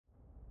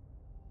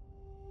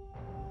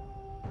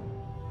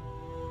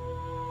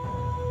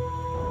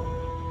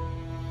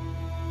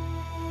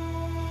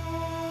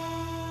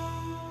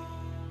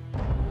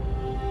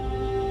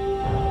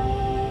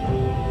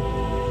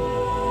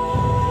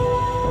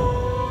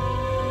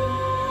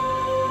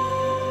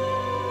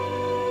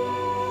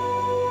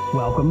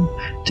welcome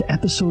to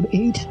episode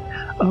 8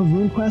 of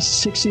RuneQuest.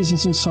 6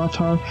 seasons in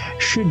Sartar.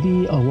 Should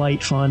be a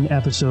light, fun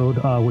episode,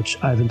 which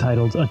I've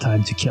entitled A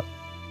Time to Kill.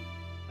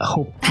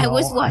 I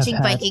was watching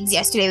Vikings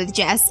yesterday with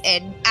Jess,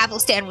 and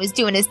Athelstan was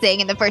doing his thing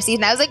in the first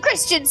season. I was like,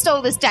 Christian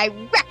stole this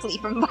directly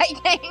from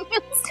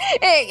Vikings.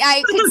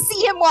 I could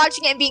see him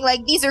watching it and being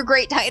like, these are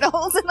great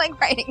titles, and like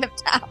writing them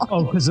down.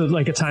 Oh, because of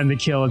like A Time to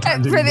Kill, A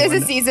Time to Be Born.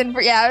 There's a season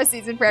for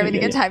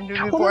everything, A Time to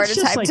Be Born, A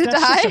Time to Die.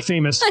 That's just a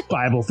famous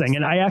Bible thing,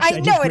 and I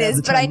know it is,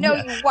 but I know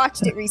you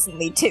watched it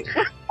recently too.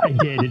 I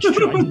did. It's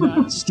true. I did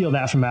not steal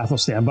that from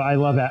Athelstan, but I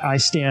love that. I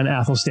stan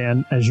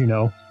Athelstan, as you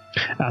know.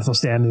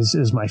 Athelstan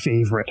is my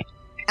favorite.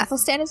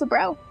 Athelstan is a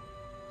bro.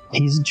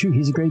 He's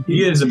a great dude.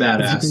 He is a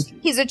badass.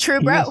 He's a true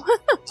bro.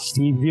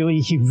 He really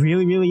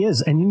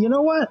is. And you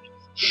know what?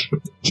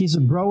 He's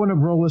a bro in a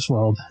broless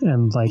world.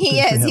 And like he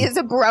is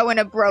a bro in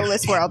a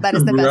broless world. That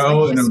is the best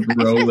bro in a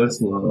broless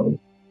world.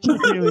 He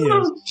really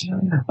is.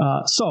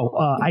 So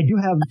I do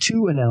have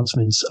 2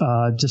 announcements,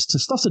 just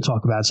stuff to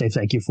talk about, say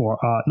thank you for.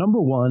 Number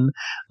 1,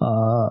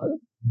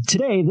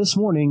 today, this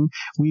morning,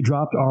 we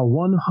dropped our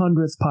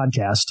 100th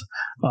podcast,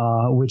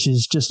 which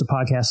is just a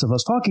podcast of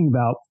us talking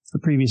about the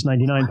previous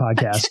 99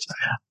 podcasts.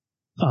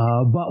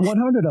 But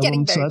 100 of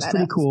them, so that's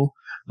pretty cool.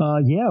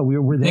 Yeah,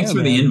 we're there. Thanks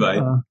for the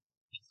invite.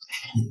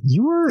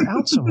 You were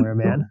out somewhere,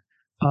 man.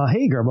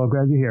 Hey, Gerbo,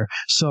 glad you're here.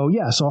 So,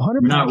 yeah, so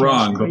 100 podcasts. Not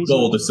wrong, but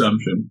bold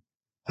assumption.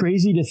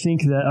 Crazy to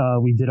think that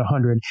we did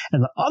 100.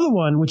 And the other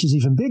one, which is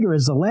even bigger,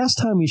 is the last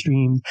time we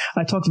streamed,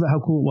 I talked about how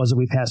cool it was that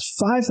we passed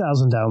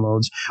 5,000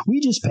 downloads.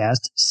 We just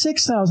passed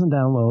 6,000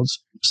 downloads.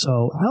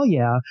 So, hell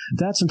yeah,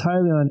 that's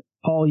entirely on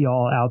all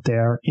y'all out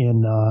there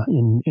in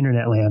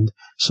internet land.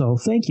 So,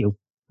 thank you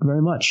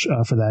very much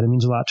for that. It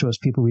means a lot to us.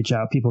 People reach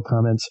out, people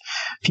comment,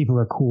 people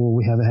are cool.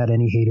 We haven't had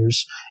any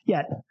haters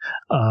yet.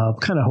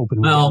 Kind of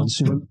hoping we'll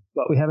soon.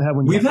 But we haven't had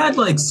one yet. We've had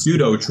like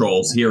pseudo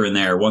trolls here and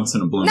there once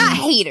in a blue moon. Not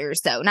haters,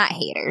 though. Not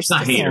haters.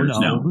 Not haters.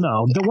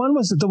 No.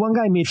 The one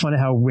guy made fun of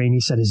how Rainey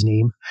said his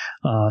name.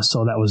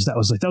 So that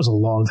was a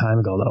long time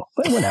ago though.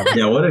 But whatever.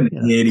 Yeah, what an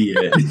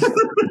idiot. He's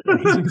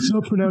like, it's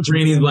not pronounced.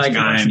 Rainey's like,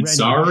 I'm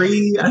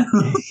sorry.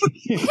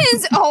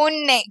 His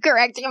own name,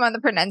 correcting him on the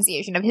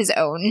pronunciation of his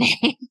own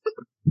name.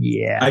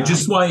 Yeah. I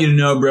just want you to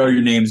know, bro,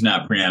 your name's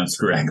not pronounced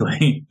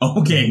correctly.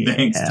 Okay,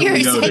 thanks. You're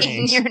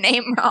saying your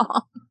name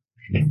wrong.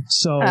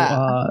 So,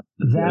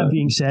 that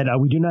being said,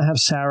 we do not have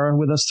Sarah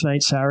with us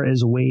tonight. Sarah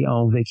is away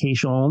on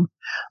vacation.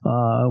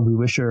 We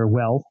wish her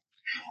well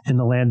in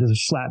the land of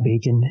flat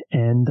bacon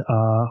and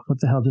what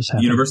the hell just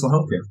happened? Universal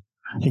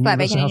healthcare. Flat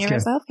bacon and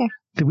universal healthcare.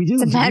 Did we do?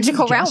 It's a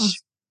magical realm.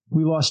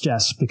 We lost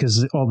Jess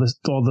because all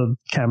the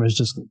cameras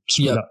just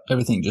screwed up.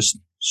 Everything just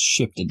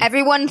shifted.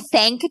 Everyone,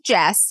 thank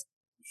Jess.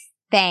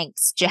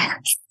 Thanks,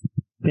 Jess.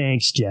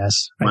 Thanks,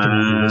 Jess.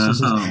 Wow.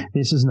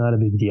 This is not a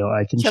big deal.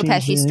 I can Joe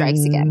change Pesci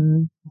strikes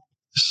again.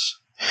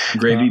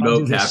 Gravy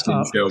boat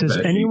captain Joe Does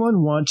Pesci.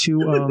 anyone want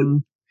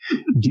to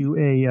do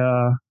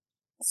a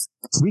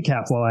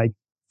recap while I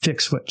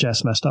fix what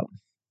Jess messed up?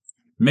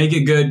 Make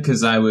it good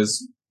because I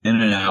was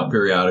in and out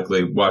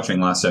periodically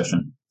watching last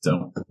session.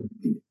 So.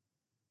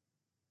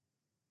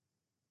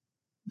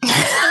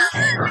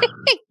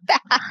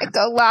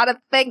 A lot of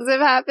things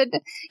have happened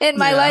in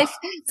my life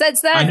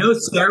since then. I know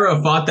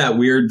Sarah fought that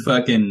weird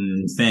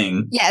fucking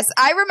thing. Yes,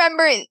 I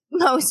remember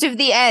most of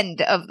the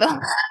end of the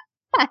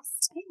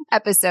last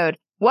episode.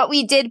 What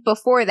we did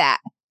before that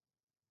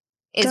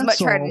is much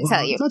harder to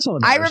tell you.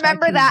 I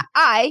remember that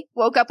I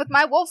woke up with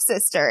my wolf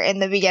sister in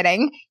the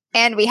beginning,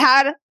 and we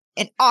had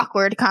an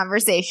awkward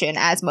conversation,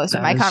 as most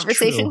of my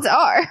conversations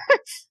are.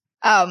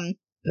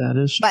 That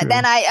is true. But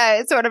then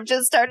I sort of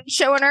just started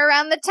showing her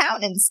around the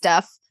town and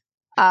stuff.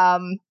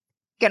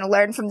 Gonna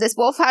learn from this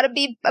wolf how to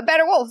be a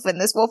better wolf, and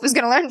this wolf is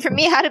gonna learn from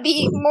me how to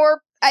be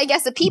more, I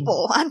guess, a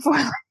people.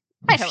 Unfortunately,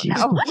 I don't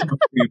know.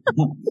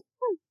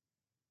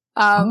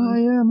 I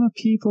am a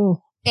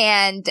people.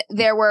 And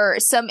there were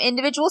some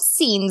individual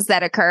scenes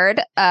that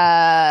occurred.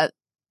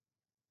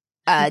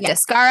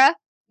 Descara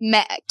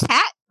met a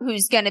cat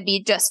who's gonna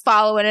be just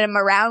following him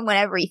around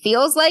whenever he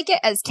feels like it,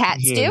 as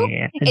cats do.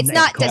 It's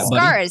not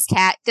Descara's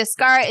cat.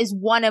 Descara is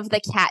one of the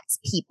cat's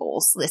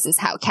peoples. This is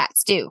how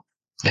cats do.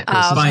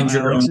 Find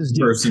your own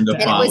person to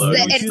follow.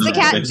 It's the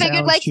cat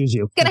figured, like,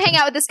 gonna hang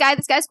out with this guy.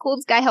 This guy's cool.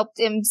 This guy helped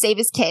him save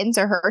his kittens,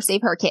 or her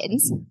save her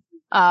kittens.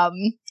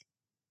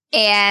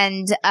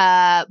 And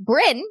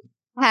Bryn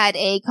had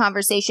a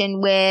conversation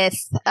with,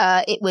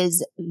 it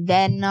was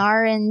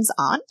Venarin's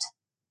aunt?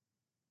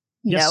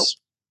 Yes. No.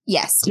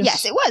 Yes,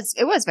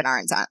 it was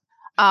Venarin's aunt.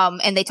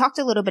 And they talked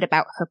a little bit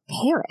about her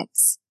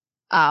parents,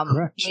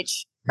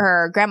 which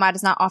her grandma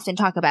does not often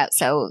talk about.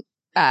 So,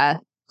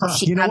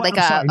 she had like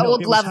an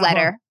old love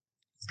letter.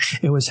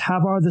 It was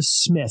Havar the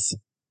Smith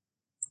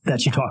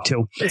that she talked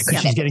to.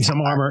 She's getting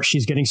some armor.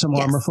 She's getting some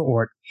armor for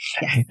Ort.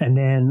 Yes. And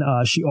then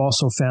she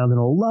also found an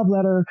old love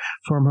letter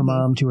from her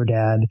mom to her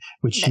dad,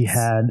 which she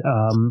had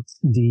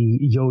the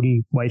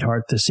Yodi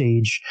Whiteheart, the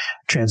sage,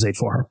 translate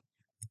for her.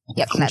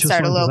 Yep, and that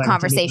started a little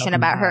conversation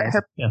about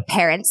her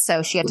parents,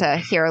 so she had to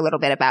hear a little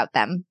bit about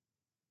them.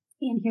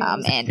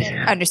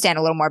 and understand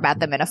a little more about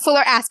them in a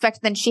fuller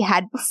aspect than she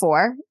had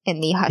before in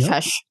the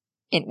hush-hush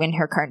in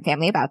her current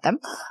family about them.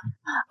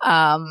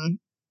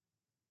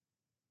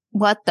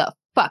 What the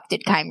fuck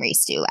did Kym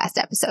Reese do last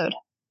episode?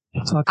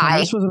 Kym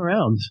Reese wasn't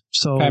around.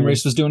 So Kym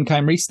Reese was doing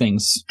Kym Reese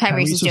things. Kym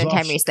Reese was doing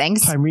Kym Reese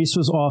things. Kym Reese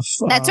was off.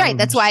 That's right.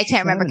 That's why I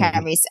can't remember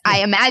Kym Reese.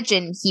 I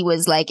imagine he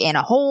was like in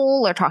a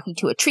hole or talking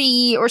to a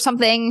tree or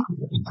something.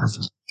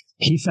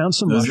 He found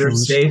some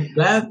mushrooms. Those are safe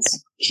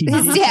bets. He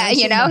was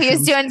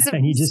doing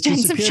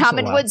some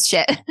shaman woods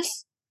shit.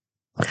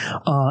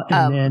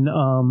 And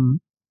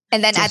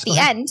then at the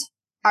end,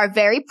 our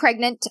very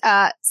pregnant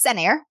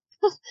Sennair,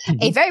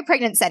 a very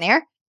pregnant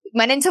Sennair,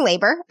 went into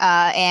labor,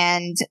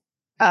 and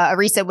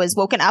Arisa was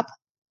woken up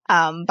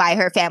by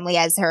her family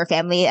as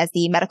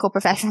the medical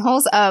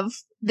professionals of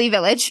the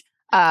village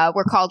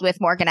were called with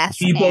Morganeth.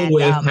 People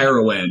with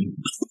heroin.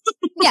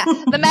 Yeah,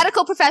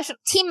 the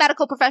team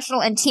medical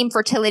professional and team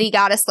fertility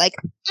goddess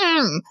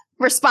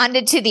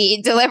responded to the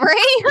delivery.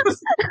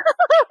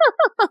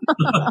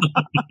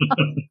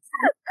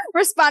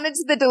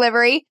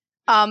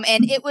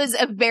 And it was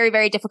a very,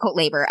 very difficult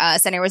labor.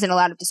 Sennair was in a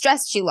lot of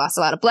distress. She lost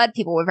a lot of blood.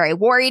 People were very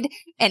worried,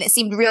 and it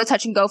seemed real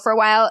touch and go for a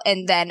while.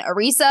 And then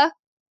Arisa,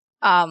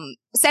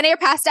 Sennair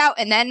passed out,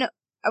 and then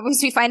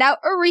once we find out,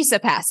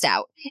 Arisa passed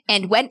out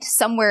and went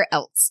somewhere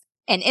else.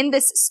 And in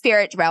this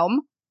spirit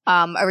realm,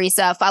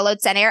 Arisa followed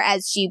Sennair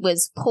as she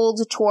was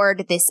pulled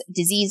toward this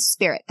diseased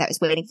spirit that was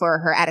waiting for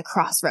her at a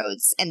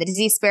crossroads. And the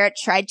diseased spirit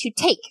tried to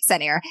take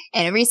Sennair,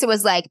 and Arisa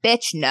was like,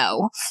 bitch,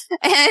 no.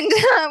 And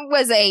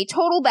was a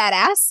total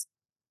badass.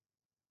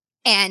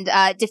 And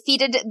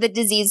defeated the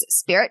disease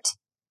spirit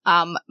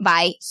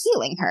by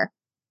healing her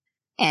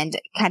and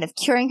kind of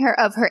curing her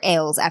of her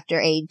ails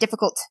after a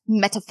difficult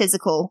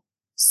metaphysical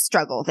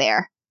struggle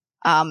there.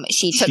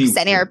 She took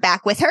Sennair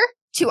back with her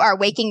to our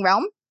waking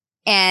realm,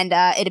 and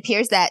it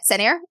appears that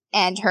Sennair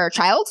and her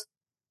child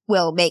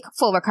will make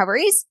full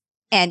recoveries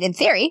and, in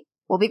theory,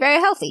 will be very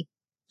healthy.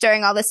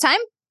 During all this time,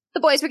 the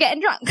boys were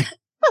getting drunk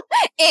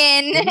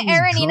in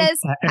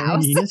Erinina's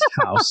house.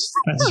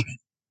 That's right.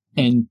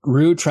 And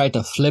Rue tried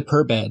to flip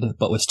her bed,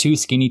 but was too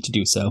skinny to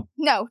do so.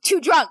 No, too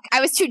drunk. I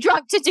was too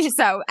drunk to do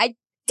so. Damn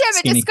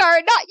it,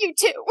 Discard, not you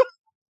too.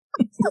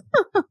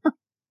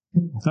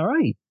 All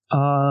right.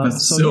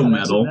 That's so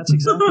metal.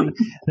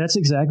 That's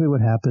exactly what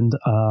happened.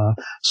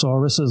 So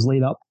Arisa is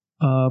laid up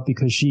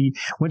because she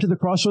went to the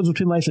crossroads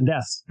between life and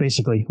death,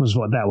 basically, was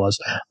what that was.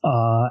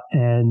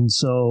 And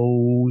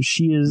so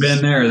she is...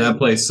 Been there. That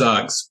place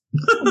sucks.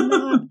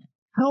 Not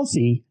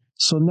healthy.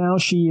 So now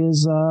she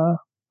is...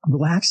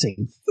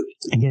 relaxing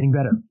and getting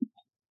better.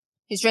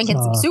 She's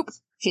drinking some soup.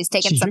 She's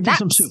taking some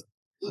naps.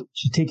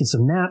 She's taking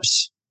some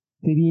naps.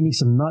 Maybe eating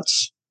some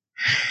nuts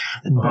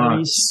and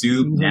berries.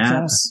 Soup,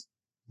 naps.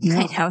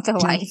 I know, the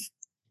life.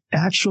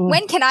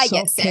 When can I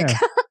get sick?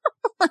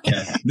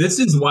 Yeah. This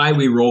is why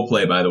we role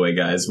play, by the way,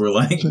 guys. We're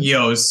like,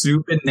 yo,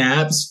 soup and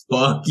naps?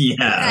 Fuck yeah.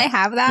 Can I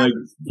have that?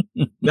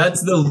 Like,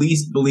 that's the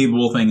least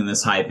believable thing in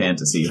this high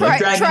fantasy. Troy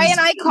and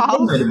I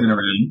call. Might have been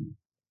around.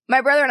 My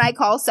brother and I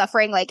call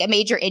suffering like a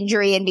major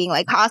injury and being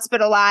like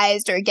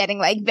hospitalized or getting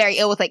like very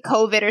ill with like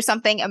COVID or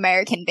something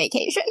American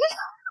vacation.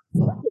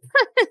 What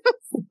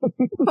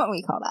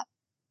we call that.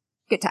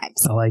 Good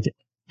times. I like it.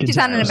 She's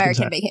on an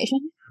American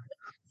vacation.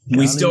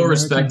 We still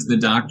respect the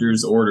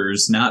doctor's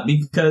orders, not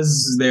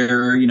because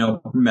they're,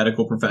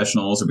 medical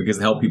professionals or because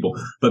they help people,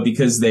 but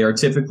because they are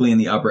typically in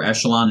the upper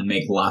echelon and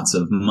make lots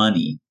of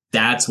money.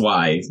 That's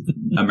why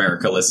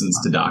America listens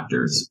to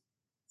doctors.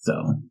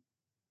 So...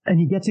 And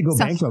you get to go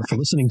bankrupt for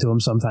listening to them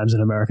sometimes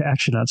in America.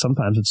 Actually, not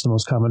sometimes. It's the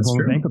most common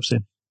form of bankruptcy.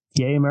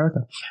 Yay,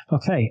 America.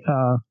 Okay.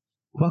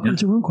 Welcome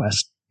to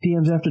RuneQuest,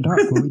 DMs After Dark,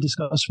 where we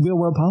discuss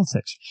real-world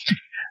politics.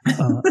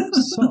 So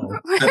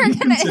we're going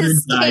to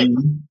escape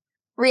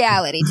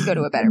reality to go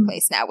to a better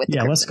place now with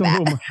the let's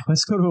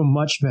go to a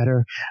much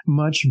better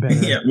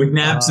yeah, with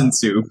naps and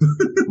soup.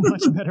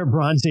 Much better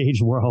Bronze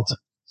Age world.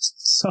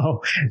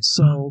 So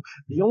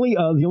the only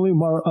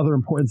other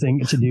important thing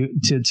to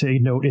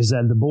note is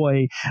that the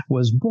boy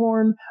was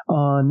born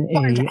on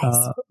a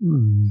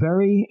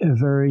very,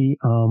 very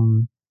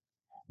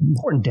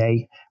important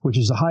day, which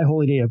is the high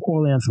holy day of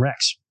Orlanth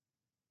Rex,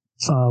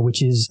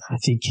 which is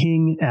the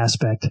king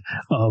aspect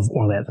of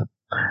Orlanth.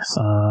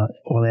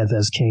 Orlanth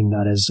as king,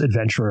 not as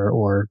adventurer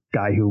or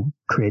guy who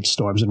creates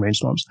storms and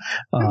rainstorms.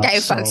 Guy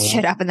who fucks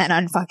shit up and then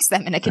unfucks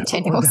them in a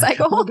continual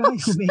cycle. Or a guy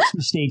who makes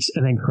mistakes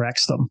and then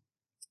corrects them.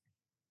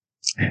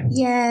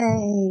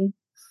 Yay.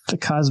 The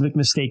cosmic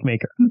mistake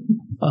maker.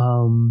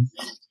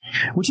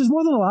 Which is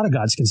more than a lot of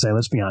gods can say,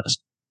 let's be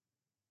honest.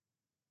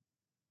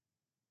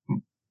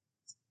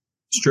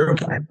 It's true.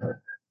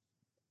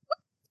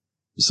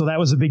 So that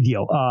was a big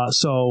deal.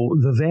 So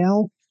the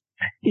Vale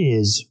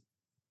is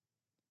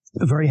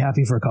very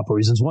happy for a couple of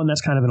reasons. One,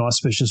 that's kind of an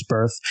auspicious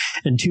birth.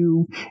 And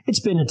two, it's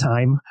been a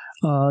time.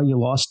 You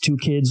lost 2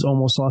 kids,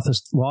 almost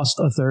lost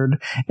a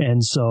third.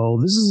 And so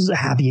this is a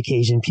happy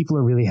occasion. People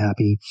are really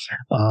happy.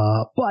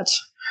 But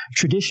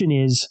tradition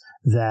is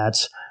that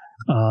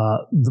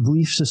The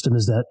belief system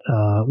is that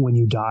when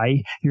you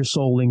die, your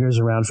soul lingers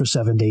around for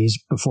 7 days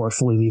before it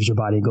fully leaves your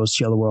body and goes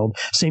to the other world.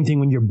 Same thing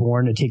when you're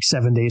born. It takes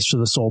 7 days for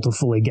the soul to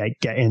fully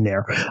get in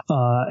there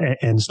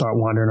and start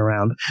wandering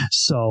around.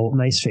 So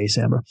nice face,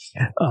 Amber.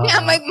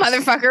 I'm like,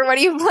 motherfucker, what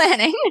are you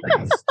planning?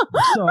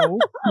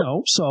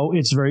 So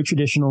it's very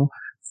traditional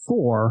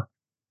for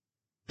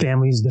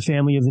families. The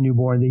family of the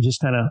newborn, they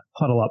just kind of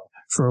huddle up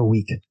for a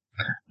week,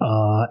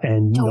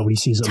 and nobody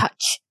sees them.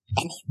 Touch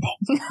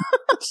anything.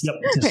 Yep.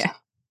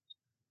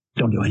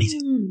 Don't do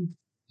anything.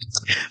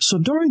 So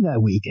during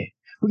that week,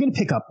 we're going to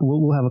pick up.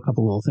 We'll have a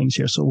couple little things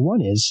here. So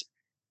one is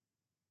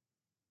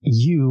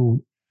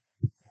you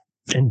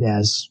and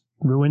Des,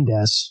 Rue and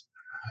Des,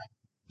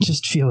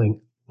 just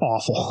feeling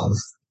awful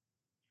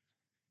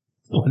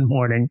one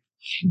morning.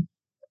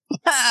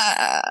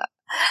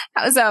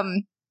 How's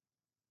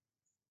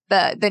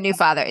the new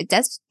father?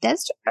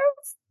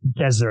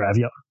 Desderev,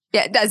 yep.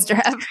 Yeah,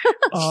 Desderev.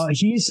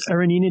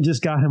 Erenina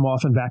just got him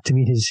off and back to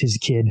meet his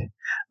kid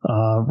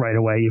right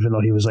away, even though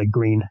he was like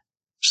green.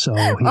 So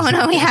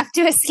we have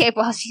to escape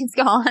while she's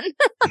gone.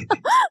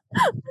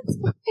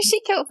 She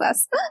kills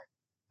us.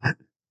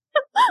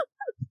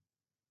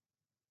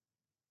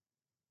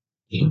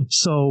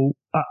 So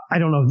I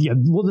don't know. Yeah,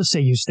 we'll just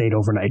say you stayed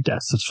overnight,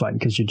 Death. That's fine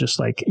because you're just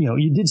like,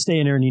 you did stay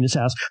in Erenina's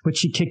house, but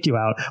she kicked you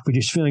out. But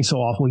you're feeling so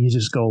awful, you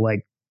just go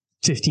like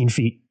 15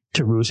 feet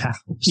to Rue's house.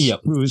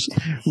 Yep. Rue's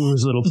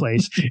little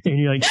place, and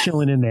you're like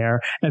chilling in there.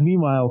 And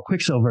meanwhile,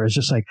 Quicksilver is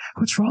just like,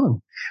 "What's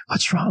wrong?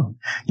 What's wrong?"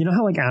 You know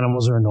how like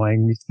animals are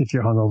annoying if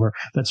you're hungover.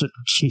 That's what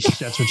she's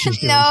doing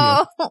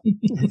no. to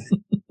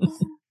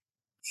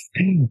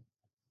you.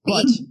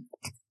 But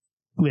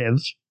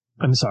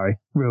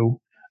Rue,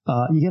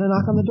 you get a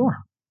knock on the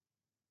door.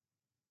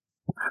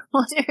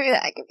 Wonder who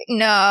that could be.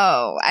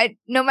 No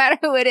matter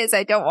who it is,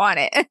 I don't want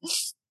it.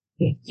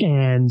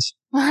 And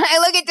I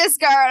look at this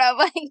girl and I'm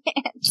like,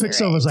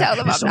 Quicksilver's like,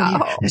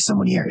 there's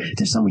someone here,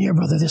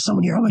 brother. There's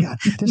someone here. Oh my God,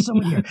 there's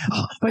someone here.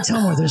 Oh, but tell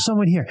more, there's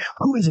someone here.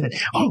 Who is it?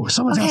 Oh,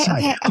 someone's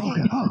outside.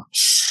 Okay.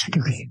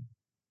 Okay.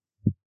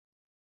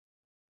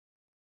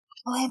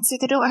 I'll answer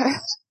the door.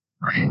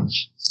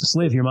 It's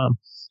Liv, your mom.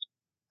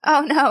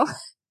 Oh no.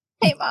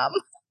 Hey, Mom.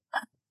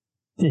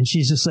 And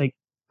she's just like,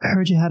 I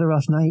heard you had a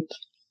rough night.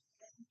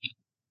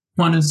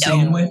 Want a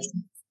sandwich?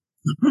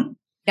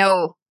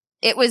 No.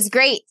 It was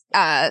great.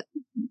 The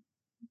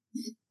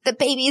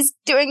baby's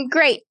doing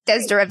great.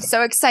 Desderev's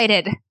so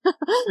excited.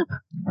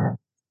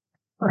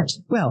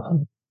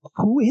 Well,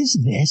 who is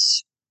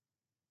this?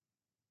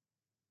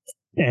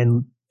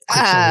 And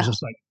Quicksilver's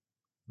just like,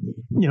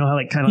 how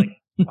like kind of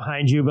like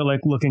behind you, but like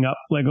looking up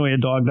like the way a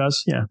dog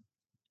does. Yeah.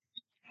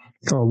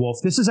 Or a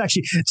wolf. This is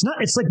actually,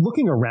 it's like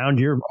looking around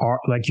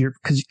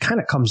because it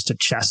kind of comes to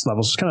chest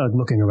levels. It's kind of like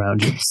looking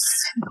around you.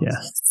 Yeah.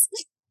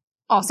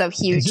 Also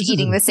huge,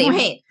 drinking the same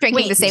well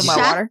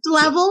water.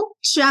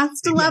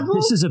 Chest level?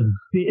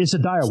 It's a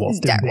dire wolf.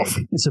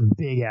 It's a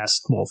big ass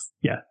wolf.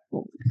 Yeah.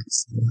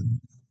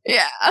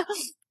 Yeah.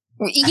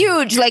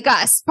 Huge like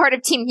us. Part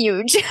of Team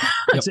Huge.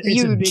 It's a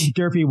big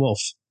derpy wolf.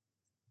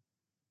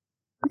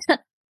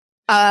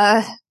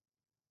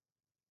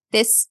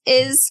 This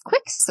is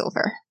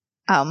Quicksilver.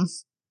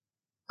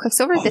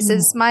 Quicksilver, This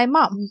is my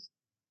mom.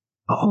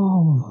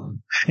 Oh.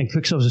 And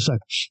Quicksilver's just like,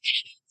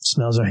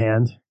 smells her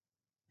hand.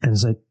 And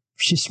is like,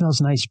 she smells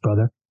nice,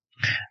 brother.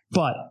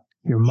 But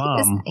your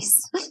mom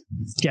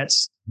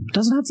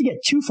doesn't have to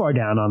get too far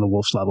down on the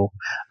wolf's level,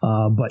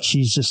 but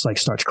she's just like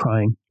starts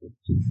crying.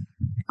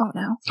 Oh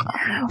no.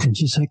 And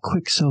she's like,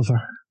 Quicksilver,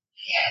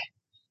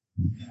 I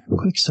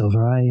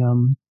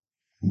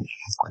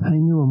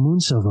knew a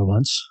Moonsilver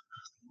once.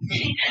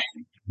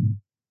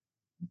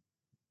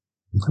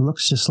 It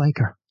looks just like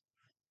her.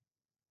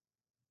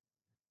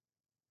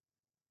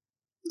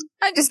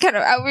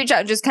 I'll reach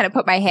out and just kind of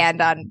put my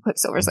hand on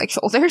Quicksilver's like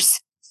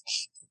shoulders.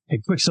 Hey,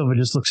 Quicksilver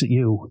just looks at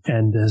you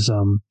and is,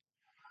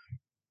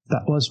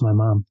 that was my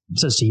mom.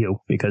 Says to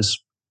you because.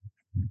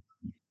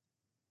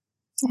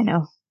 I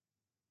know.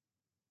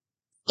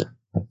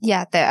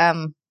 Yeah,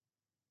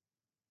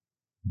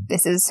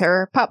 this is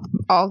her pup,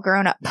 all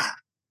grown up.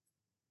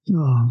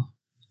 Oh.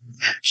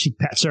 She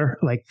pets her,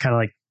 like, kind of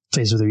like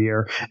plays with her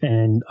ear,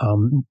 and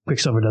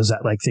Quicksilver does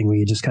that like thing where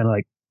you just kind of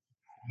like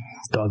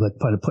dog like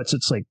puts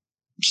its like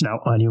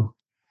snout on you,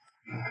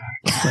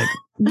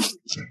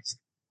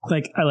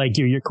 like I like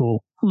you, you're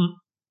cool,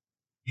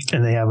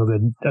 and they have a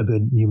good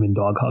human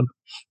wolf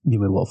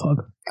hug.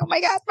 Oh my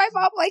God, my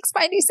mom likes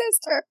my new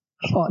sister.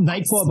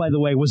 Nightfall, by the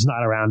way, was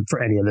not around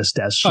for any of this,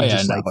 Des. She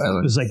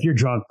it was like, you're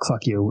drunk,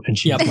 fuck you, and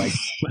she was like,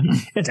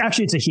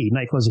 it's a he.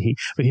 Nightfall's a he,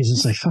 but he's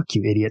just like, fuck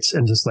you, idiots,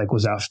 and just like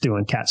was off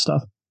doing cat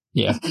stuff.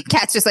 Yeah,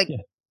 Cat's just like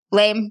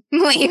lame,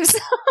 leaves.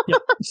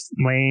 Yep.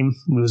 Lame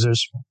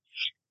losers.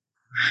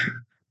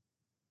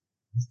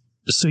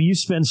 So you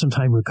spend some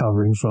time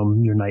recovering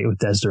from your night with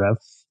Desderev.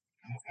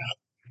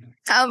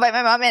 I'll invite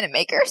my mom in and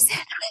make her a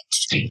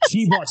sandwich.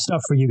 She bought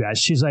stuff for you guys.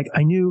 She's like,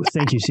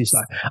 thank you,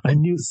 C-Stock. I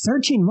knew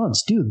 13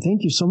 months. Dude,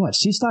 thank you so much.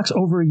 C-Stock's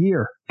over a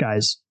year,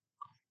 guys.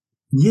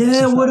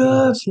 Yeah, what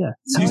up? Yeah.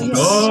 That's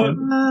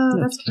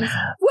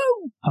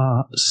woo!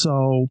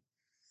 So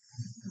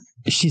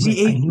she's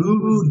we like, ate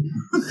food.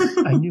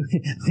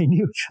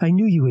 I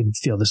knew you would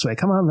feel this way.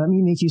 Come on, let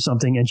me make you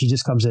something. And she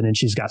just comes in and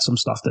she's got some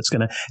stuff that's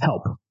going to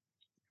help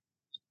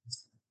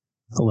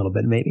a little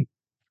bit, maybe.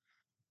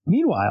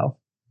 Meanwhile,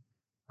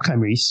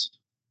 Kymrese,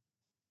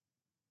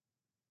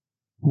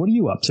 what are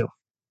you up to?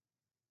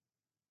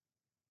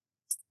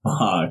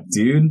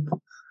 Dude.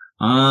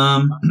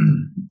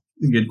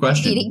 Good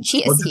question. Eating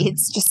chia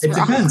seeds. Just it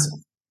depends.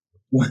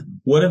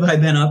 What have I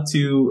been up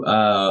to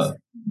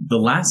the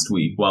last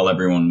week while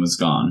everyone was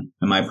gone?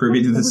 Am I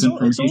privy to this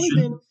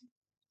information?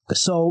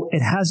 So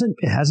it hasn't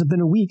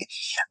been a week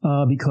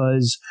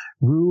because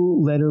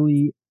Rue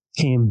literally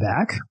came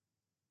back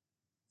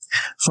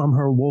from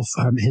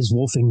his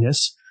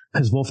wolfingness,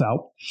 his wolf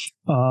out,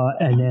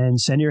 and then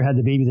Senir had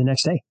the baby the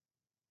next day.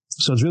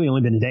 So it's really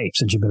only been a day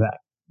since you've been back.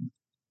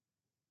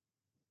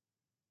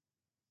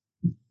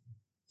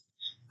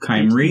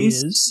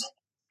 Kymrese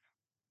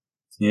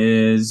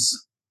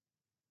is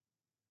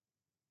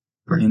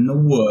in the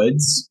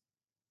woods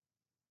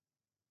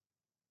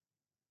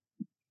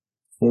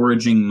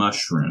foraging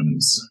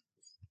mushrooms.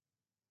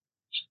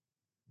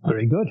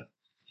 Very good.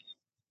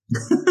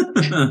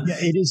 Yeah,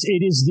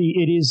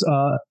 it is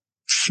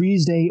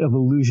freeze day of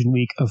illusion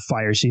week of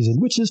fire season,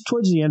 which is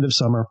towards the end of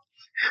summer.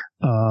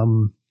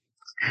 All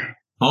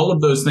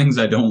of those things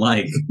I don't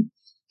like.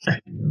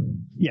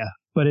 Yeah,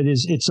 but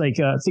it's like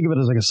think of it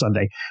as like a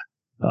Sunday.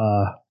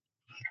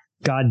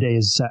 God Day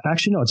is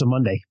actually no, it's a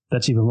Monday.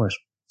 That's even worse.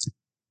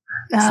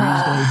 We're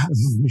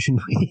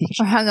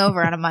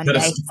hungover on a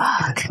Monday.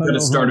 Could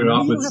have started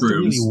off with shrooms.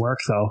 Really work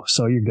though,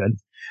 so you're good.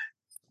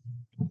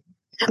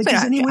 Like,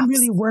 does anyone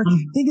really work?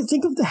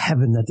 Think of the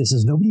heaven that this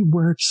is. Nobody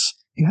works.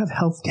 You have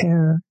health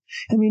care.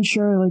 I mean,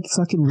 sure, like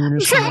fucking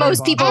lunars. Sure,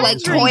 most people like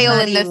toil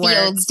in the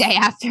fields day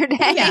after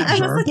day. Yeah,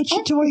 sure. But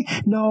you toy.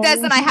 No. That's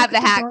when I have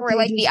the hack. We're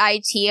like the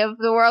IT of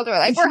the world. We're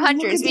like, we're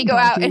hunters. We go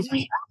out and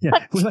we're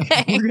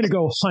gonna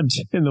go hunt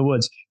in the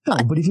woods. No,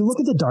 but if you look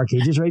at the Dark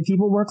Ages, right?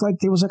 People work like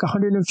there was like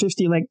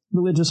 150 like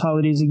religious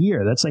holidays a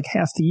year. That's like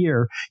half the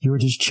year you were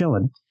just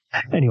chilling.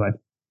 Anyway.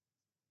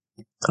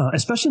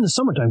 Especially in the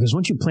summertime, because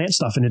once you plant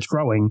stuff and it's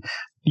growing,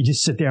 you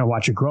just sit there and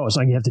watch it grow. It's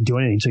not like you have to do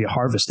anything until you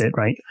harvest it,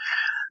 right?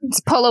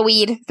 Just pull a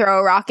weed, throw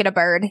a rock at a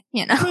bird,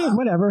 Yeah,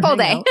 whatever. Whole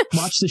day.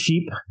 Watch the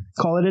sheep,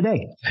 call it a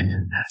day.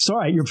 So, all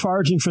right, you're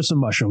foraging for some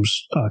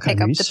mushrooms.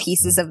 Pick up the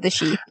pieces of the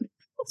sheep.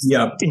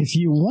 Yep. If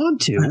you want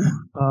to,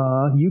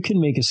 you can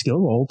make a skill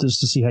roll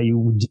just to see how you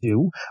would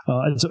do.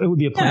 So it would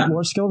be a plant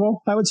lore skill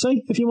roll, I would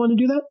say, if you want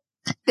to do that.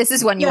 This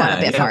is when you want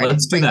to biff hard and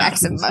bring back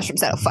some mushrooms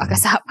that'll fuck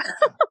us up.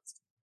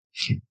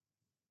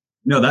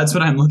 No, that's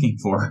what I'm looking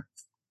for.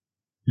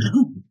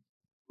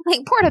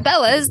 Like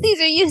portobellos, these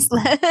are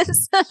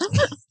useless. What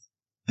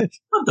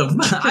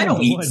the I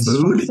don't eat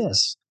food.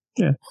 This.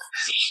 Yeah.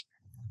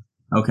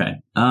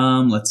 Okay.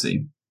 Let's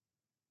see.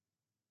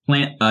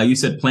 Plant. You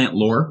said plant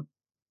lore.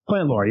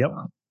 Plant lore. Yep.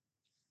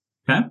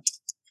 Okay.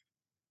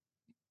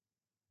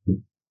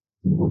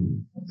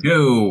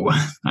 Go.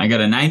 I got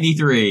a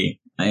 93.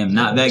 I am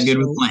not that good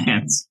with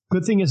plants.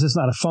 Good thing is it's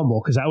not a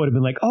fumble, because I would have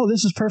been like, oh,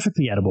 this is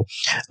perfectly edible.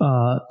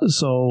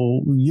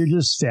 So you're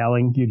just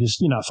failing. You're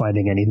not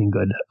finding anything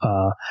good.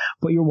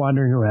 But you're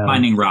wandering around.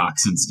 Finding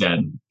rocks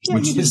instead,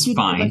 which is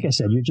fine. Like I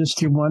said,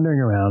 you're wandering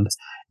around,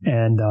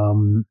 and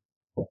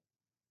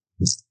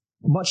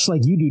much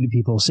like you do to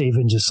people,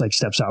 Savan just like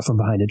steps out from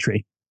behind a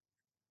tree.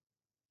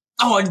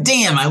 Oh,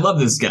 damn. I love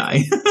this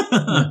guy.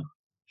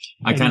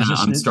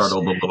 I'm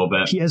startled a little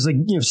bit. He has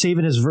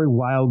Savan has very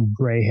wild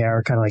gray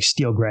hair, kind of like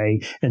steel gray,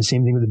 and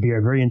same thing with the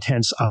beard, very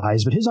intense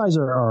eyes, but his eyes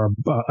are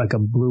like a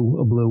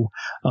blue,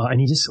 and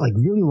he just like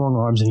really long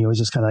arms, and he always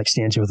just kind of like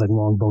stands here with like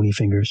long bony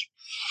fingers.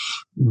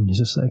 And he's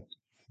just like,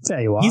 there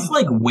you are. He's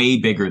like way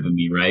bigger than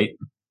me, right?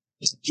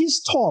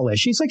 He's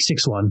tallish. He's like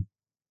 6'1".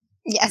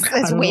 Yes,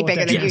 that's way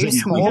bigger than you. You're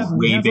small.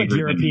 We have like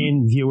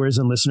European viewers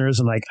and listeners,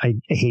 and like I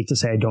hate to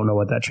say I don't know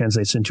what that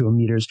translates into in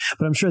meters,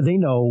 but I'm sure they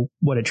know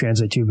what it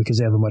translates to because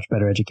they have a much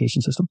better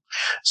education system.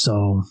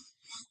 So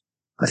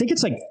I think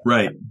it's like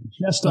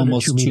just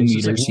almost 2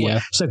 meters.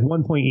 It's like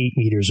 1.8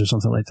 meters or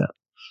something like that,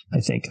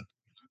 I think.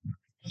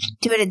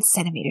 Do it in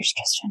centimeters,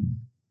 Christian.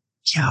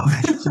 Yeah,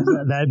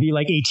 that'd be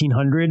like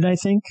 1800, I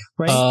think,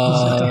 right?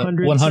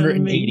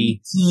 180.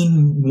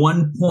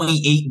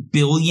 1.8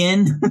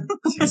 billion.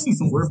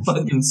 We're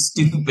fucking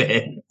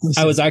stupid.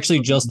 I was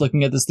actually just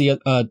looking at this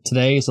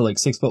today. So like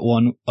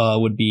 6'1"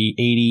 would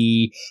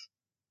be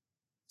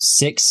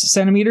 86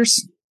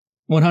 centimeters.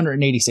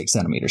 186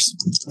 centimeters.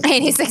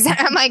 86.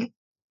 I'm like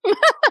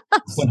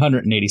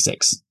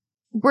 186.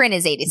 Bryn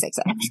is 86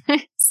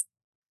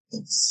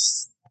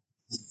 centimeters.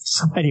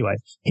 Anyway,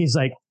 he's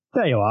like,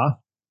 there you are.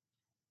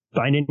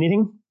 Find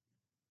anything?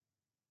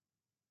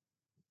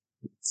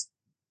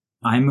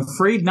 I'm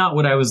afraid not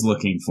what I was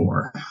looking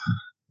for.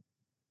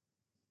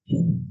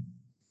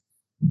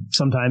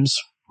 Sometimes,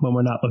 when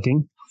we're not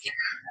looking,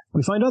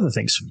 we find other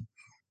things.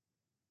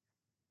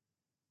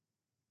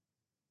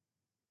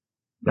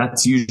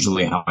 That's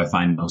usually how I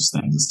find most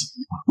things.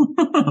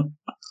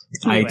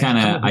 I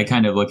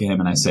kind of look at him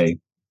and I say,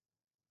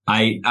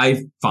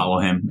 I follow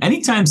him.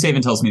 Anytime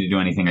Saban tells me to do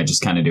anything, I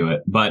just kind of do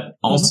it. But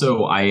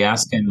also I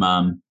ask him,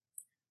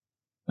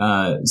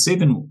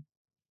 Saban,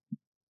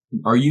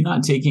 are you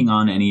not taking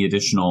on any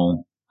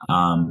additional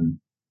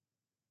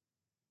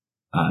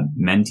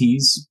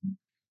mentees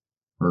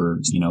or,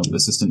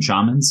 assistant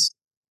shamans?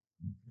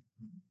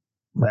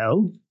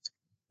 Well,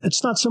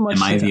 it's not so much.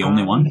 Am I the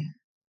only one?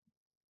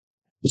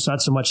 It's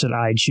not so much that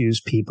I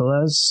choose people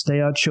as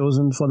they are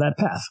chosen for that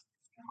path.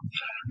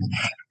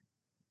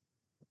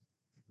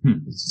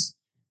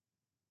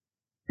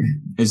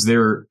 Is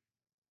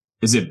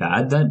it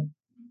bad that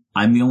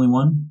I'm the only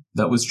one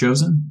that was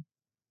chosen?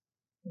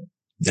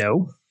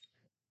 No.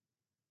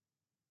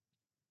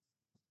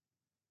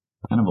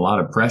 Kind of a lot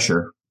of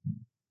pressure.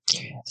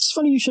 It's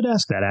funny you should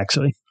ask that,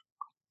 actually.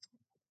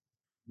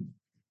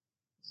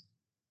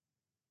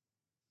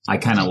 I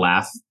kind of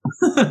laugh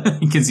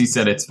because he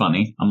said it's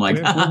funny. I'm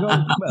like,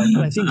 well,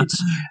 I think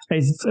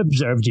I've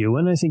observed you,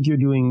 and I think you're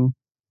doing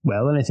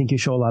well, and I think you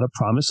show a lot of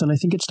promise, and I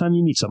think it's time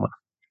you meet someone.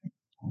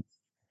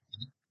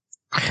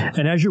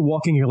 And as you're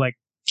walking, you're like,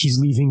 he's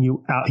leading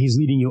you out. He's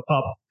leading you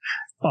up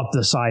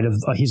the side of.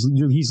 He's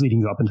leading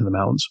you up into the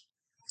mountains,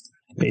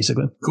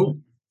 basically.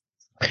 Cool.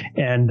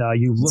 And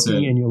you're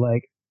looking, and you're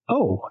like,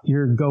 oh,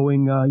 you're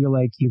going.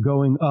 You're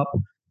going up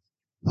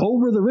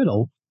over the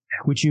riddle,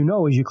 which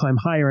as you climb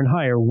higher and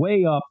higher,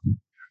 way up,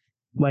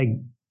 like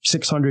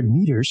 600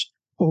 meters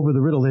over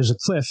the riddle. There's a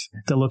cliff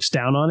that looks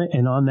down on it,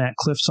 and on that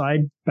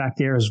cliffside back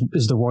there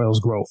is the Royal's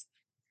Grove,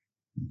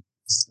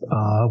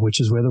 which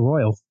is where the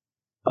Royal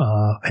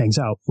hangs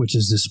out, which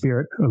is the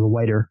spirit or the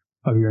whiter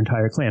of your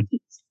entire clan.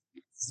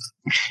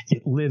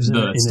 It lives in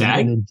the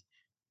stag.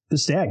 The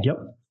stag, yep.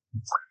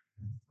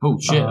 Oh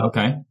shit!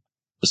 Okay.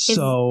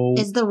 So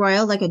is the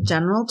Royal like a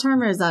general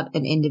term, or is that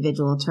an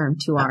individual term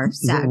to our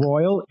stag? The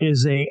Royal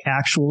is a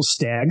actual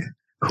stag.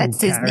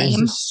 That's his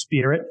name. The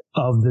spirit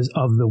of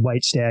the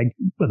white stag,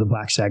 or the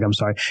black stag. I'm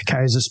sorry,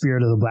 carries the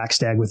spirit of the black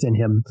stag within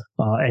him,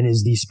 and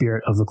is the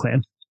spirit of the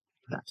clan.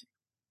 Gotcha.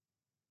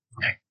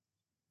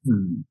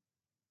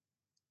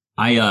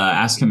 I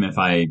ask him if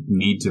I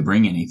need to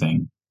bring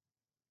anything.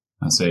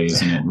 I say,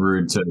 isn't it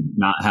rude to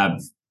not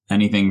have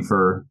anything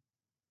for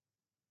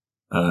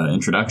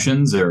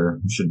introductions, or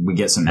should we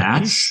get some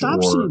ash? He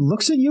stops and he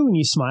looks at you and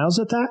he smiles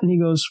at that and he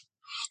goes,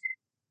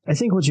 I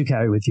think what you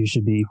carry with you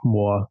should be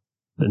more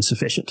than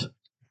sufficient.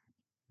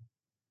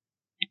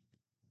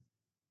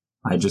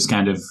 I just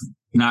kind of,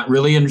 not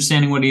really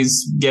understanding what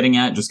he's getting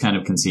at, just kind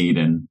of concede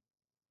and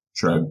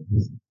shrug.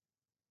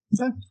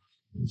 Okay.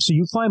 So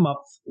you climb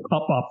up,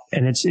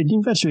 and it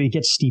eventually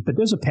gets steep, but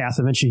there's a path.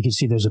 Eventually you can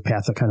see there's a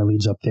path that kind of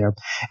leads up there.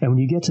 And when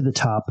you get to the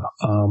top,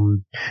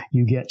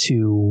 you get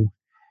to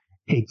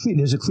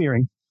there's a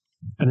clearing,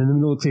 and in the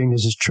middle of the clearing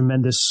there's this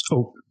tremendous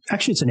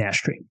actually it's an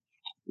ash tree.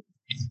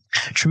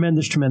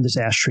 Tremendous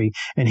ash tree,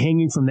 and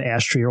hanging from the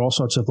ash tree are all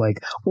sorts of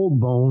like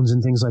old bones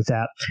and things like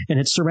that. And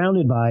it's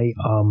surrounded by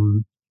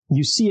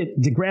you see it,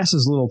 the grass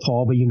is a little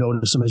tall, but you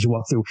notice them as you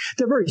walk through.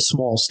 They're very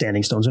small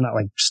standing stones. They're not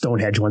like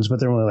Stonehenge ones, but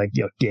they're only like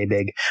yay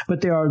big.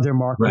 But they're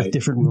marked with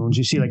different runes.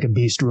 You see like a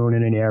beast rune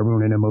and an air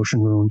rune and a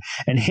motion rune.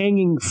 And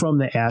hanging from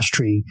the ash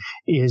tree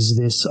is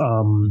this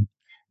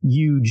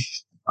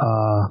huge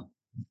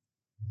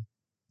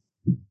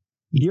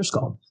deer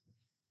skull,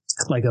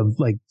 like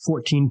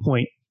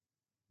 14-point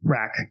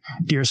rack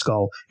deer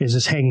skull is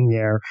just hanging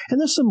there,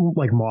 and there's some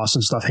like moss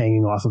and stuff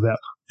hanging off of it.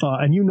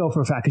 And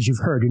for a fact, because you've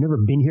never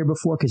been here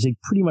before, because they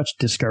pretty much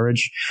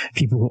discourage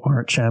people who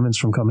aren't shamans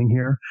from coming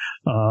here,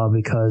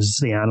 because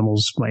the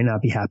animals might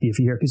not be happy if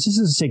you're here, because this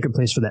is a sacred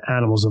place for the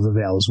animals of the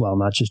Vale as well,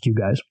 not just you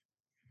guys.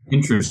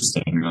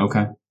 Interesting.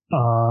 Okay.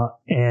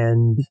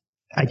 And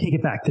I take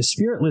it back. The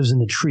spirit lives in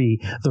the tree.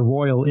 The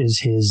Royal is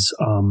his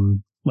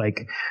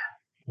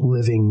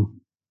living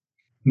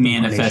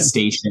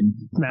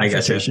manifestation. I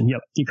gotcha.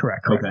 Yep, you're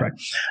correct.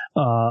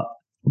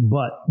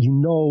 But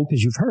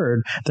because you've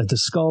heard that the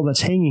skull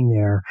that's hanging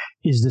there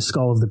is the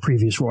skull of the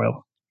previous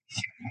Royal.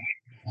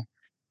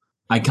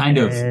 I kind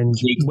of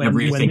take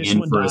everything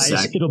in for dies, a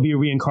sec. It'll be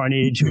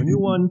reincarnated to a new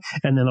one,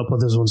 and then they'll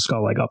put this one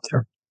skull up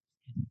there.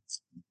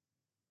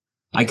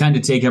 I kind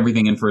of take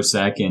everything in for a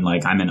sec, and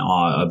I'm in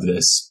awe of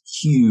this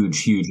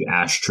huge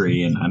ash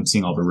tree, and I'm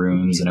seeing all the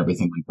runes and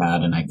everything like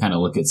that, and I kind of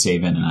look at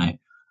Saban, and I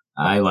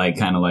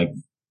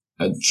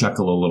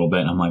chuckle a little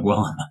bit, and I'm like,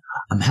 well,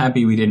 I'm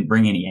happy we didn't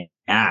bring any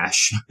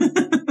ash.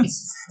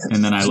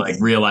 And then I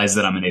realize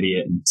that I'm an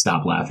idiot and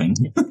stop laughing.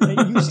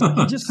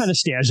 He just kind of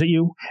stares at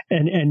you,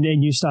 and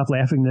then you stop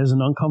laughing. There's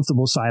an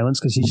uncomfortable silence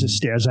because he just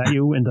stares at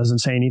you and doesn't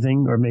say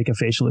anything or make a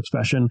facial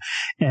expression.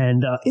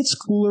 And it's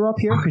cooler up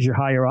here because you're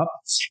higher up,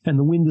 and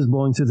the wind is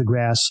blowing through the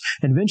grass.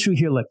 And eventually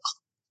you hear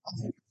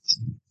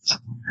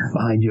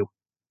behind you.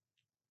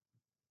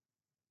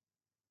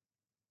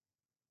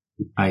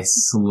 I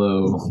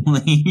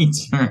slowly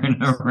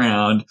turn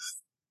around,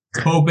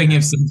 hoping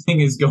if something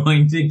is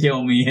going to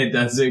kill me, it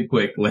does it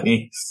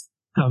quickly.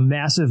 A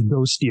massive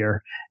ghost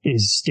deer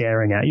is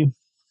staring at you.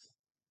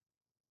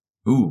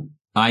 Ooh.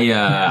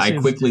 I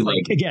quickly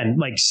again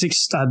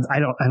six. I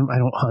don't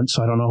hunt,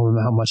 so I don't know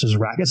how much is a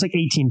rack. It's like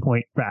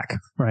 18-point rack,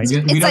 right?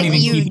 We don't even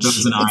keep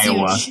those in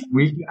Iowa.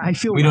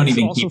 We don't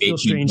even keep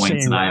 18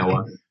 points in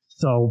Iowa.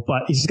 So,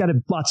 but he's got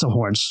lots of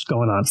horns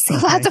going on.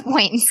 Okay? Lots of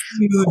points.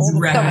 All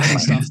the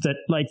stuff that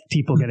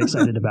people get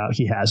excited about.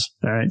 He has.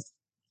 All right.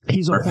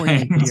 He's a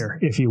horny deer,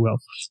 if you will.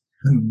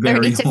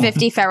 30 to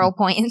 50 feral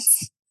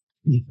points.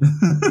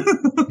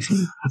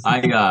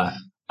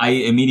 I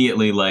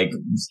immediately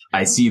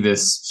I see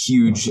this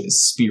huge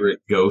spirit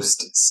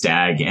ghost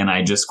stag, and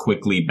I just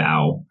quickly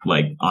bow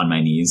on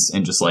my knees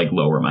and just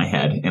lower my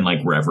head in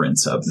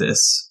reverence of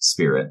this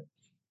spirit.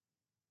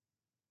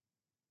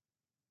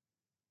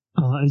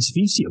 It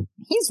speaks to you.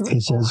 He's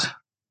real.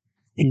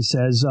 He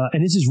says,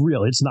 and this is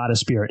real. It's not a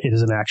spirit. It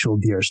is an actual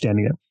deer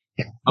standing there.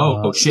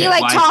 Oh shit! He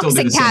talks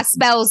and casts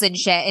spells and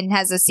shit, and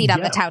has a seat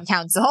on the town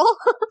council.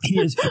 He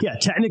is. Yeah,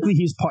 technically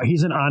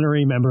he's an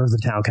honorary member of the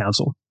town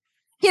council.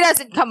 He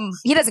doesn't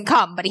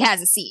come, but he has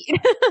a seat.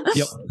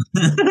 Yep.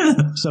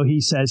 So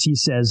he says,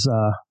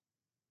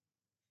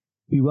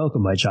 "Be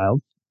welcome, my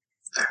child.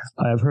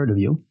 I have heard of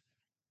you."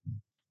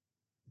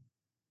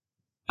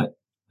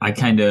 I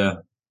kind of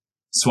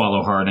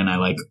swallow hard, and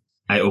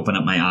I open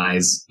up my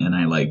eyes, and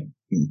I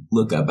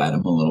look up at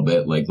him a little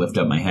bit, lift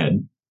up my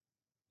head,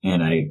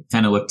 and I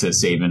kind of look to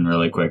Saban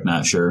really quick,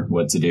 not sure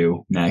what to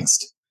do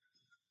next.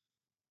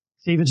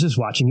 Saban's just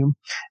watching him,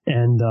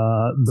 and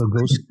the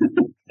ghost.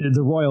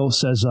 The royal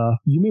says,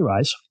 "You may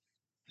rise."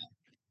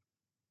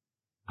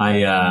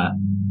 I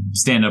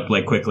stand up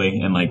quickly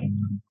and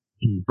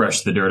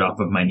brush the dirt off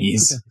of my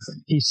knees. Okay.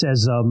 He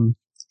says,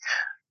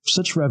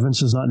 "Such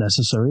reverence is not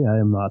necessary. I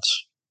am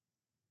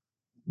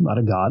not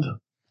a god."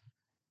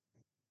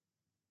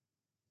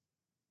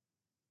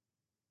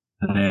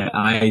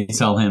 I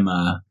tell him,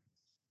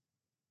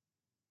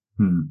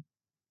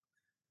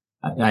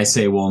 I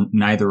say, well,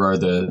 neither are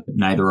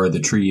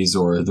the trees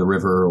or the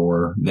river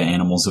or the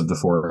animals of the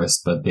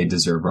forest, but they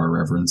deserve our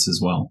reverence as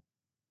well.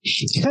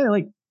 He kind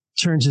of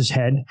turns his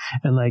head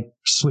and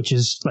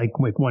switches,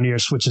 one ear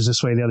switches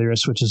this way, the other ear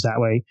switches that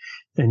way,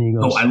 and he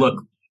goes, "Oh,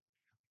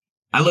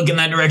 I look in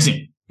that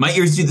direction. My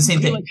ears do the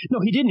same thing." No,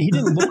 he didn't. He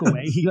didn't look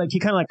away. He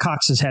kind of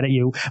cocks his head at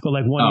you, but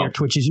one ear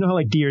twitches. You know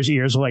how deer's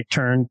ears will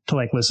turn to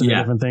listen to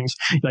different things.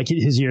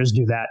 His ears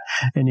do that,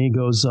 and he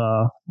goes,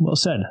 "Well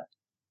said.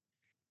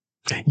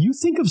 You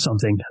think of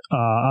something.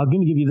 I'm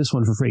going to give you this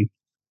one for free.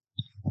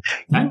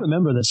 You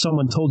remember that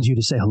someone told you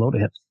to say hello to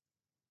him."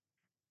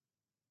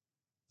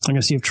 I'm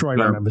going to see if Troy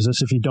remembers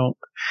this. If you don't,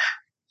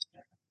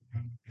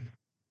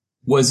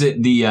 was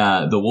it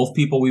the wolf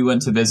people we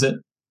went to visit,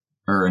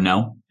 or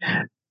no?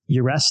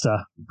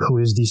 Uresta, who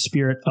is the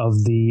spirit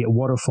of the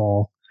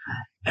waterfall.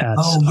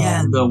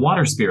 The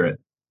water spirit.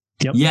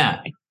 Yep.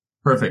 Yeah.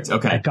 Perfect.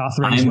 Okay. At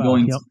Gothram as well.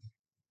 Yep.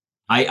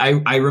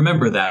 I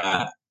remember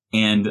that.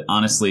 And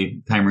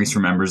honestly, Kymreese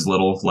remembers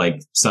little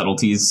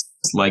subtleties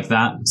like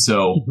that.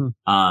 So,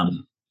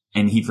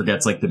 and he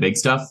forgets the big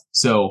stuff.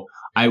 So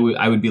I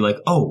would be what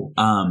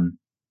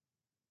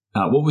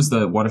was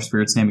the water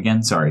spirit's name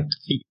again? Sorry.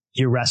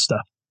 Uresta.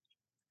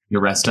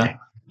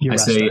 I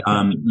say,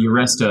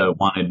 Uresta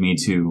wanted me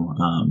to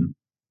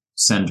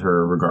send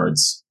her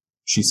regards.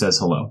 She says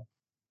hello.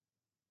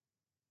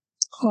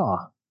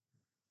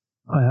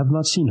 I have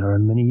not seen her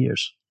in many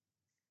years.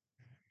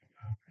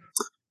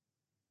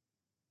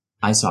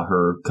 I saw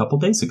her a couple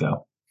days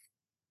ago,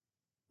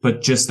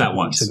 but just that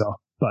once. Weeks ago,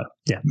 but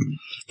yeah,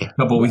 a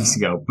couple weeks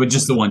ago, but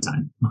just the one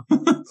time.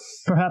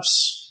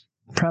 Perhaps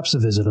a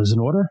visit is in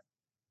order.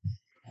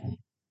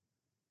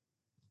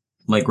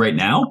 Right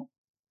now?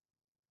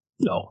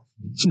 No,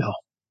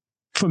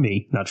 for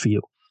me, not for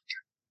you.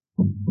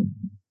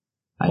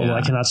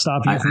 I cannot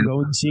stop you from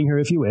going and seeing her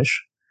if you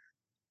wish.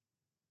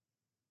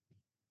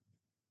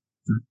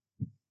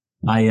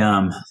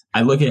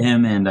 I look at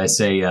him and I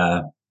say,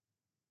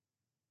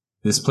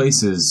 this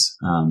place is,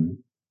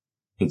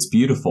 it's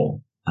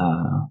beautiful.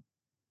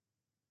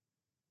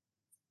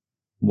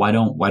 Why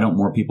don't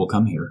more people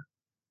come here?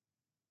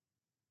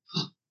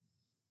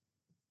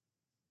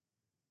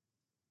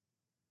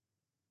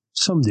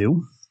 Some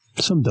do,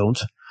 some don't.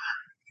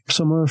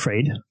 Some are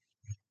afraid.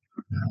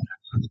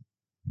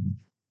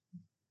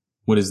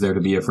 What is there to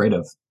be afraid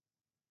of?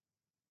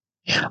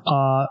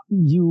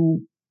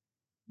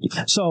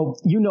 So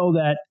you know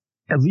that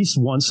at least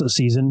once a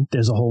season,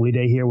 there's a holy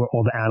day here where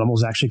all the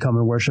animals actually come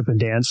and worship and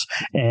dance.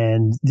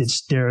 And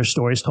there are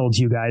stories told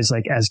to you guys,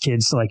 as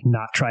kids, to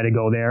not try to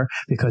go there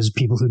because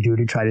people who do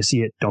to try to see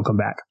it don't come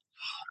back.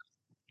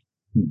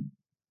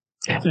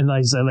 And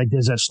there's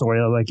that story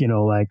of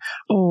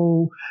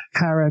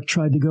Harak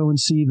tried to go and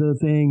see the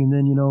thing, and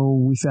then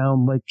we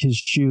found his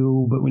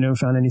shoe, but we never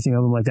found anything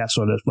of him, that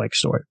sort of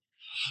story.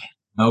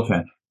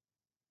 Okay.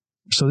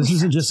 So this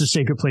isn't just a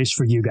sacred place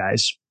for you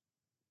guys.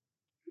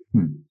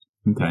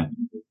 Okay.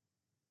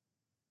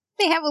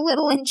 They have a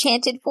little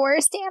enchanted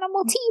forest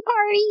animal tea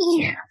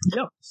party.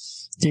 Yep.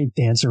 They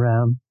dance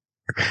around.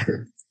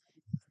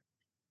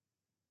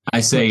 I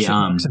say,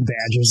 some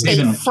badgers.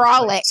 They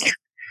frolic.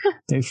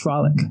 They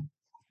frolic.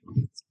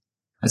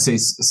 I say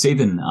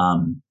Saban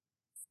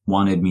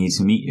wanted me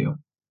to meet you.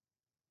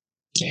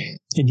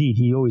 Indeed,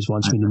 he always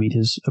wants me to meet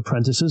his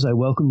apprentices. I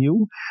welcome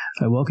you.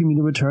 I welcome you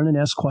to return and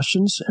ask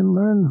questions and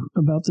learn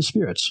about the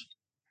spirits.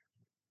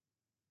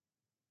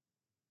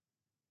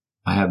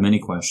 I have many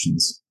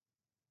questions.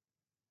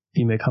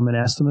 You may come and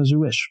ask them as you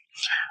wish.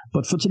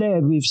 But for today, I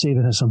believe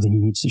Saban has something he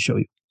needs to show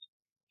you.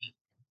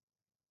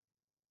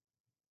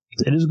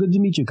 It is good to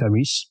meet you,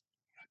 Kyrese.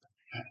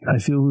 I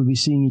feel we'll be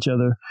seeing each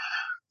other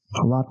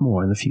a lot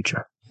more in the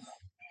future.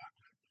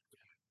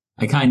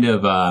 I kind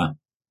of, I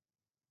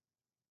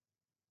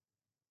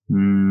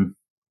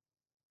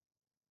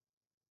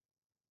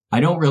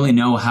don't really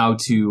know how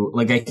to,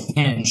 like, I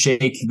can't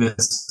shake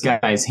this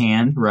guy's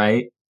hand,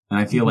 right? And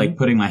I feel like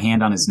putting my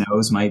hand on his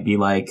nose might be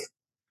like,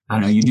 I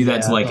don't know, you do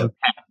that to like a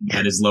pet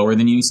that is lower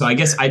than you. So I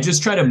guess I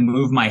just try to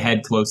move my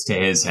head close to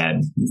his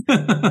head.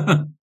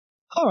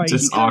 All right,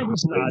 just he kind of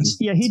just nods.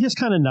 Yeah, he just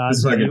kind of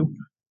nods at you.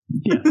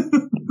 Yeah,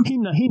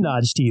 he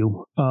nods to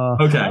you.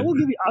 Okay,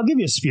 I'll give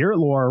you a spirit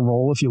lore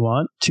roll if you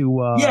want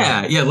to.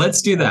 Yeah,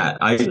 let's do that.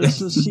 I just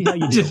see how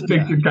you do. Just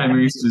pictured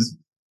Kyrese just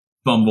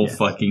bumble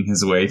fucking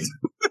his way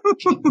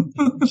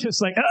through.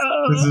 Just like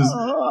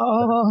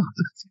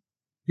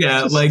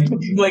yeah, like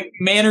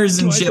manners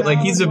and shit. Like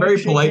he's a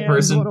very polite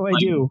person. What do I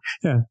do?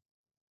 Yeah.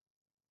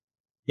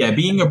 Yeah,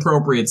 being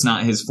appropriate's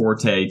not his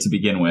forte to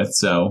begin with.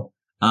 So,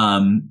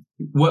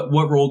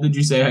 what role did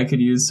you say I could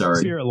use? Sorry.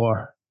 Spirit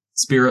lore.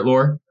 Spirit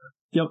lore?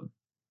 Yep.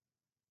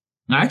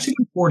 I actually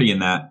got 40 in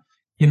that.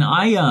 Can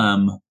I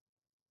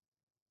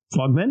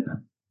augment?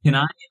 Can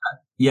I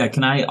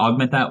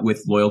augment that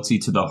with loyalty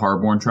to the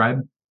Harborn tribe?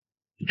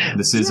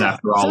 This is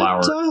after all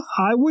our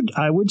I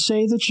would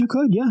say that you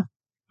could, yeah.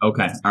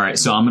 Okay. All right.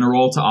 So I'm gonna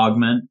roll to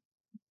augment.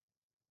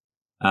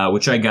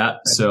 Which I got.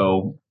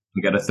 So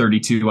we got a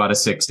 32 out of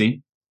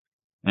 60.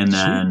 And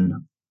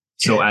then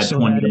add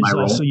 20 to my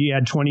roll. So you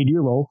add 20 to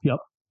your roll. Yep.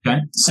 Okay.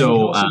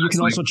 So you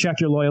can also check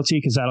your loyalty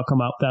because that'll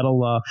come out.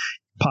 That'll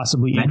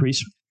possibly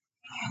increase.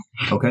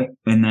 Okay.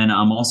 And then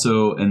I'm going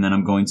to and then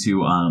I'm going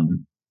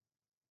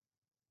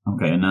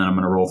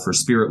to roll for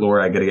spirit lore.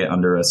 I got to get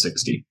under a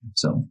 60.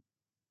 So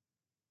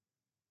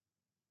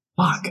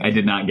fuck, I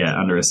did not get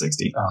under a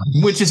 60,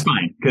 which is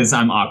fine because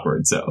I'm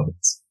awkward. So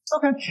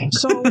okay.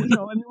 So, it's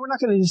not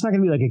going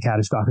to be like a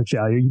catastrophic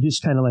failure. You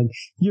just kind of like,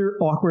 you're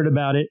awkward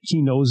about it.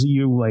 He knows that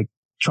you like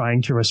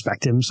trying to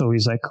respect him. So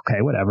he's like,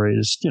 okay, whatever it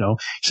is,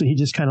 so he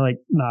just kind of like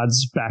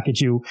nods back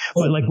at you.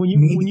 But like when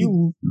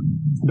you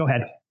go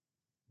ahead.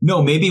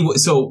 No, maybe.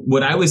 So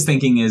what I was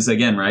thinking is,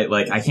 again, right?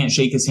 Like I can't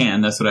shake his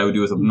hand. That's what I would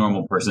do with a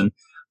normal person.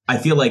 I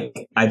feel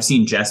like I've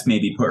seen Jess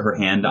maybe put her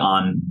hand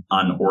on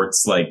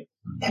Ort's like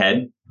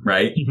head.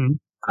 Right.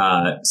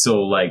 Mm-hmm.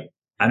 So like,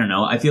 I don't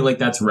know. I feel like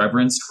that's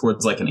reverence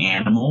towards like an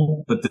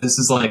animal, but this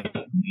is like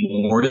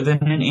more than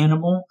an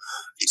animal.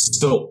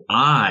 So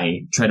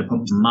I try to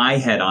put my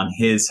head on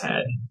his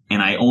head, and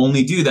I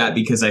only do that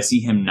because I see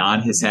him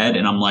nod his head,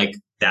 and I'm like,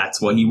 that's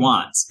what he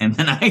wants. And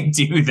then I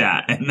do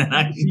that, and then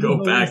I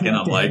go back, and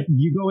I'm like,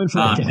 you go in for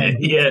like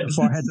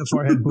the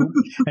forehead boop,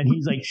 and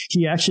he's like,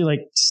 he actually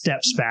like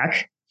steps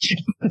back.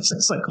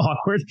 It's like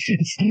awkward,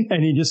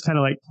 and he just kind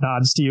of like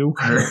nods to you,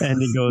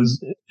 and he goes,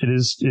 "It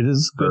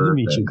is good to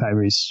meet you,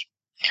 Kyrese.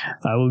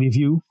 I will leave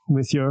you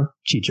with your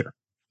teacher."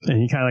 And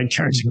he kind of like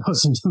turns and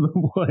goes into the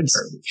woods.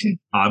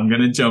 I'm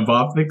gonna jump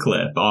off the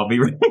cliff. I'll be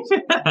right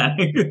back.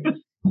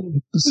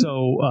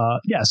 So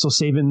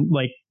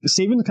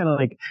Saban kind of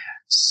like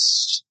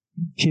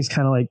he's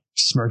kind of like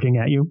smirking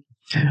at you,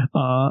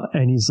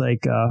 and he's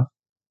like,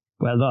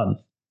 "Well done."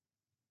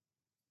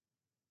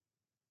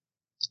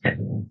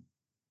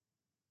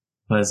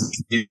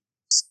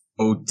 It's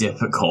so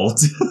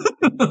difficult.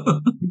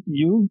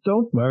 You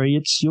don't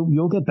worry.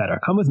 You'll get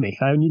better. Come with me.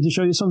 I need to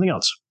show you something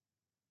else.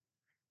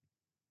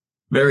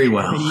 Very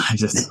well.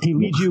 He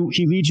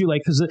leads you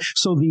like, cause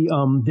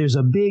there's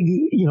a big,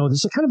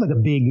 there's a kind of like a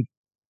big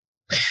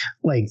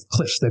like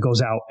cliff that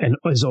goes out and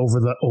is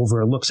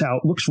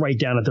looks right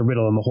down at the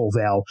riddle and the whole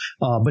vale.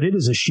 But it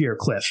is a sheer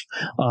cliff.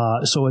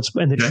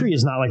 The tree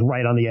is not like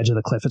right on the edge of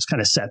the cliff. It's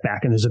kind of set back,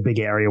 and there's a big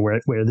area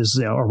where there's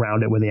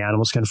around it where the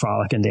animals can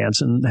frolic and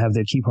dance and have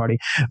their tea party.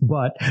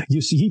 But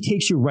you see, he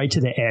takes you right to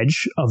the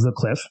edge of the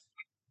cliff.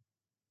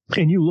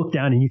 And you look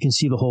down and you can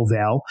see the whole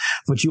vale,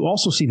 but you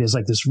also see there's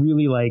like this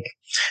really like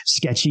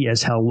sketchy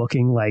as hell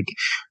looking, like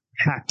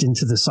hacked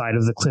into the side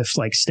of the cliff,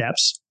 like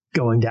steps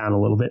going down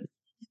a little bit.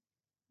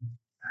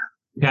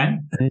 Okay.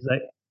 And he's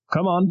like,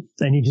 come on.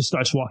 And he just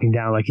starts walking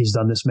down like he's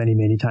done this many,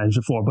 many times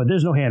before, but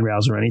there's no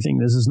handrails or anything.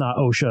 This is not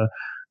OSHA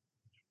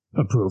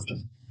approved.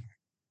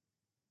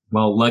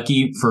 Well,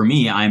 lucky for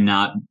me, I'm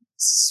not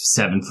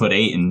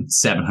 7'8" and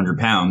 700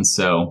 pounds,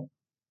 so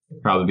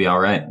probably be all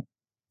right.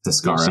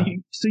 Tascara.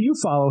 So you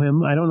follow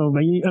him. I don't know.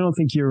 I don't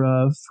think you're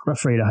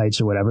afraid of heights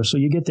or whatever. So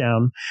you get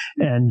down,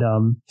 and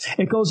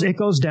it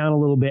goes down a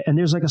little bit, and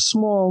there's like a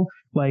small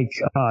like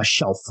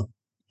shelf,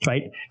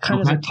 right? Kind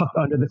of like tucked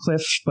under the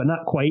cliff, but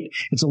not quite.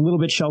 It's a little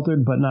bit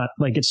sheltered, but not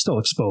like it's still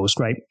exposed,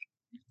 right?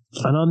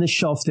 And on this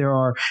shelf there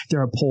are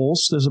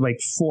poles. There's like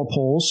 4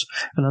 poles,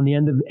 and on the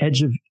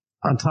edge of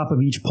on top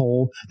of each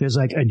pole, there's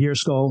like a deer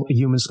skull, a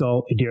human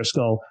skull, a deer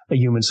skull, a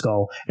human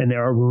skull, and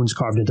there are runes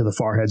carved into the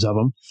foreheads of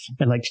them,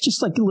 and like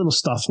just like little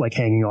stuff like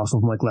hanging off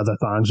of them, like leather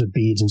thongs with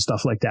beads and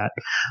stuff like that.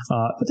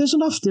 But there's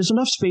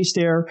enough space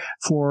there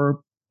for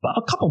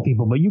a couple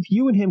people, but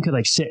you and him could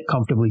like sit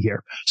comfortably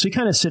here. So he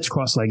kind of sits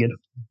cross-legged,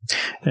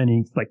 and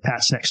he like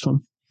pats next to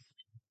him.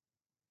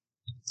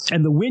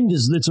 And the wind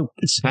it's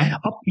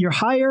up. You're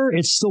higher.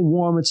 It's still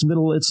warm. It's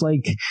middle. It's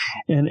like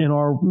in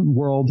our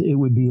world, it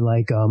would be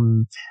like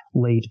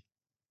late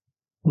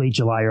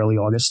July, early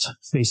August,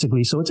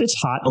 basically. So it's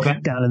hot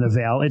down in the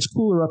Vale. It's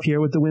cooler up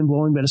here with the wind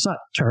blowing, but it's not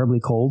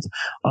terribly cold.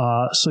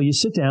 So you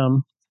sit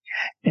down,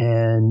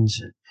 and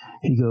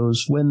he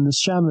goes, "When the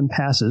shaman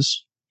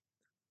passes,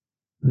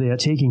 they are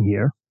taken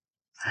here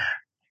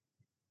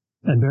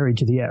and buried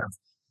to the air."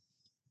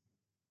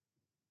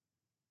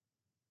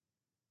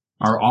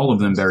 Are all of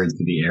them buried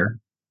to the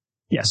air?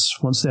 Yes.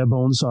 Once their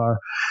bones are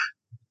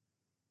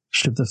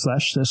stripped of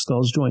flesh, their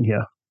skulls joined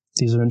here.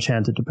 These are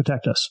enchanted to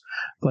protect us.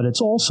 But it's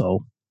also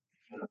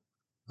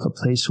a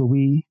place where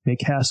we may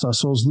cast our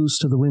souls loose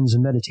to the winds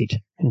and meditate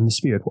in the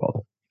spirit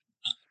world,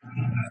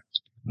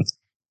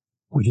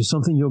 which is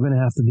something you're going to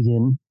have to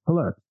begin to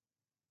learn.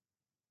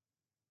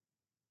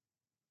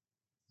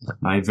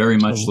 I very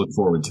much look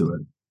forward to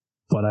it.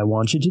 What I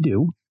want you to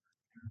do,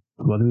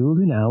 what we will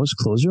do now, is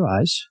close your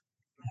eyes,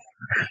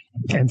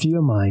 empty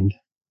your mind,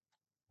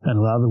 and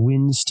allow the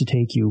winds to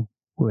take you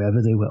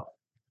wherever they will.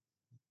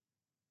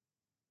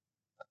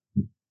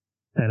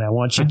 And I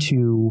want you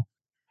to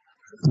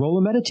roll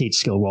a meditate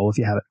skill roll if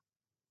you have it.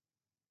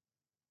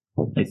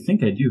 I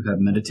think I do have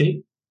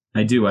meditate.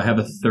 I do. I have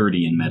a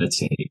 30 in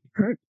meditate.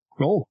 All right.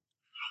 Roll.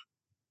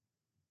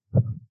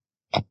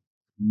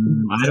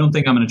 I don't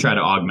think I'm going to try to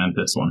augment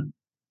this one.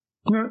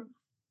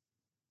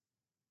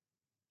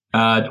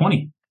 Yeah.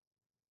 20.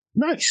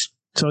 Nice.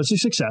 So it's a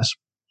success.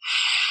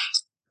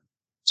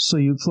 So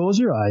you close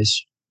your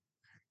eyes,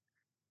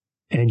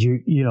 and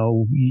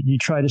you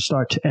try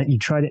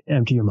to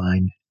empty your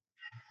mind.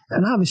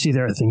 And obviously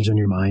there are things on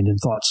your mind and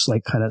thoughts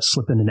like kind of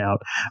slip in and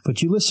out.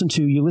 But you listen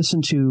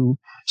to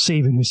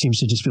Saban, who seems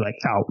to just be like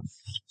out.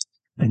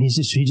 And he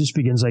just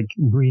begins like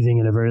breathing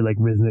in a very like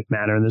rhythmic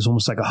manner, and there's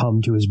almost like a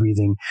hum to his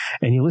breathing.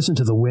 And you listen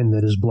to the wind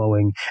that is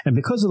blowing, and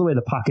because of the way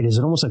the pocket is,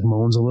 it almost like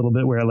moans a little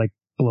bit, where it like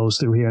blows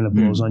through here and it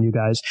blows on you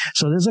guys.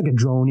 So there's like a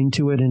droning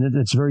to it, and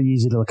it's very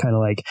easy to kind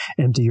of like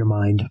empty your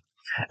mind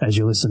as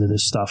you listen to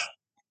this stuff.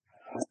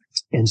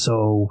 And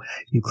so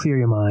you clear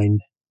your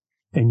mind,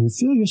 and you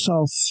feel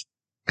yourself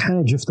kind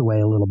of drift away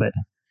a little bit.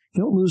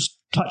 You don't lose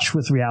touch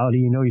with reality.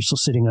 You know you're still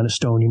sitting on a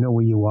stone. You know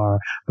where you are,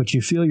 but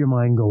you feel your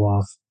mind go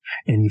off.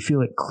 And you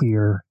feel it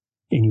clear,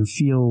 and you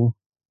feel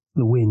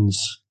the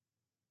winds.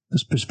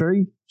 Just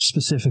very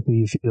specifically,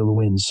 you feel the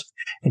winds.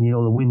 And you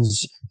know the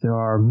winds, there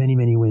are many,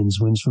 many winds.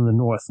 Winds from the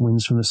north,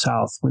 winds from the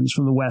south, winds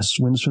from the west,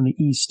 winds from the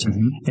east.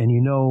 Mm-hmm. And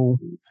you know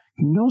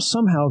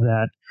somehow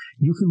that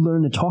you could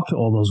learn to talk to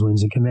all those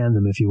winds and command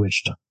them if you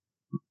wished.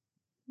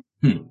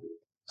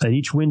 That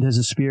each wind has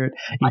a spirit,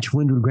 each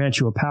wind would grant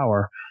you a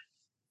power.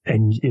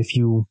 And if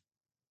you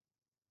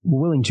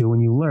were willing to,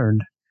 when you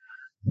learned,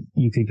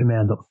 you could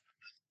command them.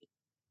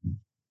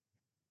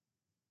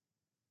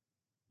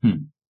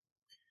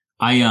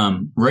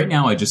 Right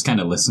now I just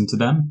kind of listen to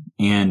them,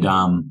 and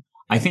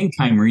I think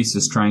Kymreese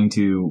is trying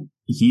to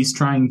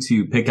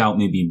pick out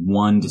maybe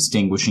one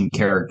distinguishing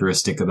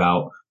characteristic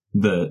about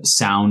the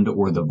sound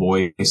or the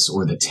voice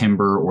or the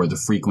timbre or the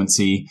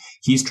frequency.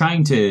 He's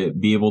trying to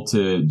be able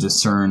to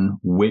discern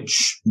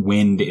which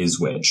wind is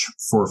which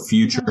for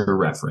future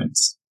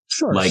reference.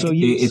 Sure. Like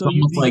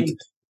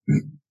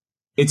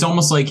it's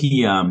almost like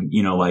he,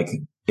 like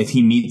if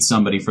he meets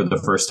somebody for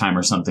the first time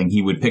or something,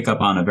 he would pick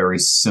up on a very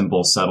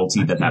simple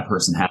subtlety that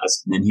person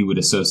has, and then he would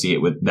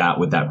associate with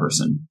that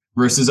person.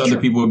 Versus other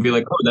people would be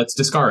like, oh, that's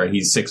Discara.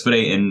 He's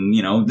 6'8"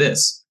 and,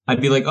 this. I'd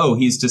be like, oh,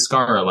 he's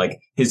Discara. Like,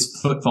 his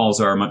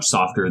footfalls are much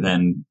softer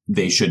than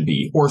they should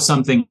be. Or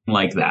something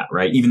like that,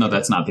 right? Even though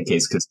that's not the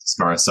case because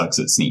Discara sucks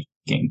at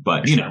sneaking.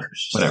 But,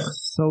 whatever.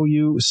 So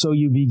you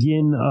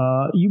begin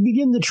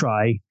to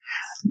try,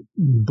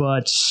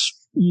 but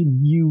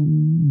you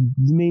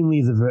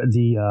mainly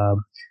the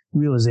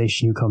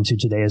realization you come to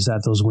today is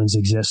that those winds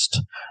exist,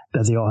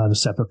 that they all have a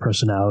separate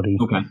personality,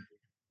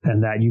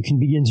 and that you can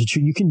begin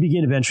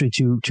eventually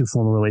to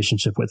form a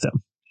relationship with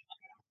them.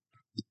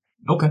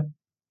 Okay,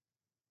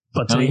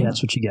 but today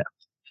that's what you get.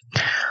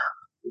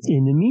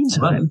 In the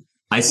meantime,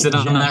 I sit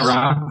on that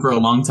rock for a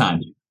long time.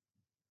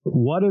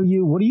 What are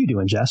you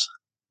doing, Jess?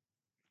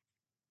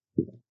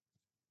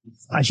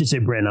 I should say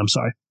Bryn. I'm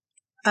sorry.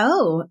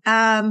 Oh,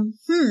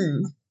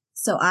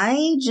 So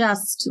I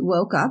just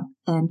woke up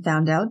and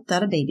found out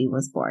that a baby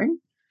was born.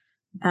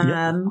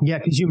 Yeah,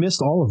 because you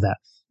missed all of that.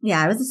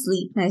 Yeah, I was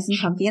asleep, nice and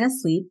comfy and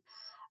asleep.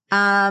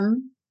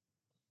 So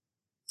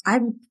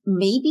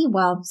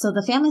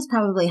the family's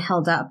probably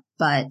held up,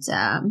 but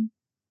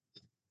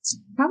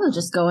probably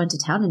just go into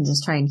town and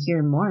just try and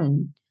hear more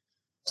and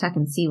check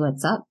and see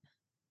what's up.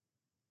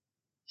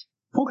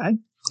 Okay.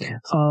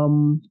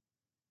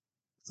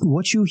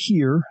 what you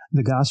hear,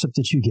 the gossip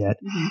that you get,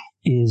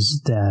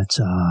 is that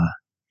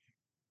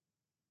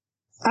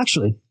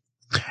actually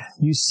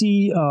you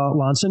see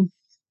Lonson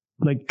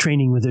like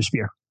training with her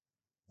spear,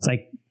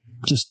 like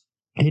just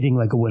hitting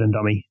like a wooden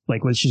dummy.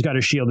 Like when she's got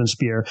her shield and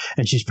spear,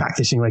 and she's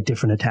practicing like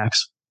different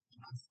attacks.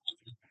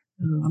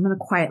 I'm gonna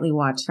quietly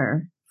watch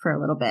her for a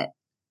little bit.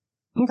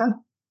 Okay.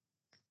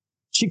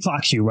 She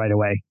clocks you right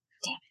away.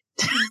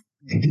 Damn it.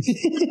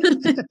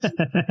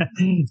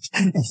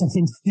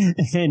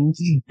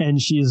 and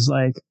she's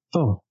like,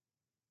 "Oh,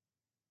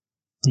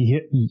 do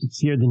you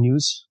hear the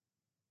news?"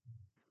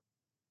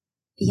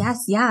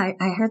 Yes, yeah.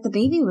 I heard the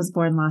baby was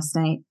born last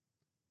night.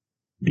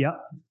 Yep.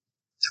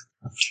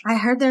 I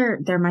heard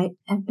there might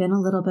have been a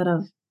little bit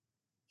of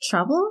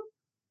trouble.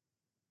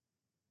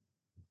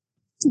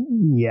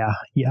 Yeah.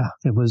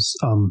 It was,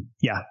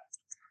 It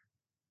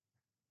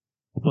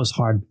was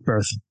hard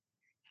birth.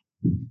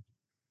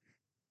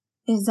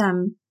 Is, I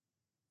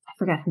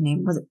forgot her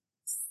name. Was it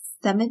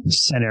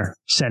Center.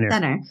 Center?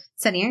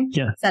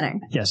 Yeah. Center.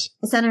 Yes.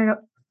 Is Center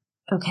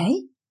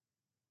okay?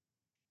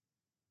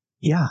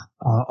 Yeah.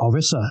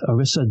 Arissa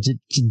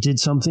did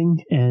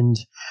something and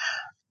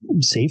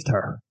saved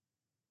her.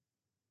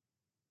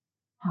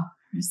 Oh,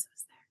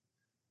 Arissa's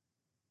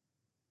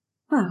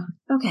there. Oh,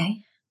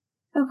 okay.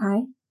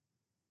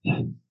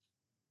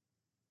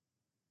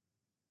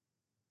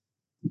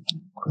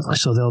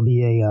 So there'll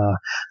be a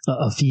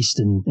feast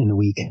in a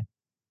week.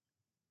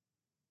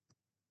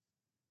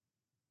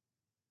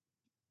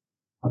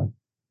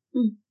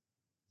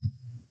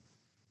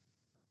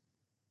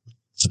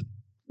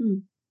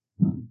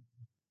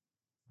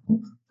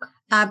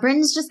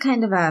 Bryn's just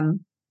kind of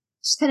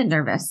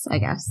nervous, I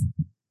guess.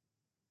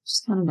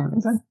 She's kind of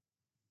nervous.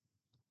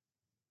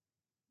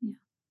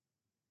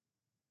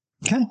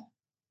 Okay.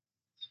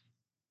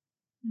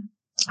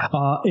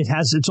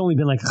 It's only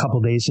been like a couple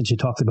days since you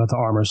talked about the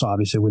armor, so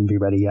obviously it wouldn't be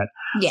ready yet.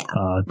 Yeah.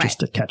 Just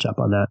to catch up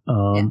on that.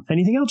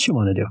 Anything else you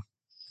want to do?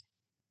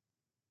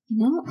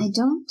 I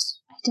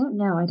don't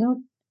know. I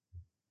don't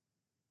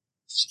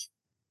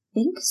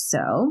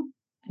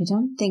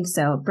think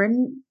so.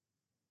 Bryn,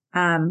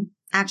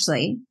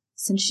 actually,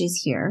 since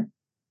she's here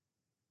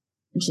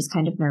and she's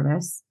kind of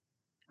nervous,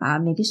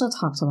 maybe she'll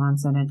talk to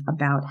Lonson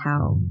about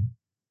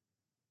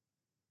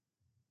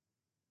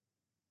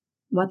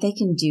what they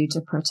can do to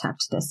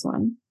protect this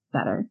one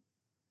better.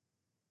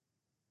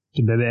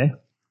 The baby?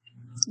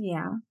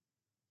 Yeah.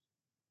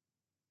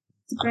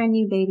 It's a brand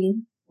new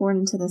baby born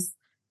into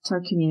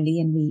our community,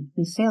 and we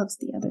failed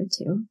the other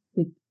two.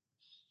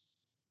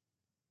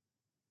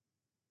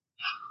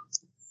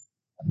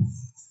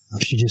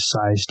 She just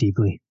sighs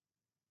deeply,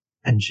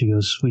 and she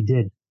goes, "We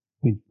did.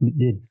 We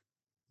did.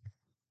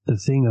 The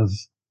thing of,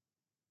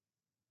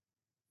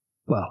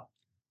 well,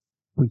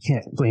 we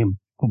can't blame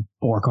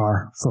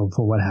Borkar for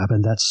what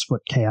happened. That's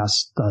what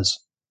chaos does.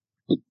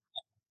 It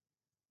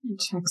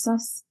tricks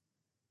us.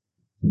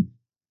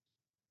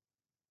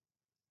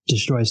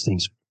 Destroys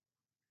things.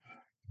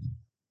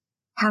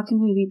 How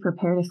can we be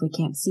prepared if we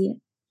can't see it?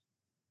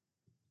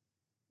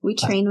 We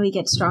train, we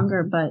get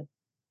stronger, but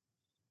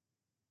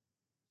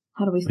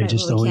how do we fight? We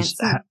just always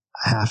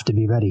have to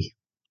be ready.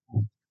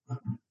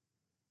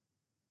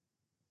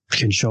 We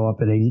can show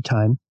up at any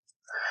time,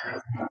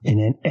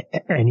 in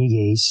any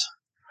gaze,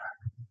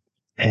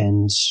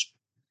 and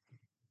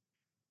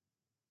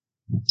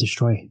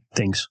destroy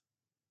things."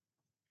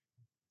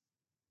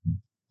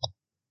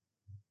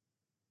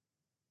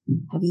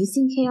 Have you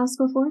seen chaos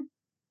before?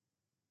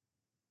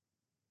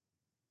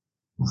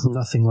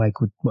 Nothing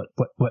like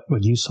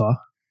what you saw.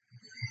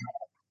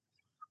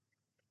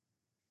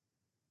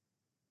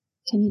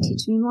 Can you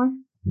teach me more?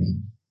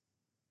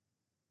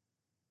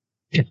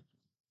 Yeah.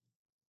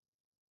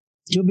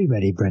 You'll be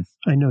ready, Bryn.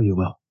 I know you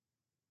will.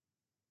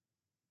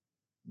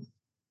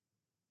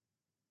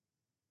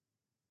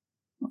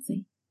 We'll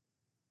see.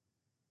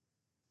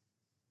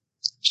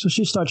 So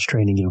she starts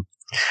training you.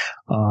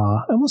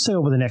 And we'll say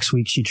over the next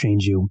week she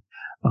trains you.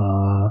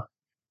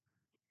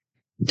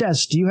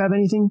 Des, do you have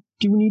anything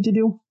you need to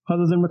do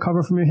other than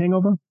recover from your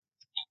hangover?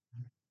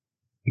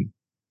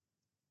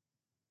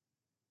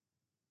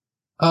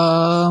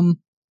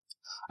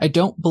 I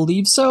don't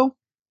believe so.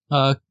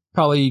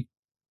 Probably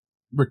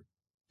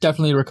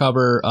definitely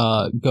recover,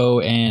 go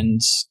and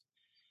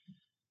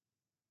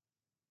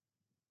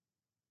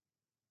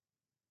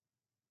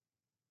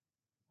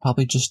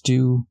probably just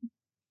do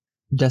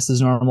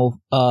Des's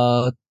normal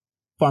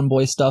farm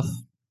boy stuff.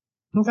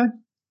 Okay.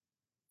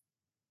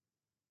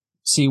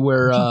 See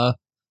where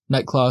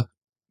Nightclaw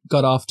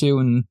got off to,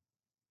 and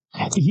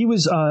he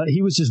was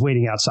just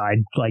waiting outside,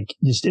 like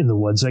just in the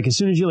woods. Like as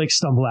soon as you like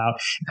stumble out,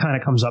 it kind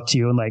of comes up to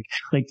you and like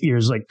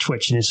ears like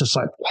twitch, and it's just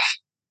like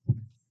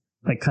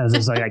kind of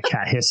just like a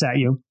cat hiss at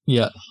you.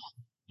 Yeah.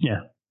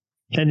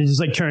 And it just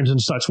like turns and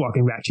starts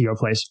walking back to your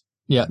place.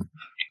 Yeah.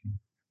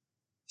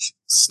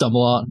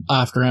 Stumble out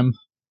after him.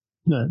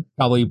 Yeah.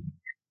 Probably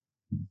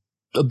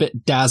a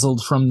bit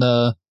dazzled from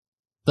the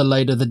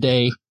light of the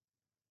day.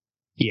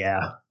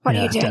 Yeah. What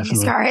are you doing,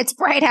 Scar? It's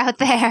bright out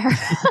there.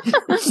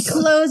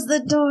 Close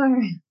the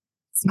door.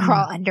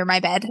 crawl under my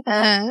bed.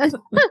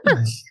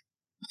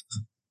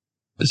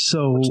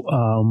 So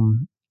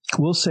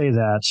we'll say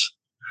that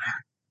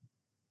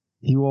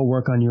you all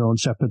work on your own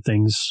separate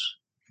things.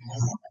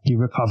 You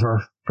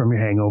recover from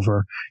your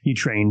hangover. You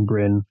train,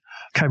 Bryn.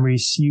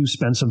 Kymrese, you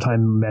spend some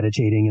time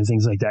meditating and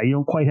things like that. You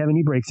don't quite have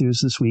any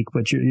breakthroughs this week,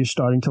 but you're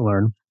starting to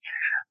learn.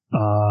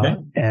 Okay.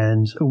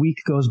 And a week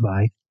goes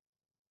by.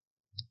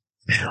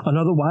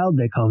 Another wild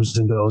day comes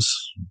and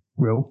goes,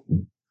 Rue.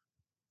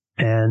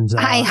 And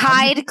I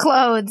hide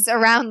clothes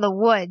around the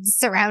woods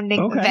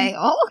surrounding the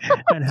Vale.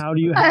 And how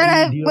do you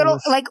deal little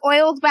with... like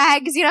oiled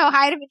bags,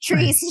 hide them in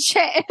trees and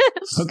shit.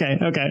 Okay.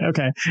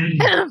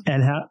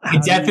 And how I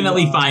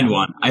definitely find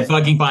one. I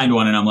fucking find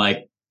one, and I'm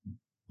like,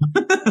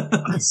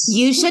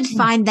 you should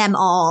find them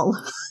all.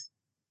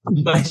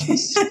 You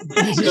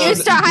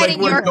start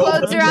hiding your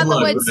clothes around the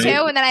woods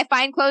too, and then I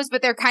find clothes,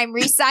 but they're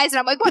Kymrese size, and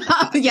I'm like, what?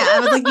 Yeah, I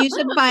was like, you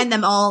should find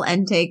them all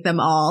and take them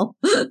all.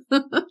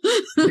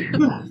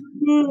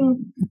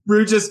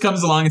 Rue just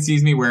comes along and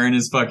sees me wearing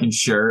his fucking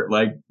shirt,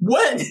 like,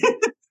 what?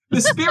 The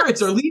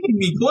spirits are leaving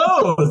me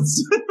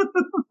clothes.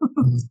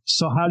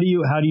 So how do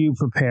you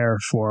prepare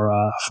for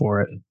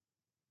it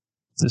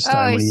this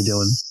time? What are you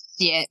doing?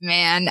 Shit,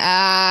 man.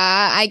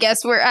 I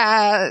guess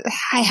I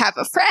have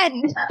a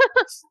friend.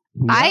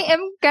 Yeah. I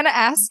am gonna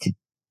ask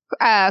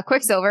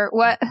Quicksilver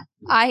what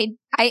I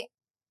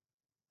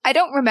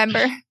don't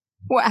remember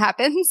what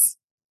happens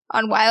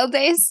on wild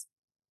days.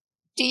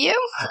 Do you?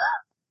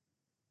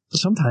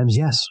 Sometimes,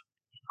 yes.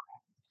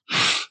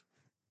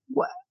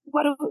 What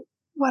do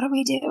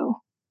we do?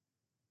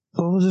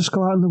 Well, we'll just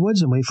go out in the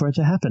woods and wait for it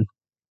to happen.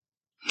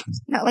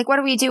 No, like what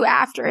do we do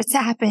after it's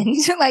happened?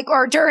 Like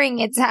or during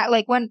it's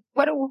like when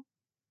what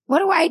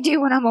do I do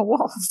when I'm a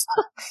wolf?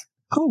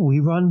 Oh, we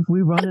run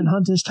and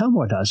hunt as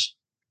Telmore does.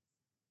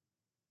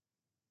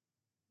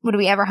 Would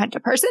we ever hunt a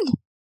person?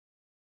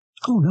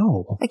 Oh,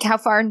 no. Like, how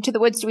far into the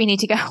woods do we need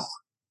to go?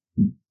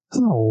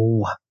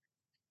 No.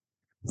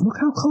 Look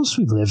how close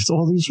we've lived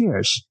all these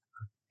years.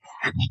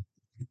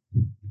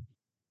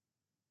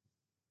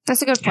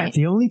 That's a good point.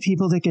 The only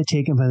people that get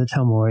taken by the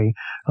Telmori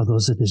are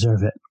those that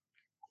deserve it.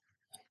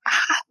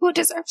 Who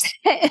deserves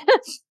it?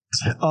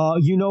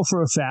 You know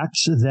for a fact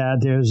that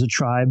there's a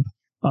tribe.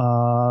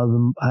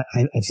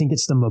 I think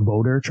it's the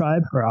Maboder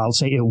tribe, or I'll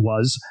say it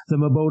was the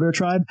Maboder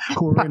tribe,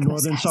 who were in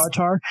northern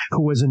Sartar,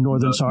 who was in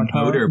northern Sartar.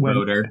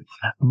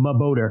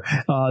 Maboder.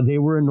 They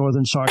were in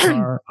northern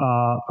Sartar,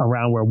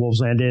 around where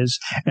Wolfsland is,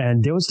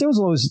 and there's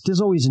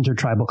always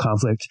intertribal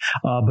conflict,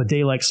 but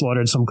they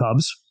slaughtered some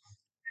cubs.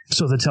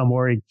 So the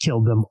Telmori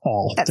killed them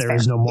all. There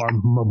is no more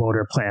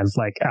Maboder clans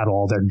at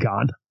all. They're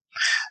gone.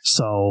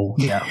 So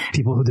yeah,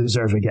 people who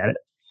deserve it get it.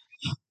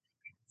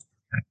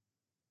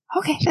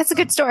 Okay, that's a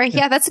good story.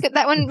 Yeah, that's good.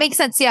 That one makes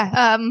sense.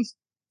 Yeah.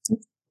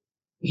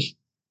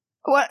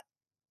 What?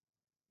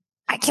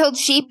 I killed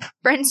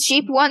Brent's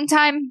sheep one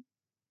time.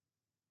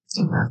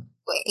 That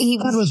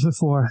was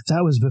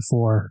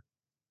before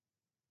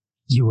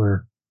you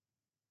were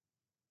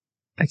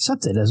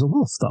accepted as a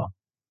wolf, though.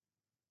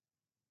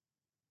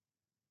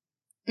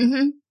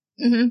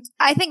 Mm-hmm.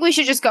 I think we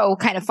should just go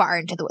kind of far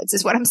into the woods,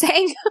 is what I'm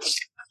saying.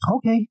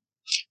 Okay.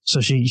 So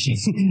she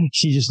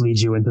just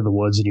leads you into the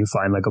woods, and you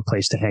find a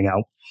place to hang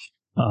out,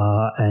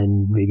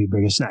 and maybe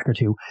bring a snack or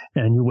two,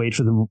 and you wait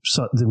for the moon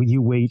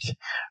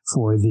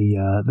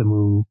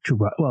to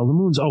rise. Well, the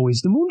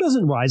moon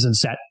doesn't rise and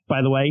set.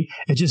 By the way,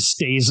 it just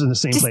stays in the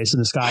same place in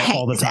the sky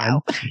all the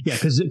time. Yeah,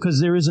 because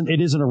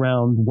it isn't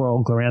around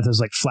World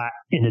Glorantha's flat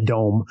in a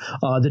dome.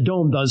 The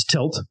dome does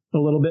tilt a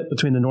little bit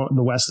between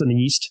the west and the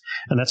east,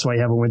 and that's why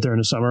you have a winter and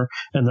a summer,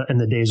 and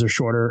the days are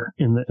shorter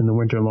in the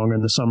winter and longer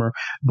in the summer.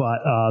 But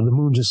the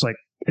moon just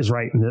is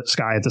right in the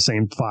sky at the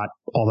same spot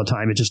all the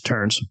time. It just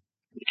turns.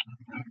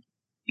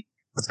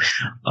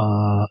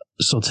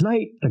 So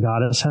tonight the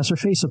goddess has her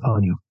face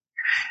upon you,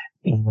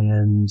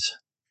 and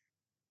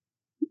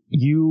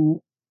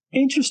you,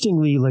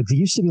 interestingly, there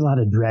used to be a lot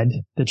of dread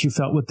that you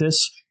felt with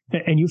this,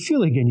 and you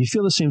feel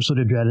the same sort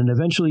of dread, and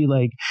eventually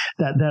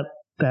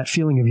that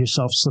feeling of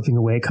yourself slipping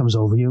away comes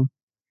over you.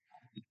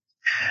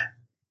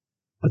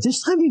 But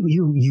this time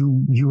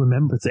you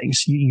remember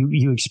things,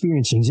 you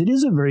experience things. It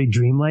is a very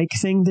dreamlike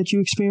thing that you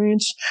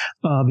experience,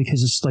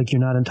 because it's you're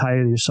not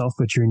entirely yourself,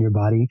 but you're in your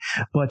body.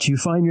 But you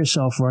find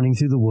yourself running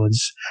through the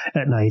woods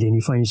at night, and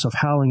you find yourself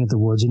howling at the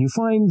woods, and you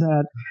find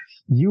that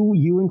you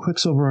and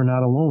Quicksilver are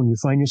not alone. You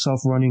find yourself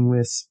running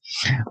with,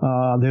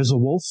 there's a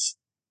wolf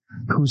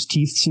whose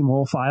teeth seem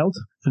all filed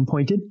and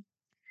pointed,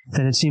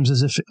 and it seems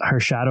as if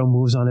her shadow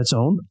moves on its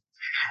own.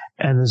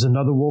 And there's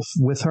another wolf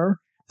with her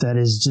that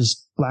is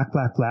just black,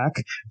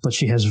 but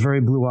she has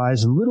very blue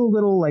eyes and little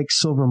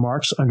silver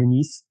marks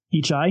underneath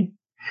each eye.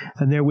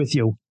 And they're with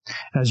you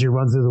as you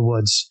run through the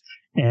woods.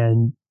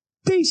 And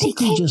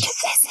basically just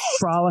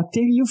frolic.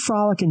 You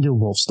frolic and do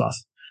wolf stuff.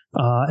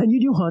 And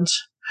you do hunt.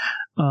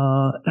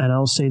 And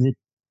I'll say that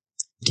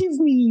give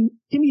me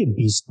a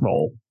beast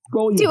roll.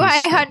 Do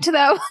I hunt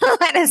though?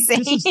 Let us see.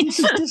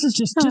 This is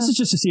just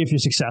to see if you're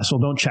successful.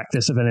 Don't check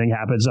this if anything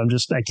happens.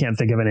 I can't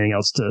think of anything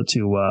else to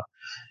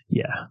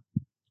yeah.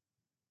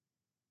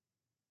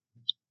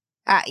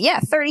 Yeah,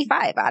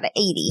 35 out of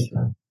 80.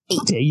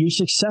 Okay, you're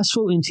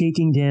successful in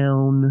taking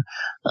down,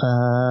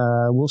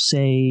 we'll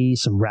say,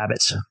 some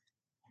rabbits.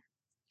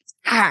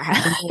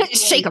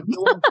 Shake them.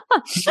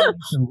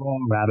 Some raw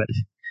rabbit.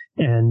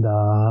 And,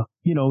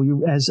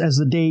 you as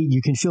the day,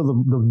 you can feel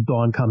the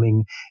dawn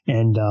coming,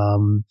 and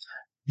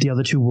the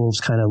other two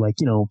wolves kind of like,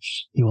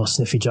 you all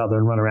sniff each other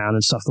and run around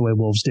and stuff the way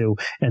wolves do.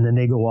 And then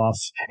they go off,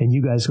 and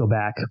you guys go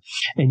back,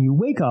 and you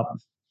wake up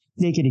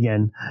naked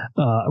again,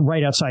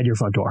 right outside your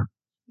front door.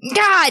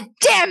 God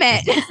damn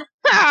it!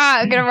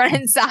 I'm gonna run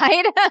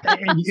inside.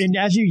 and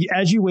as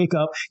you wake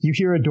up, you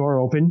hear a door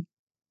open,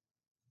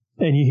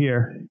 and you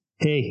hear,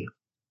 "Hey."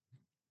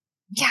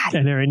 God.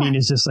 And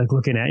Erenina's just like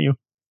looking at you.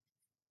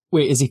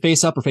 Wait, is he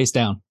face up or face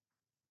down?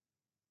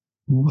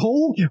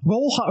 Roll.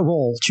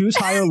 Choose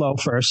high or low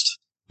first.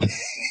 It's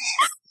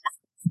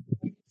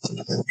a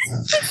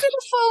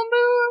full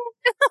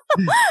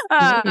moon.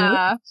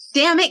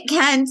 Damn it,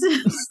 Kent.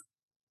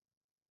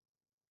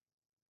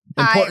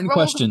 Important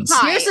questions.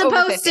 You're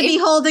supposed to be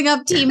holding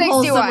up Team 61.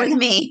 Wholesome with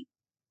me.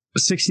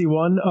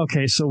 61?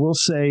 Okay, so we'll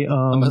say...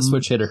 I'm going to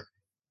switch hitter.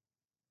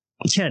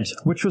 Kent,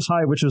 which was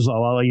high, which was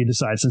low? I'll let you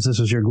decide since this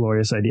was your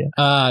glorious idea.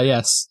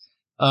 Yes.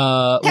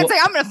 Kent's like,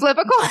 I'm going to flip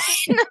a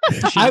coin.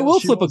 I will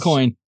flip a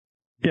coin.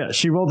 Yeah,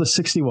 she rolled a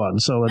 61,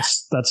 so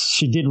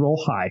she did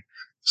roll high.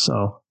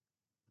 So...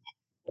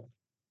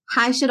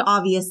 High should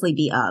obviously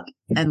be up,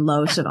 and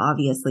low should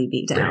obviously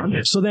be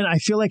down. So then I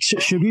feel like,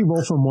 should we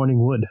roll for Morning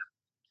Wood?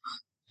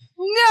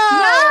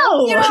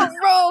 No! You don't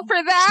roll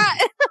for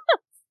that!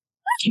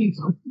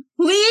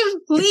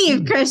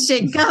 Leave,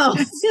 Christian, go!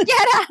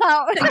 Get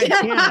out!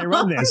 I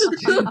run this.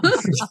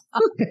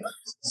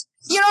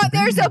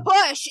 There's a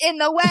bush in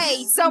the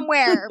way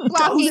somewhere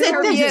blocking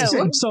her view.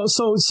 So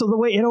the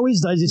way it always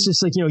does, it's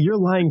just like, you're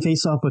lying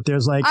face up, but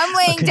there's like... I'm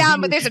laying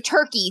down, but there's a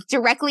turkey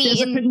directly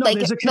in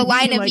the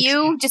line of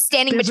view, just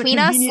standing between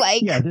us.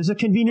 Yeah, there's a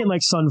convenient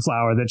like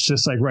sunflower that's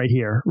just like right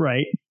here,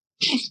 right?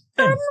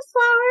 Sunflower?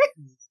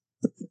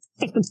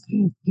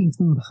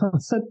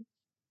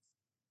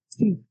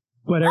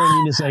 But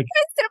Erenina's like...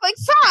 Instead of like,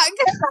 fuck!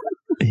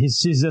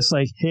 She's just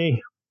like,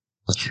 hey,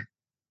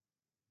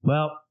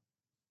 well,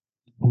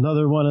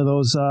 another one of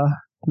those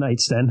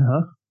nights then,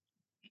 huh?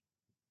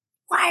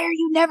 Why are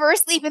you never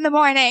asleep in the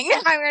morning?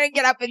 I'm going to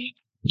get up and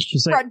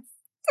run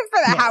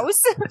for the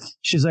house.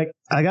 She's like,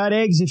 I got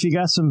eggs if you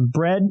got some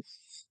bread.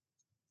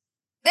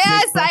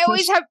 Yes, I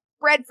always have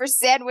bread for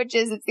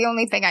sandwiches. It's the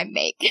only thing I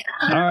make.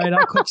 All right,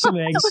 I'll cook some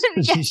eggs.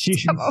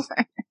 Come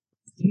over.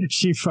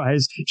 She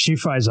fries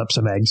up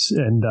some eggs,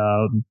 and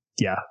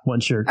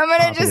once you're... I'm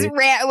gonna just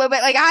rant a little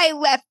bit. Like, I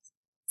left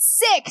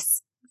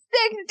six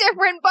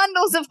different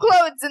bundles of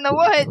clothes in the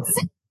woods.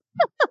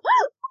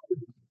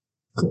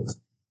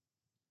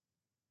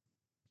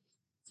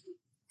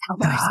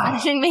 Elmer's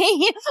punishing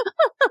me.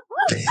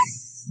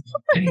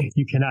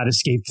 You cannot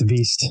escape the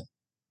beast.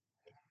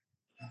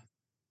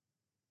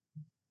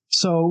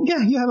 So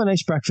yeah, you have a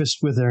nice breakfast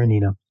with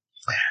Erenina.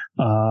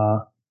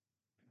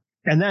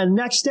 And then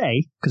next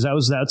day, because that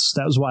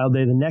was Wild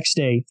Day. The next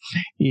day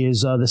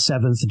is the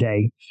seventh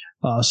day.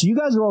 So you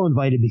guys are all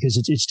invited because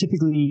it's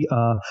typically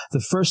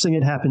the first thing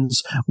that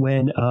happens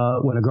when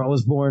a girl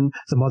is born,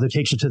 the mother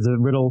takes her to the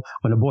riddle.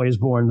 When a boy is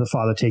born, the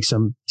father takes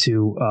him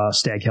to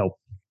Stag Hill.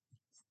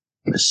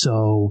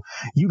 So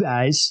you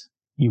guys,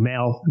 you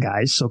male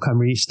guys, so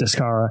Kamris,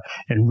 Descara,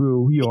 and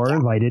Rue, you're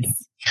invited.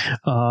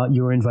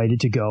 You're invited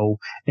to go,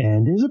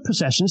 and there's a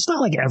procession. It's not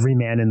like every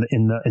man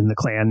in the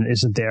clan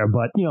isn't there,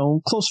 but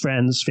close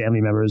friends, family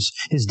members,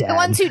 his dad, the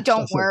ones who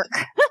don't work.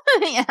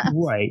 Yeah.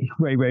 Right.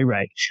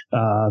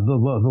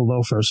 The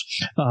loafers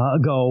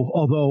go.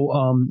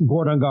 Although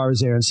Gordangar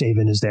is there and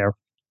Savin is there.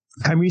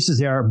 Kamris is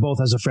there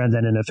both as a friend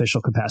and in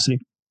official capacity.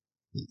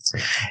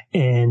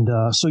 And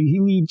so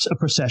he leads a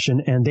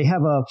procession, and they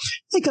have a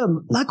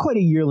not quite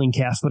a yearling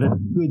calf, but a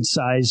good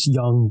sized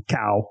young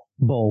cow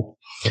bull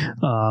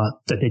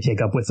that they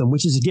take up with them,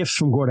 which is a gift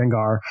from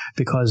Gordangar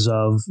because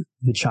of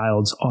the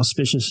child's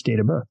auspicious date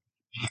of birth.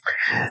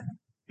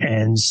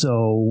 And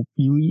so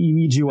he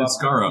leads you up.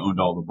 Descara owned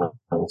all the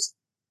bulls.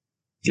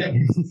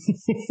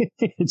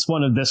 It's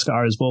one of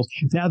Descara's bulls.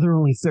 Now they're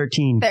only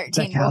 13.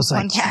 13 bulls,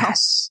 one cow.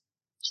 Yes.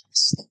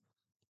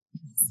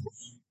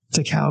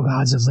 The cow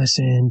gods have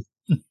listened.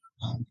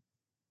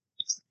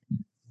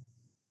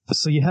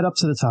 So you head up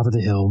to the top of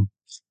the hill,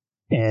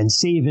 and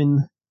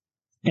Savin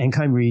and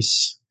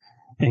Kamris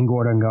and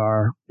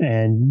Gordangar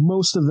and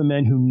most of the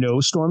men who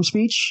know Storm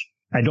Speech.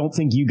 I don't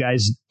think you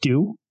guys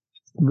do,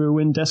 Rue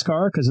and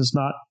Descar, because it's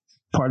not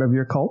part of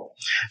your cult.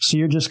 So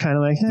you're just kind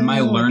of like, am I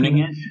learning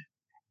it?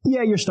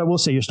 Yeah, we'll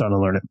say you're starting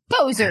to learn it.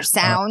 Those are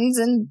sounds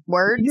and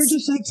words. You're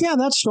just like, yeah,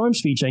 that's Storm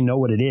Speech. I know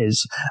what it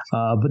is.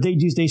 But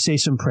they say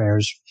some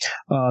prayers.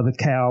 The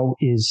cow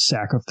is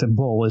the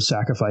bull is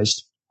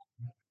sacrificed.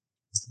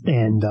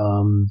 And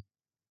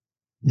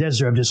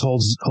Desrev just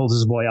holds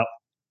his boy up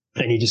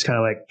And he just kind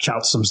of like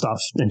shouts some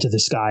stuff into the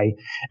sky.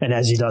 And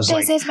as he does,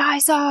 this is my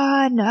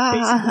son.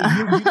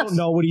 Basically, you don't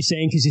know what he's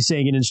saying because he's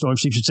saying it in Storm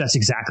Sleep. That's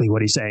exactly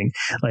what he's saying.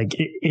 Like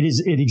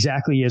it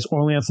exactly is.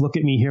 Orlanth, look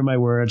at me, hear my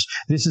words.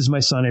 This is my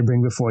son I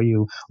bring before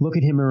you. Look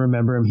at him and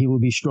remember him. He will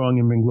be strong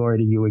and bring glory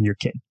to you and your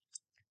kid.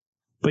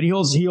 But he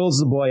holds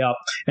the boy up,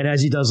 and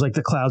as he does, like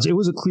the clouds, it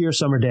was a clear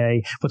summer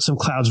day, but some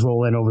clouds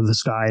roll in over the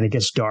sky, and it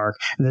gets dark,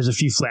 and there's a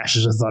few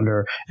flashes of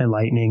thunder and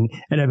lightning,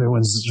 and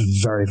everyone's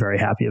very, very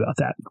happy about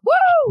that.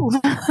 Woo!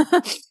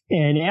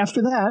 And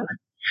after that,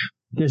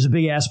 there's a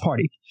big-ass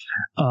party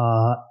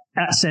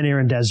at Sanir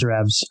and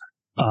Desirev's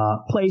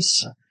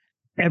place.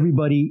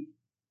 Everybody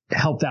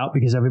helped out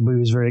because everybody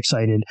was very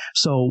excited.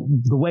 So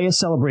the way a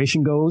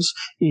celebration goes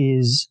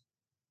is...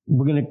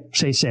 We're going to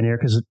say Sanir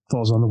because it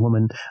falls on the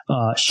woman.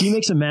 She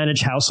makes a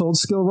manage household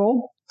skill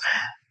roll.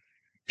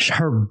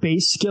 Her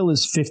base skill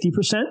is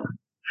 50%.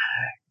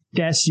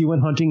 Des, you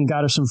went hunting and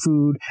got her some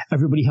food.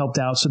 Everybody helped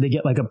out, so they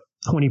get like a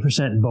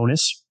 20%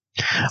 bonus.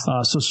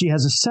 So she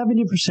has a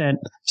 70%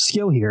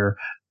 skill here,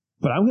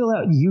 but I'm going to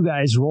let you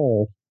guys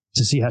roll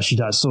to see how she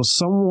does. So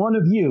one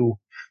of you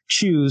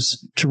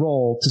choose to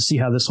roll to see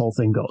how this whole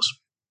thing goes.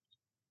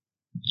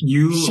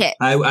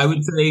 I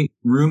would say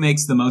Rue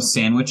makes the most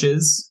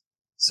sandwiches.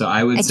 So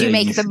I would say do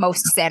make the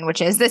most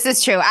sandwiches. This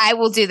is true. I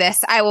will do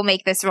this. I will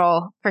make this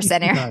roll for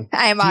Sanir.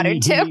 I am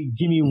honored to.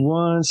 Give me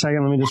 1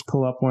 second. Let me just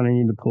pull up one I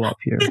need to pull up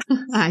here.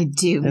 I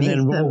do make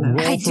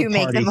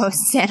the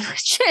most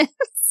sandwiches.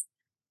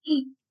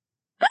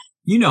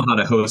 You know how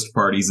to host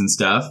parties and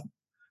stuff.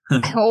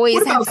 I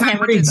always have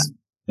sandwiches.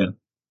 Yeah.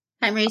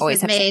 Kymreese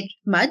has made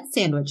mud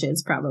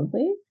sandwiches,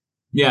 probably.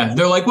 Yeah,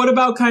 they're like, what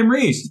about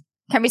Kymreese?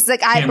 Kymreese is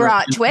like, I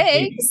brought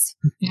twigs.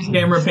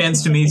 Camera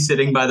pans to me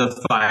sitting by the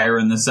fire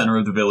in the center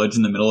of the village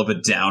in the middle of a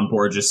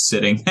downpour, just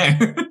sitting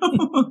there.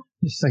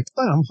 Just like,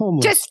 oh, I'm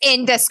homeless. Just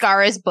in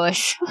Descara's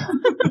bush.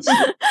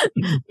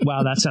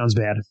 Wow, that sounds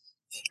bad.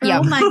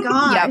 Yep. Oh my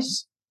gosh. Yep.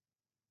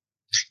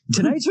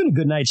 Tonight's been a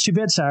good night. It's too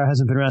bad Sarah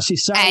hasn't been around. See,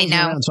 Sarah wasn't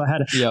around, so I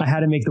had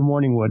to make the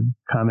morning wood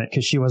comment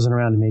because she wasn't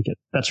around to make it.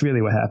 That's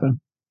really what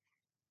happened.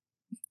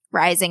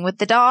 Rising with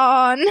the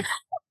dawn.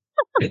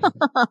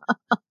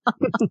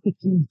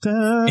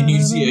 And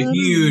you see a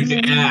huge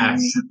ash.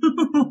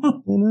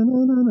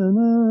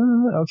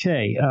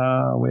 Okay,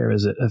 where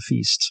is it? A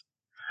feast.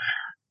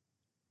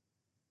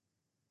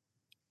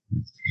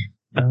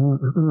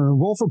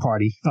 Roll for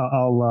party.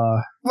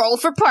 I'll roll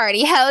for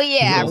party. Hell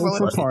yeah! Roll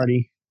for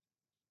party.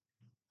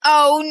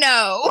 Oh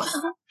no!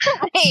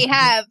 I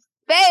have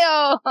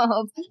failed.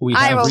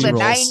 I rolled a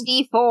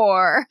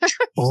 94.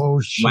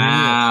 Oh shit!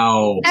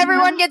 Wow!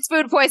 Everyone gets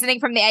food poisoning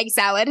from the egg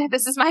salad.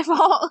 This is my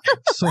fault.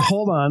 So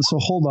hold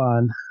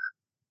on.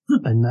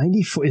 A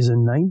 94 is a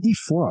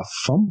 94 a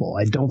fumble?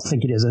 I don't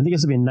think it is. I think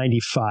it's gonna be a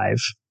 95.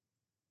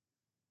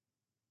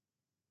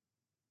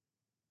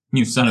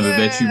 You son of a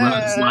bitch! You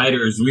brought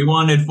sliders. We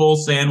wanted full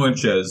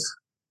sandwiches.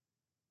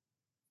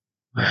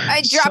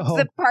 I dropped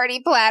the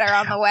party platter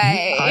on the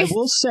way. I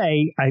will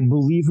say, I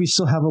believe we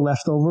still have a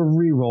leftover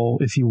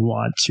reroll if you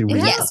want to.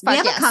 Yes, we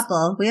have a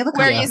couple.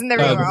 We're using the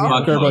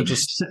reroll. Gerbo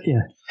just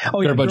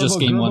Gerbo just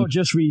gained one.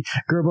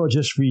 Gerbo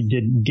just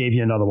gave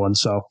you another one.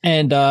 So,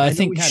 and I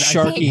think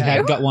Sharky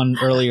had got one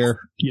earlier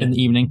in the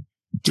evening.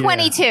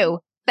 22.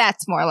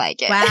 That's more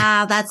like it.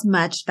 Wow, that's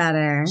much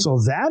better. So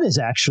that is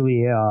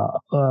actually,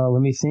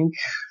 let me think.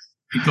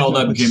 He called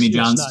up Jimmy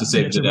Johns to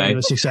save the day.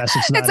 It's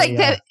like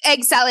the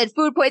egg salad,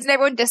 food poison.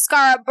 Everyone,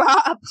 Descara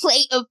brought a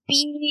plate of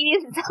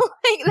beans.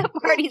 Like the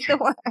party's the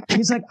worst.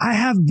 He's like, I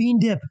have bean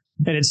dip,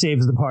 and it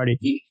saves the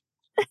party.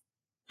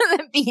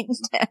 The bean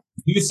dip.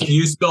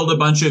 You spilled a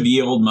bunch of ye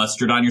old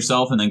mustard on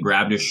yourself, and then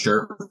grabbed a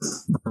shirt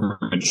from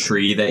a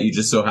tree that you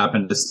just so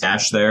happened to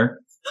stash there.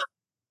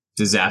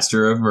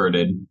 Disaster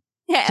averted.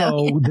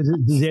 So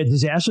the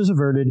disaster's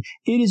averted.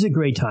 It is a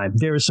great time.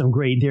 There is some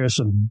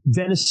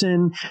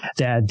venison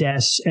that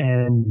Des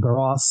and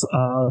Baroth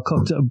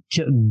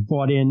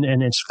brought in,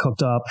 and it's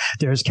cooked up.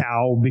 There's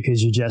cow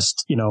because you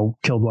just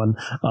killed one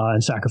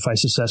and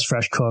sacrificed it. So that's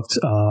fresh cooked.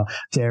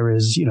 There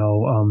is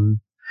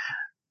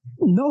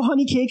no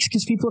honey cakes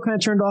because people are kind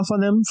of turned off on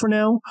them for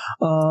now.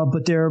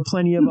 But there are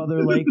plenty of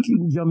other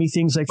yummy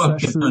things like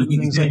fresh fruit and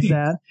things like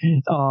that.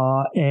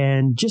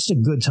 And just a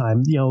good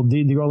time. The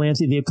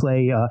Orlanthi, they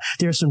play,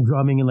 there's some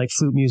drumming and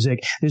flute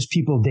music. There's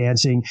people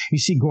dancing. You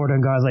see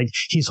Gordon God,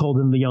 he's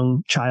holding the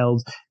young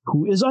child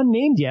who is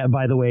unnamed yet,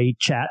 by the way,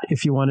 chat,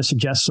 if you want to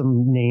suggest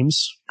some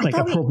names,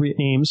 appropriate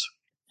names.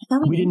 I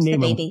thought we didn't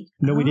name the him. baby.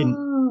 No, we didn't.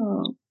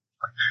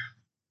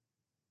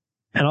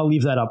 And I'll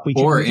leave that up.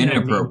 Or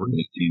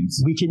inappropriate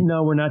names.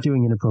 We're not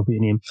doing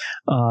inappropriate name.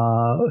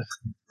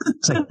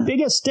 It's like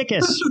Biggest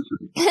Dickus.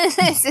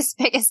 This is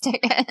Biggest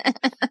Dickus.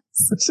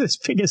 This is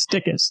Biggest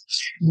Dickus.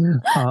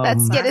 That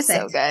skit is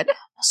so good.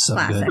 So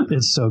Classic. Good.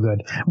 It's so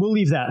good. We'll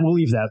leave that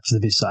to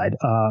the side.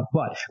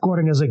 But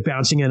Gordon is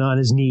bouncing in on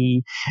his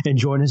knee, and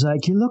Jordan is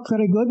like, "You look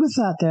very good with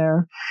that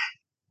there.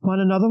 Want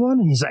another one?"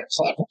 And he's like,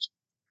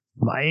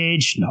 "My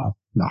age? No.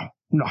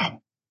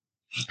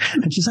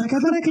 And she's like, I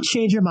bet I could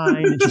change your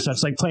mind. And she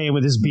starts like playing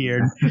with his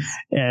beard.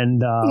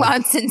 And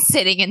Lonson's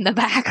sitting in the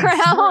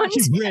background.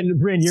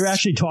 Bryn, you're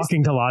actually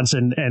talking to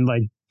Lonson, and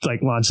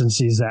like Lonson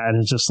sees that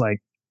and is just like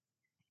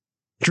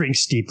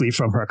drinks deeply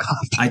from her cup.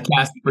 I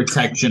cast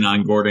protection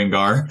on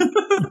Gordengar.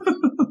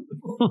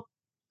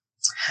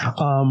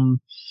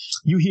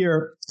 You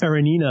hear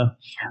Erenina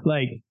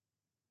like,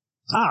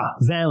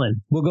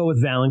 Valen. We'll go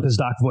with Valen because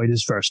Doc Void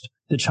is first.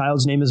 The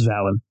child's name is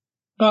Valen.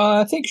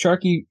 I think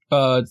Sharky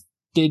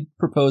did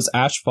propose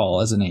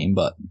Ashfall as a name,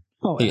 but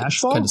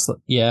Ashfall?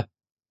 Yeah.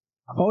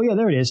 Oh yeah,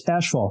 there it is,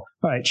 Ashfall. All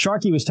right,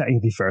 Sharky was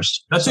technically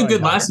first. That's a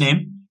good last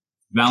name,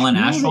 Valen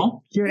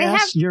Ashfall.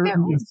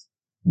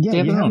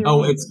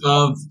 It's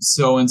of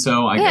so and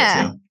so. I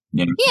guess.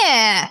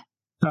 Yeah.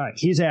 All right,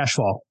 he's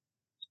Ashfall.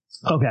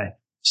 Okay,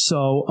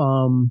 so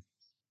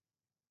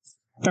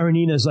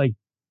Erenina's like,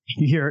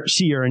 you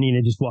see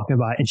Erenina just walking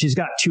by, and she's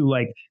got two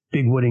like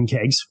big wooden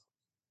kegs.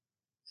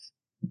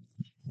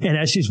 And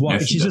as she's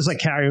walking, she's just like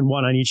carrying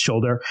one on each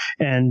shoulder.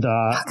 And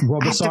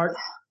Robosart,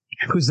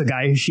 who's the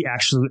guy who she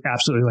actually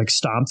absolutely like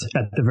stomped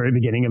at the very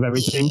beginning of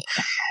everything,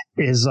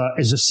 is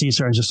just sees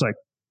her and just like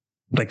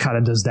kind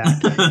of does that.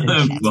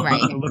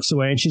 And she looks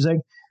away and she's like,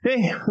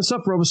 "Hey, what's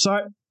up,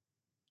 Robosart?"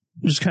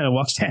 Just kind of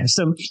walks past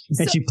him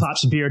and she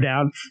plops a beer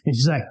down and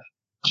she's like,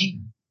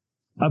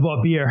 "I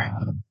bought beer."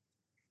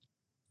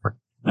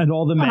 And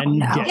all the men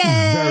get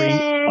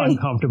very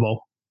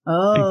uncomfortable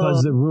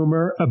because the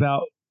rumor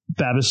about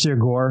Babasir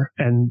Gore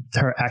and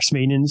her axe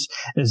maidens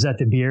is that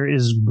the beer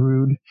is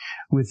brewed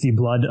with the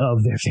blood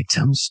of their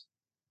victims,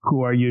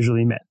 who are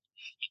usually men.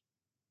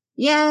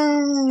 Yay!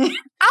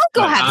 I'll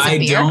go have some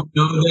beer. I don't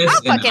know this.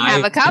 I'll fucking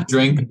have a cup.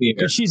 Drink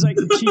beer. She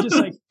just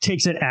like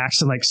takes an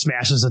axe and like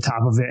smashes the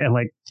top of it and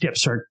like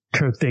dips her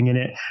thing in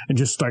it and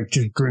just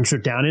drinks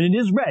it down. And it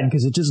is red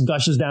because it just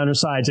gushes down her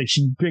sides. Like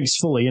she drinks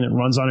fully and it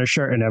runs on her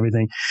shirt and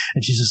everything.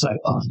 And she's just like,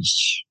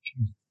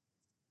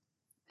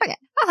 Okay,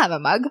 I'll have a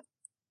mug.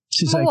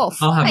 She's I'm a wolf.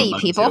 I'll have I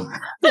eat people.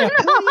 Yeah,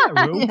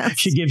 Rue. Yes.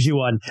 She gives you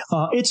one.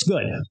 It's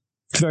good.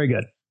 It's very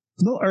good.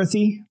 A little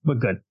earthy,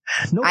 but good.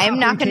 No, I am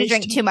not going to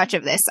drink too much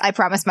of this. I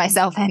promise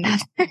myself and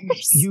others.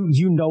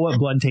 You know what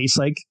blood tastes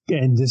like,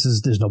 and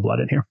there's no blood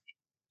in here.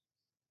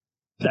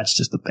 That's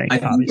just the thing,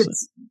 obviously.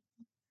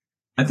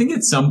 I think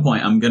at some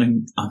point I'm gonna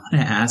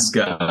ask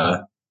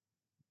Discara.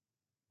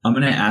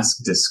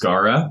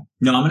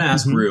 No, I'm gonna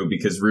ask Rue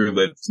because Rue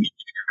lives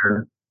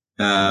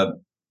near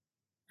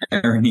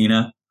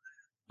Erenina.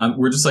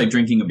 We're just like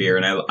drinking a beer,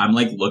 and I'm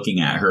like looking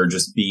at her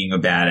just being a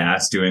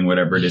badass, doing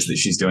whatever it is that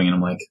she's doing, and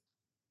I'm like,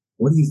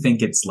 what do you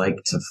think it's like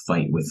to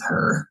fight with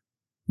her?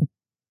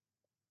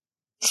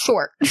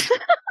 Short.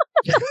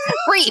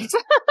 Brief.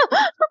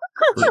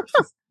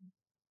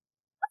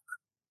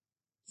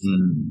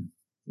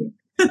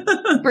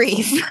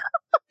 Brief.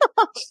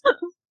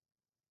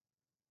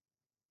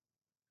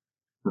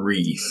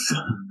 Brief.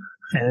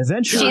 And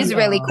eventually, she's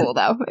really cool,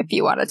 though, if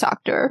you want to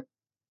talk to her.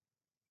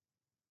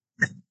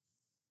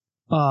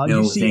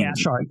 You see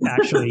Ashart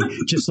actually,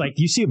 just like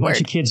you see a bunch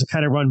of kids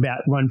kind of run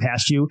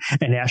past you,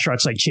 and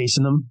Ashart's like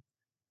chasing them,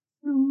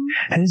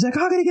 and he's like,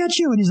 "I'm gonna get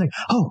you," and he's like,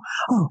 "Oh,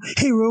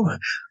 hey, Rue,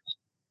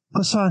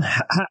 what's on?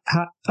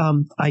 Hi,"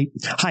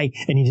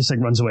 and he just like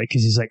runs away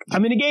because he's like,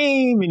 "I'm in a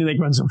game," and he like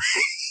runs away.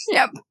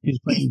 Yep, he's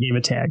playing a game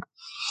of tag.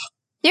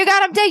 You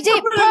got him, dig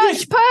deep,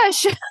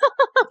 push.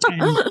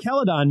 And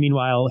Caledon,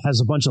 meanwhile,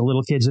 has a bunch of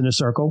little kids in a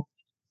circle,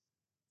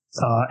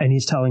 and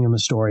he's telling them a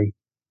story,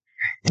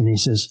 and he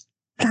says,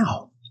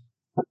 "Now,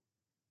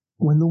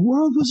 when the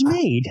world was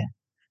made,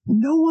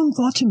 no one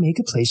thought to make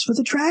a place for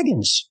the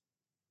dragons.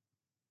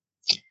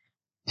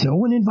 No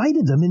one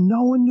invited them, and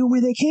no one knew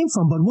where they came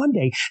from, but one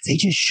day they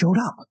just showed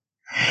up,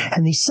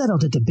 and they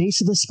settled at the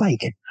base of the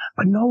spike,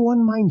 but no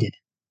one minded.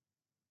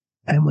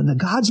 And when the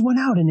gods went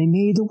out and they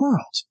made the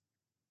world,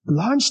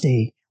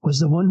 Larnstay was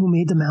the one who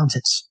made the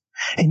mountains,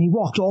 and he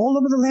walked all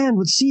over the land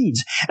with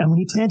seeds, and when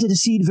he planted a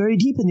seed very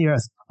deep in the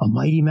earth, a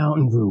mighty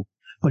mountain grew.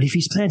 But if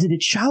he's planted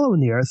it shallow in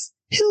the earth,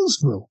 hills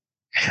grew.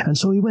 And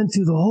so he went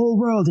through the whole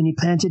world and he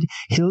planted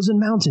hills and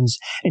mountains,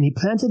 and he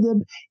planted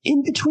them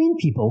in between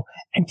people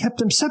and kept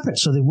them separate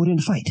so they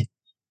wouldn't fight.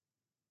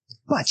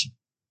 But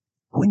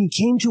when he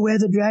came to where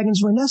the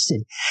dragons were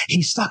nested,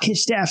 he stuck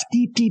his staff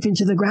deep, deep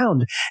into the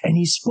ground, and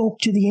he spoke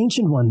to the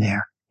Ancient One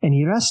there, and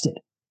he rested.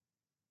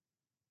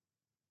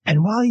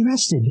 And while he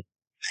rested,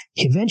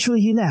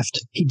 eventually he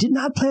left. He did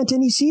not plant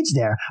any seeds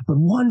there, but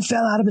one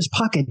fell out of his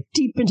pocket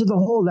deep into the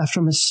hole left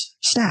from his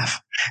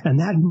staff, and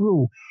that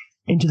grew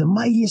into the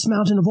mightiest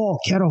mountain of all,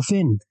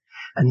 Kerofin,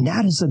 and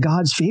that is the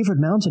god's favorite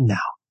mountain now.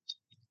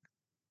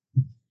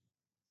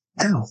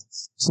 Now,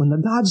 when the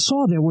gods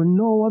saw there were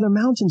no other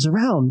mountains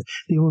around,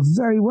 they were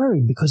very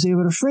worried because they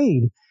were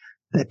afraid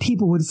that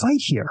people would fight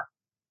here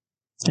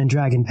in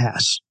Dragon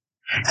Pass.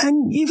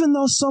 And even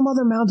though some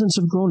other mountains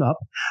have grown up,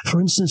 for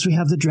instance, we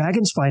have the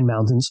Dragon Spine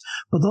Mountains,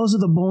 but those are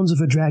the bones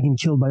of a dragon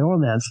killed by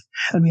Orlanth,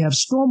 and we have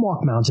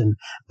Stormwalk Mountain,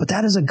 but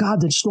that is a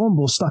god that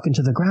Stormbull stuck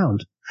into the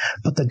ground.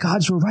 But the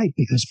gods were right,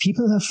 because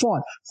people have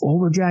fought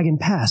over Dragon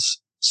Pass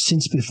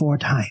since before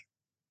time.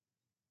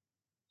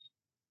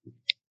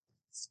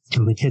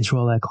 And the kids were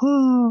all like,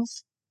 oh.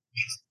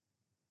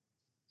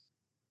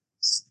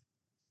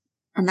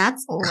 And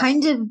that's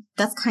kind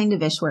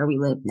of ish where we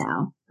live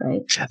now,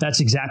 right? That's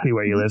exactly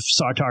where you live.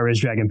 Sartar is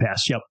Dragon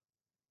Pass. Yep.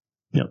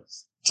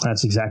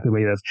 That's exactly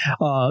where you live.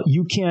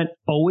 You can't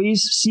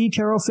always see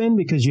Carolfin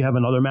because you have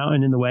another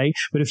mountain in the way.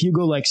 But if you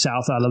go like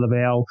south out of the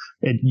Vale,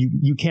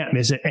 you can't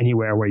miss it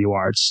anywhere where you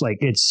are.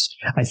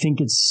 I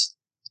think it's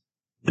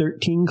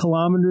 13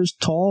 kilometers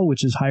tall,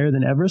 which is higher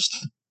than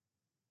Everest.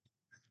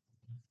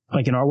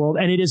 Like in our world.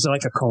 And it is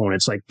like a cone.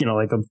 It's like,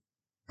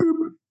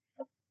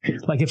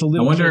 like if a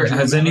little. I wonder,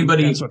 has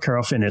anybody. That's what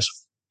Carolfin is.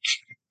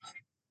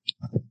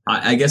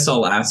 I guess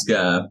I'll ask,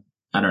 I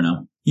don't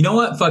know. You know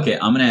what? Fuck it.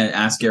 I'm going to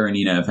ask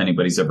Aranina if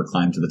anybody's ever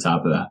climbed to the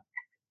top of that.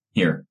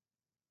 Here.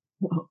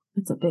 Whoa,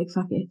 that's a big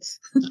fuck it.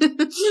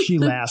 She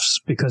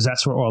laughs because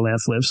that's where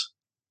Orlanth lives.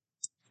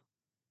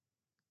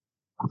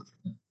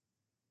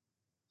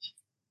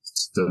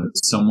 So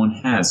someone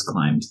has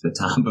climbed to the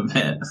top of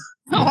it.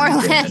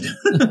 Orlanth.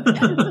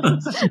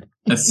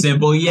 A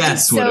simple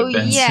yes would have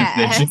been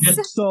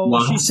sufficient. So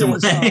she says,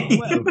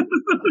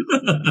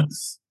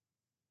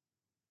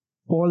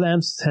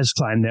 Orlanth has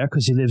climbed there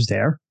because he lives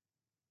there.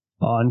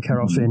 And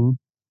Carolfin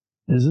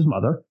is his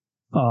mother.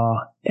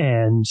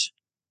 And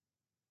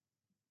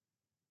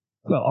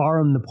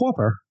Aram the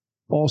Pauper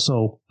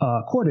also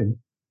courted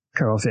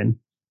Carolfin.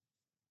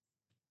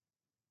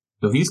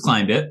 So he's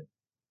climbed it.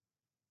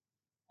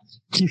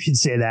 You can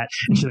say that.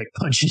 And she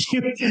punches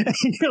you. And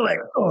you're like,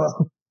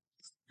 oh.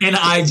 And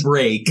I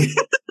break.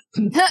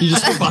 You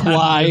just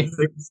fly.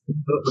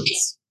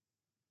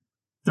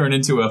 Turn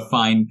into a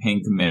fine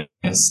pink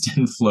mist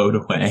and float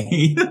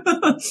away.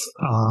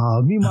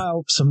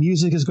 Meanwhile, some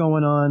music is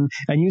going on,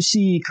 and you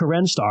see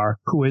Karenstar,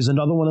 who is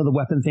another one of the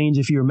weapon thanes.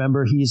 If you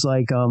remember, he's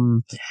like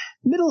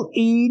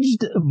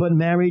middle-aged, but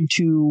married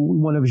to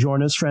one of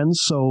Jorna's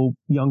friends, so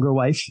younger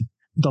wife,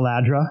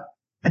 Deladra.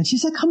 And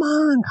she's like, come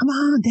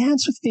on,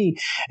 dance with me.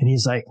 And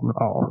he's like,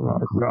 oh,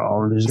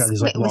 no. He's got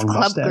these long with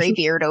Club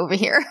Greybeard over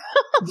here.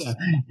 Yeah.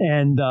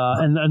 And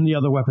the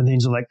other weapon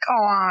things are like, go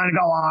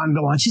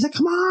on. She's like,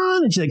 come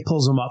on. And she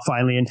pulls him up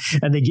finally. And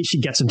she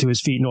gets him to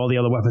his feet, and all the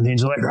other weapon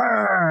things are like,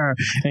 argh!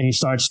 And he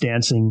starts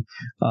dancing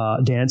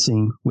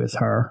with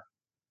her.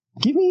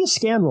 Give me a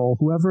scan roll,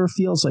 whoever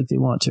feels like they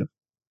want to.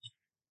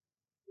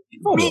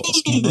 Oh,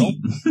 scan roll.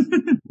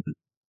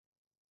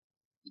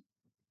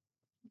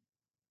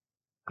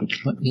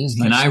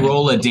 Can I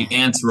roll a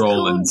dance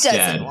roll instead?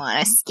 Doesn't want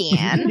to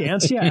scan.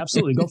 Dance? Yeah,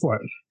 absolutely. Go for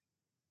it.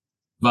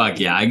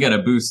 Fuck yeah, I gotta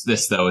boost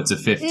this though. It's a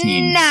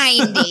 15.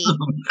 90.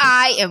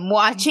 I am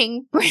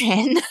watching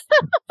Bryn.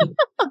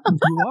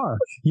 You are.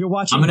 You're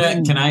watching.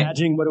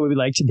 Imagining what it would be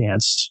like to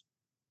dance.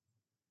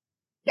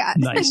 Yeah.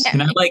 Nice.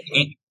 Can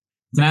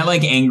I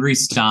angry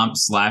stomp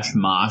 /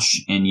 mosh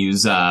and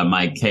use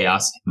my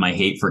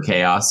hate for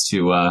chaos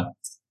to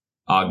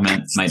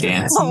augment my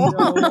dance?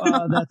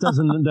 That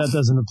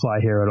doesn't apply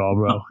here at all,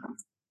 bro.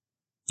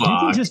 Fuck. You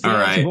can just dance. All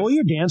right. Roll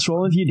your dance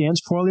roll. If you dance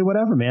poorly,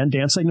 whatever, man.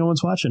 Dance like no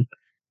one's watching.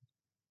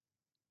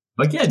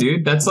 Like, yeah,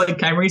 dude, that's like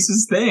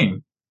Kyrese's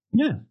thing.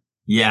 Yeah.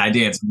 Yeah, I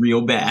dance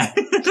real bad.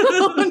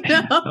 Oh, no.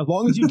 As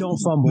long as you don't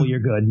fumble,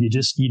 you're good. You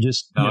just.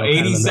 No,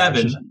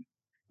 87.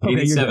 Okay,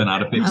 87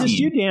 out of 15.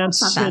 You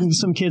dance and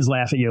some kids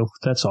laugh at you.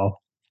 That's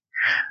all.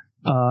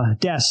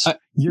 Des,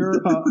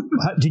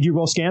 did you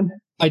roll scan?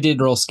 I did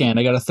roll scan.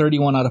 I got a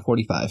 31 out of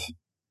 45.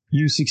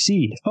 You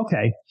succeed.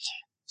 Okay.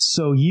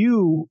 So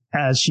you,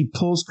 as she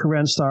pulls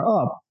Karenstar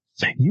up,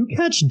 you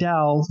catch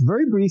Dal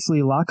very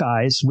briefly lock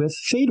eyes with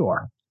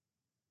Fedor.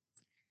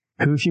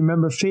 Who, if you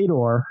remember,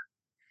 Fedor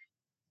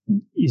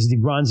is the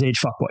Bronze Age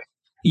fuckboy.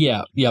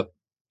 Yeah, yep.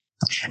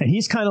 And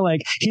he's kind of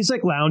he's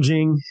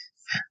lounging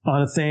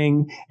on a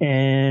thing,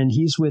 and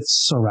he's with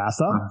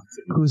Saratha,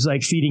 who's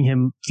feeding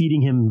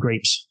him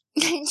grapes.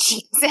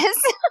 Jesus.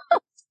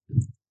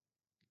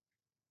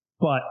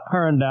 But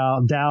her and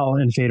Dal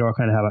and Fedor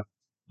kind of have a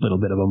little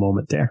bit of a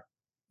moment there.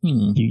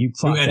 You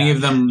do any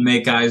of them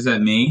make eyes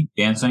at me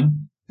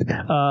dancing?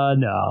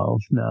 No.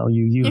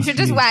 You should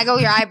just waggle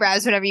your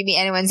eyebrows whenever you meet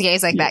anyone's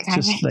gaze like that kind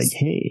of thing.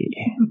 Hey.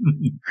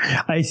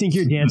 I think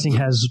your dancing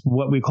has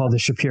what we call the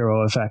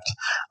Shapiro effect.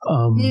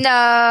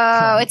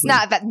 No, it's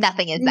not. That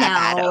nothing is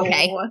that bad.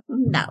 Okay.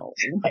 No.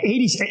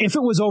 80. If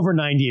it was over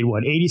 90, it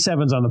would.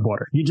 87's on the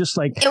border. You just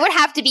It would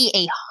have to be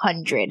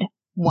 100.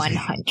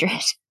 100.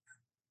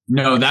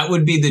 No, that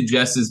would be the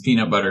Jess's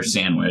peanut butter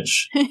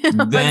sandwich.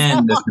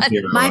 Then the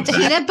Shapiro My effect.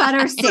 peanut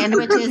butter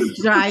sandwich is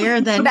drier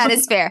than... That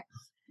is fair.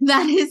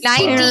 That is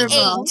 98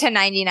 terrible. to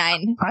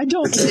 99. I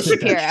don't think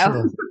Shapiro. that's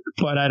true,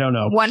 but I don't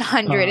know.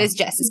 100 is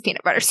Jess's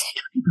peanut butter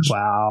sandwich.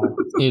 Wow.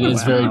 It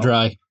is very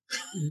dry.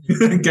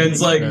 Ken's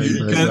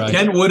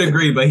Ken would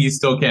agree, but he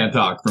still can't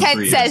talk.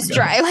 Ken says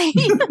dryly.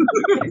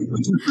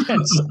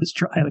 Ken says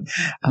dryly.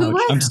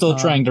 I'm still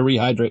trying to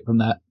rehydrate from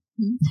that.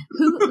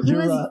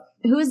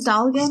 Who is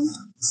Dal again?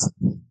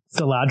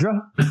 Deladra.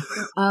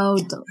 Oh,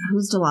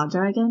 who's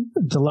Deladra again?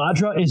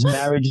 Deladra is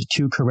married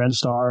to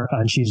Karenstar,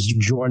 and she's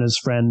Jorna's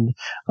friend.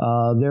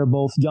 They're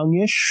both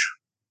youngish.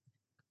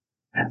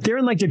 They're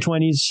in their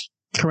 20s.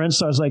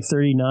 Karenstar's like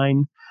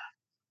 39.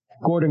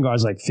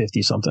 Gordengar's like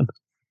 50 something.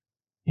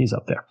 He's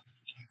up there.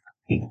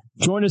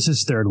 Jorn is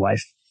his third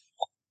wife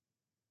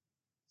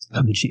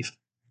of the chief.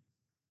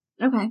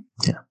 Okay.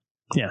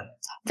 Yeah.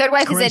 Third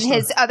wife is in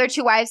his other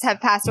two wives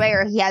have passed away,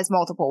 or he has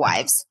multiple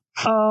wives?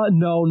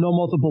 No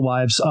multiple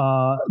wives.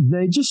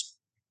 They just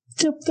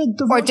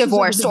or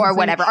divorced or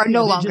whatever, or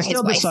no longer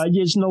his wife.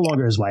 It's no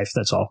longer his wife.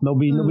 That's all.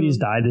 Nobody's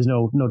died. There's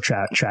no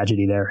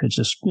tragedy there. It's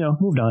just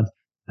moved on,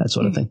 that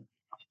sort of thing.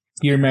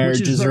 Your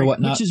marriages or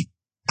whatnot, which is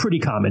pretty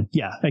common.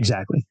 Yeah,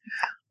 exactly.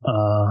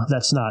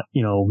 That's not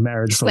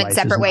marriage for life. Like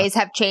separate ways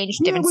have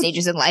changed different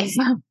stages in life.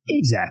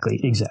 Exactly.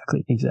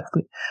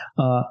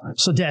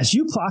 So Des,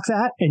 you clock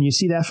that and you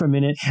see that for a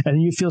minute, and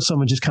then you feel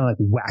someone just kind of like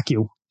whack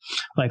you,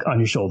 like on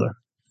your shoulder.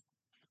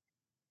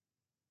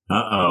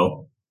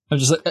 Uh-oh. I'm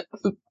just like,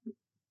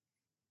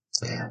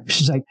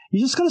 she's like,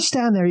 you're just going to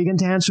stand there. You're going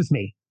to dance with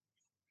me.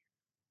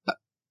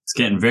 It's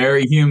getting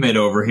very humid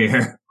over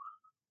here.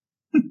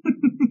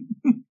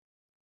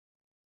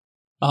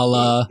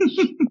 I'll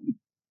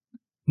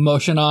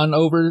motion on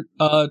over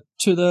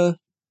to the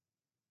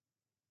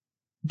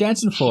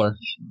dancing floor.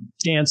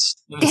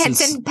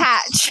 Dancing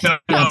patch.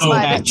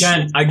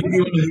 Jen, I give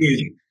you one of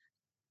these.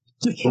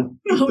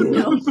 Oh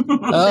no.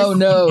 Oh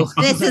no.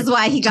 This is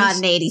why he got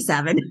an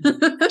 87.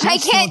 I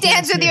can't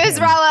dance with you,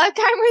 Ezralla.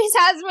 Kymries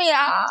has me.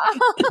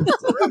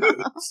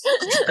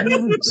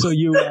 So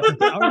you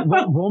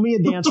roll me a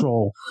dance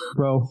roll,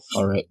 bro.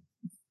 All right.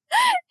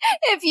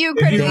 If you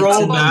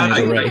roll bad,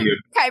 I reel you.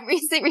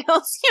 Kymries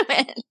reels you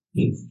in.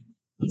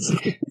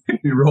 If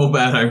you roll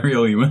bad, I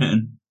reel you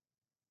in.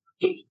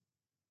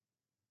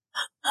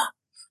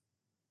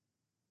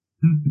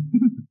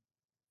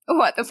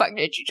 What the fuck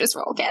did you just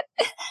roll, Ken?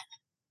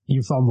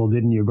 You fumbled,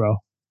 didn't you, bro?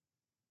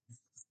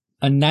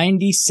 A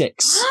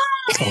 96.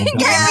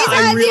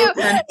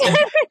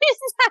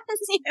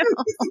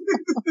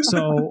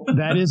 So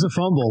that is a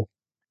fumble.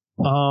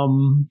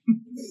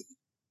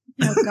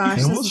 Oh gosh,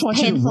 this is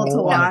painful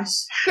to watch.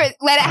 Chris,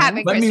 let it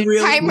happen, Christian.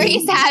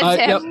 Kymries has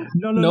him.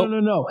 Yep.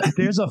 No.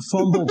 There's a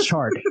fumble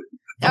chart.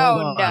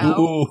 Oh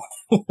no.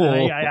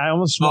 I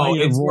almost want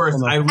you to it's roll.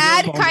 worse.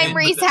 Add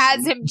Kymries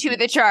has him to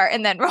the chart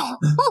and then roll.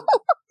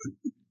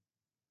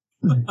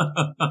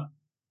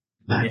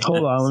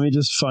 Hold on, let me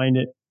just find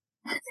it.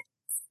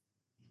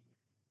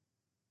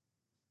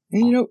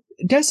 And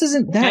Des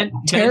isn't that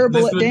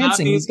terrible at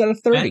dancing. He's got a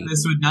 30.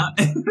 This would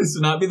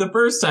not be the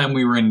first time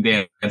we were in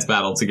dance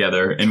battle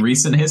together in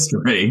recent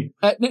history.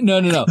 Desgar, No.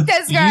 You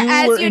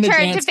as were you in a turn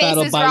dance to face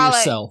battle by Ezralla,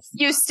 yourself.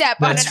 you step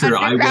That's on an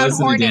true. underground I was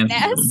in a hornet dance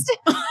nest.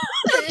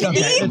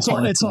 Okay,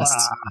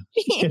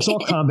 it's all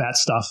combat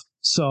stuff.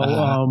 So,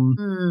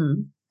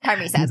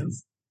 Kymries has him.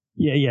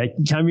 Yeah,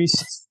 Kymries.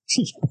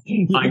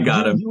 I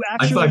got him.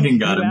 I fucking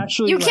got him.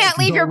 You can't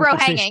leave your bro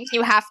hanging.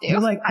 You have to. You're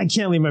like, I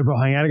can't leave my bro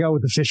hanging. I gotta go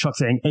with the fish hook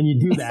thing. And you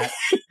do that.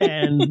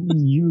 And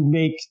you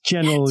make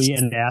generally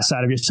an ass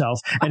out of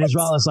yourself. And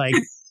Ezralla's like,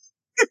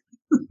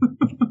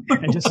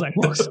 and just like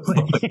walks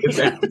away.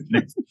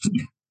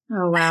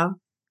 Oh, wow.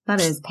 That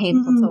is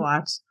painful to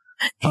watch.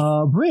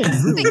 Bryn.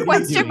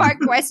 Question mark.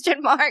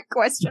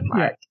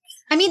 Yeah.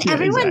 I mean,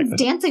 everyone's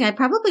dancing. I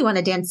probably want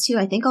to dance too.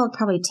 I think I'll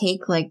probably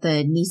take like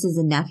the nieces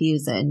and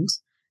nephews and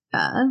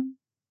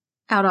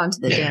out onto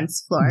the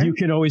dance floor. You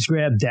can always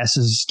grab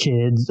Des's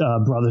kids,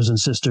 brothers and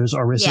sisters.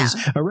 Arissa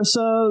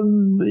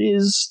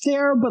is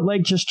there, but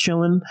like just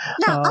chilling.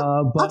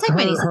 No, I'll take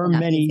her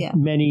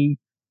many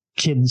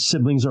kids,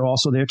 siblings are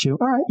also there too.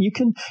 All right, you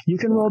can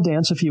roll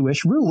dance if you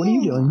wish. Rue, what are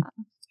you doing?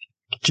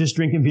 Just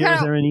drinking beer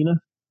with her and Nina?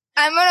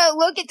 I'm gonna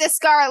look at this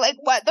scar like,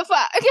 what the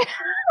fuck?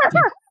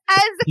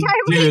 As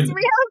Kymries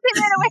reels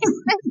him away from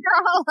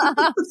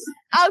Ezralla,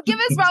 I'll give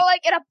Ezralla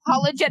like an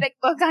apologetic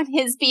look on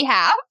his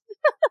behalf.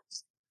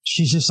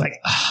 She's just like,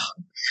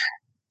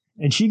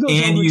 and she goes.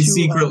 And you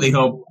secretly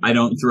hope I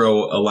don't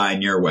throw a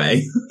line your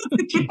way.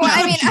 Well,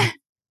 I mean,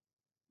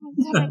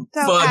 I'm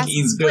fuck,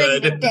 he's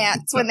good. To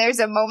dance when there's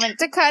a moment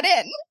to cut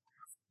in.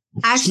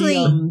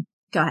 Actually,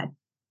 go ahead.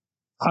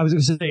 I was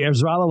going to say,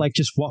 Ezralla like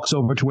just walks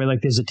over to where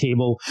like there's a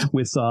table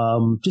with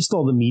just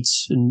all the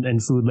meats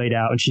and food laid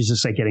out, and she's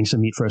just like getting some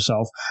meat for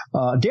herself.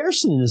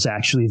 Darrison is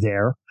actually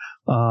there,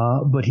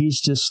 but he's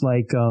just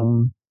like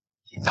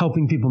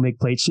helping people make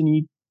plates, and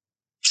he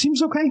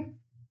seems okay.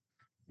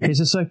 He's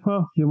just like,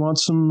 well, you want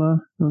some of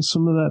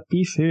that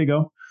beef? Here you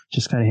go.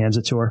 Just kind of hands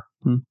it to her.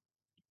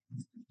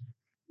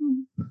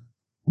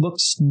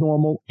 Looks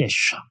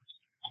normal-ish.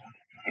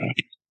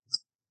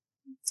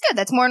 It's good.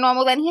 That's more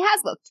normal than he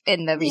has looked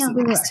in the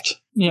recent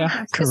past.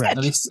 Yeah, correct.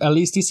 At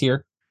least he's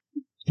here.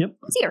 Yep.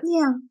 He's here.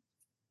 Yeah.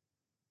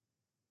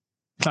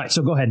 All right,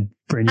 so go ahead,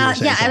 Bryn. I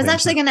was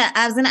actually gonna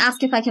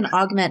ask if I can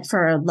augment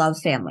for a love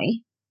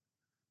family.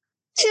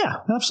 Yeah,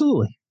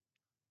 absolutely.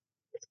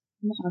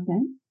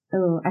 Okay.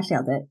 Oh, I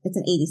failed it. It's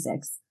an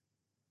 86.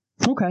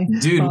 Okay.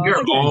 Dude,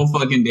 you're all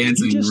fucking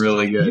dancing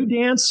really good. You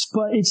dance,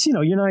 but it's,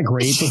 you're not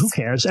great, but who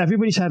cares?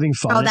 Everybody's having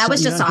fun. Oh, that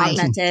was just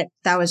augmented.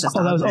 That was just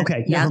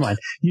okay. Yeah. Never mind.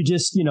 You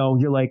just,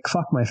 you're like,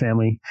 fuck my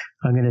family.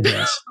 I'm going to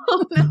dance.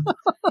 Oh, no.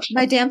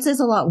 My dance is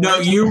a lot worse.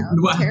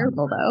 No,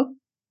 terrible though.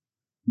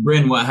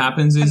 Bryn, what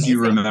happens is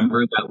you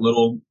remember that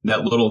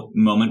little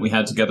moment we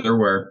had together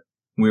where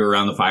we were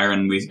around the fire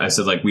and I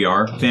said like we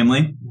are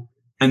family,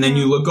 and then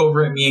you look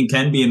over at me and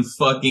Ken being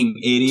fucking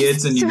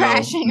idiots and you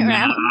thrashing go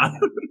around.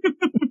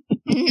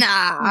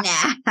 Nah.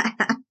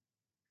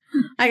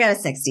 I got a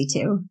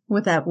 62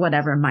 with that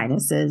whatever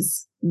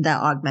minuses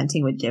that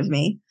augmenting would give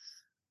me.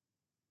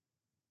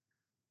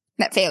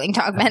 That failing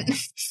to augment.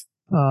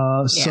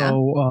 All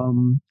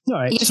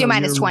right. You get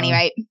minus 20,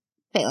 right?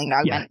 Failing to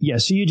augment. Yeah.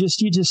 So you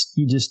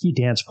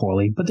dance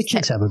poorly, but the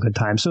kids have a good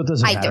time, so it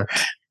doesn't matter.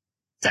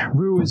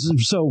 Rue,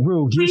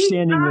 you're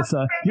standing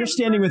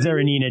with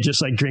Erenina,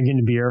 just like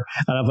drinking beer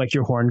out of like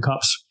your horn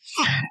cups.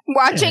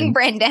 Watching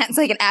Bryn dance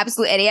like an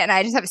absolute idiot, and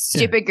I just have a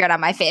stupid grin on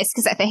my face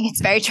because I think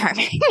it's very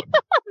charming.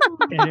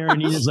 And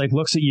Erenina's like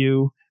looks at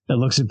you and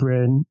looks at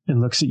Bryn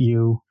and looks at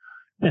you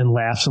and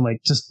laughs and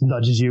like just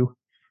nudges you,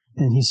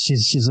 and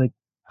she's like,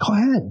 go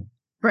ahead.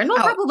 Bryn will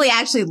probably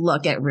actually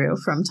look at Rue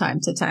from time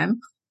to time.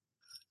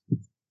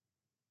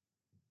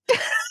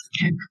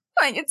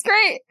 Like, it's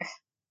great.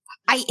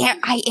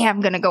 I am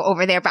going to go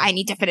over there, but I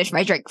need to finish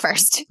my drink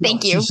first.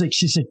 Thank you.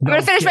 She's like, I'm going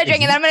to finish my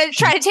drink, and then I'm going to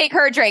try to take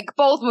her drink.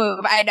 Both move,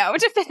 I know,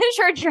 to finish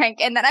her drink,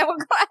 and then I will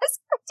go ask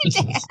her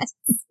to dance.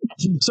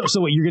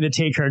 So what, you're going to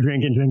take her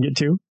drink and drink it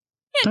too?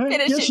 And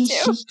finish it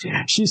too.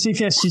 She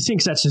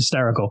thinks that's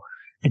hysterical.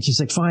 And she's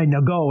like, fine,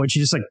 now go. And she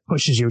just like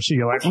pushes you. So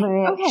you're like,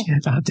 okay.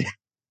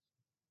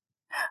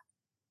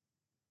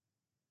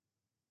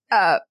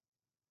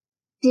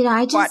 Did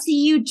I just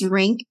see you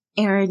drink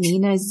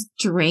Erenina's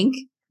drink?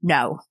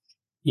 No.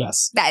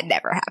 Yes. That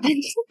never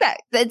happened.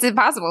 That's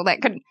impossible.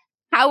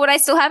 How would I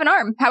still have an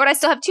arm? How would I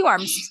still have two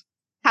arms?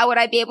 How would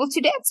I be able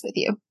to dance with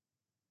you?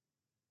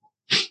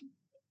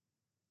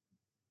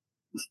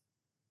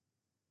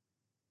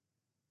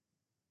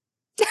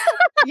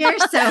 You're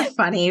so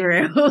funny,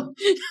 Rue.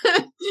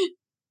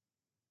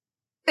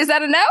 Is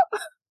that a no?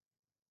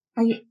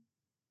 Are you?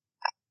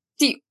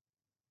 Do you?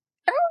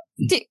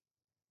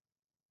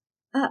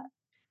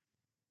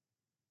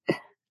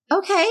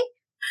 Okay.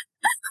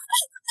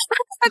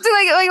 I'll do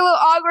like a little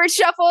awkward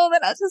shuffle, then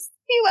I'll just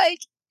be like,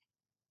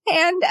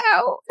 hand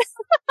out.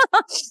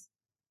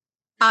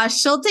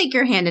 She'll take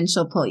your hand and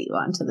she'll pull you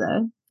onto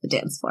the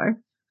dance floor.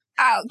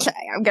 Okay,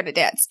 I'm gonna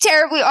dance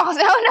terribly. Oh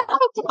no!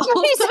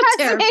 Also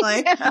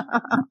terribly.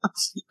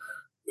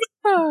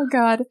 Oh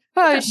god!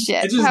 Oh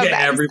shit! I just get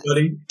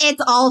everybody.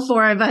 It's all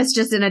four of us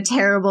just in a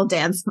terrible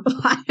dance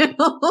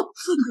file.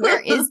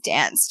 Where is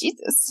dance?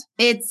 Jesus!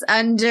 It's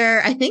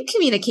under, I think,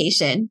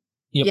 communication.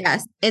 Yep.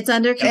 Yes, it's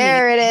under communication.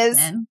 There it is.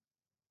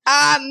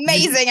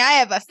 Amazing! I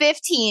have a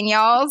 15,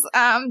 y'all.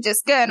 I'm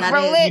just gonna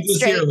roll it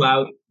straight.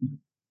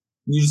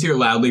 You just hear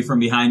loudly from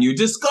behind you,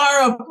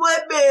 Discara,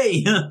 flip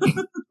me!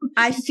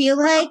 I feel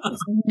like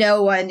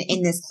no one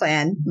in this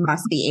clan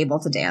must be able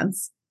to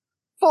dance.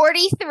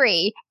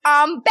 43.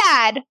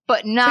 Bad,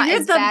 but not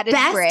as bad as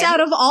Bryn. You're the best out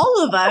of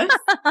all of us.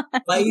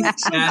 Like,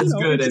 as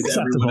good as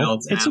everyone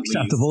else. It's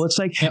acceptable. It's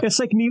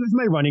like me with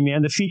my running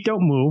man. The feet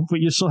don't move, but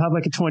you still have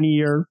like a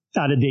 20-year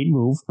out-of-date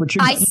move. But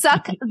I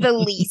suck the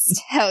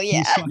least. Hell yeah.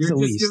 You suck the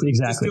least,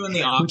 exactly.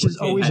 Which is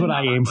always what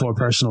I aim for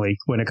personally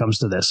when it comes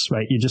to this,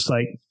 right? You just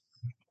like...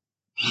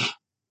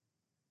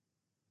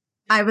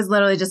 I was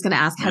literally just going to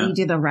ask, how do you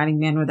do the running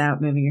man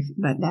without moving your feet?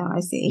 But now I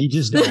see. You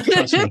just don't,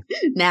 trust me.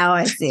 Now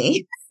I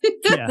see.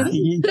 Yeah,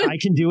 I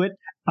can do it.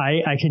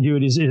 I can do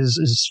it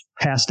is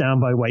passed down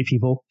by white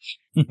people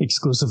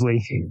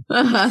exclusively.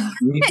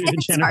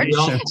 It's our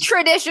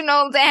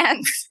traditional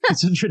dance.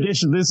 It's a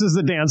tradition. This is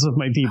the dance of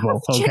my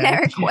people. Okay?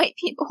 Generic white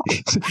people.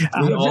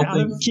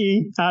 out of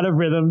key, out of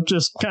rhythm,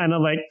 just kind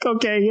of like,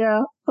 okay,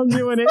 yeah, I'm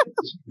doing it.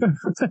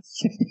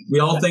 We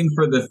all think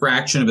for the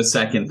fraction of a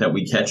second that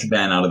we catch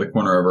Ben out of the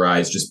corner of our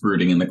eyes just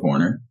brooding in the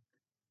corner.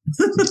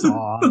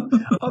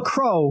 A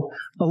crow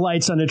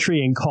alights on a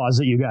tree and caws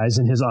at you guys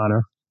in his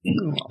honor.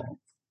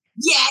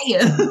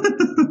 Yeah.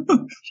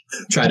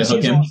 Try to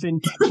hook him.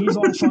 He's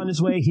off on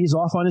his way. He's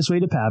off on his way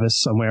to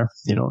Pavis somewhere.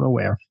 You don't know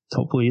where.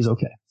 Hopefully he's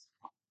okay.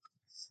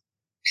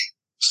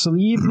 So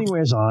the evening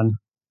wears on.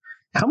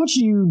 How much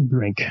do you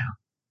drink?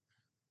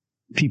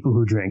 People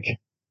who drink.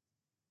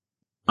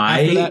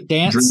 After that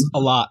dance, drink a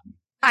lot.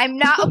 I'm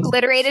not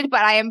obliterated,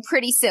 but I am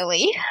pretty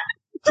silly.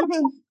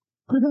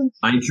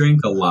 I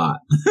drink a lot.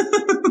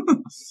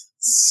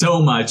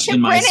 So much in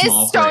my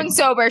small is stone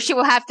sober. She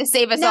will have to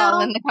save us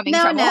all in the coming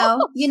trouble.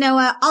 No. You know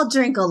what? I'll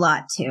drink a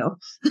lot too.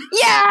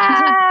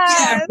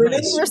 Yeah!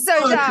 We're so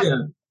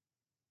dumb.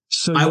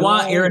 So I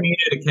want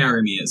Erenina to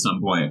carry me at some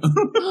point.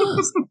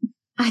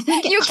 I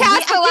think you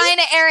cast the line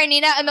at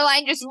Erenina and the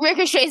line just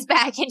ricochets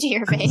back into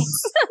your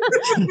face.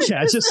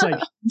 Yeah, it's just like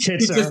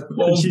hits her.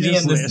 She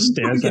just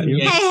stares at you.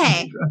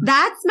 Hey,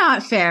 that's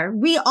not fair.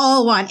 We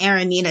all want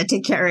Erenina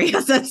to carry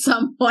us at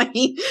some point.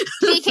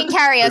 She can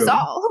carry us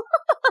all.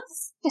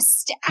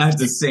 At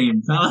the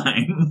same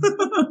time.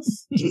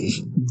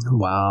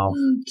 Wow.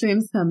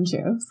 Dreams come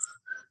true.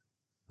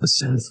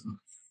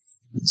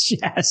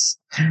 Yes.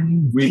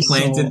 We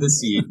planted the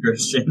seed,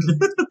 Christian.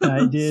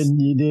 I did.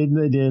 You did.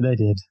 I did. I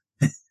did.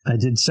 I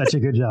did such a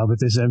good job with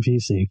this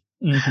NPC.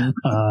 Mm-hmm.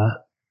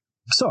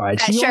 So, all right.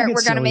 So sure,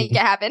 we're going to make it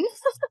happen.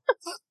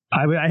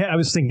 I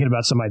was thinking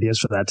about some ideas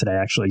for that today,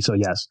 actually. So,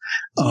 yes.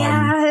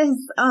 Yes.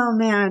 Oh,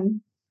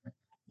 man.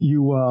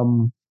 You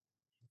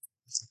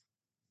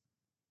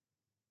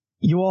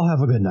all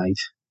have a good night.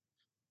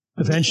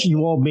 Eventually, you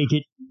all make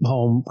it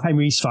home.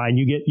 Kyrie's fine.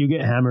 You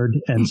get hammered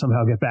and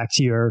somehow get back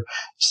to your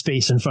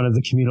space in front of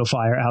the communal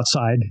fire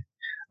outside.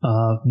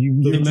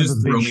 You remember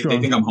big strong.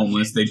 They think I'm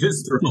homeless. They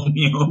just throw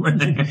me over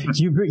there.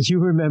 You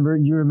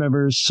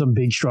remember some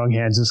big strong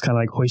hands that's kind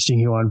of like hoisting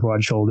you on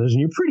broad shoulders, and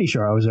you're pretty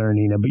sure I was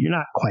Ernina, but you're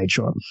not quite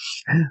sure.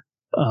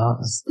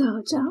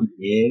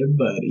 Yeah,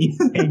 buddy.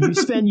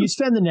 And you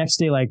spend the next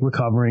day like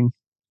recovering.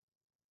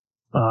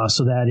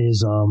 So that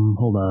is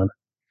hold on.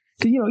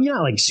 You're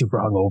not like super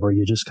hungover.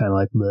 You're just kind of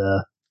like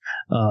bleh.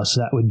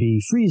 So that would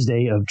be Freeze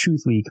Day of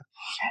Truth Week.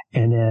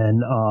 And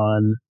then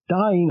on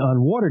Dying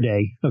on Water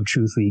Day of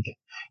Truth Week,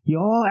 you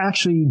all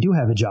actually do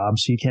have a job,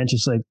 so you can't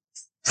just like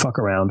fuck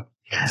around.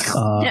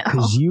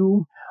 Because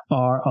you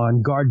are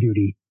on guard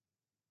duty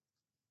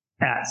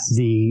at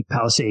the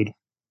Palisade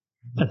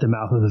at the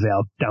mouth of the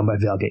Vale, down by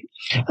Vale Gate.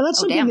 And that's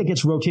something that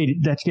gets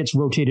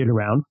rotated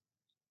around.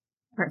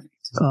 Perfect.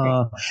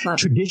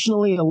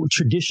 Traditionally,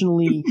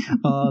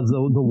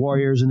 the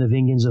warriors and the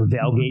Vingans of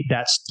Valegate,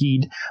 that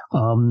steed,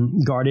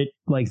 guard it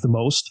like the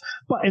most.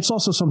 But it's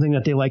also something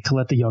that they like to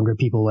let the younger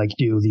people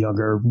do, the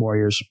younger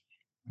warriors,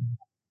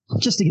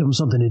 just to give them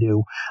something to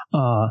do.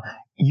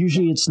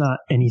 Usually, it's not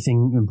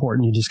anything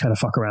important. You just kind of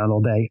fuck around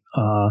all day.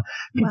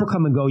 People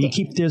come and go. You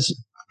keep there's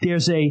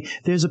a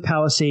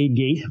palisade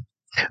gate.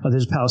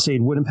 There's a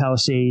palisade, wooden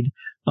palisade.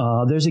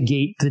 There's a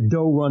gate. The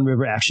Doe Run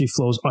River actually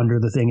flows under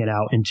the thing and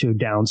out into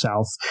down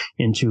south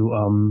into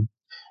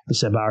the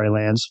Sebari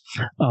lands.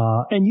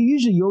 And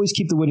you always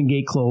keep the wooden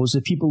gate closed.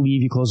 If people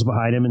leave, you close it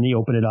behind them and you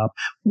open it up.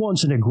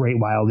 Once in a great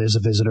while, there's a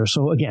visitor.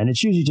 So again,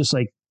 it's usually just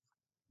like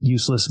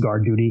useless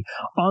guard duty.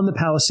 On the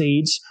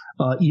palisades,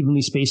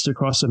 evenly spaced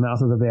across the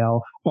mouth of the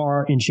Vale,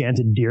 are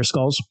enchanted deer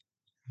skulls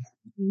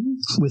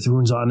with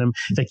runes on them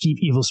that keep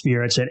evil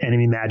spirits and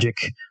enemy magic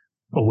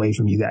away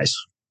from you guys.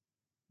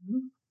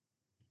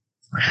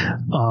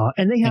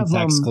 And they have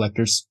tax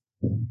collectors.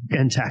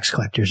 And tax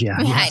collectors, yeah.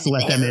 You have to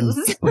let them in,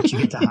 but you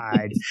get to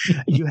hide.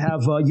 You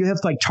have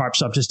like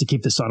tarps up just to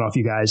keep the sun off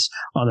you guys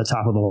on the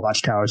top of the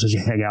watchtowers as you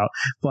hang out.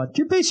 But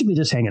you're basically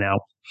just hanging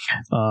out.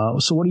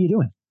 So what are you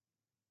doing?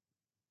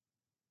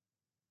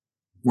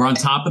 We're on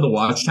top of the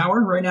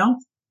watchtower right now?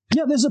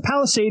 Yeah, there's a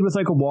palisade with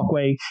like a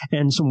walkway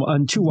and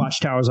two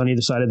watchtowers on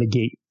either side of the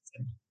gate.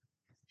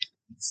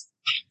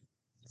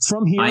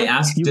 From here, I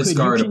asked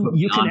Discard to put me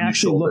you can on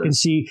actually look and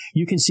see.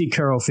 You can see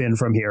Caro Finn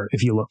from here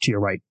if you look to your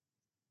right.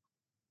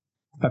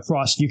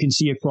 Across, you can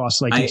see across,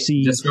 like you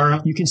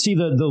can see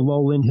the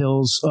lowland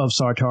hills of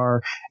Sartar,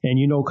 and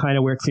you know kind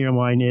of where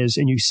Clearmine is,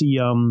 and you see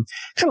kind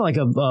of like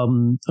a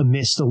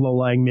mist, a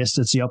low-lying mist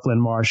that's the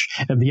upland marsh,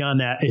 and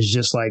beyond that is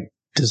just like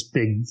this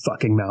big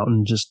fucking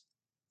mountain just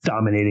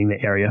dominating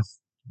the area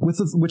with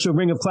a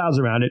ring of clouds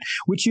around it,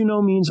 which you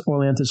know means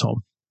Orlanth is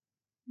home.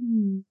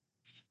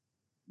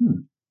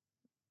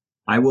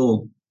 I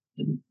will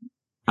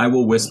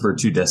whisper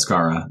to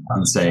Descara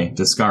and say,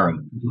 Descara,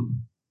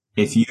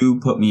 if you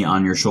put me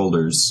on your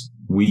shoulders,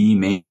 we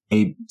may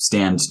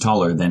stand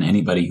taller than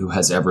anybody who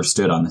has ever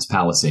stood on this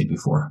palisade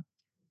before.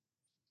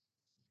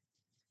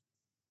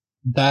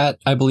 That,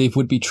 I believe,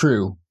 would be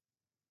true.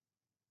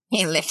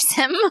 He lifts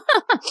him.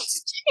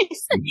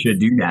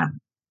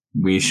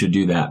 We should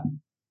do that.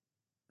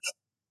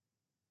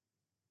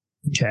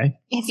 Okay.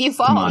 If you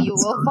fall, you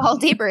will fall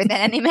deeper than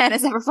any man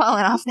has ever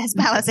fallen off this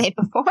palisade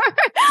before.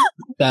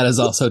 That is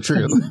also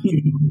true.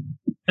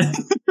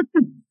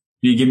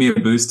 You give me a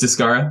boost,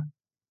 Descara?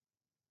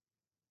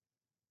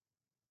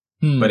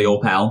 Buddy,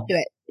 old pal.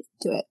 Do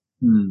it.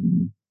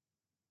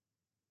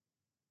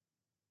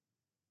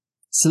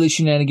 Silly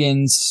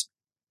shenanigans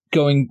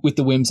going with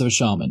the whims of a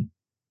shaman.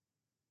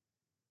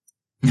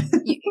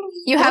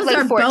 You have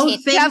like 14.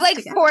 You have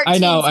like 14 I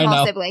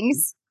know.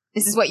 siblings.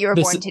 This is what you were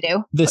born to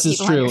do. This is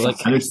true.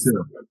 That is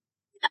true.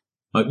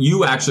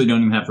 You actually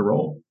don't even have to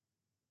roll.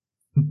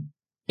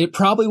 It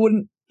probably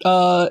wouldn't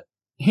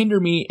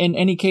hinder me in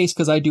any case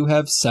because I do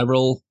have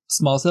several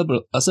small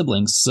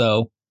siblings.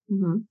 So,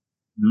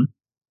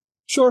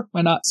 sure,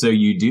 why not? So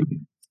you do.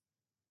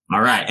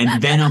 All right,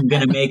 and then I'm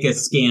gonna make a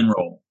scan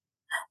roll.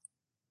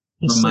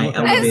 From my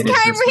As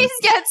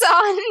Kyrese gets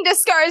on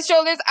Descar's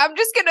shoulders, I'm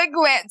just gonna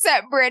glance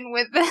at Bryn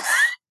with the.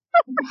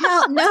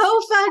 Hell,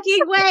 no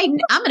fucking way!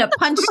 I'm gonna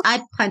punch.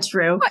 I'd punch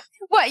Rue.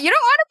 What? You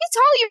don't want to be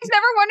tall? You've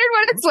never wondered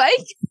what it's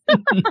like?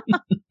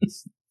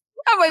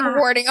 I'm like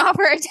warding off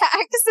her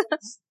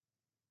attacks.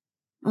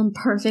 I'm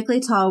perfectly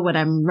tall when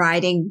I'm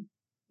riding.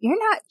 You're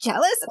not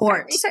jealous of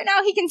Kyrese right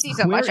now? He can see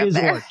so much up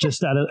there. Ort?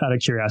 Just out of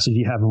curiosity, do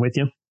you have him with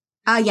you?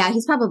 Yeah,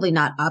 he's probably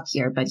not up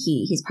here, but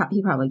he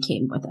probably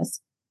came with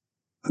us.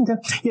 Okay.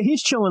 Yeah,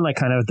 he's chilling like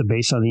kind of at the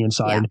base on the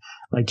inside. Yeah.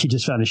 Like he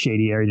just found a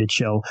shady area to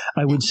chill.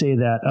 I would say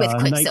that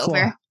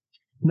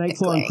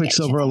Nightclaw and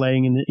Quicksilver are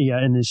laying in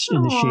the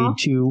shade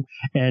too,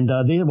 and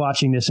they're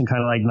watching this and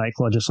kind of like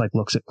Nightclaw just like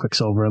looks at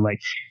Quicksilver and like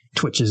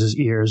twitches his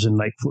ears, and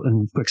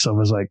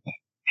Quicksilver's like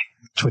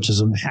twitches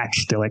them back.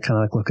 They're like kind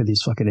of like, look at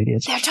these fucking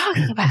idiots. They're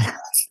talking about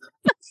us.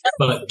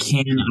 But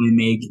can I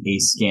make a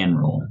scan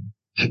roll?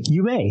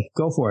 You may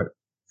go for it.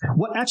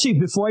 What actually?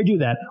 Before I do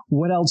that,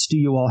 what else do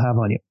you all have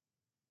on you?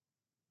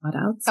 What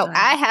else? Oh,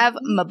 I have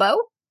my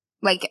bow,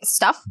 like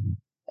stuff.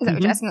 Is that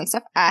what you're asking? Like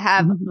stuff? I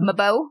have my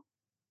bow.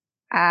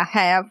 I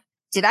have.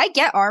 Did I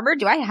get armor?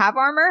 Do I have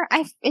armor?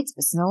 It's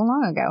so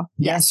long ago.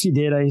 Yes, you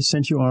did. I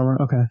sent you armor.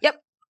 Okay. Yep.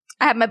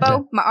 I have my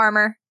bow, my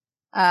armor,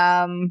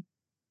 and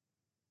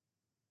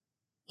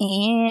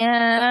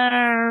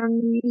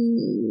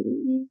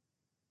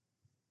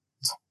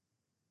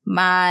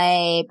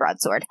my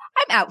broadsword.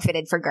 I'm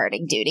outfitted for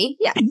guarding duty.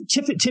 Yeah.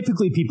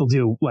 Typically people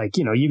do, like,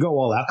 you go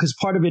all out, because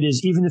part of it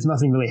is, even if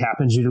nothing really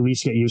happens, you'd at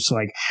least get used to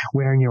like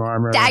wearing your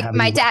armor.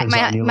 My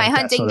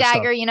hunting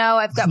dagger,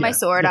 I've got my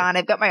sword on,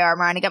 I've got my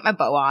armor on, I got my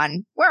bow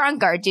on. We're on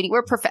guard duty.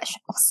 We're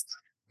professionals.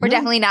 We're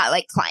definitely not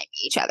like climbing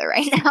each other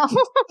right now.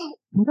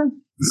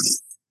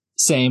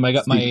 Same. I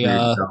got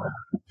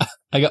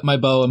my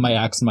bow and my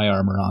axe and my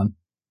armor on.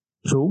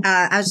 Cool.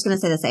 I was just going to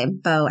say the same.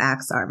 Bow,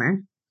 axe,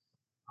 armor.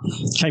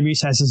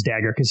 Tyrese has his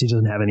dagger because he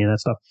doesn't have any of that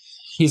stuff.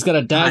 He's got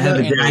a dagger. I have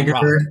a dagger,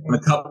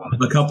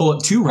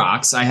 two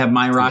rocks. I have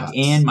my rock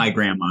and my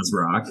grandma's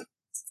rock,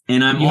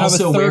 and I'm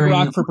also have a third wearing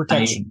rock for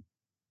protection.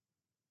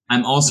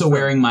 I'm also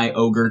wearing my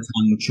ogre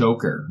tongue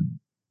choker.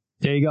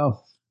 There you go.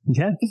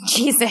 Okay.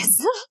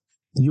 Jesus.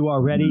 You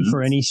are ready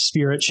for any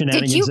spirit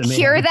shenanigans. Did you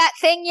cure that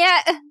thing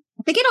yet?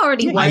 I think it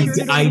already was.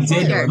 I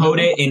did coat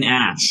it in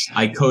ash.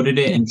 I coated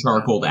it in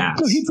charcoal ash.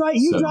 No, you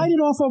dried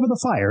it off over the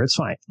fire. It's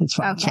fine. It's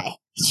fine. Okay.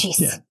 Jeez.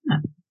 Yeah.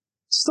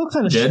 Still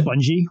kind of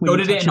spongy.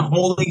 Coated it in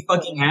holy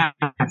fucking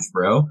ash,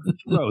 bro.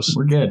 Gross.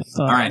 We're good.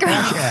 All right.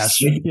 Ash.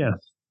 Yeah.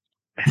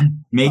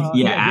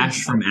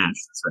 Ash from ash.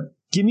 That's right.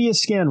 Give me a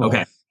scan roll.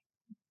 Okay.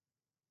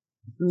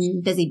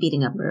 I'm busy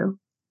beating up Rue.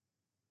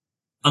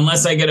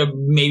 Unless I get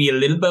maybe a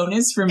little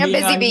bonus from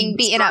being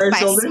beaten up by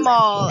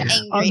small,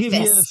 angry I'll give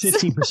fists. you a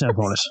 15%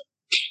 bonus.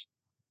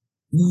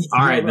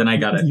 All right, then I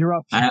got it. You're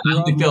up. I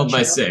only failed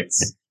by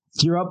 6.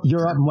 You're up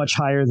much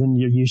higher than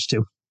you're used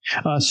to.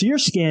 So you're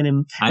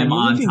scanning. I'm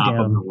on top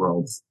of the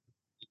world.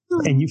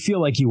 And you feel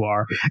like you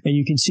are. And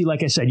you can see,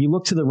 like I said, you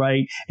look to the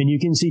right and you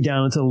can see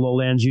down into the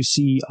lowlands. You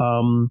see,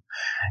 kind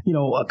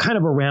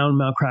of around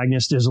Mount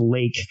Cragnus, there's a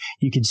lake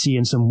you can see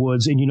in some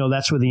woods. And,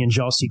 that's where the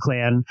Angelsi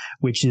clan,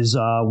 which is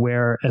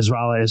where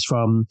Ezrala is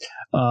from,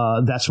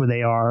 that's where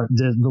they are.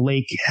 The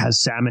lake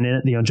has salmon in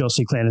it. The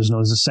Angelsi clan is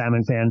known as the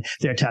salmon clan.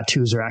 Their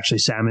tattoos are actually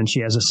salmon.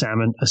 She has a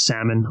salmon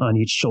on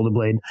each shoulder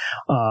blade.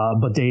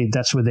 But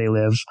that's where they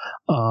live.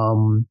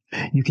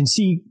 You can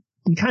see,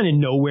 you kind of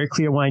know where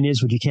Clearwine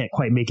is, but you can't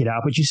quite make it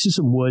out. But you see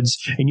some woods,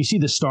 and you see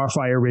the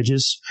Starfire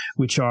Ridges,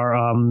 which are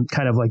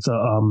kind of like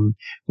the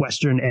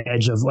western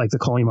edge of like the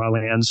Kolimar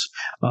lands,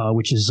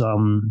 which is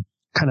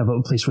kind of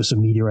a place where some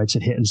meteorites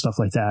had hit and stuff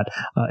like that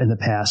in the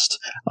past.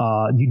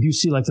 You do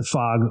see like the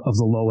fog of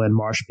the lowland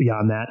marsh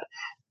beyond that,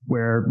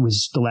 where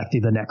was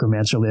Delecti, the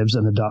necromancer, lives,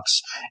 and the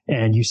ducks.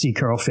 And you see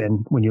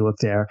Curlfin when you look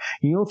there.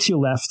 You look to your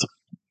left.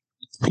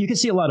 You can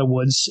see a lot of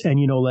woods, and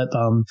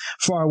that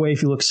far away,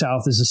 if you look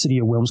south, is the city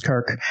of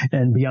Wilmskirk,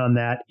 and beyond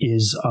that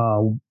is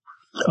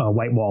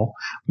Whitewall.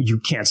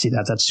 You can't see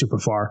that; that's super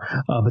far.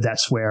 But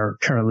that's where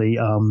currently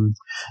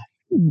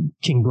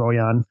King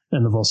Broyan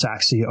and the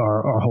Volsaxi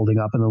are holding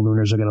up, and the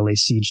Lunars are going to lay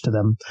siege to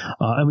them.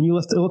 And when you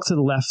look to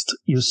the left,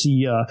 you'll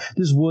see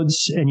there's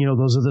woods, and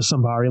those are the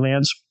Sambari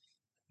lands.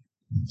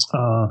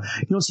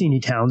 You don't see any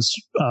towns,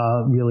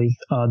 really.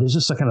 There's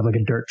just a kind of like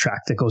a dirt track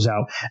that goes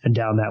out and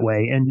down that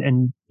way,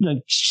 and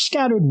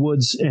scattered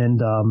woods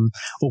and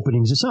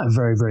openings. It's not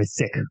very, very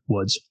thick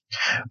woods.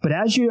 But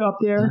as you're up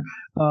there,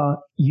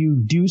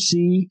 you do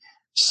see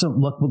some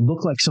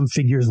look like some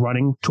figures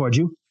running towards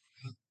you,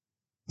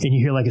 and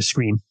you hear like a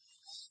scream.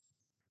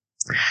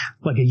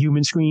 Like a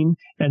human scream,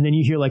 and then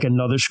you hear like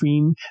another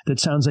scream that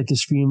sounds like the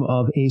scream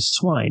of a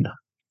swine.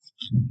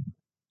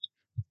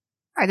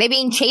 Are they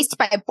being chased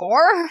by a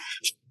boar?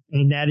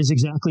 And that is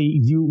exactly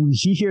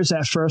he hears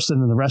that first,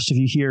 and then the rest of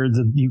you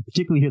you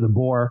particularly hear the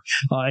boar,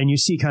 and you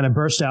see kind of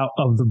burst out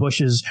of the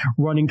bushes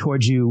running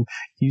towards you.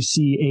 You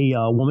see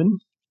a woman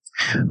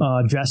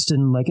dressed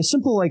in like a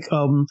simple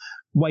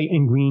white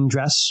and green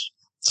dress.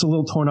 It's a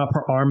little torn up.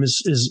 Her arm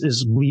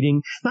is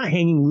bleeding, not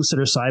hanging loose at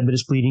her side, but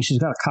it's bleeding. She's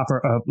got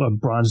a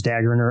bronze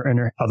dagger in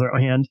her other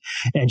hand,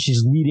 and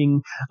she's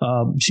leading.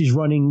 She's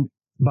running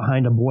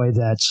behind a boy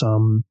that's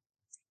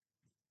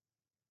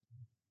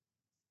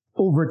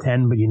over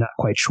 10, but you're not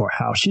quite sure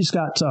how. She's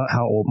got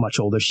how old? Much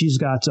older. She's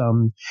got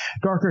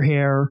darker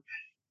hair.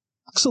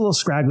 Looks a little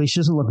scraggly. She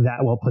doesn't look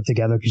that well put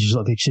together because she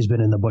looks like she's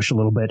been in the bush a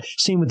little bit.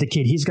 Same with the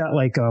kid. He's got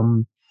like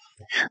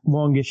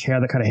longish hair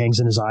that kind of hangs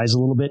in his eyes a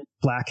little bit,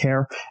 black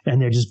hair,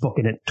 and they're just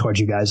booking it towards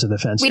you guys at the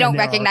fence. We don't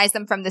recognize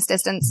them from this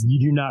distance.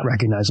 You do not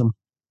recognize them.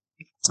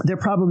 They're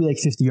probably like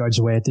 50 yards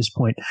away at this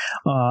point.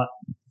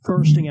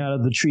 Bursting out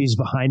of the trees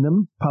behind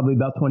them, probably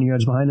about 20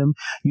 yards behind them,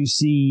 you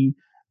see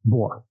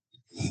boar.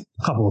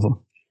 A couple of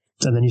them.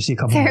 And then you see a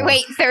couple more.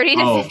 Wait, 30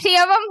 to 50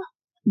 of them?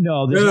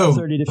 No, there's not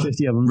 30 to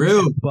 50 of them.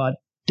 Rude. But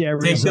there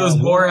Take is those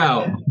boar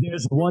out.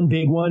 There's one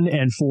big one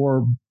and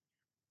 4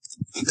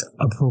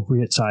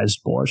 appropriate sized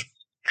boars.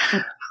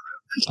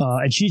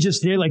 And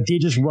they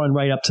just run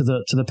right up to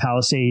the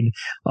palisade,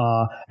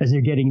 as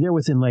they're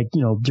within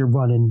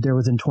they're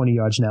within 20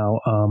 yards now.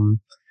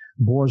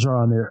 Boars are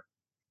on their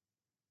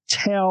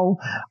tail.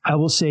 I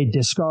will say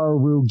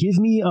Discaru, give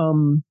me,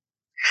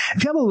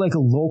 if you have a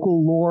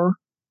local lore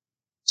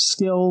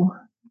skill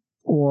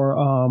or,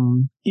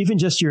 even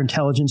just your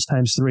intelligence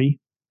times 3,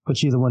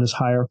 which either one is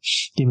higher,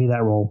 give me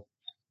that roll.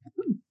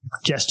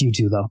 Just you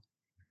two though.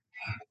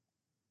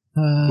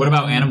 What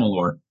about animal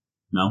lore?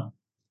 No?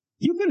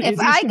 If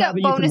I got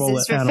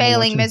bonuses for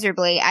failing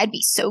miserably, I'd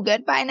be so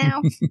good by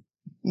now.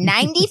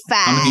 95.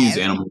 I'm going to use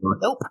animal lore.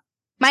 Nope.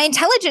 My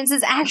intelligence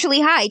is actually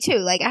high, too.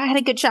 Like, I had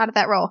a good shot at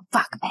that roll.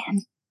 Fuck,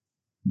 man.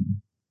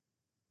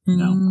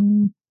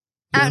 No.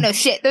 I don't know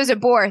shit. Those are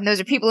boar, and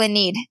those are people in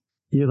need.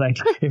 You're like,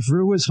 if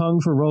Rue was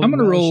hung for rolling, I'm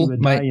going to roll she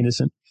would die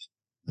innocent.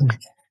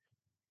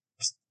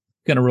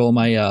 Going to roll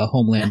my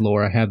homeland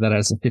lore. I have that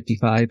as a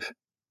 55.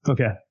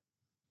 Okay.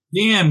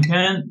 Damn,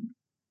 Kent.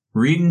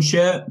 Reading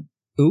shit.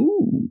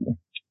 Ooh.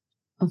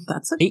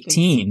 That's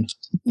 18.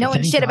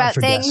 Knowing shit about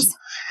things. Des.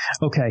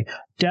 Okay.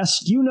 Des,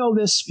 you know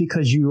this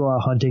because you are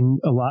hunting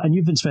a lot, and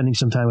you've been spending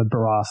some time with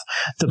Baroth.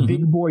 The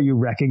big boar you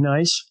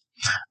recognize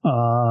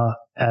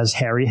as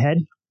Hairy Head,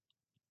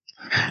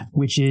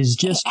 which is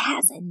just... It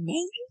has a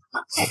name?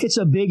 It's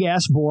a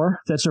big-ass boar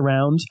that's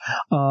around.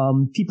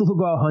 People who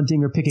go out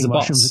hunting or picking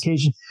mushrooms,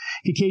 occasionally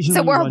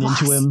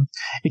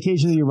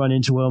you run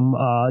into him.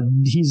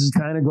 He's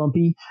kind of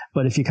grumpy,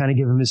 but if you kind of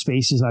give him his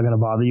space, he's not going to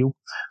bother you.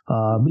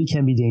 But he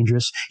can be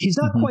dangerous. He's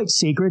not quite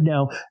sacred.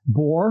 Now,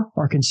 boar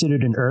are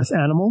considered an earth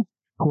animal,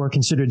 who are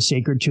considered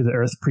sacred to the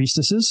earth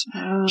priestesses.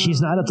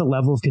 He's not at the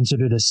level of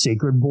considered a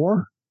sacred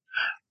boar,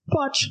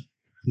 but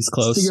he's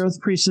close. The earth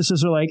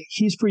priestesses are like,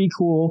 he's pretty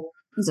cool.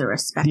 He's a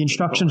respect. The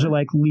instructions are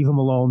like, leave him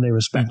alone. They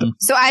respect him.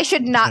 So I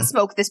should not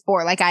smoke this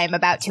boar like I am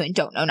about to and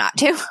don't know not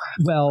to.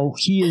 Well,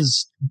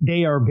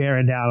 they are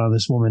bearing down on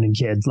this woman and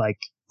kid like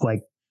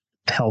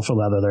hell for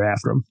leather. They're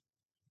after him.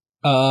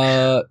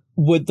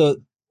 Would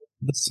the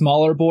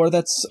smaller boar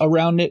that's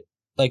around it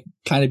like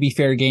kind of be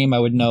fair game? I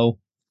would know.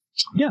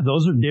 Yeah,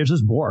 there's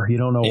this boar. You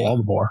don't know all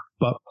the boar,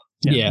 but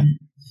yeah.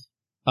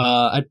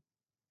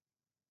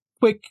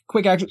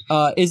 Quick action.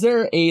 Is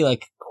there a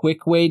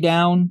quick way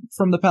down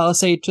from the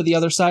palisade to the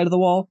other side of the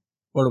wall,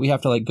 or do we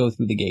have to go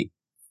through the gate?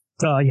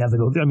 You have to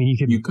go. I mean,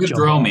 you could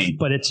throw off, me,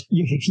 but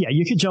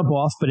you could jump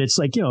off, but it's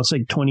it's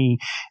 20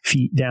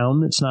 feet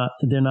down. It's not.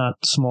 They're not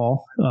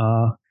small.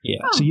 So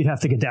you'd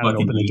have to get down and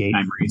open the gate.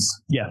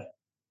 Yeah.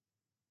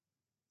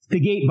 The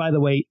gate, by the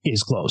way,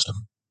 is closed.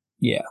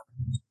 Yeah.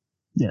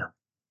 Yeah.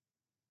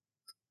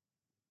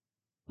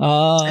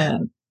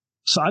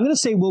 So I'm going to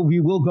say, we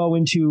will go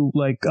into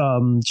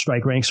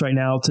strike ranks right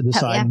now to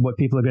decide what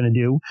people are going to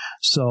do.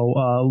 So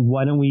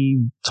why don't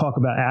we talk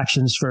about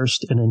actions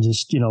first, and then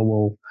just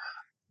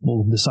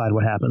we'll decide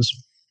what happens.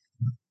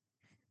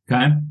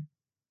 Okay.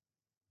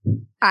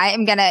 I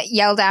am going to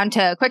yell down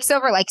to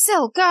Quicksilver,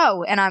 Sil,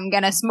 go! And I'm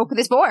going to smoke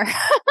this boar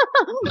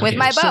with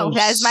my bow.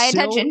 That is my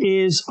intention. Sil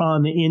is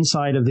on the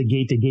inside of the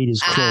gate. The gate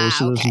is closed,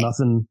 so there's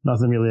nothing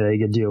really that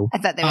you could do. I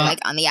thought they were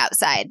on the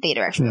outside, the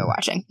direction we were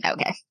watching.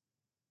 Okay.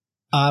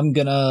 I'm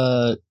going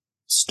to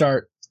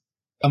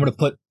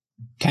put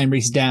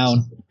Kyrie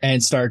down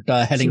and start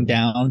heading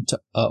down to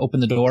open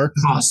the door.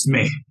 Toss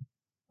me.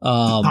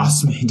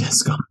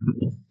 Descon.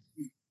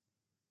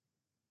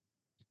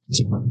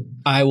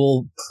 I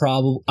will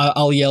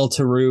I'll yell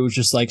to Rue,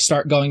 just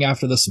start going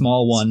after the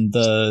small one.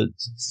 The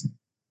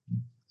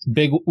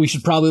big, we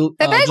should probably...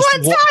 The big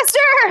one's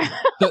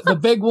faster! The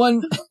big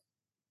one...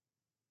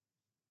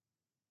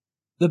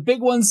 The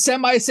big one's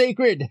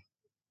semi-sacred.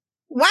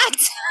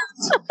 What?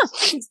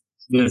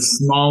 The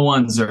small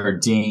ones are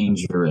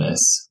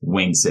dangerous.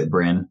 Winks at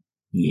Bryn.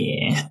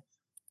 Yeah.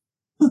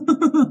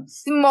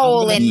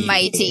 Small and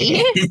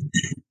mighty.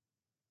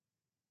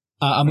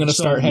 I'm going to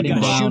start heading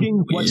down.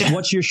 Shooting.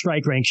 What's your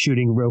strike rank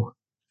shooting, Rue?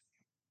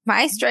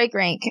 My strike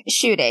rank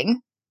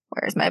shooting.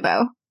 Where's my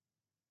bow?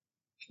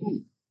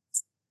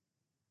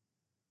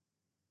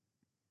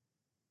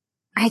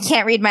 I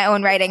can't read my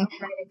own writing.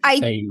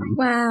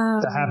 Wow.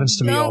 That happens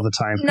to me all the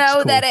time.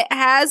 Know that it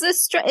has a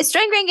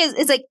strike rank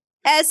is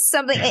as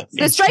something.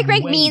 The strike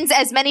rank means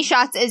as many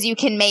shots as you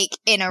can make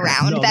in a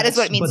round. No, that is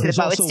what it means for the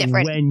bow. It's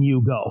different when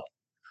you go.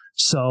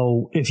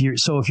 So if your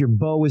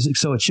bow is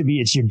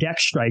it's your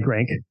dex strike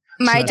rank.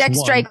 My dex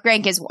strike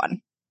rank is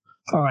 1.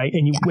 All right,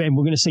 and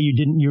we're going to say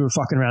you were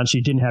fucking around, so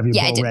you didn't have your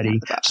bow ready.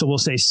 So we'll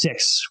say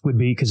 6 would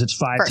be, because it's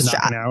 5 to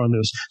knock an arrow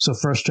loose. So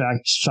first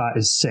shot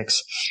is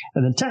 6,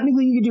 and then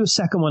technically you could do a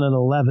second one at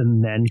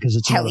 11 then, because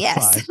it's another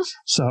 5.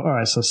 So all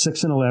right, so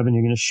 6 and 11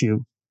 you're going to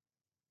shoot.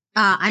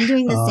 I'm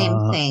doing the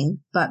same thing,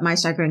 but my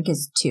strike rank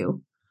is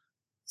 2.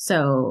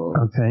 So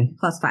okay,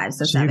 plus 5,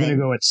 so 7. So you're going to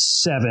go at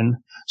 7.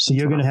 So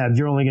you're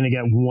only going to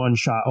get one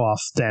shot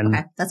off then.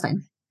 Okay, that's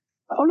fine.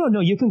 Oh, no,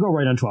 you can go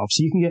right on 12.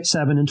 So you can get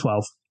 7 and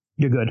 12.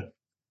 You're good.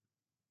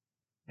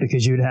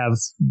 Because you'd have,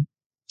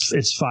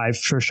 it's 5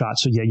 per shot.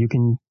 So yeah, you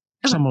can,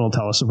 someone will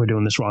tell us if we're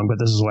doing this wrong, but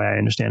this is the way I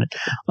understand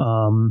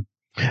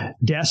it.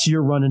 Des,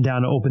 you're running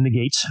down to open the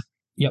gates.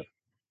 Yep.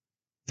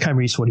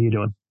 Kyrese, what are you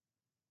doing?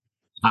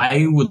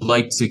 I would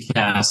like to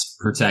cast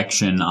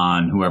protection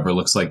on whoever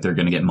looks like they're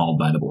going to get mauled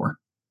by the boar.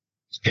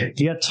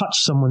 You got to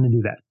touch someone to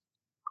do that.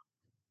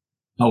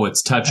 Oh,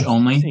 it's touch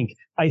only? I think.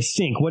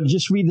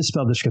 Just read the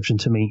spell description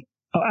to me.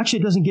 Oh,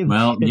 actually, it doesn't give...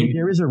 Well,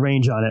 there is a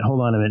range on it.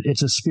 Hold on a minute.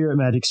 It's a spirit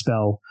magic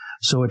spell,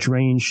 so its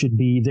range should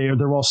be...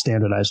 They're all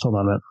standardized. Hold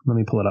on a minute. Let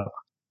me pull it up.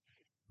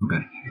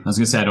 Okay. I was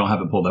going to say, I don't have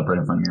it pulled up right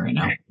in front of me right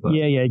now. But.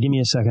 Yeah. Give me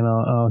a second.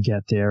 I'll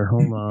get there.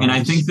 Hold on. And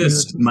I think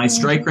my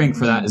strike rank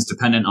for that is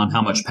dependent on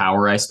how much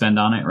power I spend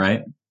on it,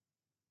 right?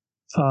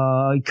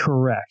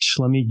 Correct.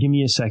 Give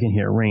me a second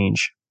here.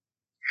 Range.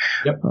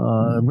 Yep.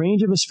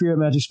 Range of a spirit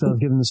magic spell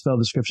given the spell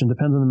description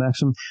depends on the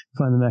maximum.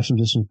 Find the maximum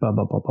distance. Blah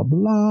blah blah blah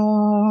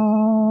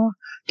blah.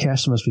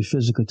 Caster must be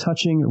physically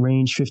touching.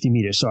 Range 50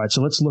 meters. All right.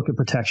 So let's look at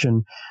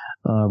protection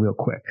real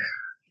quick.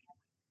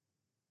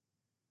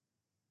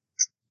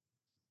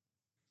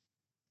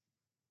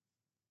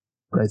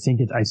 I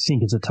think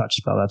it's a touch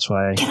spell. That's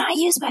why. Can I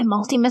use my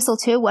multi-missile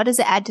too? What does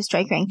it add to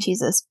strike rank?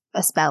 Choose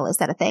a spell. Is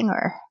that a thing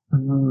or?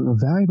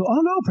 Variable.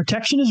 Oh no,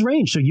 protection is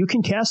range, so you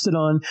can cast it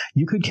on.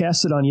 You could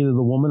cast it on either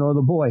the woman or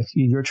the boy.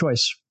 Your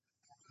choice.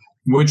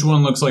 Which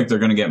one looks like they're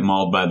going to get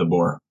mauled by the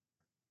boar?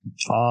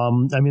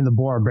 The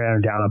boar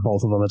bearing down on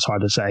both of them. It's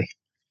hard to say.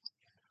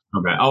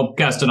 Okay, I'll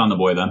cast it on the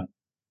boy then.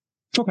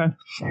 Okay.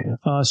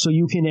 So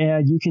you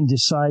can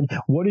decide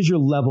what is your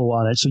level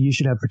on it. So you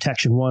should have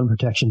protection 1,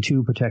 protection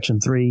 2, protection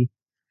 3.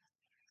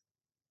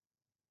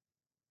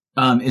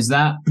 Is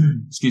that,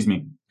 excuse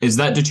me, is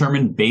that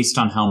determined based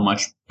on how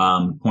much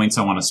points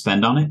I want to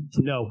spend on it?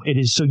 No, it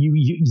is. So you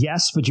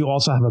yes, but you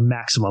also have a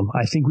maximum.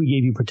 I think we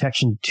gave you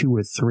protection 2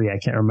 or 3. I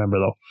can't remember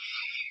though.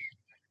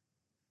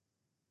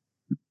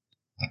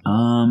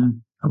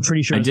 I'm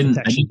pretty sure I didn't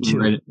protection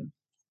 2.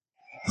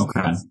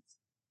 Okay.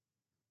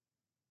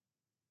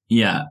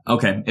 Yeah.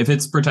 Okay. If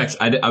it's protection,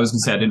 I was gonna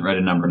say I didn't write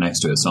a number next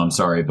to it, so I'm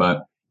sorry,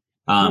 but.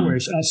 No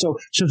worries. So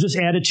just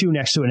add a 2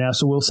 next to it now.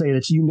 So we'll say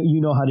that you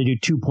know how to do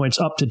 2 points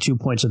up to 2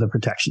 points of the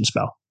protection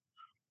spell.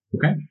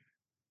 Okay.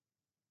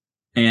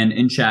 And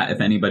in chat, if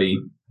anybody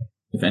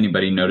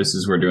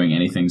notices we're doing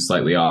anything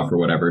slightly off or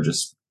whatever,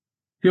 just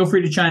feel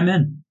free to chime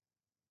in.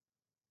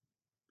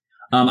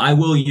 I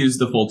will use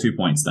the full 2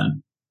 points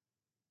then.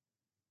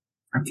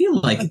 I feel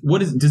like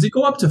does it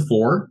go up to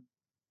 4?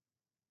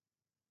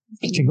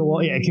 It can go.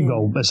 Yeah, it can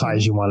go as high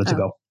as you want it to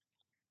go.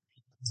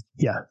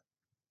 Yeah.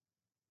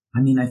 I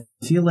mean, I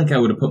feel like I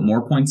would have put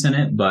more points in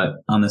it, but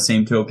on the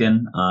same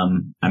token,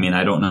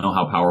 I don't know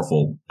how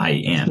powerful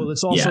I am. Well,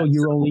 it's also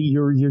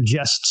you're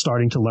just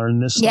starting to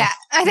learn this stuff. Yeah,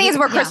 I think it's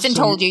where Christian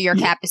told you your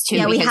cap is 2.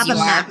 Yeah, we have a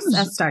max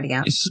starting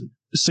out.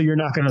 So you're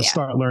not going to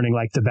start learning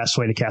like the best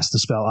way to cast the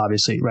spell,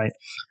 obviously, right?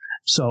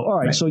 So, all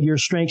right. So your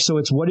strength. So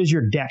it's what is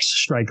your dex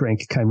strike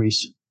rank,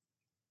 Kyrese?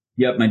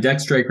 Yep, my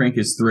dex strike rank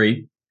is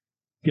 3.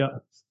 Yep.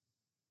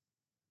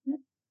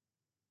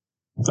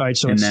 All right,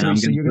 so it's 3,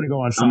 so you're going to go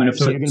on 5. I'm going to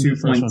put 2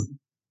 points.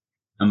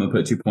 I'm going to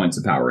put 2 points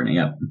of power in it.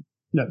 Yep.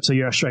 Yep. So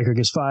your striker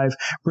gets 5.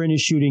 Bryn is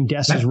shooting.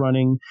 Des is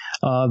running.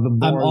 The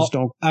boars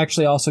don't.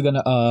 Actually, also going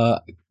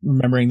to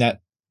remembering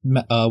that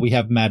we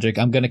have magic.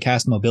 I'm going to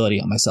cast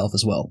mobility on myself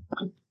as well.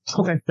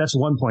 Okay, that's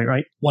 1 point,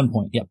 right? 1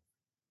 point. Yep.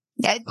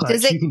 Yeah.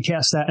 So you can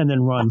cast that and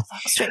then run.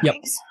 Yep.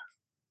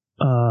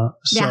 How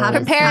to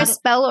compare a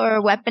spell or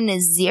a weapon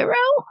is 0.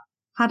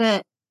 How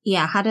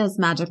does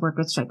magic work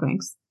with strike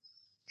ranks?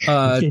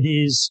 It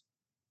is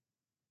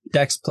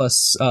Dex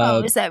plus.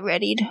 Is that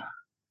readied?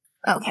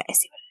 Okay, I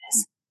see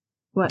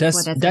what it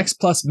is. What is Dex it?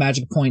 plus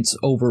magic points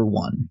over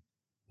 1.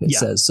 It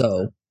says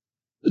so.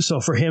 So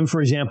for him, for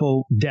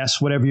example, Des,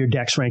 whatever your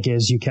Dex rank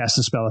is, you cast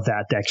a spell at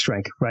that Dex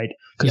rank, right?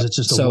 Because it's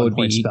just a 1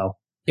 point spell.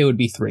 It would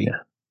be 3.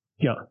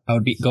 Yeah. I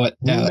would go at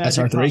magic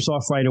SR3. pops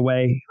off right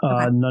away.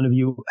 Okay. None of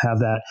you have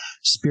that.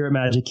 Spirit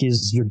magic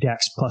is your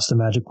Dex plus the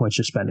magic points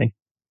you're spending.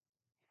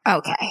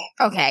 Okay,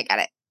 I got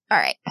it. All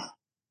right.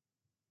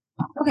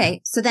 Okay,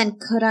 so then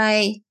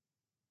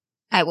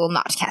I will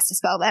not cast a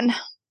spell then.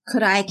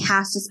 Could I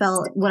cast a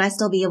spell? Would I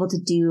still be able to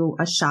do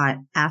a shot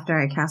after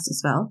I cast a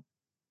spell?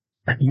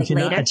 You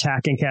cannot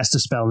attack and cast a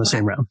spell in the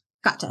same round.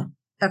 Gotcha.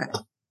 Okay.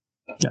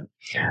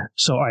 Yeah.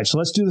 So, all right. So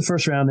let's do the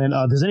first round then.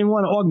 Does anyone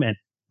want to augment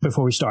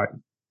before we start?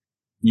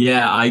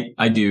 Yeah,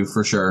 I do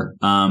for sure.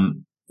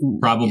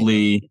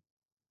 Probably.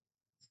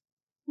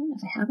 I don't know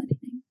if I have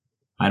anything.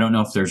 I don't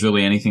know if there's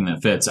really anything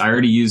that fits. I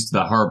already used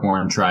the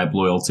Heartborn tribe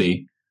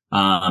loyalty.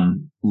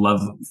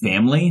 Love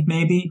family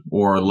maybe,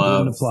 or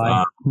love.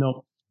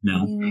 No.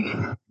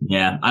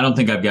 Yeah, I don't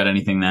think I've got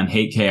anything then.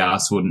 Hate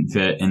chaos wouldn't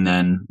fit, and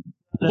then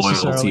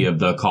loyalty of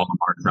the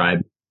Kalmar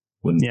tribe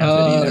wouldn't fit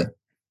either.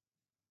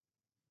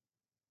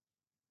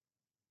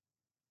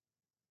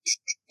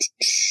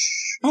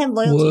 have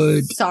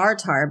loyalty to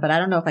Sartar, but I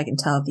don't know if I can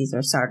tell if these are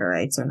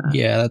Sartarites or not.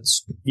 Yeah,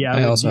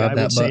 I also have that.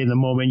 I would say in the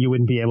moment you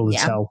wouldn't be able to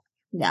tell.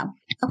 Yeah.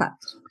 Okay.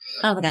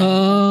 I don't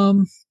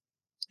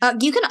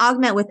think you can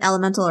augment with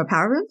elemental or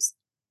power runes?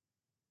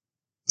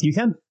 You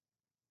can.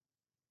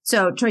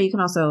 So, Troy, you can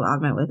also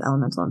augment with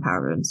elemental and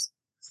power runes.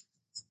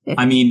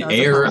 I mean,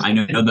 air, I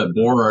know that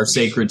boar are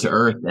sacred to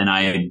earth, and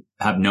I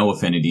have no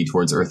affinity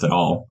towards earth at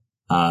all.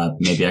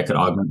 Maybe I could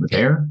augment with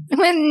air?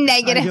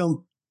 Negative.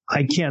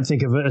 I can't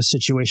think of a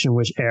situation in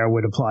which air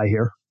would apply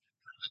here.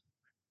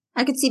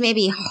 I could see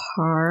maybe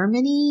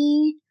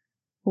harmony,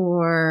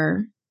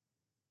 or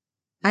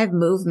I have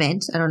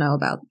movement. I don't know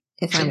about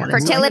if I want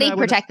fertility,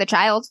 protect the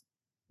child.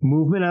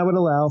 Movement I would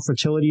allow.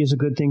 Fertility is a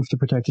good thing to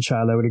protect a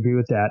child. I would agree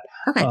with that.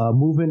 Okay.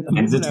 Movement.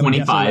 It's a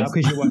 25.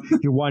 Because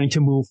you're wanting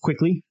to move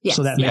quickly. Yes.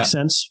 So that makes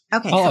sense.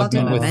 Okay. I'll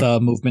augment with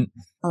movement.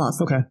 I'll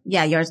also. Okay.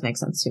 Yeah, yours makes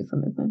sense too for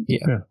movement.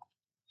 Yeah.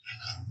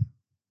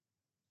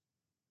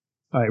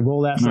 All right,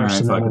 roll that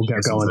first and then we'll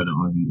get going.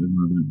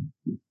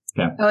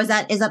 Okay. Oh, is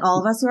that all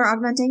of us who are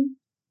augmenting?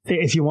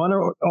 If you want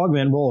to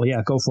augment, roll.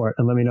 Yeah, go for it.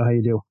 And let me know how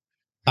you do.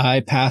 I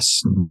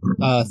pass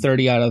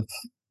 30 out of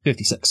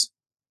 56.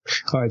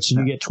 All right, so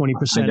you get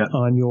 20%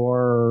 on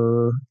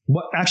your...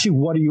 What are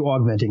you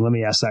augmenting? Let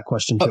me ask that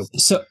question, too.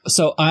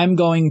 So I'm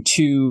going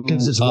to...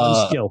 Because it's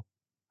one skill.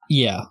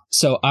 Yeah,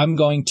 so I'm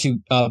going to...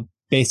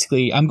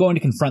 I'm going to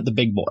confront the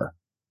big boar.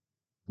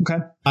 Okay.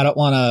 I don't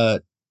want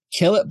to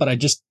kill it, but I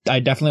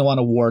definitely want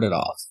to ward it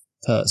off.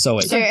 So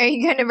are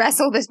you going to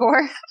wrestle this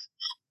boar?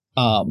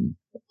 I'm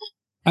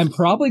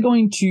probably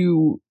going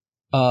to...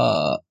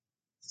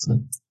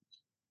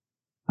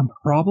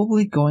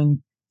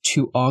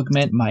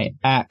 augment my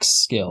axe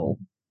skill,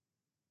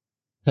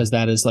 because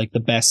that is like the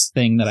best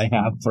thing that I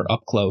have for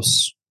up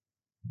close.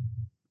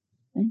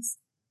 Nice.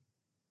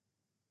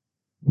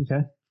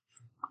 Okay.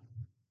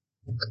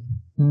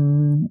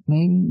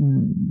 Maybe.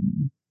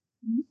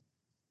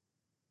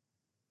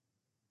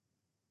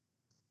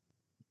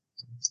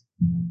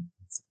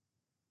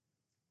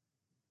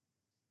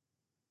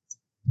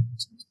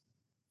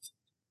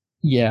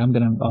 Yeah, I'm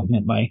gonna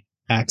augment my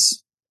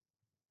axe.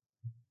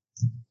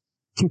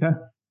 Okay.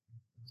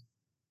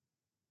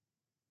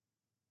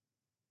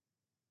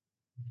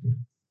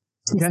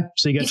 Okay,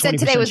 so you said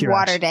today was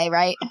water day,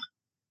 right?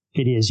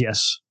 It is,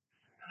 yes.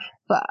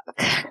 Fuck.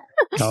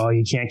 Oh,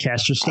 you can't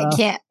cast your stuff? I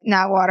can't.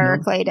 Not water or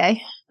clay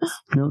day.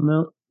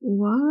 No.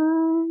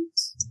 What?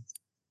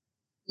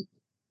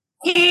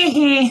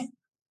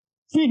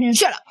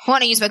 Shut up. I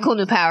want to use my cool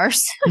new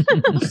powers.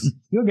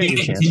 You'll get your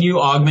chance. Can you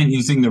augment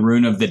using the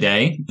rune of the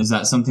day? Is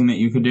that something that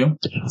you could do?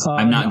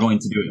 I'm not going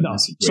to do it in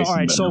this situation. So, all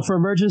right, so for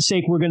emergency's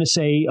sake, we're going to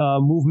say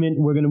movement.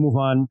 We're going to move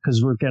on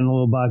because we're getting a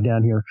little bogged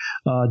down here.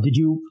 Did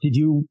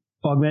you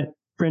augment,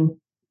 Bryn?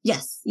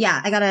 Yes.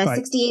 Yeah, I got a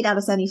 68 out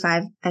of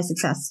 75. I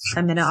success.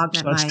 I'm going to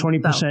augment my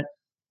 20%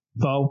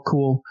 bow.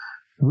 Cool.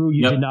 Rue,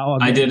 you did not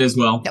augment. I did as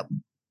well. Nope.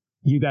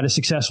 You got a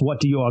success. What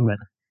do you augment?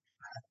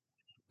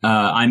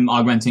 I'm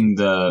augmenting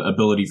the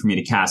ability for me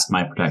to cast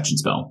my protection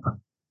spell.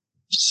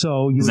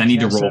 So you would I need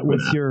to cast roll that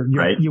with that, your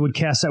right? You would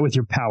cast that with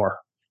your power.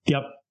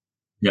 Yep.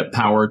 Yep.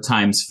 Power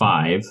times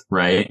 5,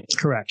 right?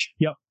 Correct.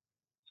 Yep.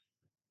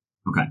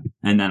 Okay.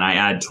 And then I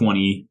add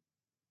 20,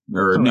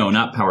 or correct. No,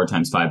 not power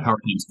times 5, power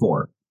times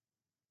 4.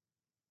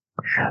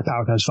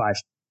 Power times 5.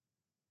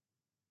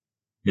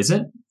 Is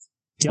it?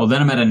 Yep. Well,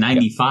 then I'm at a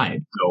 95,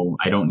 so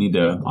I don't need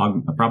to. I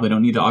probably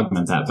don't need to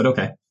augment that, but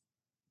okay.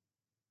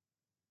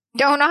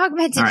 Don't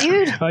augment it,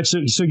 dude. All right,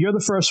 so you're the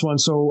first one.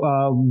 So,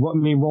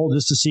 roll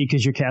just to see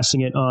because you're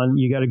casting it on.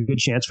 You got a good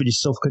chance, but you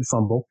still could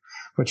fumble.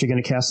 But you're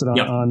going to cast it on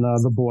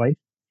the boy.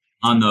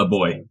 On the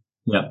boy.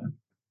 Yep.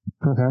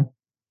 Okay.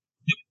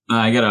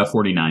 I got a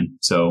 49,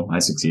 so I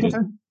succeeded.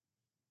 Okay.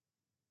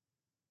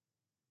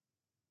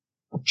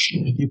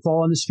 You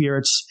fall on the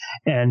spirits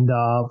and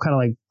kind of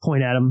like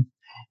point at him,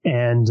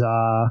 and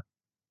a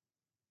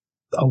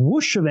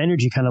whoosh of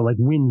energy, kind of like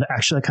wind,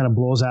 actually kind of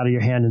blows out of your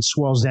hand and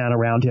swirls down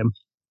around him.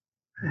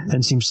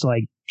 And seems to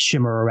like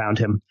shimmer around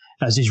him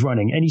as he's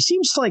running. And he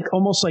seems to like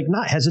almost like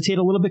not hesitate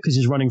a little bit because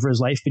he's running for his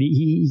life, but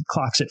he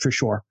clocks it for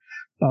sure.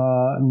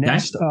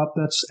 Next up,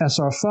 that's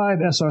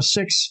SR5.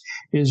 SR6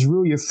 is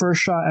Rue, your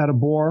first shot at a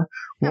boar.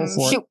 Roll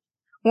for it.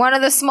 One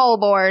of the small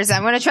boars.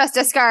 I'm going to trust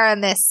Askar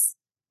on this.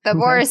 The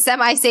boar is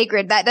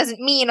semi-sacred. That doesn't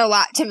mean a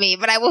lot to me,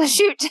 but I will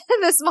shoot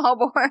the small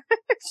boar.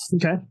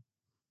 Okay.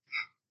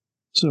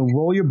 So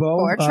roll your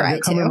bow. They're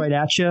coming right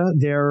at you.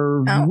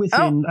 They're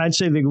within, I'd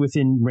say they're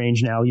within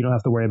range now. You don't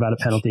have to worry about a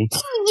penalty.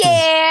 Yeah,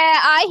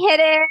 I hit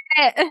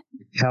it.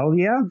 Hell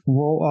yeah.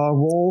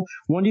 Roll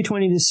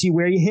 1d20 to see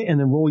where you hit and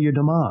then roll your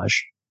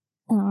damage.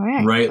 All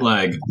right. Right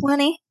leg.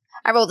 20.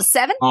 I rolled a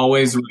 7.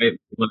 Always right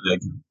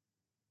leg.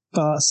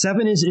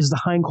 7 is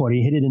the hindquarter.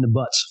 You hit it in the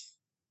butts.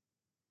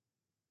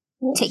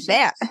 Take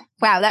that.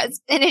 Wow,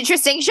 that's an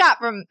interesting shot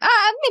from,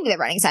 maybe they're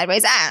running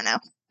sideways. I don't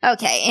know.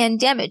 Okay, and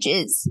damage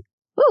is,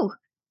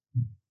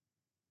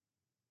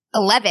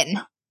 11. It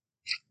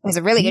was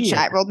a really good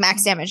shot. I rolled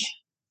max damage.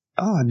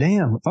 Oh,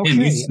 damn. Okay. And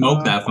we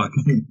smoked that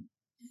fucking...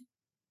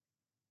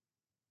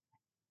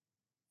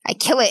 I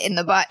kill it in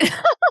the butt.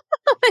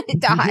 It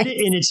dies.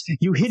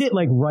 You hit it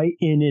like right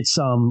in its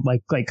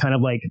like kind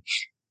of like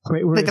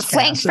right where like the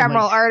flank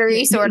femoral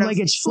artery sort of like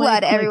it's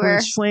blood everywhere.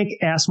 Its flank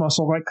ass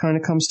muscle like kind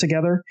of comes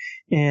together,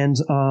 and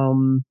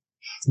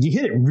you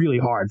hit it really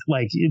hard.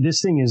 Like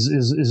this thing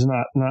is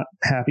not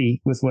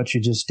happy with what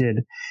you just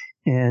did.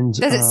 And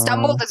does it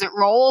stumble? Does it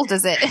roll?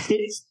 Does it?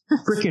 It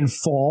freaking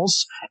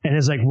falls and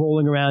is like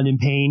rolling around in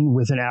pain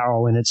with an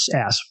arrow in its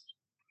ass.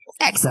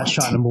 Excellent. That's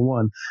shot number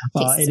one.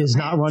 It is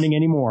not running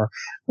anymore.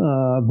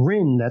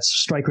 Bryn, that's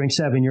strike rank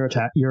 7. You're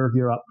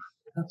You're up.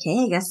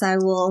 Okay, I guess I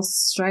will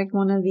strike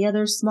one of the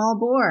other small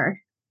boar.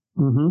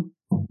 Mm-hmm.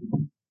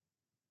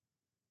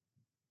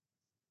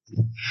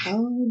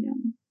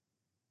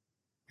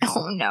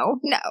 Oh no!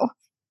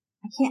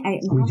 I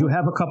can't. We do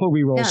have a couple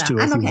rerolls too.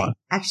 I'm if okay. You want.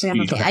 Actually,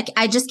 I'm okay.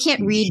 I just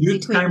can't read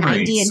between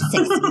 90 and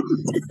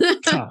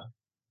 60.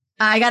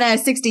 I got a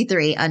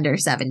 63 under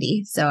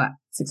 70, so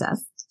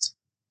success.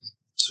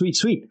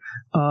 Sweet.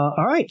 All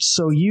right,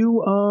 so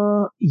you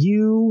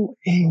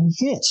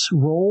hit.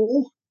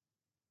 Roll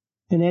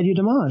and add your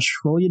damage.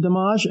 Roll your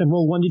damage and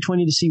roll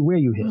 1d20 to see where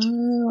you hit.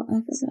 Oh,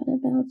 I forgot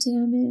about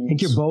damage. I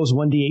think your bow's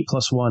 1d8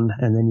 plus 1,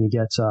 and then you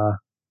get...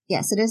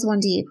 yes, it is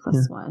 1d8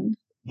 plus 1.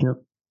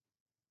 Yep.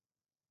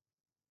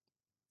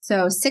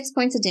 So 6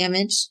 points of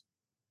damage.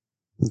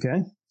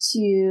 Okay.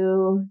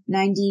 To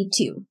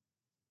 92.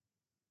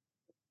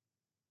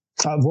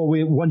 It's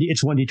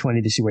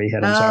 1d20 to see where you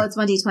hit. I'm sorry. It's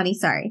 1d20.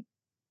 Sorry.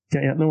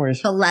 Yeah, no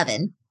worries.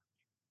 11.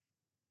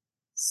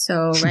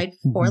 So right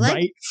foreleg?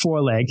 Right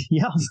foreleg.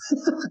 Yeah.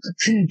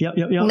 Yep.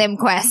 Limb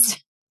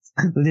quest.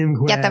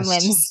 Get them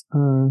limbs.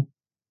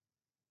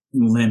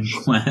 Limb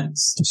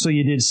quest. So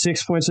you did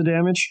 6 points of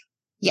damage?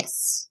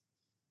 Yes.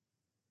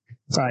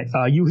 All right.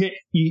 You hit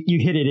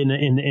it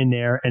in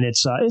there, and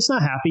it's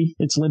not happy.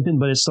 It's limping,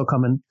 but it's still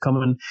coming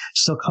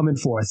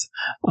forth.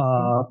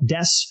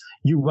 Des,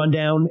 you run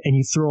down and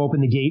you throw open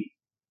the gate.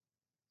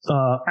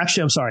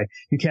 Actually, I'm sorry.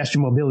 You cast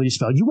your mobility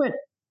spell.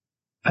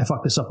 I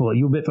fucked this up a little.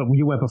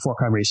 You went before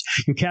Carmese.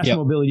 You cast your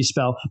mobility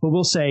spell, but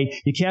we'll say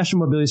you cast your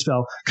mobility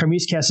spell.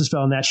 Carmese casts a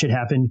spell, and that shit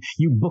happened.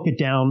 You book it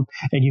down,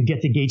 and you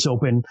get the gates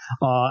open,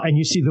 and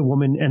you see the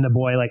woman and the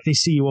boy, like they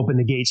see you open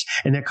the gates,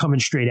 and they're coming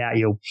straight at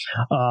you.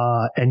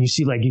 And you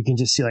see, like you can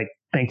just see like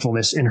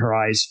thankfulness in her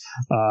eyes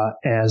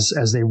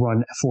as they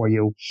run for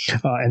you,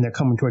 and they're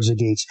coming towards the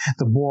gates.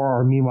 The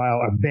boar, meanwhile,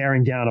 are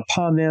bearing down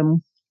upon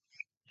them.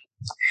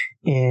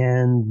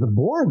 And the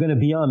boar are going to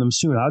be on them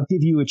soon. I'll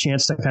give you a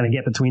chance to kind of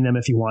get between them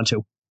if you want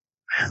to.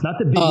 Not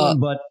the big one,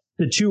 but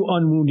the two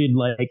unwounded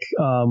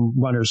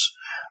runners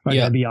are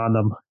going to be on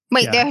them.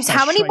 Wait, there's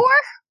how many boar?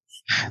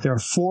 There are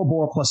 4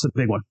 boar plus the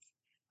big one.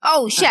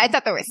 Oh shit! I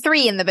thought there were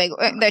 3 in the big.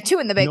 There are 2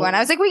 in the big one. I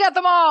was like, we got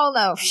them all.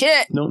 No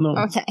shit. No.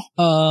 Okay.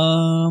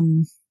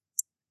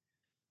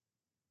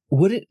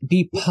 Would it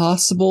be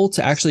possible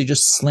to actually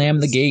just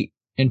slam the gate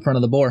in front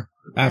of the boar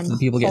after the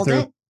people get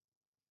through?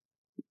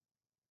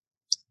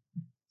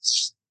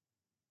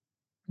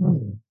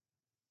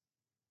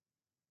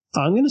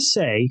 I'm going to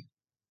say,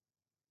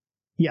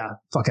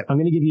 fuck it. I'm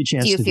going to give you a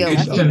chance to do it.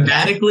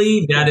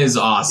 Thematically, that is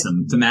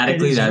awesome.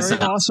 Thematically, that's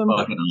awesome.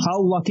 How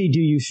lucky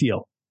do you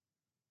feel?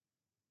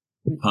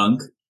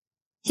 Punk.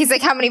 He's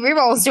like, how many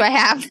rerolls do I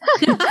have?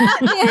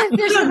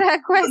 There's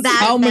that question.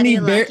 How many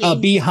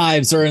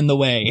beehives are in the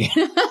way?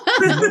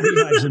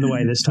 Beehives in the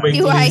way this time.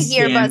 Do I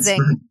hear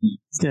buzzing?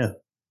 Yeah.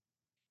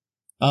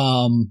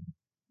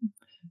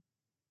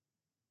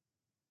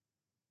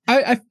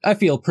 I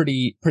feel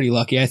pretty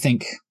lucky. I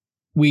think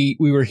we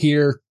were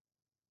here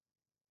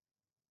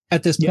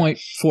at this point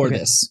for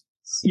this.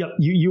 Yep,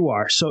 you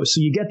are. So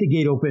you get the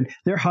gate open.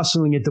 They're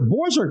hustling it. The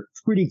boars are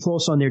pretty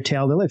close on their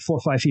tail. They're like 4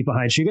 or 5 feet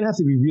behind. So you're going to have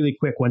to be really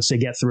quick once they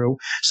get through.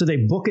 So they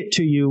book it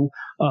to you.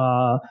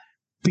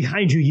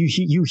 Behind you,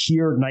 you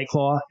hear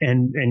Nightclaw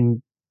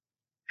and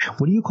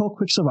what do you call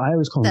Quicksilver? I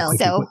always call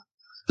him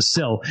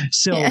Sill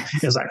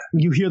is like,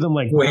 you hear them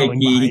like growling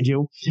behind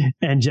you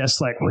and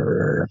just like,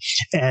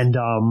 and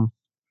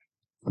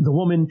the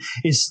woman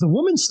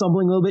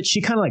stumbling a little bit.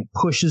 She kind of like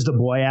pushes the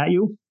boy at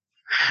you,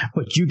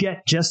 but you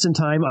get just in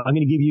time. I'm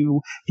going to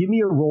give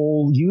me a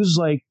roll. You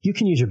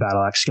can use your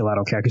battle axe skill. I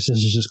don't care because this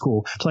is just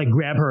cool to like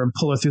grab her and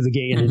pull her through the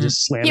gate and then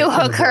just slam. You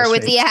hook her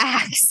with the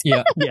axe.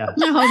 Yeah.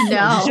 Oh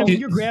no!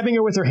 You're grabbing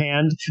her with her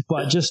hand,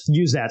 but just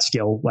use that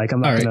skill. Like we're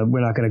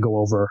not gonna go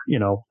over. We're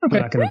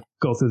not gonna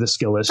go through the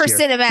skill list for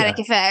cinematic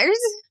effects.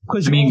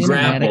 Because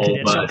grapple.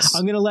 But...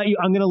 I'm gonna let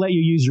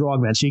you use your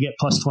augment, so you get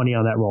plus 20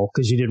 on that roll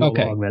because you did roll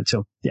augment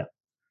too. Yeah.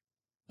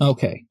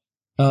 Okay.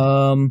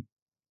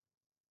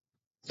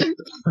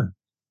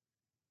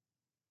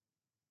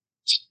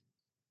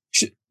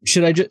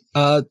 Should I just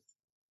I'll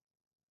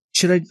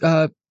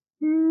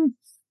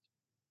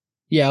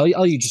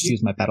just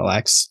use my battle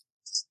axe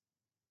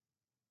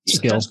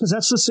skill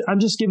because I'm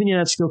just giving you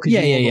that skill because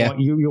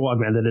you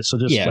augmented it. So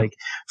just like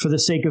for the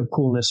sake of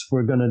coolness,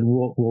 we're gonna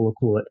roll a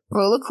cool it.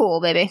 Roll a cool,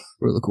 baby.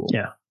 Roll a cool.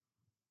 Yeah.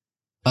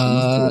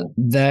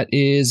 That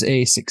is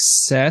a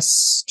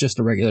success, just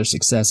a regular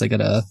success. I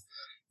got a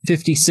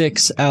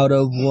 56 out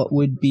of what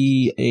would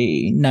be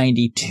a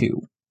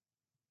 92.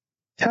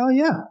 Hell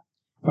yeah.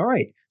 All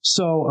right.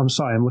 So, I'm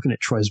sorry, I'm looking at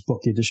Troy's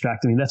book. You're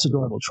distracting me. That's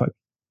adorable, Troy.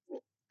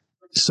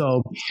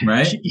 So,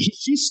 right?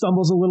 she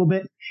stumbles a little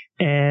bit,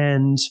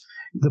 and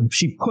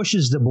she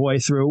pushes the boy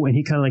through, and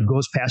he kind of like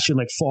goes past you and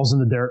like falls in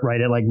the dirt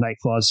right at like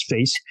Nightclaw's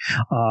face.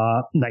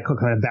 Nightclaw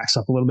kind of backs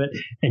up a little bit,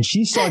 and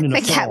she's starting to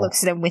fall. The cat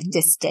looks at him with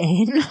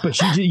disdain. But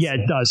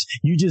it does.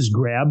 You just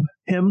grab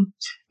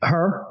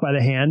her by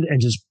the hand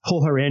and just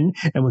pull her in,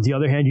 and with the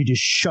other hand you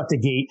just shut the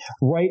gate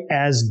right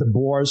as the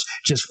boars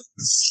just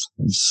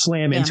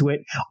slam into it.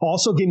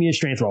 Also give me a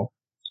strength roll.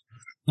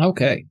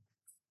 Okay.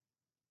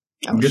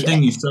 Good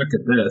thing you suck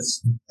at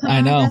this. I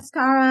know.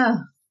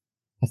 Descara.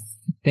 I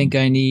think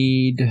I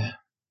need...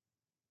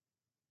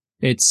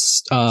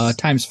 It's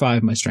times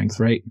 5 my strength,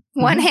 right?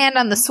 One hand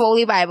on the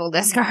Swoley Bible,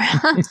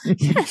 Descara.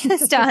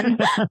 It's done.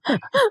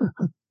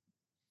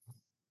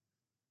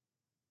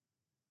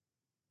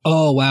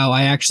 Oh, wow.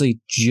 I actually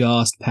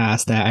just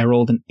passed that. I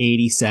rolled an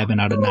 87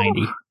 out of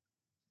 90.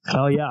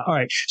 Oh, yeah. All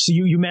right. So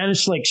you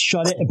managed to like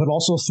shut it, but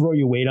also throw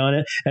your weight on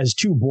it as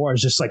 2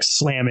 boars just like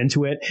slam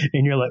into it.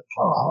 And you're like,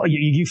 oh,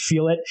 you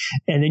feel it.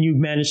 And then you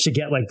manage to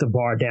get like the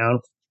bar down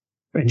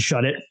and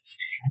shut it.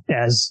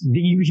 As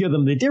you hear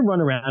them, they run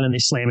around and they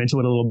slam into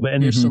it a little bit.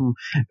 And there's some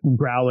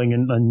growling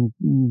and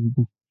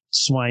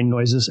swine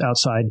noises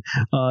outside.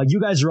 You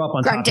guys are up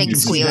on grunting, top.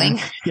 Squealing.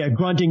 Yeah,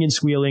 grunting and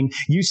squealing.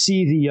 You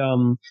see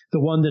the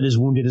one that is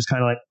wounded is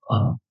kind of like,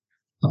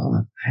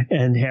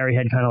 and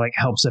Harryhead kind of like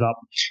helps it up,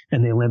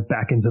 and they limp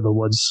back into the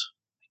woods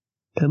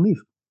and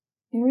leave.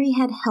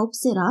 Harryhead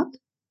helps it up?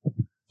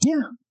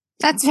 Yeah.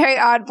 That's very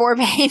odd boar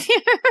behavior.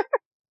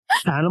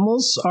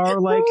 Animals are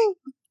like...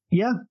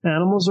 Yeah,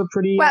 animals are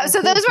pretty... Wow,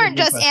 so those weren't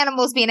just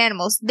animals being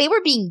animals. They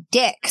were being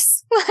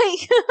dicks.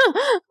 Like,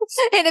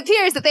 it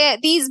appears that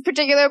these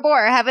particular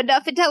boar have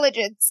enough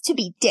intelligence to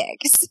be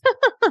dicks.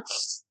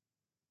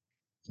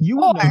 You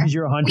would know because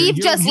you're a hunter. We've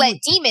just let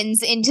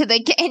demons into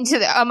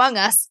the among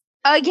us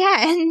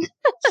again.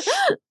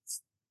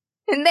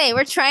 And they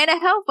were trying to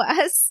help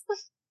us.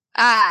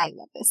 I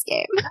love this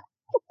game.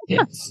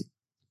 Yes.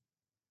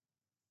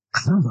 I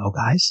don't know,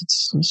 guys.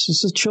 It's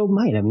just a chilled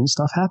night. I mean,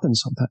 stuff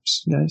happens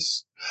sometimes,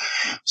 guys.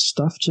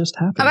 Stuff just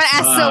happens. I'm gonna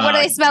ask. So, what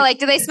do they smell like?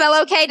 Do they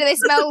smell okay? Do they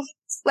smell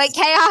like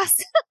chaos?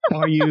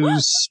 Are you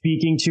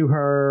speaking to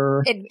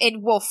her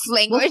in wolf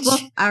language?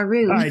 Woof, woof, all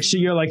right, so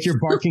you're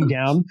barking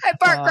down. I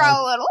bark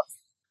growl a little.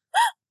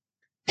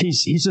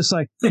 He's just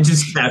like,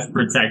 just cast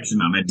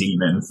protection on a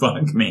demon.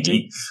 Fuck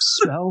me.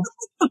 Smell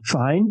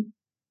fine.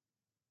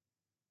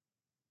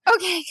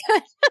 Okay,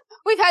 good.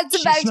 We've had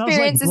some bad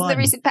experiences in the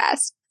recent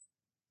past.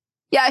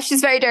 Yeah,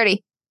 she's very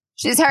dirty.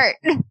 She's hurt.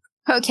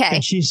 Okay.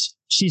 And she's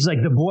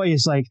like, the boy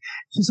is like,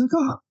 she's like,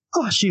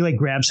 oh, she like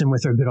grabs him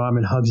with her good arm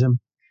and hugs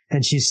him.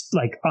 And she's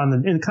like kind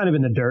of in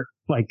the dirt,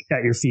 like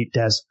at your feet,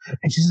 Des.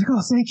 And she's like,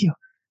 oh, thank you.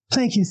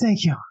 Thank you.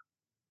 Thank you.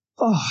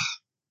 Oh.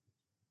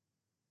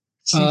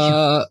 Thank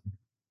you.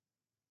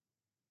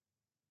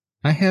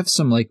 I have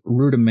some like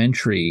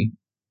rudimentary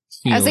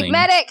healing. I was like,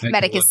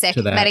 medic is sick.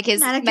 Medic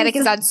is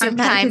on soup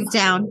time.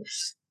 Down.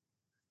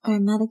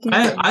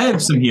 I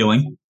have some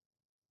healing.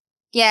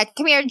 Yeah,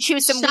 come here and chew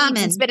some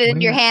weeds and spit it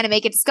into your hand and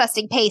make a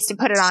disgusting paste and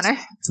put it on her.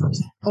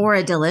 Or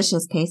a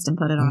delicious paste and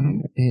put it on her.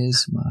 Where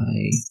is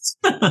my...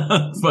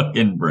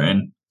 Fucking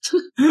Bren.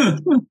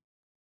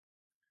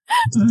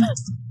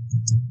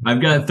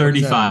 I've got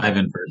 35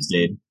 in first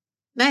aid.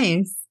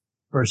 Nice.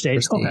 First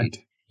aid.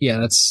 Okay. Yeah,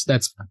 that's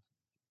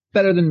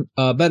better than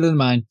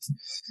mine.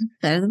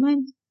 Better than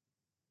mine.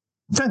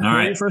 All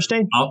right. First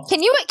aid.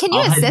 Can you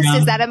assist?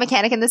 Is that a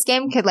mechanic in this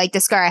game? Could like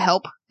Descara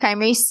help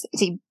Kymreese?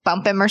 Does he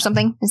bump him or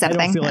something? Is that a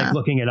thing? I don't feel like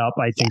looking it up.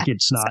 I think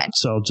it's not.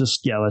 So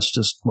let's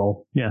just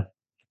roll. Yeah.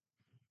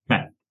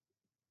 Okay.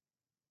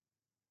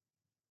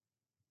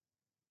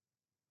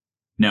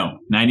 No,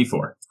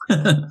 94.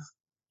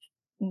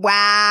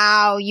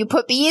 Wow, you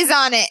put bees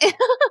on it.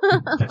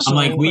 I'm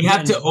like, we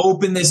have to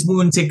open this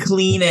wound to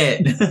clean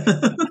it.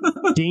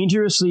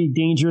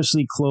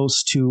 dangerously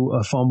close to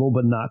a fumble,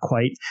 but not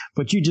quite.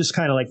 But you just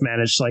kind of like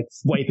manage to like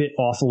wipe it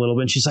off a little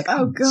bit. And she's like,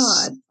 oh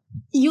God.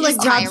 You like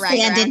rub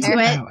sand into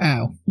it.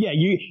 Ow. Yeah,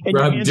 you and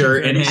rub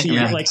dirt in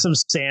it. Like some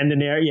sand in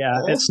there.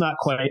 Yeah, it's not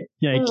quite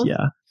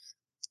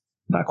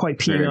not quite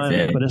peeing on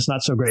it, but it's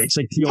not so great. It's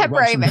like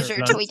temporary measure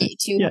until we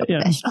get you to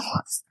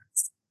professionals.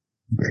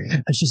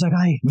 And she's like,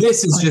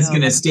 this is just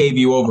going to stave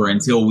you over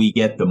until we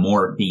get the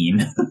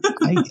morphine.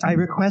 I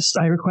request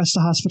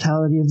the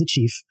hospitality of the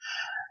chief.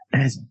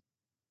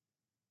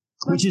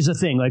 Which is a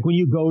thing. Like when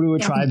you go to a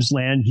tribe's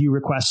land, you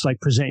request, like,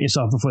 present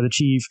yourself before the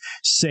chief,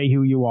 say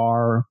who you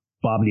are,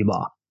 blah, blah,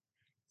 blah.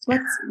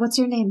 What's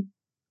your name?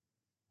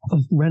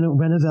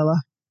 Renavella.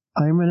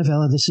 I am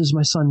Renavella. This is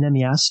my son,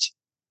 Nemiast.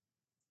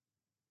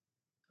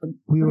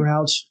 We were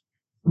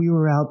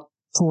out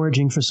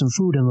foraging for some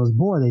food, and those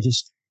boar, they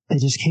just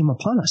came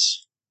upon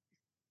us.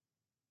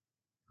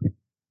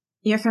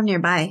 You're from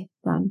nearby,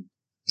 then.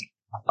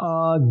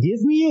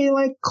 Give me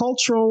a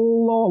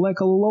cultural law, like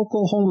a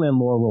local homeland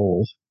lore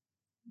roll.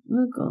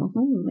 We'll go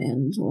home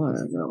and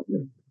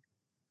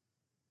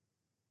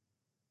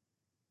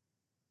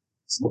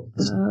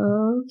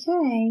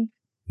okay.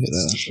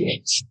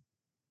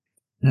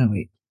 No,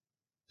 wait.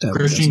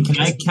 Christian, can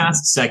I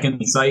cast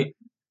Second Sight?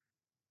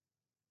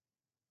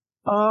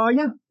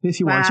 Yeah, if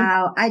you want to.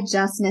 Wow, I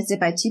just missed it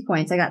by 2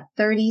 points. I got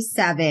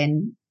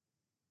 37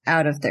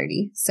 out of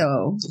 30,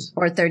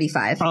 or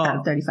 35 out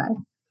of 35.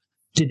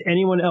 Did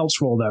anyone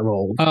else roll that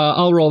roll?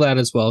 I'll roll that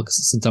as well,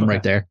 since I'm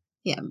right there.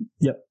 Yeah.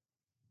 Yep.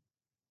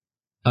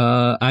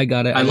 I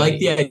got it. I like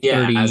the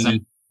idea.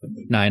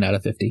 39 out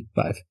of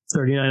 55.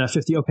 39 out of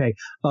 50. Okay.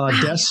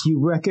 Des, you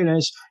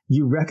recognize.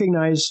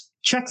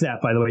 Check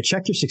that, by the way.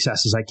 Check your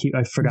successes. I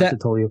forgot to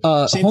tell you.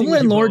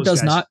 Homeland Lord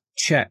does not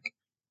check.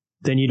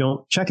 Then you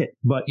don't check it.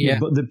 But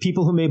the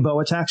people who made bow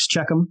attacks,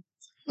 check them.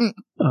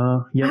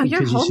 Wow,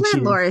 your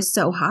Homeland Lore is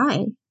so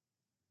high.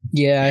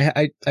 Yeah,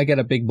 I get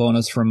a big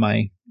bonus from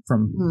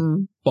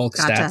bulk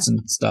stats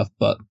and stuff.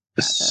 But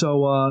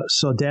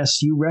so Des,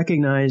 you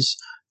recognize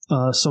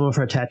some of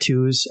her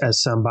tattoos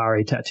as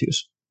Sambari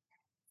tattoos.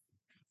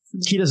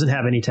 She doesn't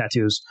have any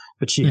tattoos,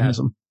 but she has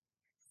them.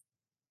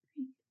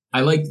 I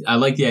like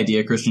the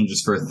idea, Christian,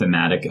 just for a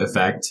thematic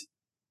effect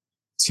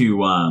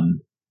to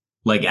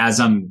like as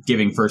I'm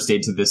giving first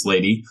aid to this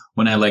lady,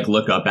 when I like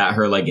look up at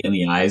her like in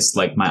the eyes,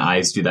 like my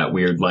eyes do that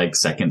weird like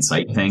second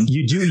sight thing.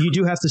 You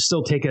do have to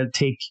still take. I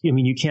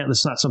mean, you can't.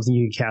 It's not something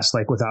you can cast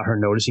like without her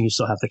noticing. You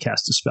still have to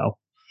cast a spell.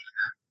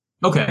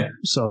 Okay.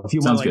 So if you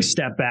want to like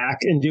step back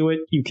and do it,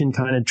 you can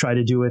kind of try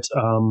to do it.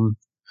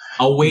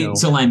 I'll wait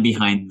till I'm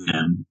behind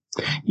them.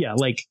 Yeah,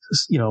 like,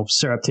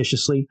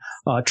 surreptitiously.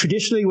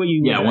 Traditionally, what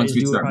you once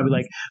we do would probably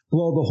like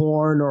blow the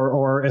horn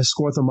or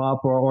escort them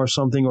up or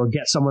something, or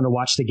get someone to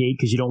watch the gate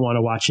because you don't want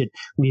to watch it,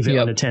 leave it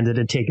unattended,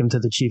 and take them to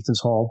the chieftain's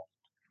hall.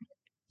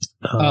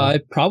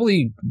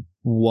 Probably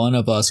one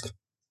of us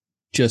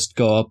just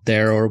go up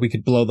there, or we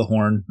could blow the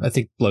horn. I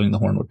think blowing the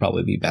horn would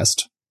probably be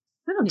best.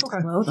 I don't need to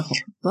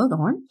blow the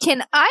horn.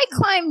 Can I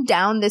climb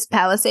down this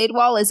palisade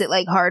wall? Is it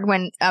like hard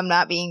when I'm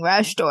not being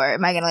rushed, or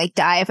am I going to like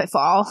die if I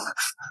fall?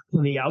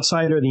 On the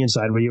outside or the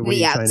inside?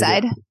 The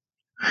outside.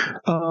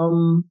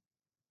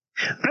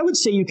 I would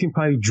say you can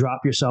probably drop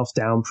yourself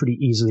down pretty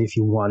easily if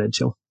you wanted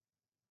to.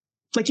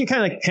 Like you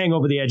kind of like hang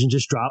over the edge and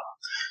just drop.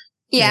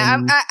 Yeah,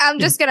 I'm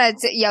just going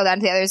to yell down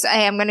to the others.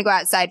 Hey, I'm going to go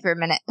outside for a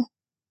minute.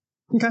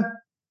 Okay.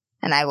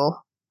 And I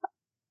will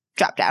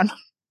drop down.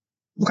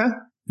 Okay.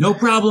 No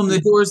problem.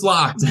 The door's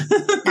locked.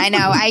 I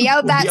know. I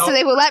yelled that so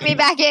they will let me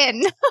back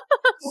in.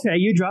 Okay,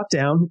 you drop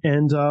down,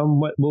 and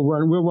we'll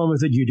run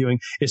with it. You doing?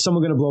 Is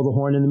someone going to blow the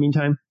horn in the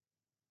meantime?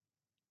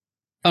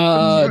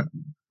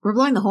 We're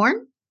blowing the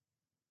horn.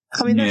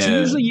 I mean, that's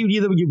usually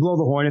you blow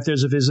the horn if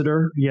there's a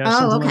visitor. Yeah.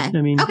 Oh, okay. Like,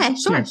 I mean, okay,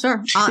 sure.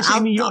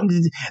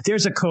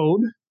 There's a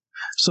code.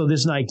 So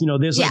there's like,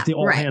 there's like the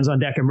all hands on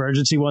deck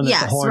emergency one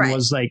that the horn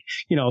was like,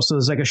 so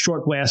there's like a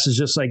short blast is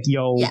just like,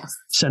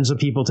 send some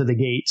people to the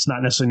gate. It's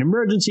not necessarily an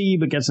emergency,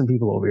 but get some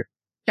people over here.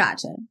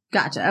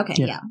 Gotcha. Okay,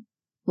 yeah.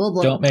 We'll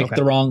blow. Don't make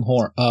the wrong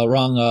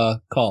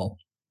call.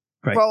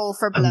 Right. Roll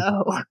for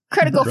blow.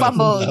 Critical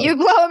fumble. You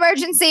blow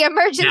emergency. Now,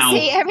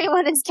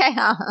 everyone is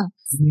chaos.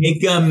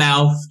 Make a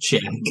mouth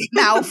check.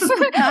 Mouth.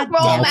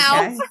 Roll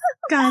mouth.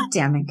 God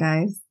damn it,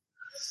 guys.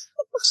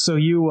 So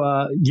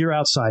you're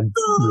outside.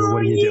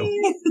 What do you do?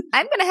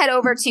 I'm going to head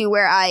over to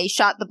where I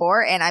shot the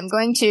boar, and I'm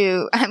going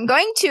to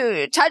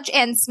touch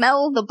and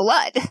smell the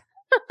blood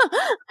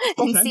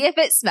and see if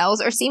it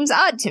smells or seems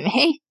odd to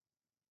me.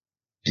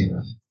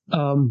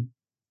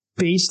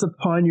 Based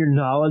upon your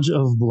knowledge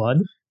of blood,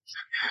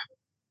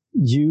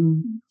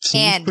 you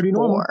seems pretty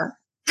normal.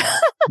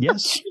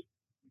 Yes.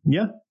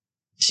 Yeah.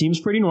 Seems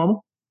pretty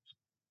normal.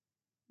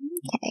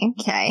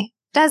 Okay.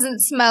 Doesn't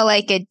smell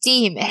like a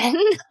demon.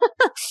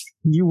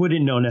 You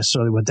wouldn't know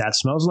necessarily what that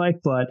smells like,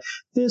 but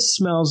this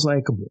smells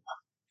like a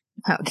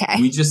boar. Okay.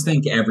 We just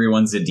think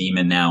everyone's a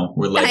demon now.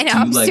 We're like, I know,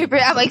 I'm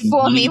like,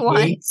 fool me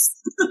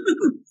once.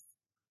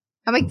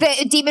 I'm like,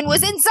 the demon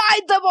was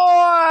inside the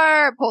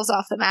boar! Pulls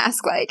off the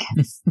mask, like.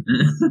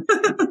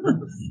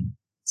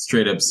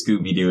 Straight up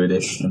Scooby-Doo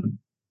edition.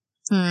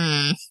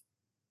 All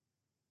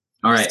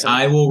right,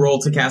 I will roll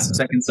to cast a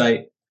second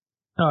sight.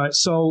 All right,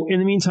 so in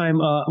the meantime,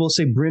 we'll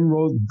say Bryn,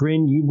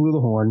 you blew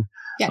the horn.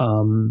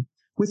 Yeah.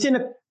 Within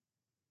a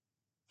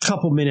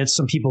couple minutes,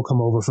 some people come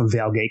over from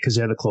Valegate because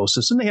they're the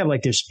closest, and they have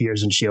like their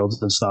spears and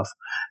shields and stuff.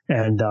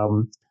 And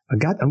I'm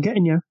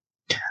getting you.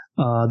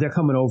 They're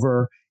coming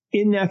over.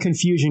 In that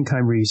confusion,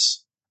 Kymreese,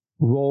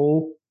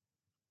 roll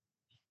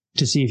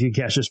to see if you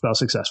cast your spell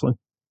successfully.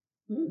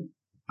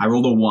 I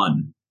rolled a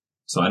 1,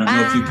 so I don't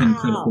know if you can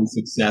critically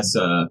success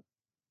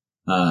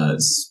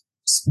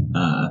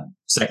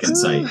second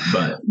sight,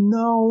 but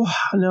no.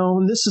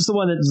 This is the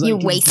one that you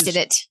wasted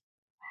it.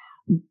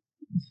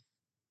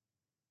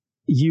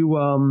 You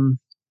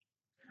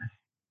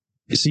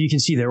so you can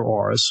see their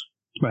auras,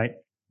 right?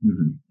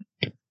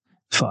 Mm-hmm.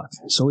 Fuck,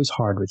 it's always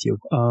hard with you.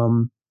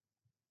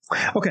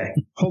 Okay,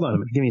 hold on a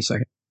minute. Give me a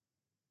second.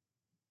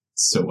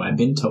 So I've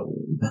been told.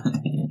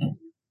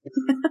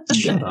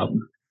 Shut up.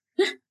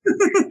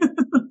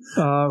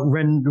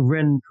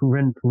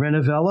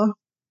 Renavella.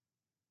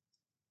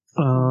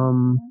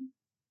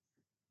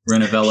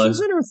 Renavella.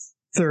 She's in her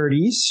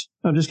 30s.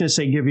 I'm just gonna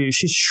say,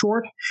 she's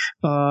short.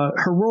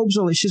 Her robes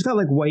are she's got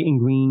like white and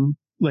green,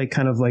 like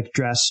kind of like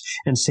dress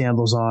and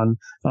sandals on.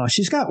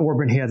 She's got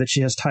auburn hair that she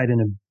has tied in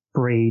a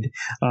braid.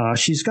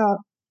 She's got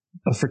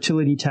a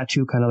fertility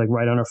tattoo kind of like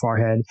right on her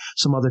forehead,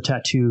 some other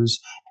tattoos,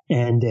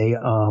 and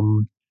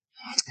an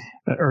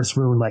earth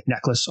rune like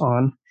necklace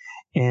on.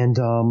 And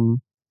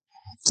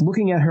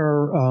looking at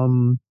her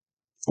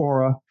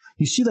aura,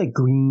 you see like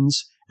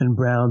greens and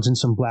browns and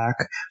some black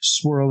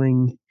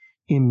swirling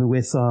in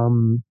with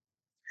some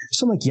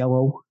like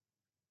yellow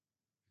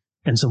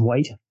and some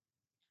white.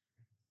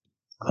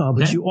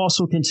 But you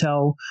also can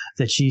tell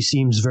that she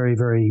seems very,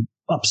 very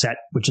upset,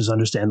 which is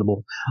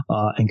understandable,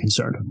 and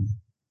concerned.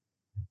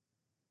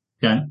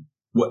 Okay.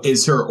 What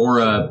is her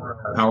aura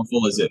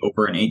powerful? Is it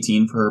over an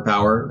 18 for her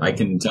power? I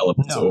can tell if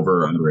it's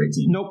over or under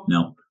 18. Nope.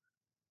 No.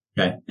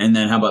 Okay. And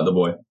then how about the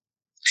boy?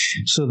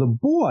 So the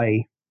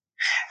boy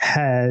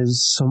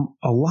has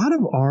a lot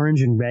of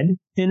orange and red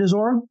in his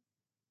aura.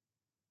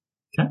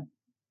 Okay.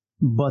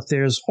 But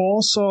there's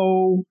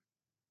also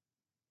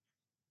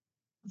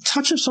a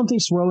touch of something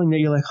swirling that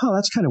you're like, oh,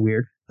 that's kind of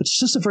weird. But it's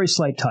just a very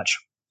slight touch.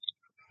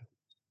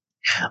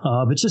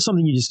 But it's just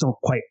something you just don't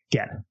quite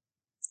get.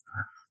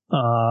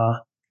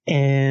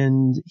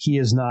 And he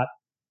is not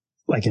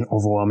like an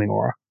overwhelming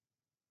aura.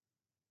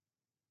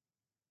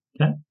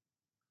 Okay.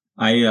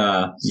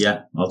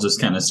 I'll just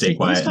kind of stay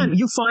quiet.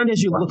 You find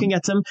as you're looking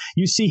at them,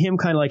 you see him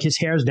kind of like his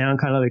hair's down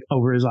kind of like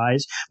over his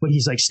eyes, but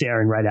he's like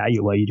staring right at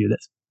you while you do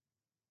this.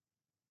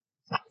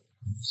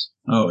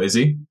 Oh, is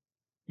he?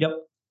 Yep.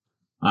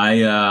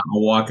 I'll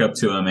walk up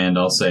to him and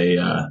I'll say,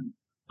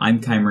 I'm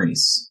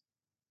Kymrese.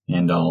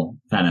 And I'll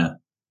kind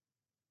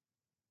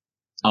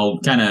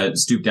of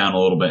stoop down a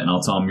little bit and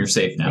I'll tell him you're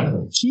safe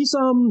now. He's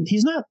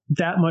not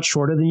that much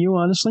shorter than you,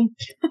 honestly.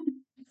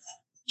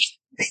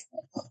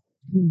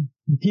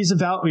 He's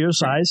about your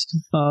size,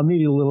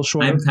 maybe a little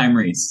shorter. I'm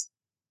Kymrese.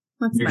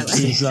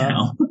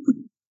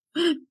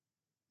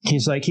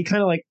 He's like, he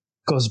kind of like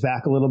goes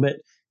back a little bit.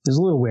 He's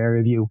a little wary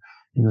of you.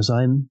 He goes,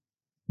 I'm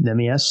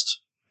Nemiest.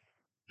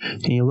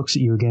 And he looks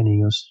at you again and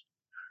he goes,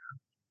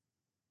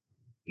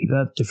 you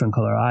have different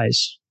color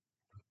eyes.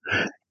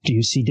 Do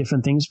you see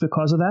different things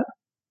because of that?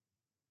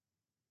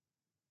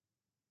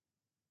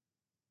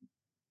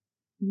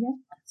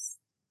 Yes.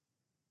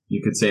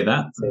 You could say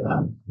that.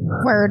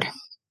 Word.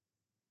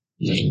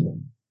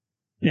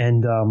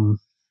 And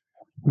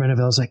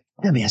Renevelle's like,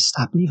 Nemiest,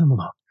 stop, leave him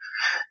alone.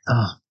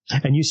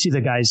 And you see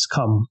the guys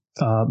come,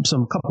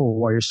 some couple of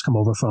warriors come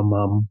over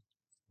from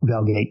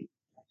Valgate.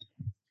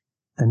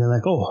 And they're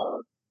like,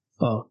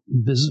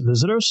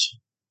 visitors?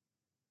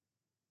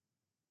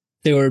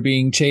 They were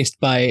being chased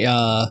by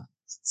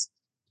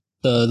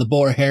the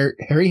boar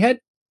Harryhead?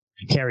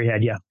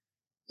 Harryhead, yeah.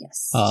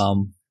 Yes.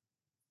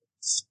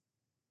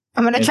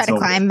 I'm going to try to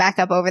climb back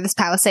up over this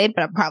palisade,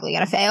 but I'm probably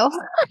going to fail.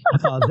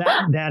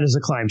 That is a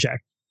climb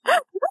check.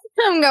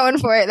 I'm going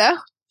for it, though.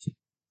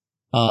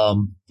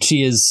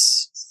 She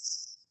is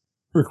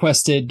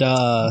requested,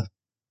 what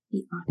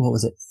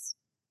was it?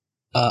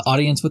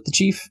 Audience with the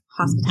chief?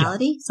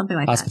 Hospitality? Something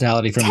like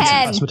Hospitality that. From 10. the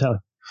chief. Hospitality.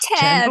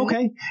 10.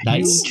 Okay.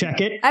 Nice. You check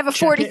it. I have a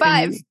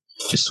 45.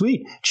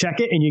 Sweet. Check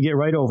it and you get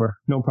right over.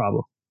 No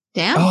problem.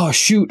 Damn. Oh,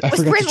 shoot. I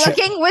forgot Bryn to check.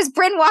 looking? Was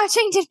Bryn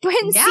watching? Did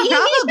Bryn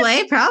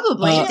see?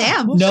 Probably.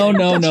 Damn.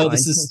 No.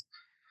 This is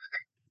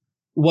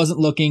wasn't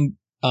looking.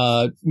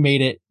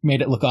 Made it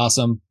look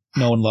awesome.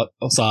 No one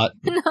saw it.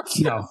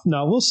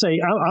 No. We'll say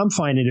I'm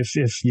fine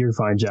if you're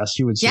fine, Jess.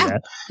 You would see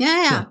that.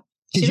 Yeah.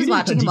 She was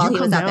watching him while he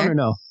was out there. Or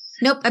no?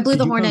 Nope. I blew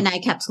the horn and I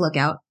kept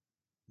lookout.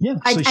 Yeah.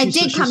 I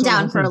did come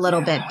down for a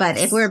little bit, but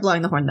if we were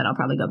blowing the horn, then I'll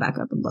probably go back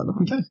up and blow the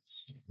horn. Okay.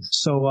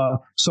 So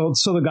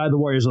the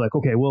warriors are like,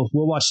 okay, we'll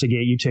watch the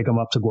gate. You take them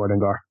up to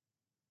Gordengar.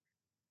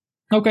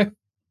 Okay.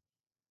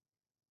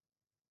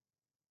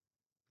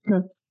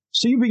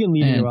 So you begin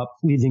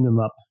leading them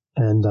up,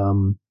 and I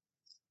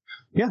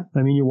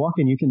mean, you walk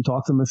in. You can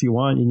talk to them if you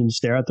want. You can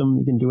stare at them.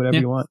 You can do whatever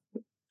you want.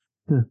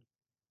 Yeah.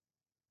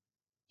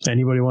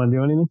 Anybody want to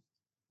do anything?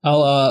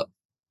 I'll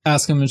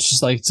ask them. It's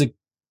just like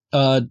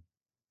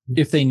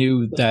if they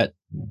knew that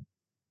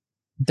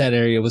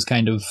area was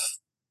kind of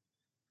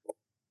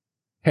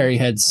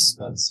Harryhead's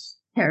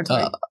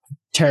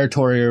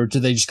territory, or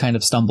did they just kind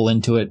of stumble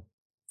into it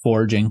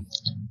foraging?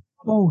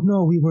 Oh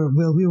no, we've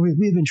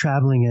been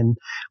traveling and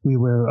we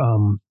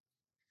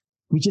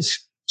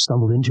just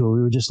stumbled into it.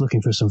 We were just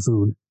looking for some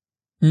food.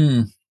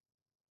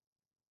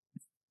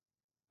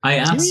 I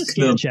asked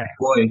the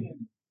boy.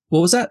 What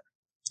was that?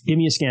 Give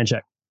me a scan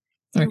check.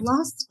 They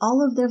lost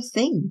all of their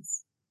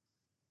things.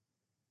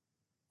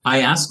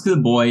 I asked the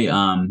boy,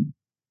 and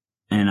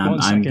I'm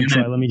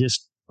Sorry, let me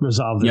just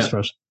resolve this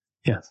first.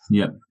 Yeah.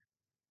 Yep.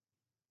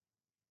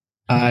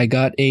 I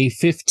got a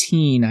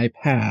 15. I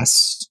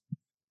passed.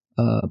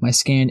 My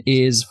scan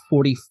is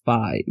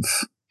 45.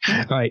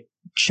 All right.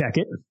 Check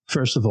it,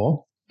 first of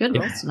all. Good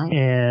roll tonight.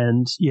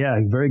 And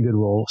very good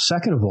roll.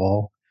 Second of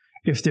all,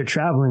 if they're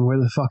traveling, where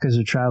the fuck is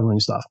her traveling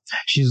stuff?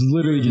 She's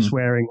literally just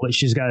wearing, like,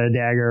 she's got a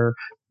dagger.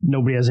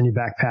 Nobody has any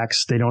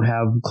backpacks. They don't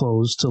have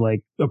clothes to,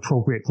 like,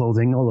 appropriate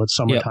clothing. Although it's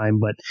summertime,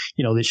 but,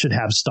 you know, they should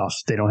have stuff.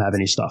 They don't have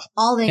any stuff.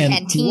 All the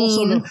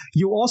canteen.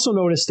 You also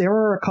notice there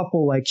are a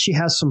couple, like, she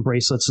has some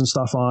bracelets and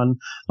stuff on,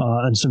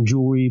 and some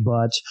jewelry,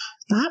 but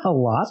not a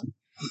lot.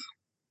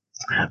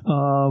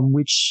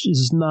 Which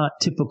is not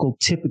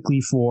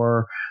typically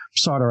for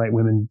Sartarite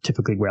women.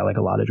 Typically wear, like,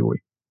 a lot of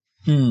jewelry.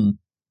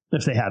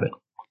 If they have it.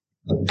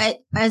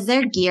 Is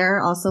their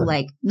gear also,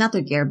 like, not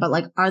their gear, but,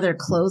 like, are their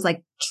clothes,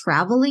 like,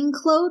 traveling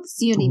clothes?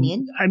 Do you know what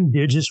I mean?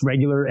 They're just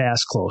regular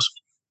ass clothes.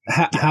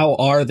 How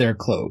are their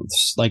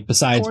clothes? Like,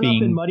 besides torn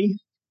being up and muddy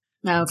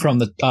from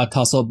the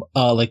tussle,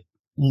 like,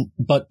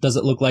 but does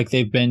it look like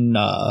they've been,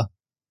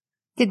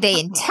 did they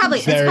it's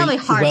probably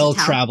hard well to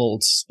tell.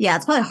 traveled? Yeah,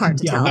 it's probably hard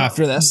to tell.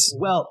 After this.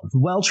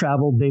 Well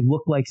traveled. They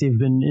look like they've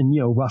been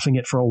roughing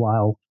it for a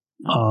while.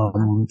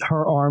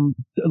 Her arm,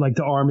 like,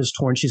 the arm is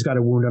torn. She's got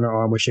a wound on her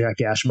arm where she got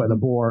gashed by the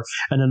boar,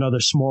 and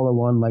another smaller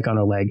one, like, on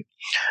her leg.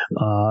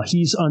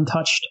 He's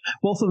untouched.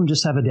 Both of them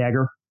just have a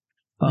dagger,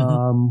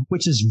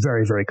 which is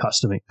very, very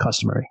customary.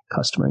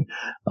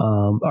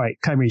 All right,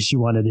 Kyrie's,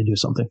 you wanted to do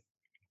something.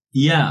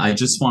 Yeah, I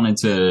just wanted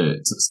to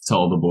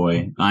tell the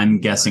boy. I'm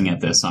guessing at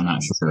this. I'm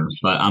not sure,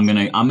 but I'm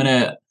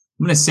gonna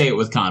say it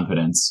with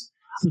confidence.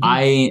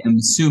 I am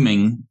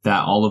assuming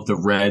that all of the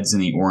reds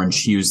and the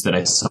orange hues that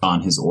I saw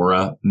on his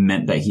aura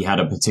meant that he had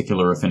a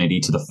particular affinity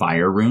to the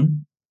fire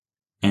rune.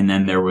 And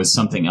then there was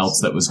something else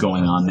that was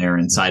going on there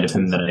inside of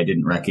him that I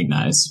didn't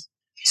recognize.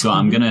 So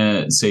I'm going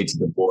to say to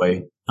the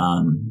boy,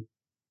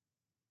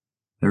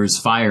 there is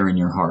fire in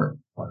your heart.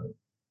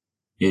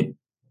 It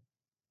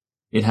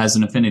has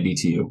an affinity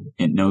to you.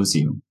 It knows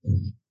you.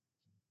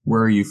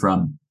 Where are you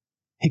from?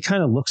 He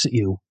kind of looks at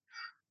you,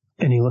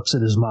 and he looks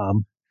at his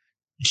mom.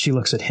 She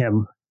looks at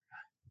him,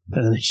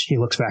 and then he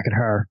looks back at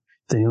her.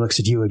 Then he looks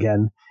at you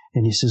again,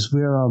 and he says,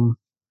 "We're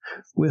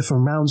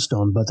from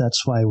Roundstone, but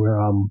that's why we're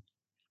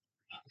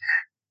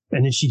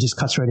And then she just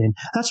cuts right in.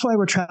 That's why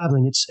we're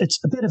traveling. It's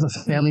a bit of a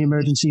family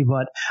emergency,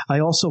 but I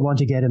also want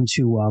to get him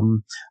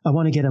to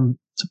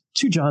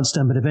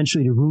Johnstown, but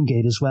eventually to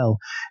Runegate as well,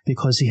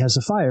 because he has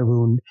a fire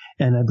rune,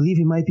 and I believe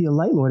he might be a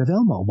Light Lord of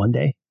Elmo one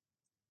day."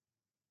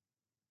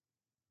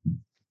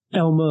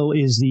 Elmo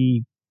is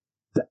the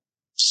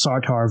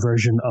Sartar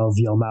version of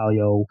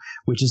Yelmalio,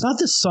 which is not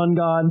the sun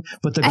god,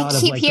 but the god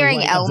of, like, I keep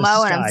hearing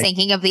Elmo, and I'm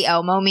thinking of the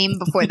Elmo meme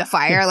before the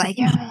fire, like...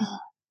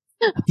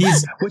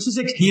 He's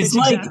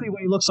exactly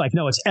what he looks like.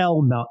 No, it's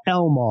Elmal,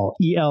 Elmal.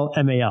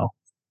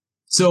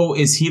 So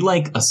is he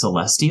like a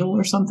celestial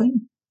or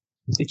something?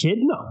 The kid?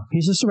 No,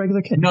 he's just a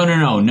regular kid. No,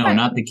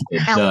 not the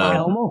kid.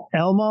 Elmal?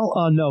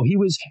 No, he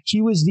was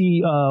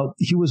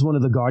one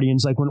of the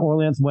guardians. Like, when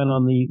Orlanth went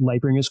on the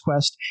Lightbringer's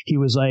quest, he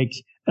was like,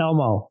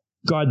 "Elmal,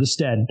 guard the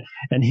stead,"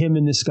 and him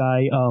and this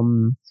guy,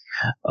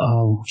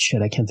 oh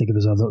shit, I can't think of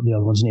the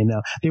other one's name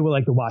now. They were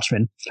like the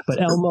Watchmen,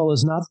 but Elmo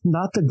is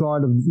not the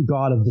god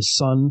of the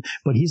sun,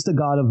 but he's the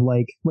god of,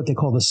 like, what they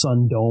call the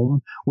Sun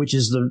Dome, which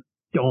is the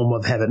dome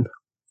of heaven.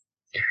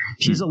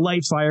 He's a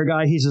light fire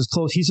guy. He's as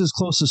close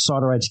as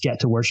Sartarites get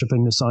to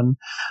worshiping the sun.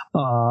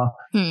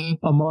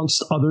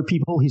 Amongst other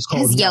people, he's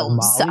called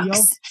Yelmalio.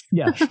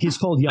 Yeah, he's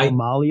called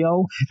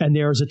Yelmalio, and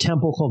there's a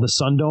temple called the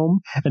Sun Dome,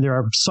 and there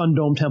are Sun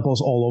Dome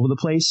temples all over the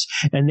place,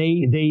 and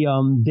they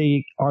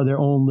are their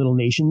own little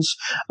nations,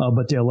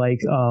 but they're like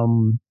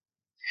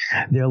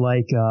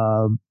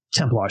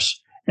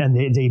Templars, and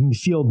they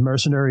field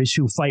mercenaries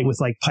who fight with,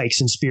 like, pikes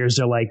and spears.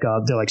 They're like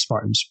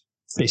Spartans,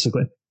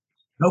 basically.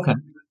 Okay.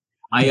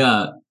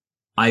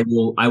 I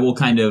will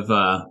kind of,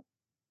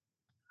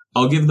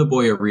 I'll give the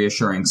boy a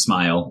reassuring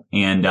smile,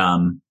 and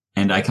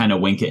I kind of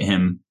wink at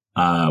him,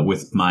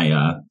 with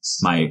my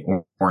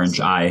orange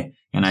eye,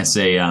 and I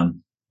say,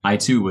 I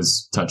too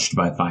was touched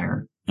by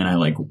fire, and I,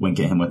 like, wink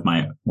at him with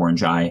my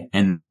orange eye,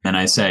 and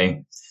I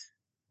say,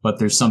 but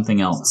there's something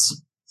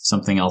else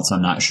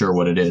I'm not sure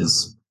what it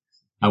is.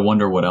 I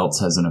wonder what else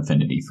has an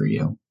affinity for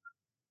you.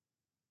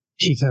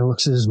 He kind of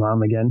looks at his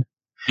mom again.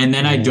 And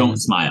then I don't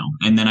smile.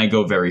 And then I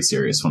go very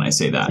serious when I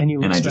say that. And he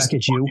looks back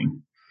at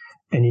you.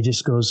 And he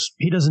just goes,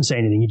 he doesn't say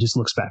anything. He just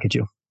looks back at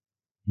you.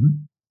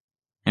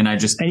 And I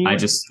just,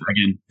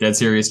 again, dead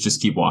serious,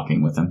 just keep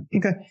walking with him.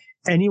 Okay.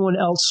 Anyone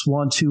else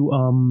want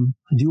to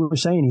do or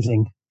say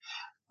anything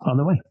on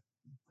the way?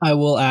 I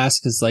will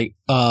ask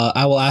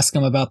I will ask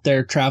them about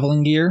their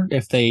traveling gear,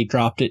 if they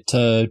dropped it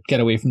to get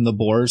away from the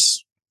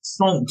boars.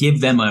 Don't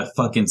give them a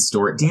fucking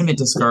story. Damn it,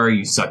 Discara,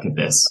 you suck at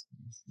this.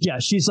 Yeah,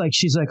 she's like,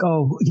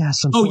 oh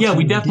yes. Oh yeah,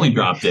 we definitely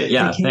dropped it.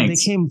 Yeah,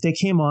 thanks. They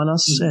came on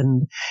us,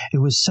 and it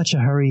was such a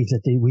hurry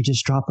that we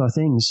just dropped our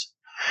things.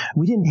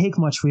 We didn't take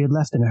much. We had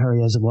left in a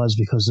hurry as it was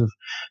because of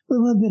a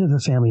little bit of a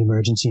family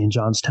emergency in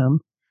Johnstown.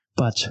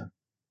 But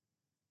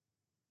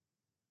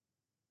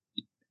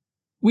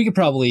we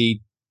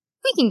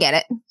can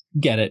get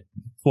it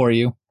for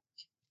you.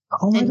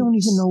 Oh, I don't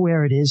even know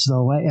where it is,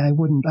 though. I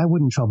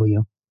wouldn't trouble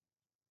you.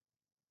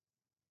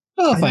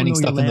 Oh, finding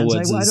stuff in the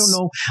woods.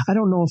 I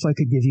don't know if I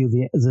could give you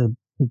the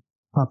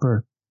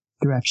proper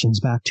directions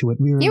back to it.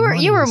 You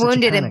were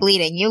wounded and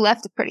bleeding. You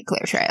left a pretty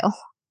clear trail.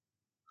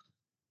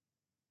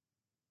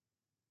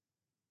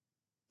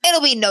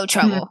 It'll be no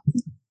trouble.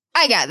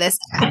 I got this.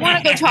 I want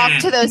to go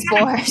talk to those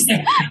boars.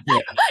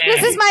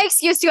 This is my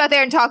excuse to go out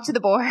there and talk to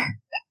the boar.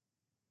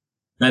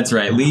 That's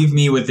right. Leave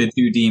me with the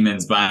 2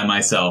 demons by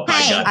myself.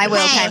 I will,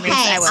 Kymries.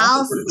 I will.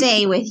 I'll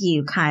stay with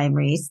you,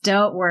 Kymries.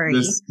 Don't worry.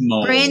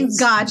 Bryn's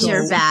got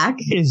your back.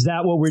 Is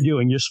that what we're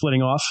doing? You're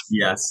splitting off?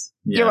 Yes.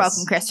 You're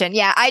welcome, Christian.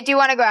 Yeah, I do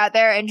want to go out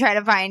there and try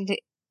to find...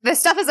 The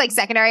stuff is like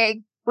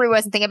secondary. Rue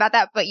wasn't thinking about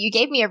that, but you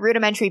gave me a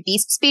rudimentary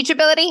beast speech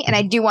ability, and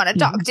I do want to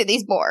talk to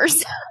these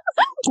boars.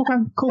 Okay,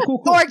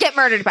 cool. Or get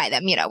murdered by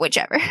them,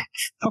 whichever.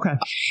 Okay.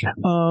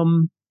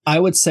 I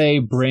would say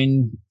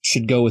Bryn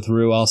should go with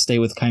Rue. I'll stay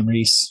with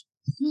Kymries.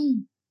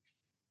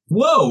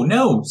 Whoa,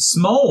 no,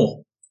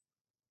 Small.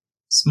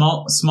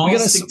 Small. Team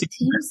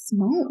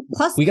Small.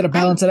 Plus, we got to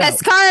balance it out.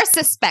 Beskar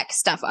suspects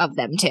stuff of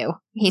them too.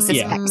 He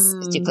suspects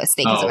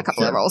duplicity because of a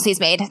couple of rolls he's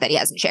made that he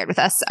hasn't shared with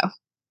us. So,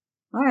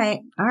 all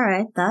right,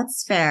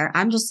 that's fair.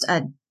 I'm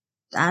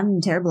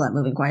terrible at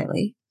moving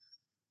quietly.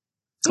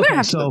 We don't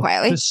have to move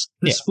quietly.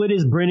 The split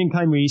is Bryn and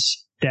Kymries,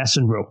 Des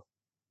and Rue.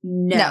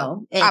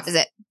 No, it's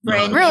opposite.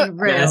 Bryn and Rue and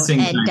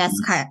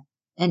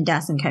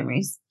Des and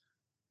Kymries.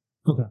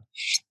 Okay.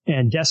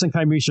 And Des and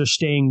Kymries are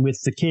staying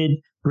with the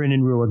kid. Bryn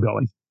and Rue are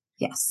going.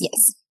 Yes.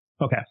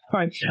 Okay. All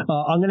right.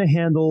 I'm going to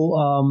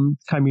handle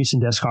Kymries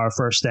and Deskar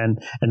first, and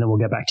then we'll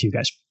get back to you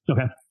guys.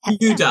 Okay.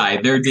 You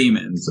died. They're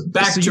demons.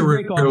 Back to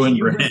Rue and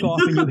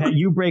Bryn.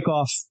 You break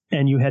off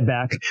and you head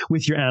back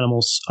with your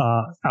animals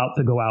out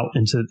to go out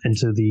into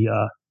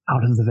the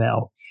out of the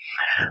Vale.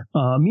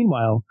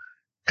 Meanwhile,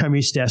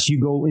 Kymries, Des,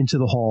 you go into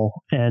the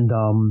hall, and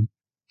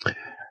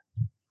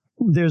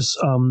there's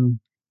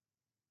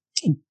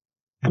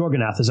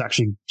Gorgonath is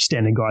actually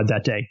standing guard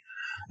that day,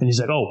 and he's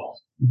like, "Oh,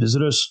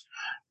 visitors."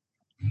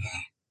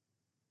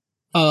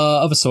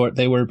 Of a sort.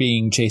 They were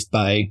being chased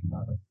by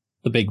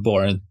the big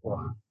boar.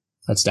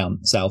 That's down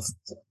south.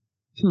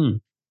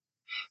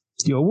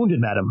 You're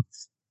wounded, madam.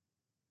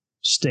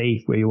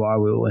 Stay where you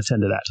are. We will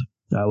attend to that.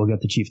 I will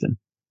get the chieftain.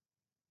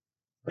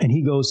 And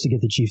he goes to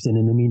get the chieftain.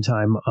 In the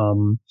meantime,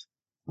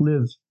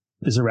 Liv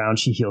is around.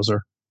 She heals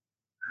her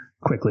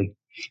quickly.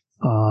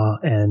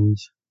 And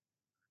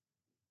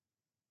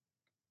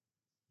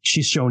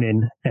she's shown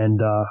in, and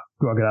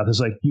Gorgonath is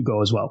like, you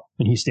go as well.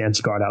 And he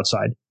stands guard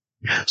outside.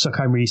 So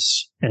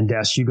Kymries and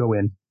Des, you go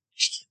in.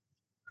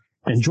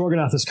 And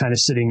Gorgonath is kind of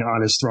sitting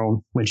on his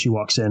throne when she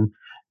walks in.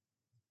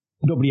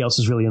 Nobody else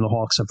is really in the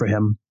hall except for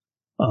him.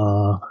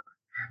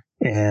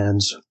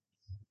 And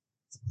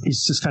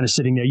he's just kind of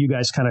sitting there. You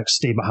guys kind of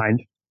stay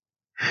behind.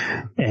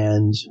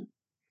 And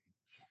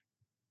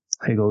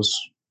he goes,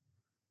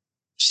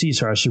 sees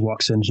her as she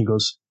walks in. She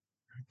goes,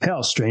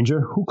 "Hail,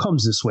 stranger, who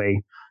comes this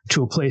way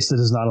to a place that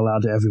is not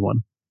allowed to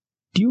everyone?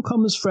 Do you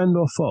come as friend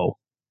or foe?"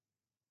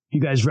 You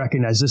guys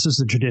recognize this is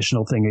the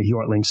traditional thing a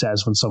Hjortling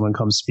says when someone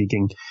comes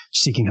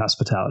seeking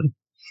hospitality.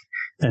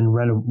 And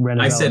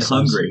Renavella I said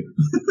hungry.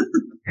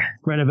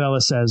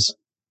 Renavella says,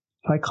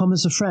 "I come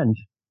as a friend."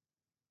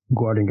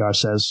 Gordengar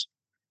says,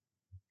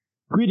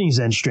 "Greetings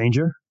then,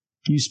 stranger.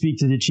 You speak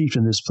to the chief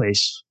in this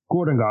place.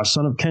 Gordengar,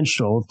 son of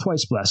Kenstrel of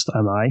Twice Blessed,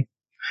 am I,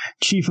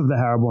 chief of the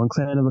Haraborn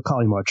clan of the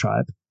Kalimar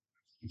tribe.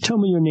 Tell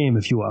me your name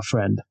if you are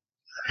friend."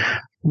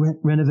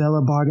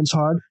 Renavella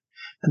Bargainshard,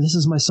 and this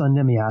is my son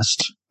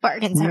Nemiast.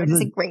 Bargainshard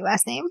is a great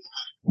last name.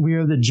 We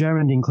are the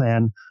Gerending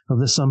clan of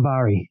the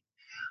Sambari.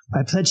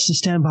 I pledge to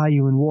stand by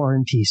you in war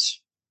and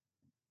peace.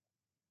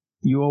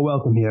 You are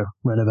welcome here,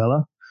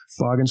 Renavella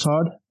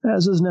Bargainshard,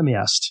 as is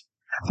Nemiast.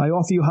 I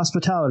offer you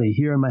hospitality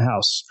here in my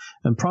house,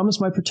 and promise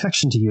my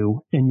protection to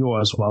you and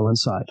yours while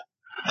inside.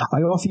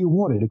 I offer you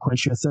water to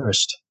quench your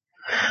thirst.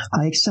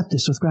 I accept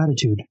this with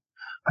gratitude.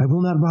 I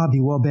will not rob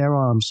you or bear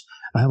arms.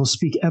 I will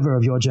speak ever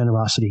of your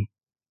generosity.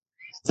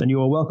 Then you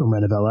are welcome,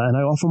 Renavella, and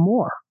I offer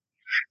more.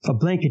 A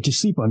blanket to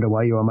sleep under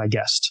while you are my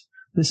guest.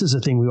 This is a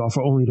thing we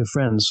offer only to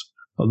friends,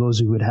 or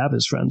those we would have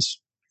as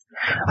friends.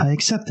 I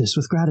accept this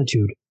with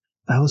gratitude.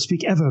 I will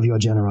speak ever of your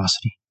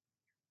generosity.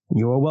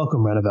 You are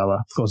welcome, Renavella.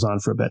 Goes on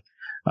for a bit.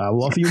 I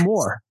will offer you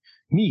more.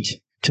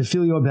 Meat to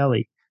fill your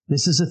belly.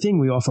 This is a thing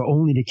we offer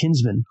only to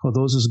kinsmen, or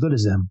those as good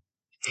as them.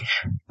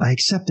 I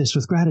accept this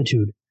with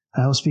gratitude.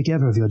 I will speak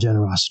ever of your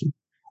generosity.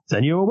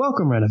 Then you are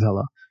welcome,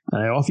 Renavella,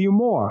 and I offer you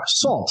more.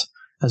 Salt,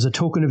 as a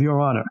token of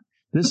your honor.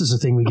 This is a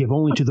thing we give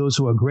only to those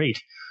who are great,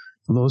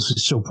 or those who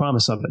show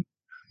promise of it.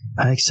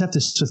 I accept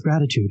this with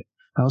gratitude.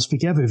 I will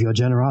speak ever of your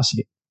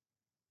generosity.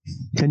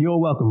 And you are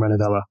welcome,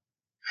 Renavella,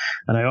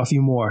 and I offer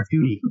you more.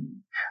 Duty,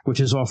 which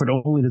is offered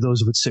only to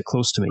those who would sit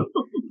close to me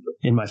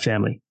in my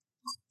family.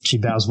 She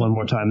bows one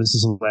more time. This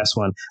is the last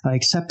one. I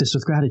accept this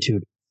with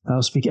gratitude. I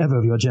will speak ever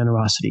of your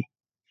generosity.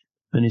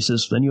 And he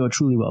says, then you are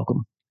truly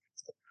welcome.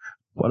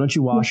 Why don't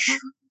you wash,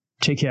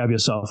 take care of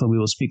yourself, and we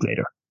will speak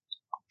later.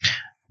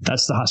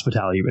 That's the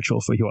hospitality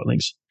ritual for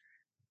Hjortlings.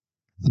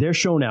 They're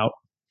shown out,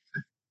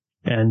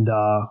 and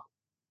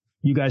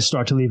you guys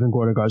start to leave, and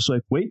Gordengar's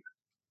like, wait.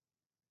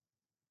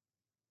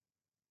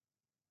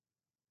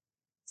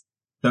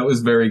 That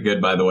was very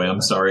good, by the way.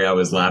 I'm sorry I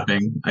was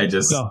laughing.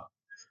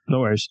 No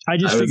worries. I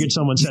figured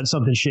someone said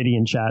something shitty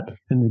in chat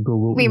in the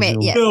Google. We made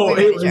a joke.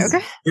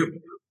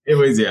 It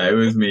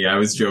was me. I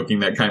was joking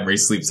that Kymri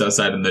sleeps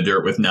outside in the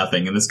dirt with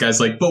nothing, and this guy's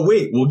like, "But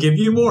wait, we'll give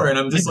you more." And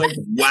I'm just like,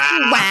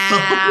 "Wow,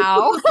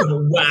 wow,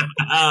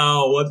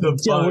 what the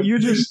fuck?" Yeah, well, you're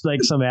just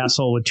like some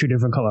asshole with two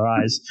different color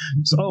eyes.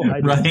 So,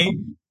 right?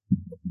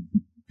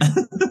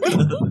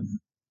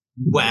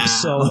 Wow.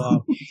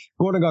 So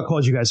Gordon got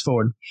calls you guys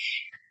forward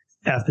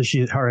after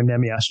her and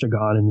Nemiast are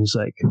gone, and he's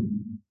like,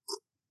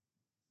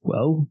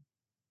 "Well,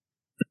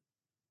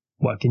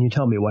 what can you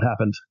tell me? What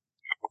happened?"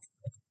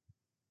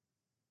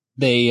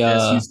 They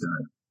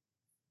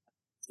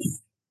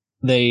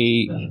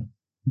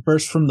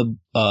burst from the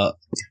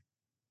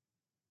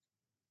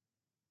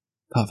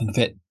coughing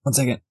fit. 1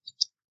 second.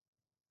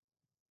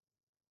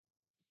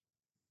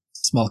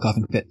 Small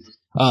coughing fit.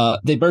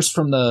 They burst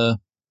from the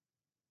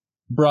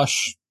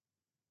brush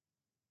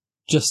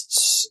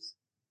just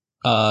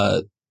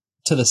to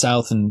the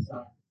south, and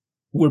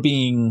were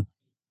being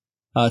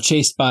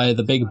chased by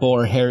the big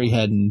boar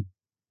Harryhead and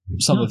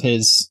some of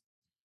his.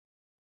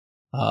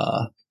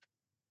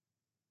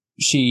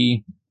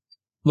 She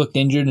looked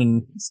injured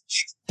and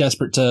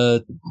desperate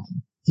to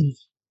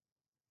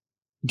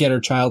get her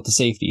child to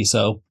safety.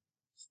 So,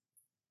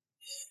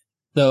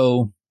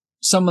 though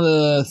some of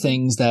the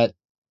things that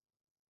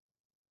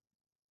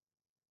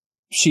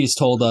she's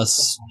told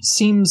us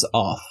seems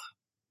off.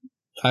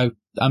 I'm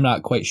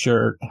not quite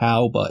sure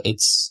how, but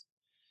it's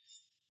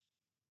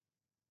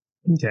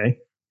okay.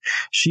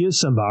 She is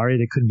somebody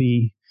that could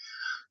be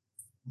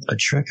a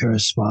trick or a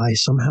spy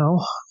somehow.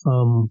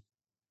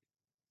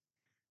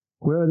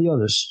 Where are the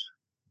others?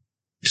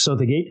 So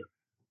the gate?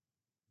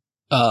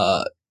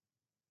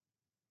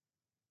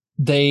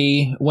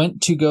 They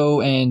went to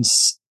go and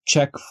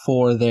check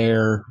for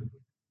their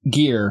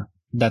gear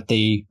that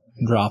they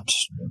dropped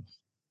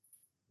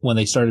when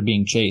they started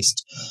being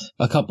chased.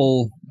 A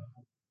couple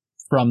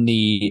from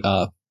the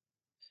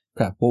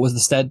what was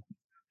the stead?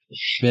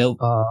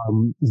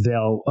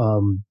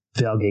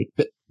 Valegate.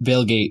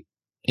 Valegate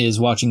is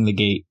watching the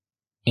gate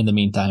in the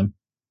meantime.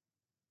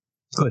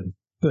 Good.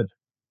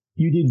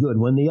 You did good.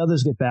 When the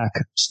others get back,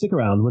 stick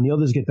around. When the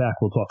others get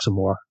back, we'll talk some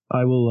more.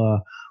 I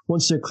will,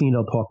 once they're clean,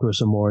 I'll talk to her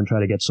some more and try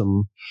to get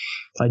some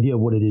idea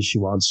of what it is she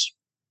wants.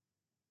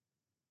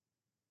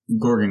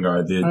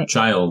 Gorgongar, the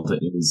child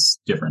is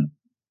different.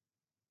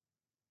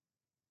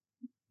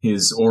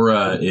 His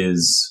aura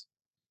is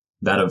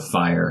that of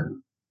fire.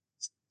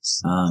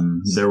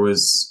 There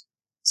was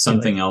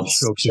something else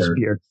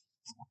there.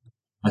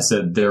 I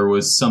said there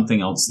was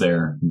something else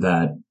there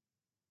that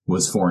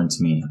was foreign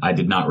to me. I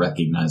did not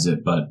recognize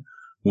it, but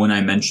when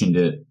I mentioned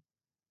it,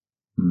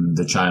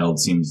 the child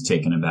seemed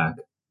taken aback.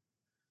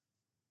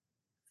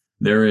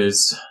 There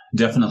is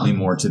definitely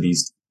more to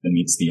these than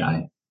meets the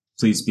eye.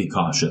 Please be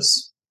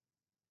cautious.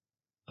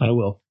 I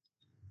will.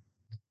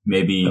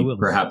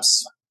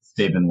 Perhaps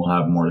David will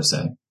have more to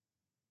say.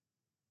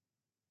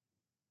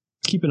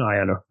 Keep an eye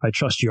on her. I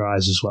trust your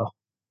eyes as well.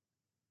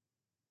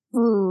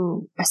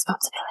 Ooh,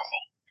 responsibility.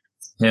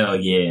 Hell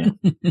yeah.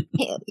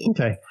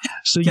 Okay.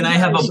 So can I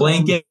have a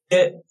blanket?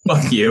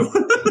 Fuck you.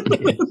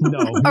 No.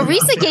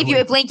 Arisa gave you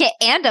a blanket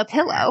and a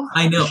pillow.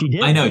 I know. She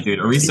did? I know, dude.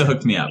 Arisa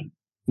hooked me up.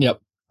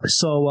 Yep.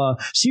 So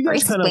you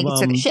guys kind of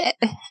took a shit.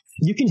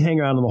 You can hang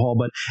around in the hall,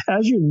 but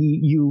as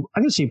you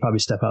I'm gonna say you probably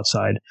step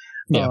outside.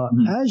 Yeah.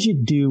 As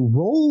you do,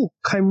 roll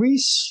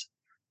Kymris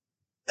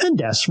and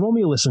Des. Roll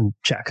me a listen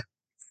check.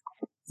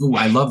 Ooh,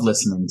 I love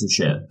listening to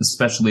shit,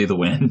 especially the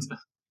wind.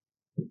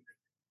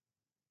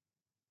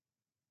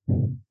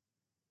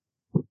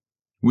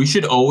 We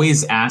should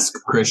always ask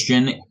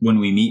Christian when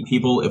we meet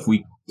people if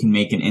we can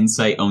make an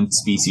insight own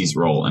species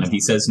roll. And if he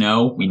says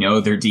no, we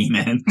know they're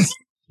demons.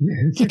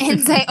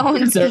 Insight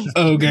own They're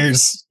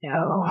ogres.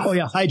 No. Oh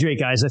yeah, hydrate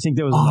guys. I think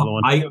there was another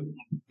one.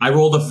 I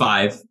rolled a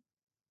 5.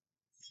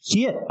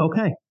 Yeah,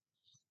 okay.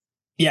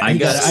 Yeah, I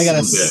got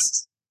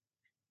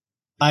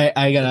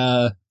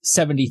a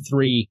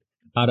 73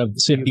 out of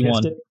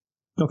 51.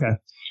 Okay.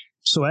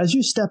 So as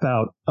you step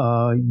out,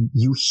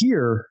 you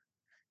hear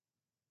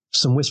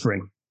some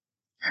whispering,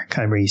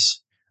 Kymris.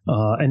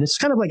 And it's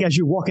kind of like as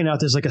you're walking out,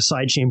 there's like a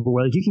side chamber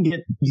where like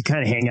you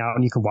kind of hang out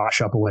and you can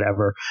wash up or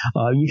whatever.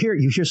 You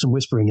hear some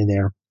whispering in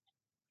there.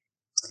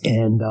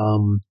 And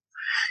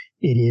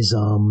it is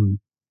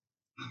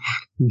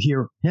you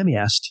hear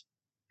Nemiast.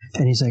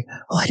 And he's like,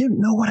 "Oh, I didn't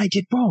know what I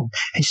did wrong."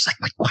 And she's like,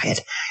 "Wait,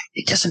 quiet.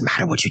 It doesn't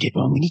matter what you did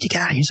wrong. We need to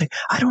get out of here." He's like,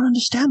 "I don't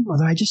understand,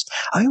 Mother.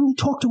 I only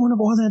talked to one of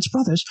Orland's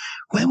brothers.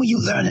 When will you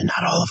learn that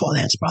not all of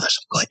Orland's brothers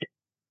are good?"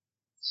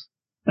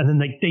 And then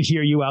they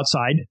hear you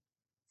outside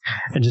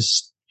and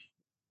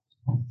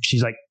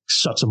she's like,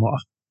 shuts them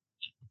off.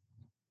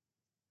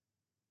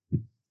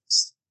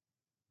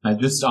 I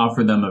just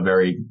offer them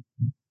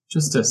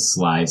just a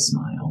sly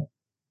smile.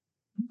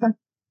 Okay.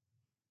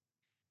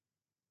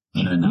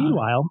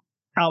 Meanwhile,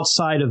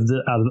 outside of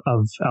the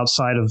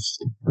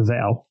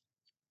Vale,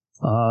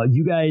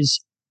 you guys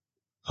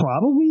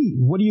probably,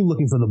 what are you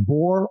looking for, the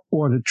boar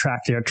or to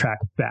track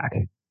back?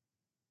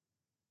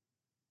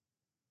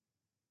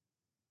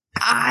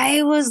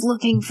 I was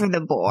looking for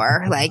the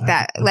boar, like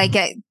that. Like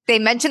they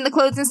mentioned the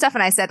clothes and stuff,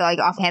 and I said like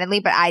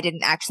offhandedly, but I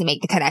didn't actually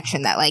make the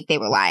connection that like they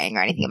were lying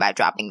or anything about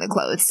dropping the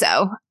clothes.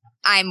 So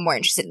I'm more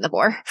interested in the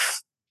boar.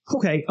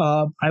 Okay,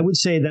 I would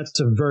say that's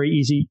a very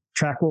easy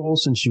track roll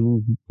since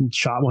you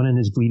shot one and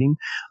is bleeding.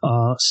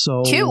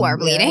 So 2 are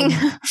bleeding.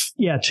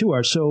 Yeah, 2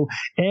 are. So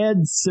add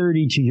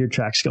 30 to your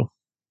track skill.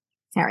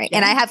 All right,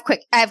 and I have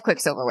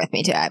Quicksilver with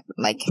me too. I'm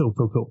like,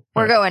 cool.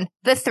 We're going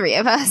the 3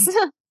 of us,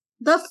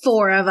 the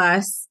 4 of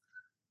us.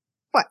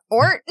 What,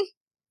 Ort?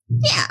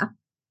 Yeah.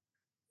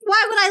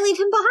 Why would I leave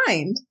him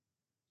behind?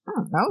 I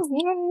don't know.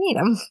 You don't need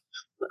him.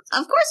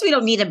 Of course we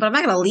don't need him, but I'm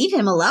not going to leave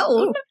him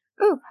alone.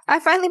 Ooh, I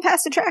finally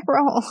passed a track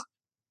roll.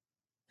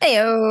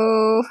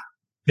 Heyo.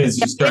 Because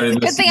you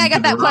started. Good thing I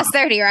got that plus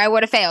 30 or I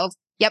would have failed.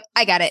 Yep,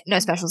 I got it. No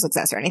special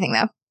success or anything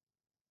though.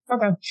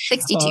 Okay.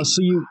 62.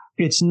 So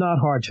it's not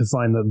hard to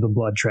find the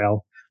blood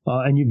trail,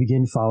 and you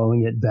begin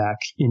following it back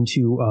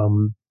into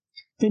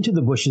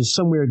the bushes,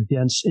 somewhere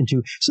dense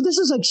into. So this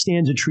is like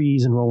stands of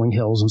trees and rolling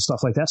hills and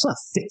stuff like that. It's not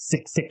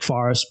thick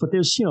forest, but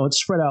there's,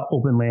 it's spread out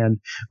open land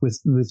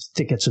with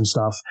thickets and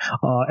stuff.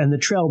 And the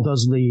trail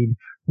does lead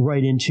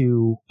right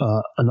into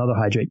another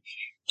hydrate.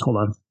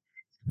 Hold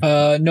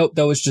on. Nope,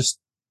 that was just.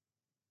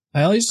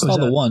 I only saw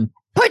the one.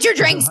 Put your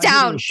drinks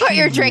down. Put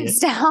your drinks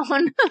down.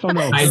 Oh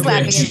no!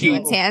 Slapping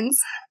everyone's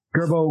hands.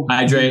 Gerbo,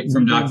 hydrate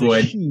from Doc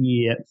Void.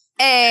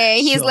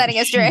 Hey, he's letting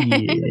us drink.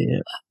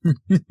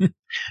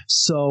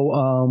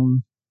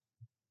 So,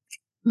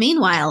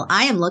 meanwhile,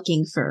 I am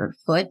looking for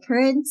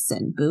footprints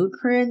and boot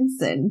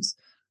prints and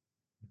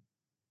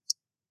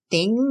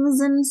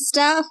things and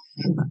stuff.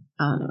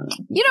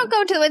 You don't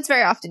go into the woods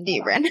very often, do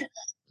you, Bryn?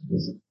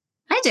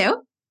 I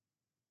do.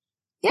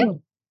 Yeah.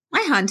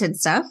 I hunt and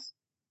stuff.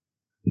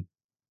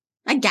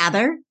 I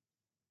gather.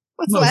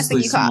 What's the last thing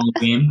you caught?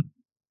 Game.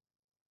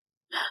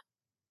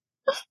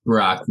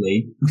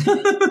 Broccoli.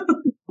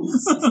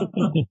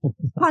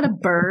 Caught a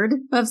bird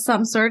of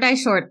some sort. I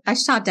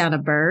shot down a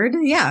bird.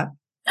 Yeah.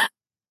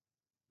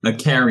 A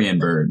carrion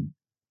bird.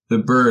 The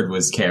bird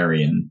was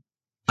carrion.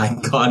 I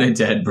caught a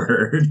dead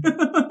bird.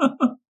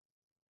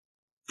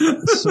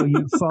 So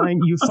you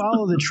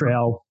follow the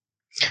trail,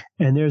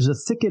 and there's a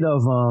thicket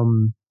of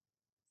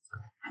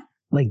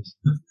like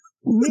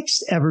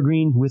mixed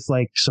evergreen with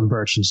like some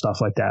birch and stuff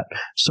like that.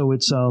 So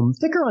it's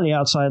thicker on the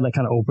outside, like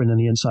kind of open on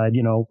the inside,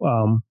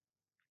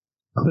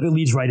 but it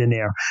leads right in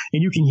there,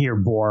 and you can hear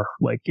boar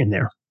like in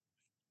there.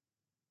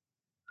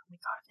 Oh my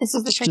god, this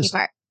is the tricky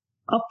part.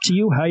 Up to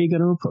you how you're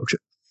going to approach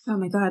it. Oh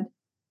my god,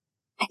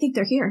 I think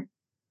they're here.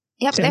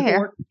 Yep, they're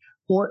here.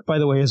 Ort, by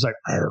the way, is like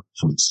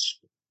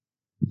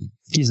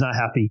he's not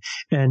happy,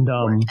 and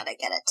we're gonna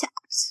get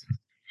attacked.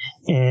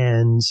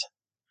 And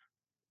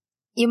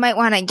you might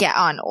want to get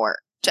on Ort.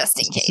 Just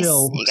in case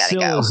you gotta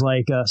go.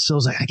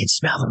 Sill's like, I can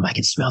smell them,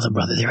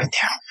 brother. They're in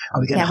there.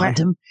 Are we gonna hunt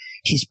him?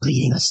 He's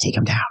bleeding. Let's take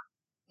him down.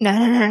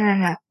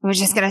 No. We're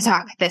just gonna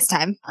talk this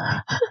time.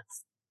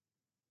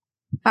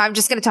 I'm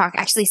just gonna talk.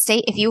 Actually,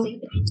 if you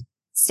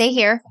stay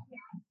here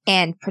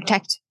and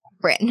protect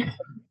Bryn.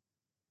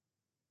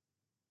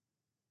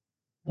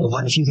 Well,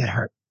 what if you get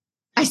hurt?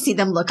 I see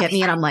them look at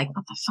me and I'm like,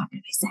 what the fuck are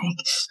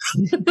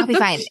they saying? I'll be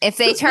fine. If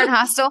they turn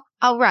hostile,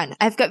 I'll run.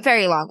 I've got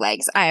very long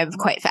legs. I am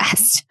quite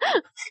fast.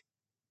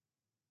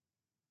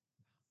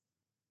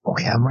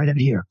 Okay, I'm right up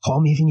here.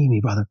 Call me if you need me,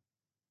 brother.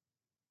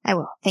 I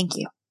will. Thank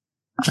you.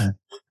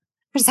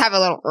 Just have a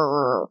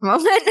little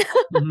moment.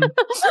 Mm-hmm.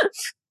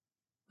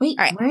 Wait,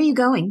 all right. Where are you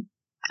going?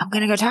 I'm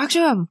going to go talk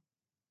to him.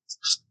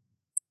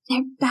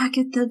 They're back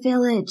at the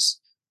village.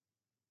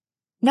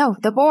 No,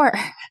 the boar.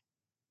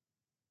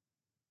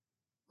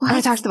 What? I'm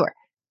going to talk to the boar.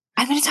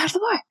 I'm going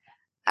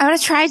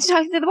to try to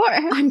talk to the boar.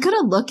 I'm going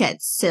to look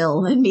at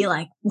Syl and be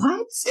like,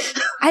 what?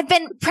 I've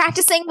been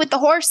practicing with the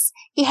horse.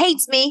 He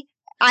hates me.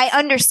 I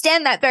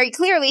understand that very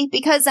clearly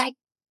because I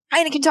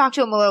kind of can talk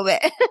to him a little bit.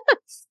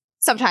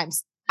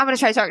 Sometimes. I'm going to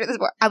try to talk to this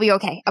boar. I'll be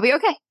okay.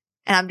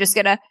 And I'm just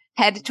going to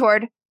head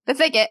toward the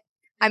thicket.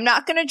 I'm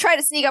not going to try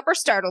to sneak up or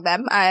startle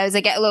them. As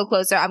I get a little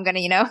closer, I'm going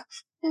to,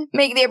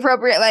 make the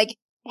appropriate, like,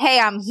 hey,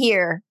 I'm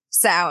here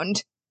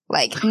sound.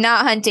 Like,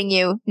 not hunting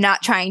you,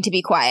 not trying to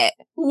be quiet.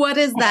 What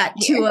is that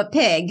to a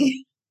pig?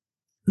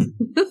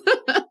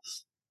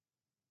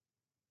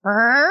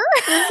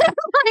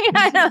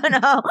 I don't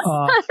know.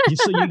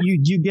 So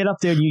you get up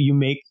there and you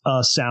make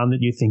a sound that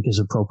you think is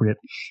appropriate.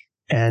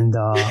 And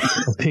a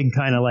pig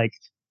kind of like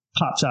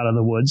pops out of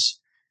the woods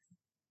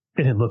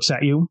and it looks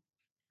at you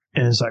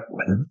and it's like,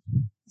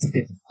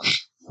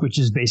 which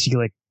is basically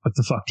like, what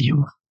the fuck do you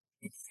want?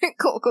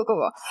 Cool.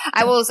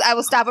 I will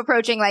stop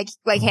approaching like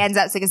hands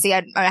out so you can see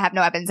I have no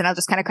weapons and I'll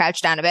just kind of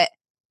crouch down a bit.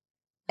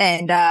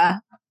 And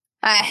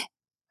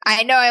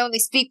I know I only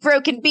speak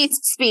broken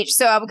beast speech,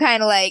 so I'm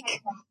kind of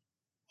like,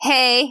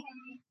 hey,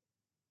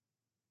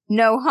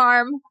 no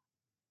harm.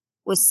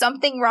 Was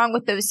something wrong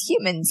with those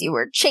humans you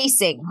were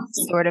chasing,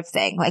 sort of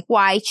thing? Like,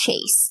 why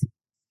chase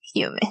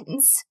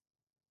humans?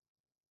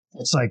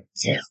 It's like,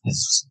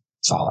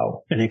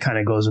 follow. And it kind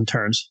of goes and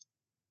turns.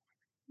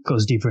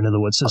 Goes deeper into the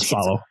woods, says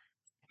follow.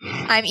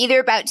 I'm either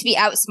about to be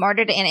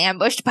outsmarted and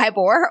ambushed by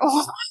boar,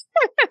 or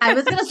I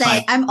was going to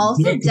say, I'm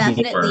also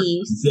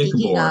definitely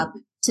sneaking up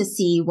to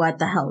see what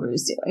the hell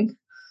Rue's doing.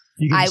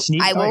 You can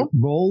sneak.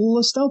 Roll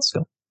a stealth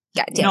skill.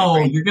 God damn no,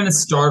 it, you're going to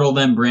startle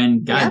them,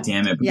 Bryn. God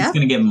damn it. He's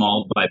going to get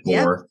mauled by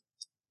boar.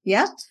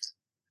 Yep.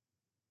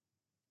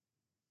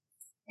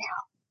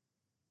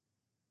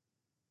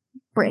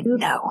 Bryn,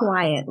 no.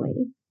 Quietly.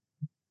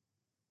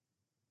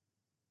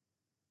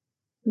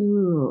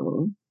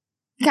 Ooh.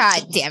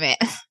 God damn it.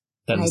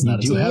 That is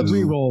not you have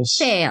rerolls.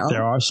 Fail.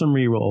 There are some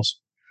rerolls.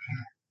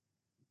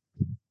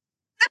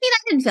 I mean, I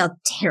didn't fail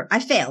I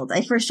failed.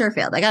 I for sure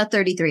failed. I got a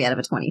 33 out of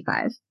a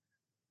 25.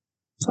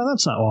 So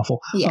that's not awful.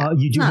 Yeah,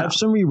 you do have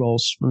some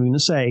rerolls. I'm going to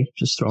say,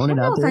 just throwing it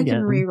out there again. I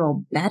can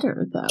reroll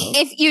better, though.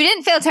 If you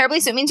didn't fail terribly,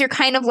 so it means you're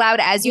kind of loud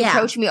as you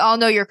approach, and we all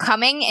know you're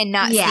coming and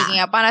not sneaking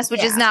up on us,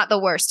 which is not the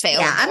worst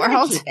fail in the world. I'm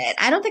gonna keep it.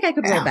 I don't think I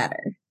could roll better.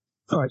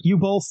 All right, you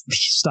both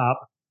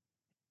stop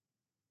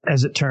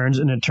as it turns,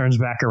 and it turns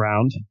back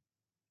around,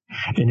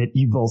 and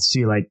you both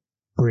see like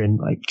Bryn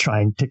like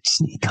trying to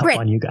sneak up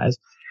on you guys.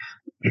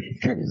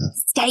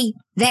 Stay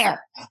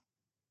there.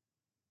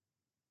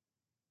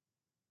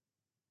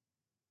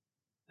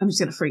 I'm just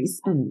gonna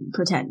freeze and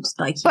pretend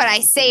like. But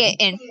I say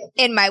it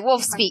in my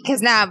wolf speak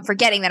because now I'm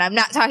forgetting that I'm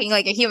not talking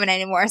like a human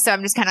anymore. So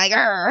I'm just kind of like,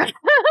 Arr.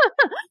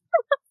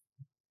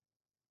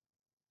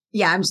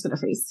 Yeah, I'm just gonna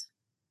freeze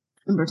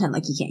and pretend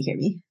like you can't hear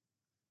me.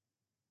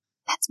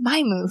 That's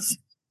my move.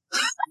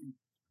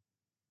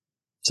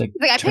 It's like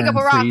I pick up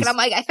a rock and I'm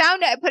like, I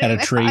found it. I put it in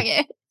my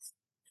pocket.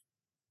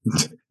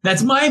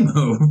 That's my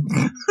move.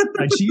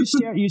 So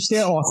you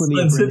stare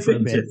awkwardly at Bryn for a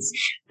bit,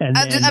 and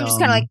I'm just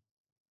kind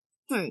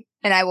of like,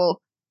 and I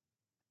will.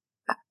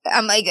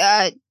 I'm like,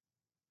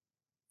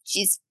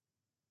 she's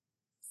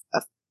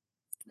a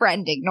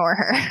friend. Ignore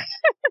her.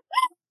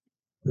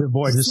 The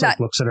boar just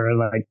looks at her and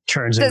like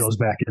turns and goes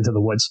back into the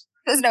woods.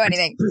 Doesn't know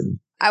anything.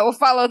 I will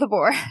follow the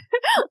boar.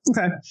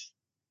 Okay.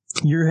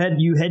 You head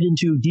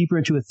deeper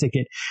into a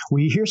thicket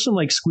where you hear some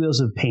like squeals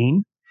of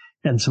pain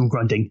and some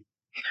grunting,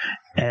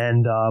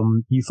 and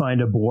you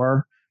find a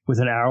boar with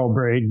an arrow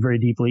buried very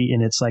deeply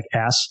in its like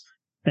ass,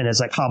 and it's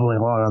like hobbling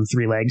along on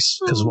 3 legs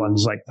because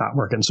one's like not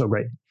working so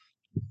great.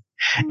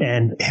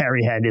 And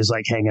Hairy Head is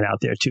like hanging out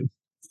there too.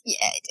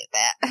 Yeah, I did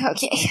that.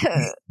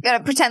 Okay.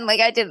 Gotta pretend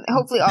like I did.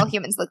 Hopefully all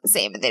humans look the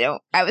same, but they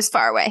don't. I was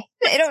far away.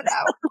 They don't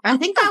know. I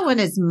think that one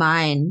is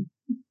mine.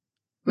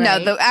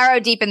 Right? No, the arrow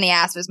deep in the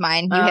ass was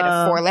mine. You hit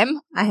a forelimb.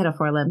 I hit a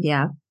forelimb,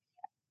 yeah.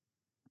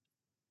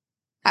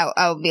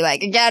 I'll be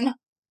like, again,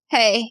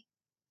 hey,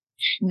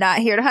 not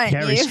here to hunt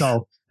Hairy you.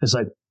 Skull is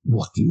like,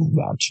 what do you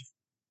want?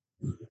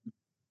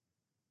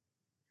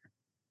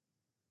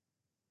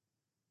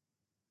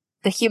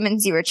 The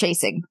humans you were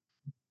chasing.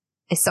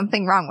 Is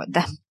something wrong with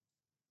them?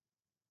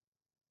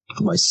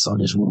 My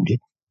son is wounded.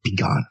 Be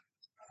gone.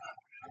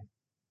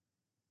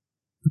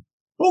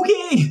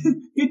 Okay,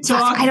 good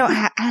talk. I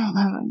don't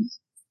know.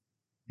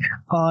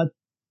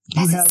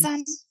 You have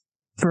son?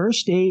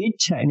 First aid,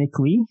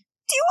 technically.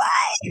 Do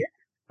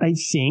I? I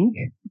think.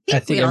 I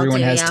think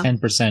everyone has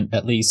 10%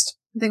 at least.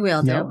 I think we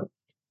all do. Yep.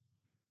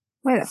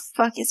 Where the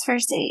fuck is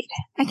first aid?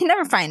 I can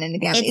never find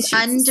anything on these It's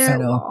sheets.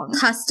 under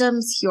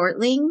Customs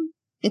Hjortling.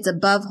 It's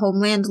above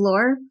Homeland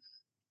Lore.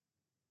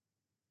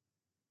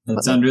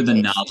 It's under the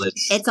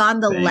knowledge. It's on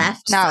the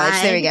left knowledge.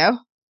 side. There we go.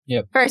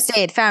 Yep. First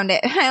aid, found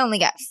it. I only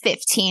got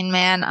 15,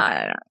 man. I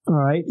don't know.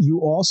 All right. You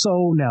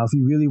also, now, if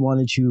you really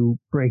wanted to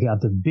break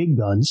out the big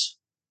guns,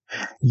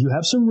 you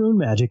have some rune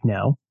magic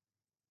now,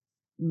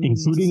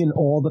 including in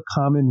all the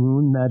common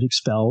rune magic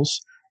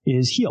spells,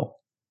 is heal.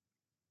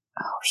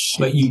 Oh, shit.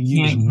 But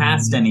you can't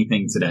cast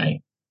anything today.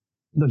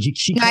 No,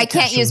 I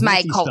can't use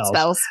my cult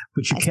spells.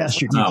 But you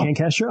can't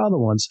cast your other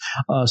ones.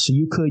 So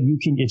you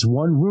can, it's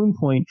 1 rune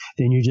point,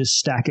 then you just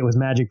stack it with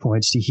magic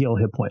points to heal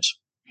hit points.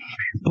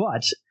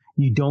 But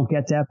you don't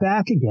get that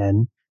back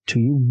again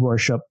till you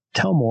worship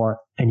Telmor,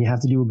 and you have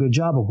to do a good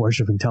job of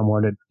worshiping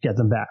Telmor to get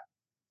them back.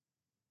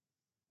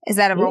 Is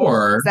that a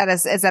roll?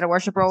 Is that a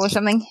worship roll or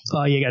something?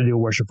 You got to do a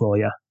worship roll,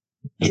 yeah.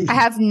 I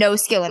have no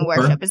skill in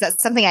worship. Is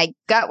that something I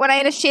got when I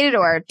initiated,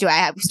 or do I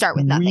have to start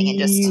with nothing and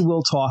just... We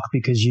will talk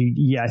because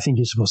I think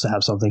you're supposed to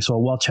have something, so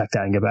we'll check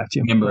that and get back to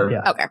you. Amber.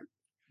 Yeah. Okay.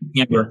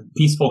 Amber,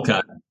 peaceful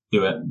cut.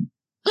 Do it.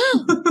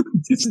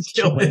 Just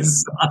kill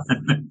his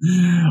son.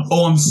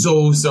 Oh, I'm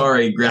so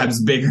sorry.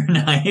 Grabs bigger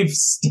knife,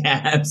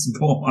 stabs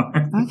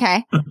more.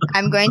 Okay.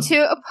 I'm going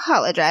to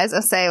apologize.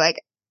 I'll say,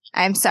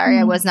 I'm sorry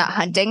I was not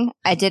hunting.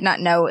 I did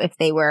not know if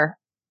they were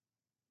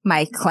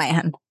my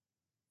clan.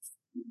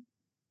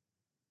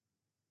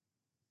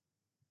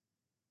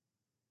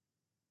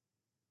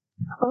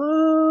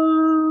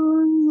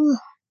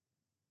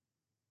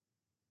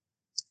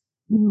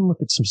 Look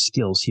at some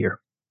skills here.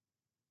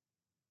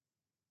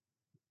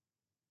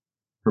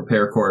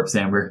 Prepare corpse,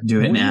 Amber.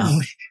 Do it now.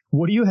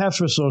 What do you have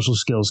for social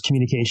skills?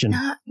 Communication?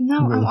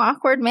 No, I'm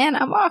awkward, man.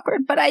 I'm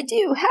awkward, but I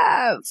do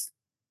have.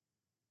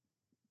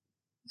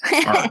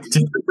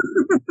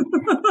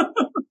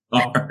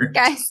 hard.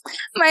 Guys,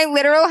 my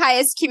literal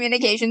highest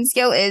communication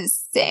skill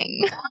is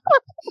sing.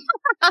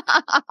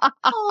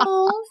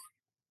 Oh,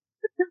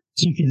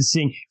 You can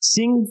sing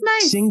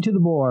nice. Sing to the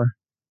boar.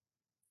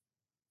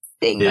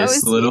 Sing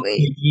This little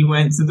piggy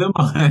went to the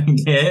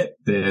market.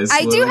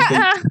 I do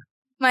have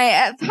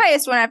my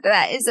highest one after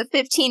that is a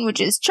 15,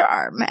 which is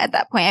charm. At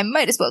that point, I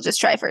might as well just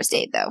try first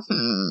aid, though.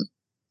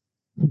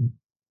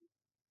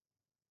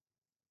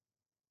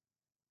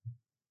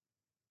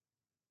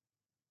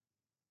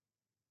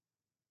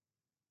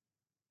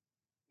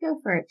 Go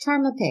for it.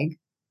 Charm a pig.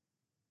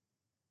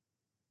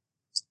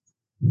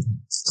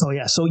 Oh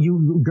yeah, so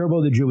you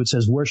Gerbo the Druid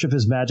says worship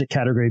is magic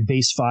category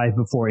base 5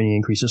 before any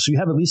increases. So you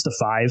have at least a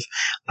 5.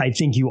 I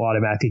think you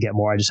automatically get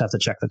more. I just have to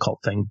check the cult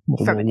thing.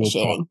 From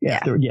initiating.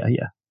 Yeah.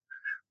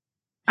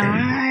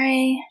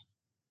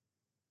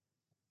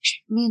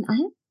 Man, I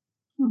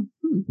have...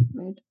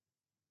 weird.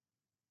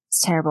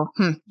 It's terrible.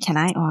 Can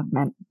I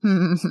augment?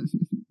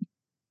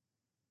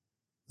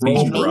 I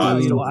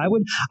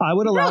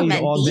would allow you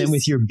to augment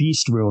with your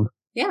beast rune.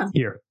 Yeah.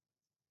 Here.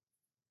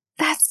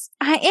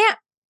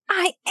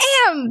 I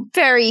am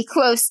very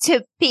close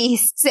to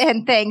beasts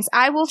and things.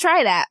 I will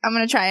try that. I'm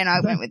going to try an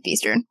augment with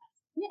beast rune.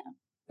 Yeah.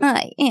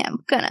 I am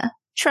going to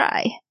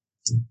try.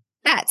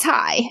 That's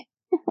high.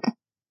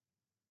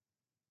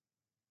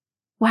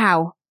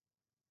 Wow.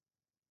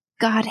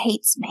 God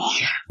hates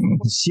me.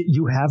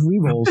 You have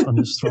rerolls. I'm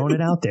just throwing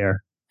it out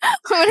there. I'm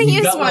going to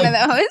use one of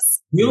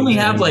those. We only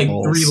have 3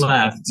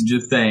 left,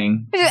 just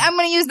saying. I'm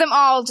going to use them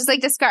all, just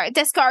like Descar.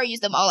 Descar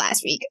used them all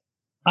last week.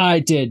 I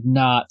did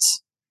not.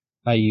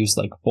 I used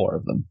 4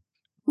 of them.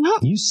 No.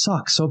 You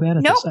suck so bad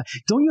at this.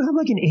 Don't you have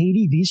an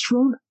 80 beast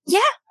rune? Yeah.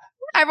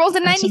 I rolled a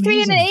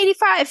 93 and an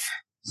 85.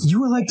 You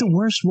were the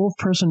worst wolf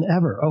person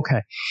ever.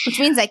 Okay. Which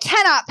means I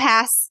cannot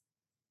pass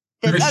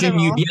this Christian,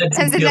 other roll,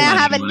 since now I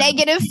have a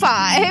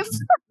 -5.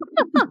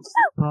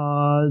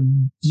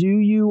 Do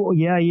you?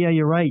 Yeah,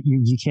 you're right.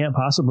 You can't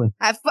possibly.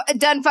 I've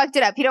fucked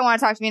it up. You don't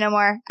want to talk to me no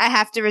more. I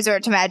have to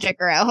resort to magic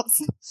or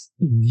else.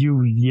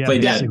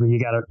 Basically,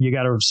 you gotta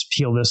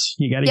heal this.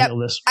 You gotta heal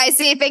this. I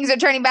see things are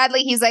turning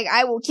badly. He's like,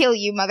 I will kill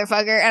you,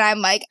 motherfucker. And I'm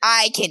like,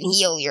 I can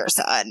heal your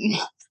son.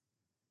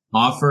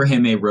 Offer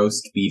him a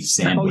roast beef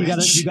sandwich. Oh,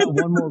 you got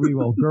one more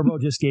reroll. Gerbo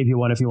just gave you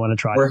one if you want to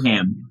try. Or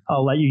ham.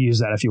 I'll let you use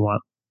that if you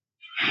want.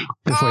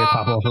 Before you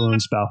pop off a rune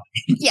spell.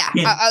 Yeah,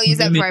 I'll use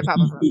that before I pop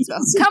off a rune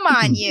spell. Come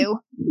on, you.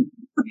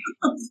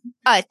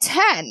 A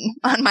 10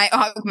 on my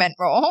augment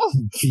roll.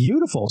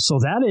 Beautiful. So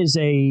that is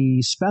a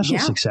special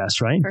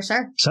success, right? For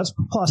sure. So that's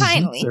plus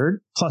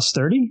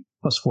 30,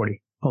 plus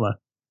 40. Hold on.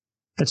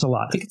 That's a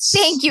lot.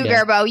 Thank you,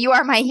 Gerbo. You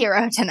are my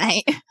hero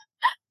tonight.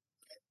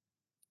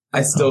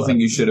 I still think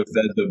you should have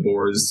fed the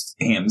boars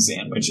ham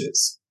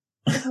sandwiches.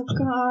 Oh,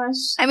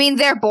 gosh. I mean,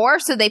 they're boar,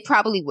 so they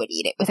probably would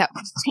eat it without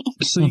complaining.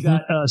 So you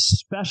got a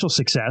special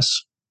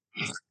success,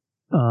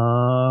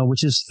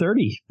 which is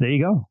 30. There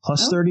you go.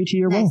 Plus 30 to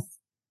your roll.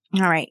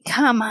 All right.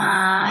 Come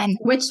on.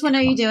 Which one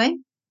are you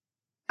doing?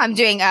 I'm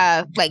doing,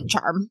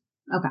 charm.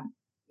 Okay.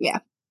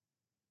 Yeah.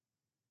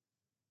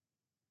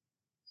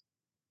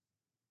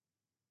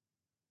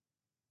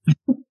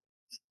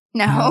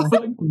 No.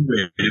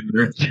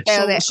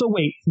 So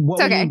wait,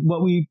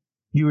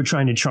 you were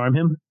trying to charm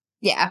him?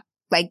 Yeah.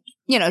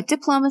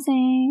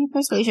 Diplomacy,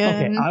 persuasion.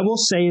 Okay, I will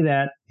say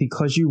that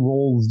because you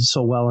rolled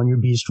so well on your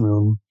beast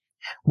rune,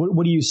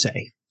 what do you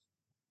say?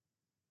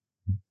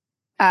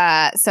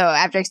 So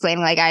after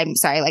explaining, I'm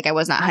sorry, I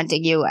was not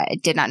hunting you. I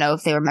did not know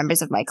if they were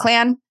members of my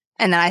clan.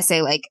 And then I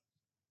say,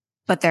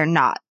 but they're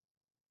not.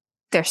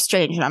 They're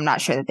strange, and I'm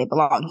not sure that they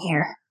belong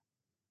here.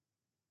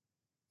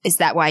 Is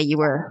that why you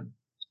were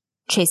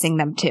chasing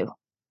them too?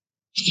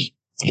 He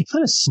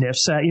kind of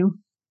sniffs at you,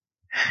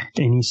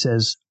 and he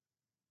says,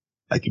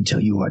 I can tell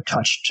you are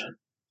touched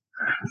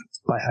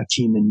by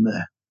Hakim and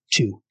Meh,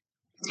 too.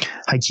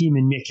 Hakim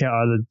and Mika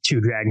are the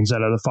 2 dragons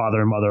that are the father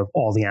and mother of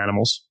all the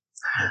animals.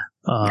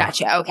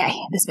 Gotcha. Okay.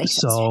 This makes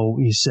sense. So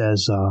he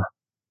says,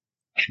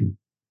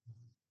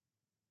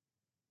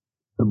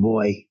 the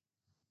boy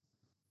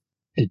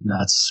did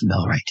not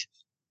smell right.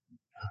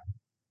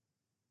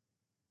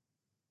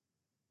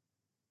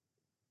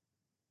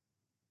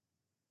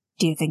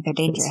 Do you think they're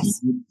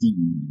dangerous?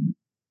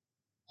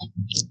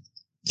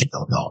 I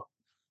don't know.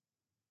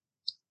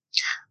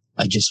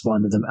 I just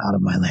wanted them out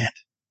of my land.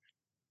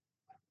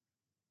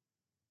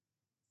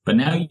 But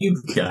now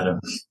you've got them.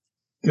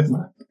 Good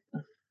luck.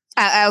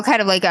 I'll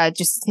kind of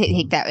just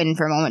take that in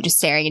for a moment, just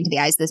staring into the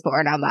eyes of this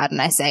boar out loud,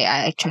 and I say,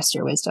 I trust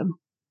your wisdom.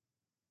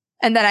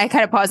 And then I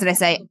kind of pause and I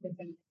say,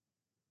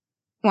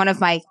 one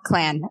of my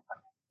clan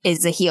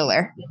is a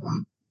healer.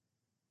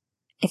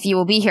 If you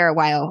will be here a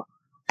while,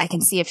 I can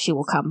see if she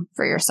will come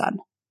for your son.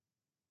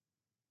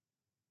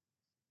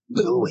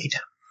 We'll wait.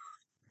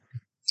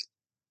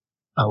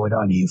 I would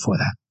honor you for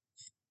that.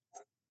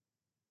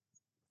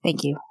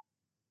 Thank you.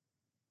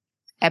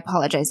 I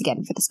apologize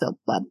again for the spilled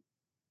blood.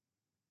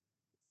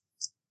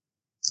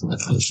 I'll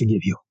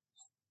forgive you.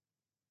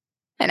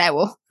 And I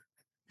will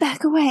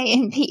back away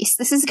in peace.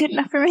 This is good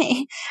enough for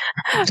me.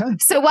 Okay.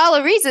 So while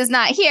Ariza's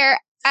not here,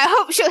 I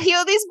hope she'll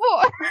heal these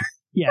boars.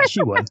 Yeah,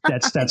 she would.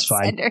 That's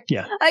fine.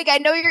 Yeah. Like, I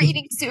know you're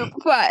eating soup,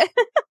 but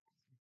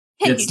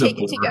can you take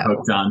it to go?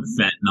 Hooked on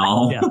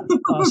fentanyl. Yeah.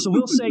 So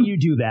we'll say you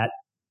do that.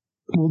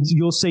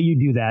 You'll say you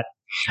do that.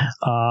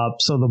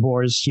 So the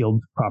boar is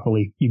healed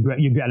properly. You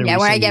got to. Yeah,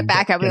 when I get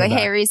back, I'll be like,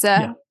 "Hey,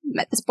 Risa,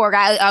 met this poor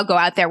guy. I'll go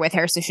out there with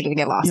her so she doesn't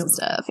get lost and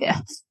stuff."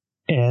 Yeah.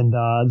 And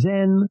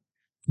then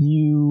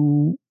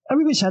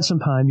everybody's had some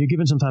time. You're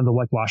given some time to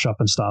wash up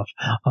and stuff,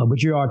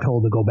 but you are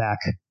told to go back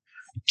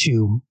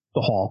to the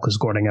hall because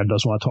Gordinger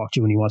doesn't want to talk to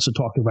you and he wants to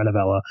talk to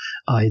Renavella.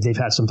 They've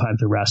had some time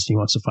to rest. He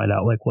wants to find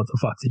out what the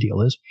fuck the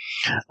deal is.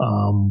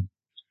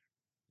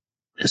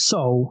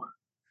 So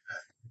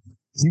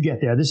you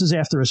get there. This is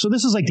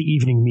this is like the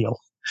evening meal.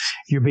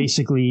 You're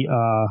basically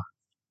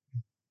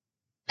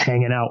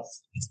hanging out.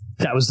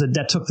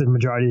 That took the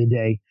majority of the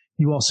day.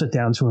 You all sit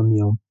down to a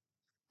meal.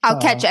 I'll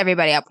catch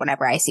everybody up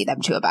whenever I see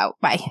them too about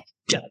my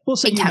we'll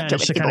say you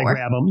managed to kind of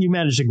grab them. You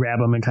managed to grab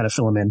them and kind of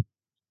fill them in.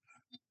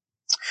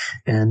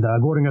 And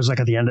Gordinger's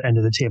like at the end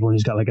of the table and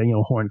he's got like a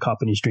horn cup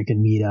and he's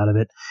drinking meat out of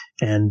it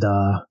and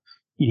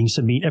eating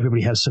some meat.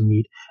 Everybody has some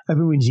meat.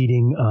 Everyone's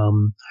eating.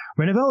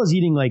 Renavella's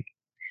eating like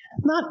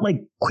not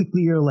like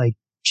quickly or like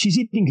she's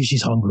eating because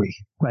she's hungry,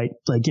 right?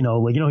 Like you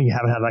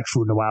haven't had like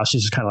food in a while.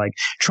 She's just kind of like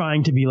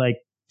trying to be like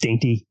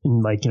dainty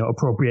and like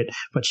appropriate,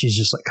 but she's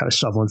just like kind of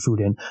shoveling food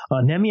in.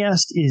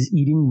 Nemiast is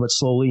eating but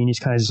slowly, and he's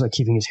kind of just like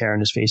keeping his hair in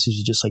his face as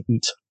he just like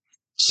eats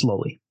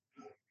slowly.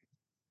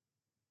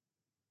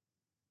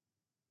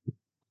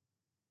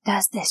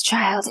 Does this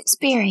child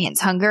experience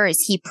hunger? Or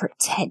is he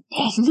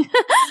pretending?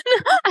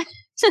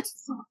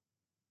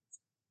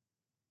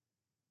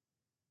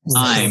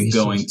 I'm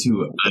going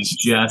to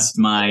adjust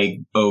my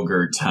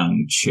ogre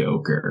tongue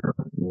choker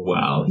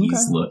while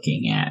he's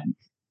looking at me.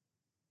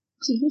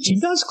 He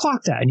does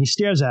clock that, and he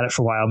stares at it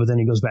for a while, but then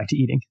he goes back to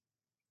eating.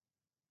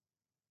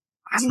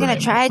 I'm going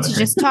to try to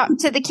just talk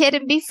to the kid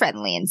and be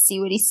friendly and see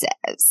what he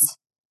says.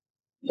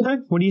 Okay.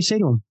 What do you say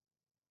to him?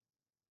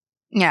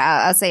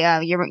 Yeah, I'll say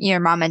your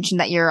mom mentioned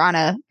that you're on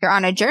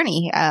a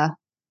journey.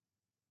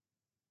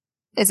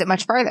 Is it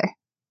much farther?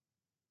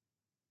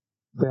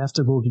 We have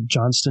to go to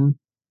Johnston,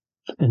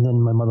 and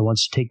then my mother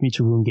wants to take me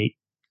to Runegate.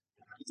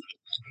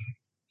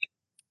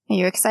 Are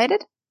you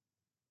excited?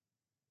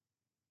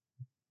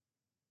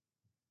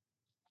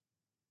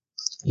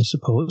 I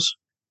suppose.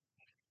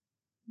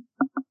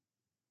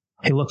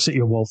 He looks at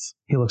your wolf.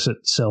 He looks at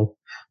Syl,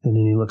 and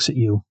then he looks at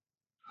you.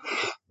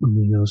 And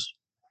he goes,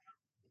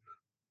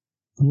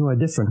 "You are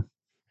different."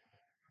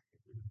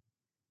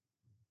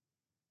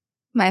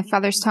 My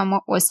father's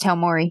was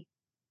Telmori.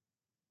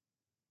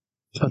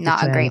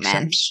 Not a great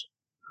man.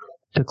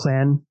 The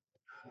clan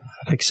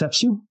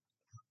accepts you?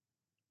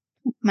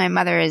 My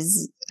mother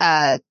is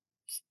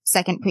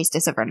second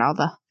priestess of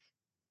Ronaldo.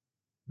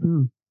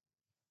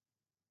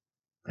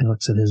 He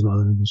looks at his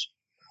mother and goes,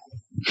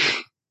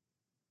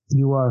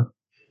 "You are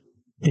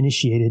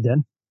initiated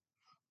then?"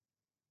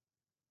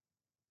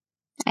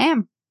 I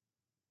am.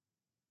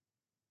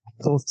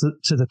 Both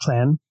to the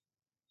clan?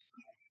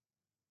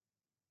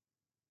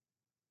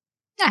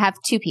 I have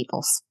two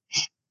peoples.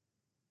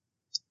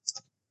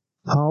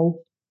 How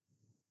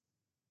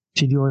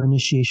did your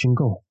initiation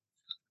go?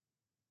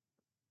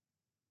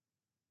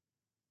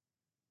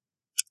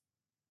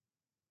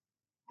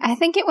 I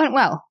think it went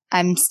well.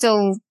 I'm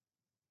still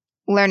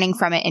learning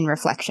from it in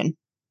reflection.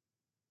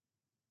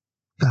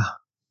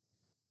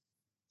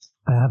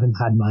 I haven't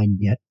had mine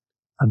yet.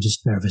 I'm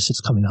just nervous.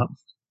 It's coming up.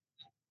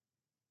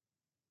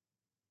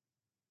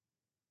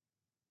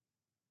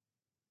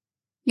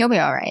 You'll be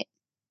all right.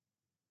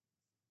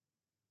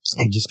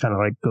 He just kind of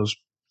like goes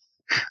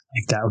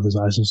like that with his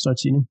eyes and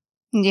starts eating.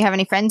 Do you have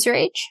any friends your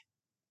age?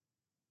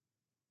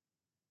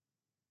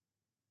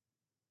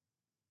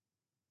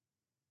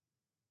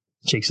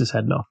 Shakes his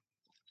head no.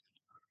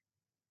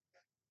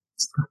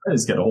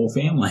 He's got a whole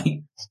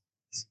family.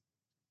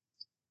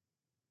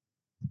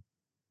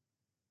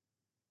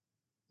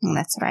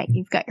 That's right.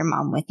 You've got your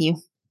mom with you.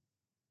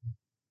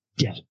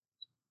 Yeah.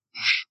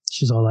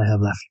 She's all I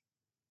have left.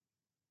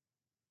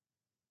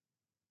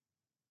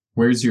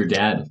 Where's your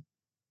dad?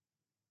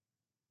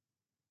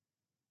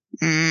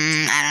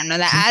 I don't know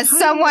that. As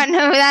someone who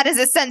that is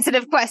a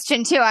sensitive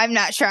question too, I'm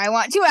not sure I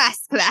want to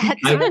ask that.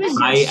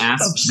 I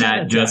asked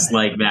that just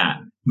like that.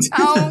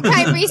 Oh,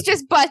 Tyrese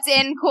just butts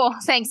in. Cool.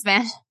 Thanks,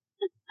 man.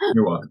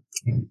 You're welcome.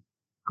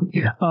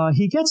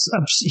 He gets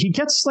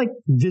like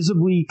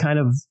visibly kind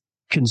of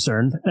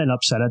concerned and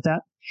upset at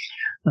that.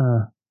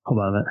 Hold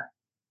on a minute.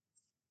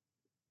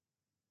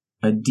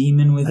 A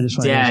demon with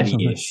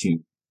daddy issue.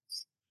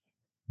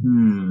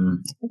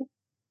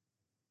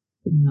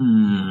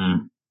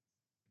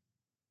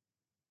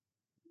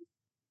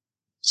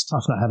 It's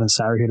tough not having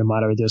Sarah here to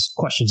moderate. There's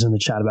questions in the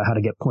chat about how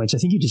to get points. I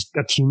think you just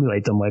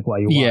accumulate them like while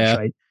you watch,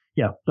 right?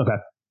 Yeah. Okay.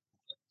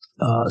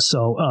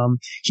 So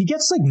he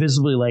gets like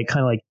visibly like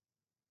kind of like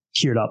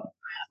teared up.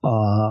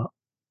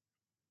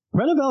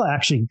 Renabella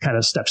actually kind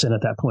of steps in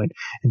at that point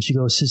and she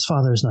goes, "His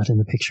father is not in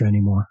the picture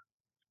anymore.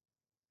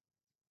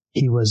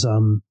 He was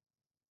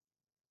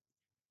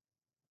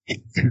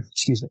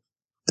Excuse me.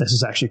 This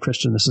is actually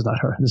Christian. This is not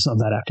her. This is not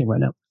that acting right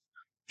now.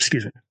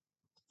 Excuse me.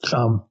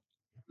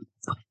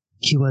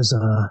 He was,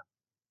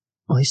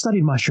 he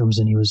studied mushrooms,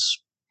 and he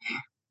was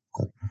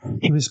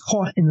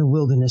caught in the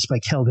wilderness by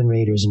Kelvin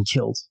raiders and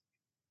killed.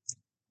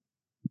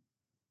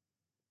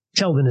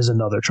 Kelvin is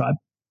another tribe.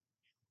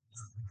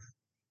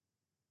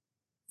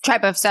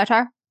 Tribe of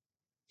Sartar?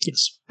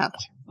 Yes.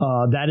 Okay.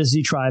 That is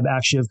the tribe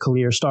actually of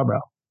Kalir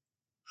Starbrow.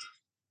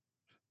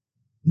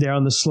 They're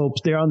on the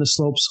slopes. They're on the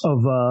slopes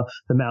of the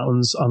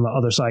mountains on the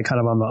other side, kind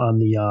of on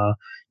the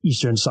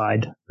eastern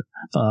side,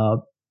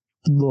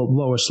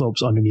 lower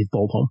slopes underneath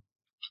Boldholm.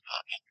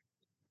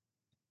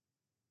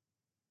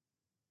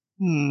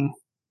 I'm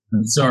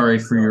sorry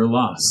for your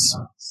loss.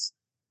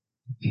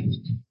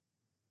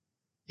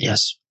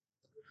 Yes.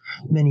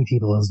 Many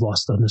people have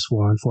lost on this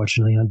war,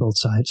 unfortunately, on both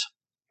sides.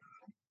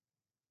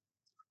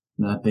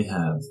 That they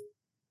have.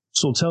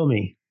 So tell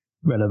me,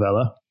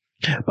 Renavella.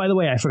 By the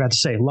way, I forgot to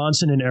say,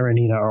 Lonson and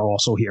Erenina are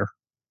also here.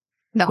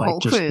 The whole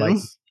crew.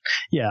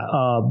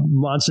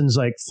 Lonson's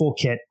full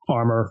kit,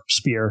 armor,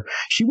 spear.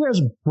 She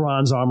wears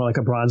bronze armor, like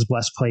a bronze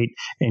breastplate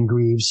and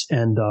greaves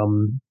and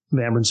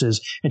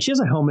vambrances. And she has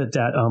a helmet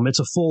that it's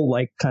a full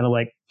kind of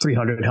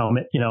 300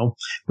 helmet,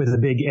 with a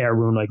big air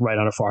rune right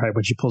on her forehead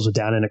when she pulls it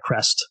down in a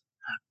crest.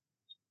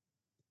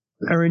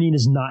 Erenina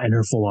is not in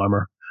her full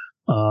armor.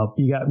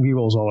 You got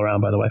rerolls all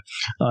around, by the way.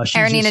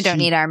 Erenina don't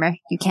need armor.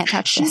 You can't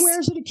touch this. She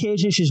wears it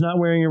occasionally. She's not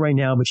wearing it right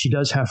now, but she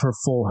does have her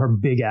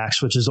big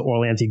axe, which is the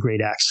Orlanthe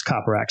great axe,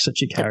 copper axe that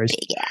she carries. The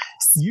big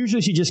axe.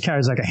 Usually she just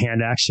carries a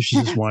hand axe if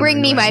she's just wandering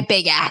Bring me around. my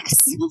big axe.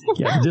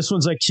 Yeah, this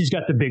one's she's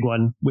got the big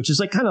one, which is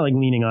kind of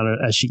leaning on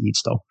her as she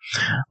eats, though.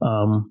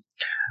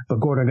 But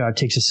Gordogar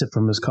takes a sip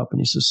from his cup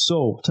and he says,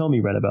 "So, tell me,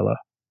 Renabella,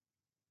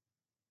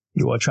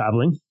 you are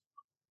traveling,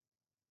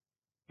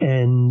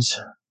 and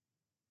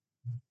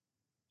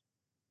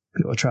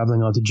you are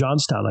traveling on to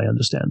Johnstown, I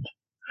understand."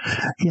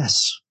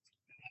 "Yes.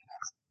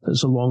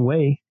 It's a long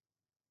way.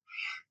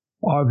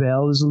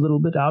 Arvale is a little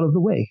bit out of the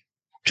way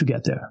to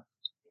get there.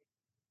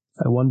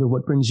 I wonder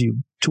what brings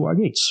you to our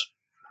gates.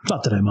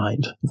 Not that I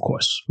mind, of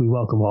course. We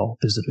welcome all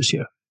visitors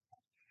here."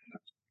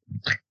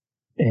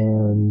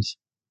 And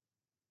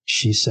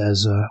she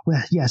says, I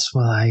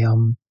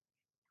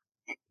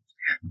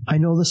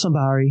know the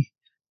Sambari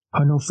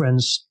are no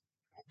friends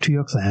to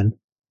your clan,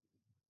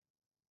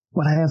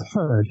 but I have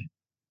heard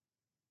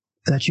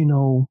that you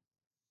know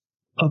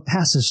of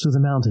passes through the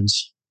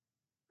mountains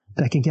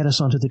that can get us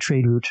onto the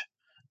trade route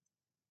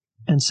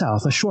and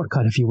south, a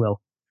shortcut, if you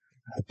will,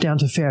 down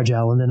to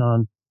Fairgel and then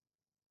on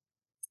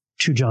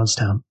to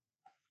Johnstown.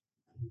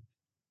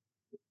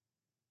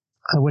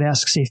 I would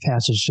ask safe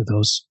passage to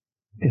those,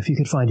 if you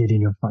could find it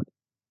in your heart.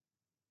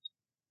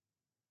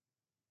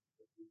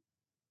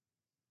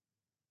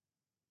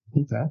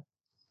 Okay.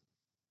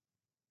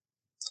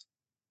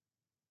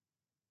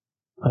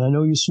 And I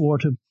know you swore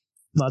to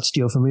not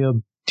steal from me or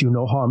do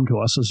no harm to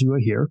us as you are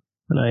here,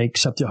 and I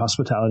accept your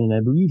hospitality and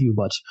I believe you,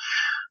 but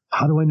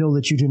how do I know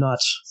that you do not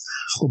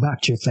go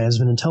back to your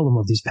clansmen and tell them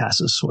of these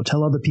passes, or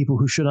tell other people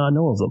who should not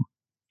know of them?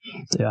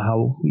 They are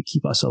how we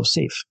keep ourselves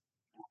safe.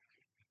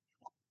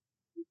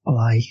 Well,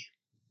 I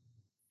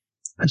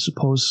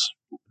suppose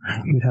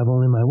you'd have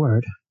only my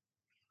word.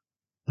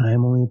 I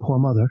am only a poor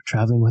mother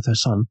traveling with her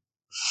son.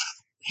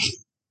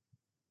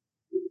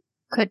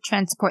 Could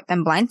transport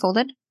them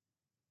blindfolded.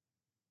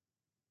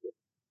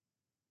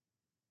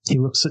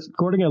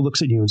 Gordinger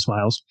looks at you and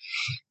smiles.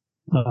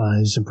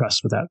 He's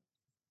impressed with that.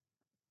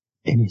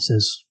 And he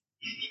says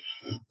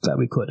that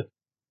we could.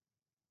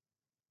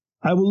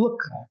 I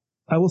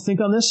will think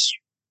on this,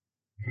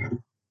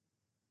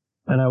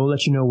 and I will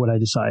let you know what I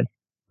decide.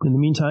 In the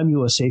meantime,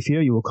 you are safe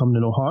here. You will come to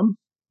no harm.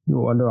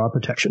 You are under our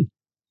protection.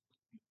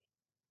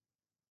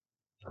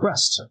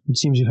 Rest. It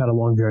seems you've had a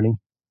long journey,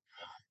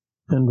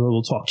 and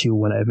we'll talk to you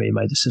when I've made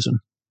my decision.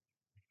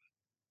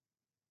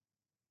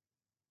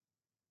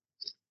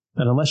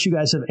 And unless you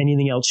guys have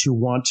anything else you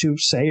want to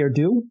say or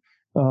do,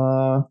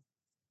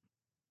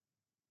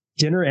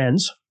 dinner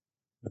ends,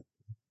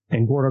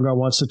 and Gordogar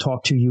wants to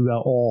talk to you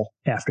all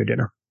after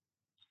dinner.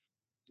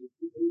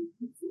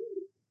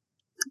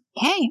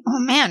 Hey, oh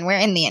man, we're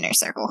in the inner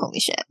circle. Holy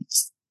shit.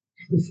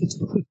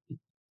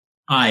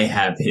 I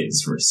have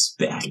his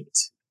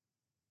respect.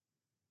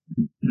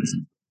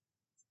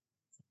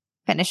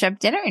 Finish up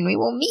dinner and we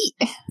will meet.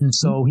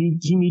 So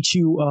he meets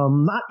you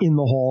not in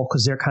the hall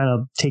because they're kind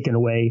of taken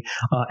away.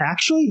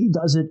 Actually, he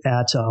does it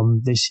at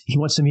he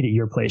wants to meet at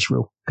your place,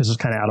 Rue, because it's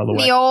kind of out of the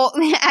way.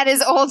 At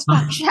his old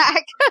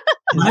shack.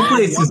 My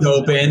place is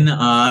open.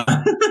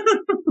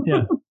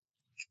 Yeah.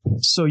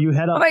 So you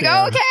head up. I'm like, there.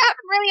 oh, okay, I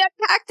haven't really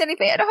unpacked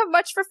anything. I don't have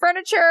much for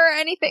furniture or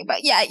anything,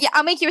 but yeah,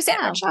 I'll make you a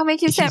sandwich. I'll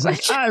make you a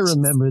sandwich. Like, I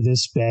remember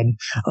this bed.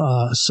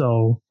 Oh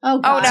no. Oh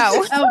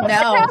no.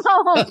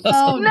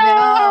 Oh no.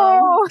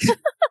 Oh,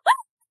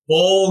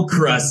 Old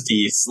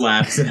Krusty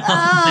slaps it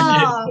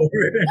on.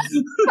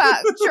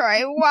 Fuck,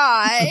 Troy,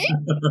 why?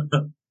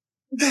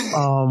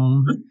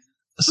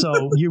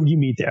 So you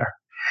meet there,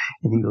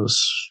 and he goes,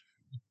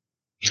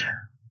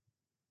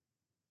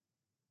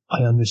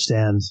 I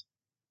understand.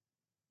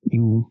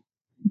 You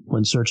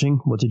went searching.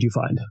 What did you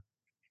find?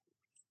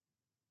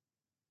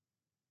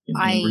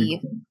 I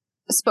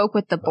spoke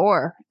with the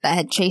boar that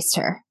had chased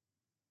her.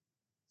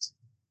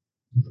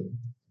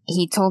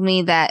 He told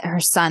me that her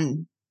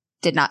son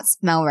did not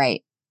smell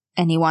right,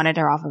 and he wanted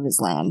her off of his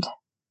land.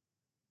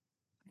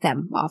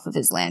 Them off of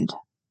his land.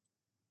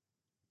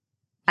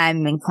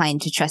 I'm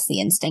inclined to trust the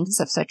instincts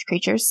of such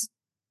creatures.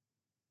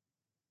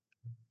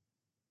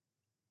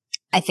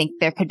 I think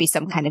there could be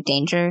some kind of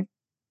danger.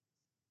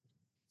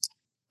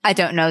 I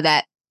don't know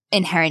that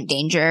inherent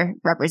danger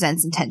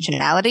represents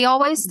intentionality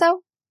always,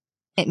 though.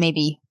 It may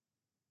be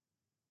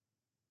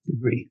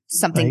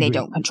something they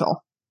don't control.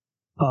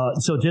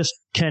 So just,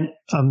 Kent,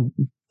 I'm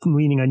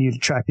leaning on you to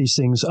track these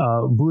things.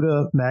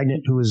 Buddha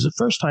Magnet, who is a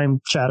first-time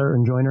chatter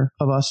and joiner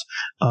of us,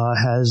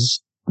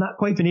 has not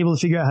quite been able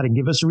to figure out how to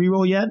give us a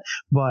reroll yet,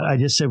 but I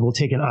just said we'll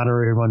take an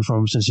honorary one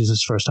from him since he's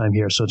his first time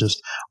here, so just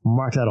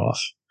mark that off.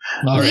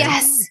 Right.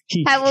 Yes,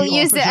 I will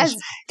use it as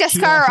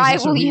Deskar. I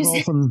will use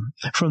it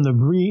from the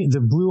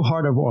blue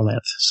heart of Orlanth.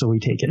 So we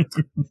take it.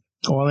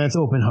 Orlanth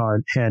open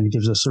heart and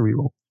gives us a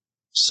reroll.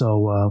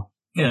 So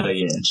yeah.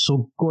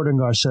 So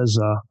Gordengar says,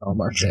 "I'll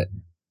mark it."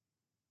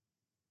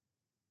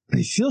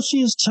 I feel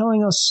she is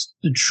telling us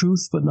the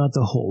truth, but not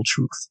the whole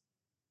truth.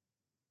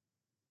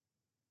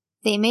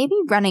 They may be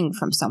running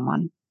from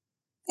someone.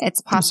 It's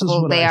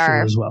possible they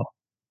are as well.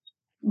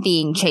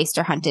 Being chased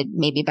or hunted,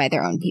 maybe by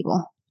their own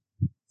people.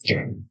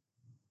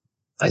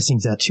 I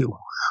think that too.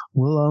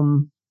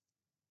 Well,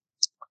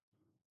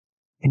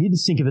 I need to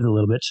think of it a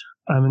little bit.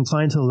 I'm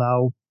inclined to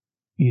allow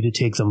you to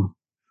take them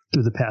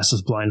through the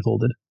passes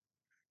blindfolded.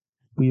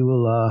 We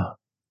will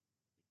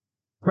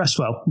rest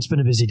well. It's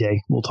been a busy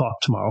day. We'll talk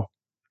tomorrow.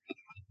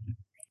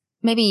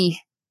 Maybe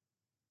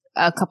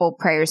a couple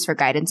prayers for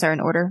guidance are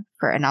in order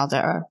for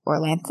Analda or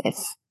Orlanth, if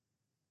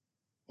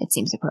it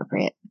seems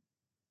appropriate.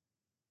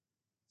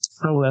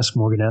 I will ask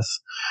Morganeth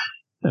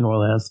and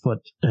Orlanth,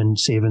 and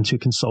Savan to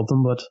consult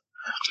them, but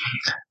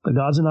the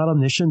gods are not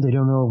omniscient. They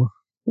don't know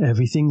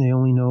everything. They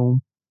only know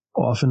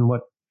often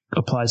what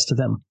applies to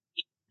them.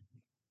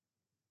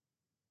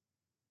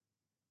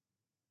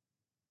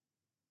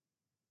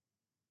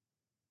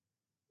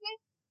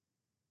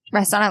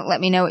 Rest on it. Let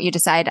me know what you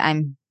decide.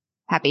 I'm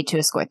happy to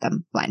escort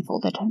them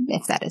blindfolded,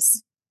 if that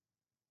is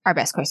our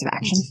best course of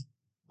action.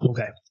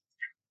 Okay.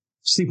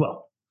 Sleep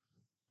well.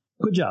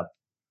 Good job.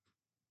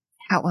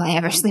 How will I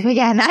ever sleep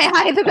again? I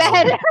hide the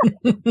bed.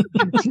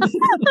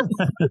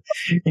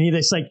 And he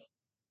just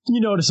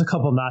you notice a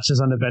couple notches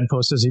on the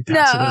bedpost as he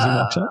passes it as he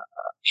walks up.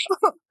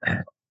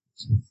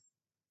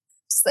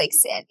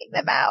 Just sanding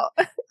them out,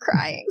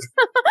 crying.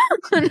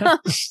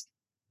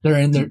 They're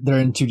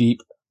in too deep.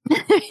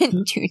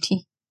 Too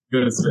deep.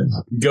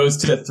 Goes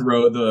to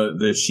throw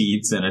the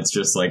sheets, and it's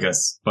just like a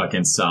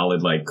fucking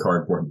solid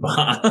cardboard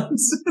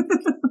box.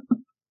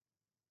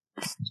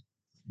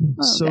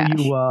 So gosh.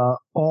 You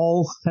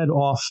all head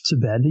off to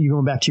bed. Are you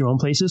going back to your own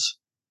places?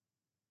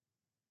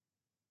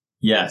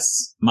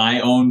 Yes, my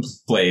own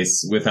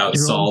place without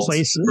your salt.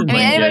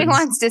 Anybody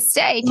wants to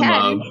stay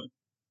can.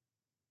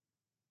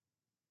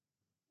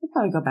 We'll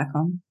probably go back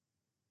home.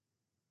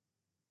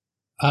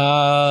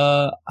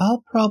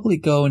 I'll probably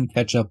go and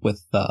catch up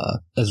with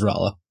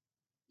Ezrala.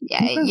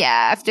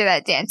 Yeah. After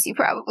that dance, you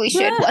probably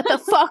should. What the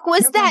fuck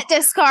was that,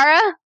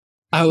 Deskara?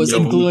 I was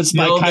influenced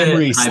by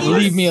Kymreese.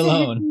 Leave me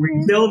alone.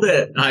 We killed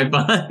it. High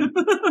five.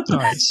 All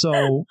right,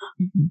 so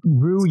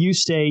Rue, you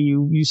stay.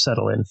 You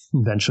settle in.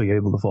 Eventually, you're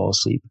able to fall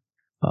asleep.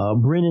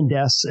 Bryn and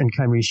Des and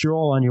Kymreese, you're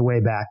all on your way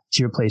back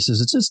to your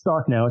places. It's just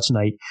dark now. It's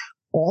night.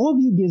 All of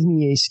you give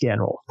me a scan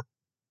roll.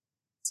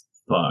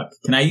 Fuck.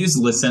 Can I use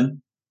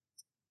listen?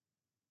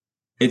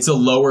 It's a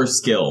lower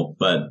skill,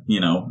 but,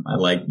 I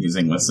like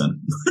using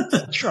listen.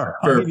 Sure,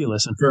 I'll give you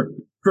listen.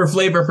 For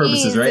flavor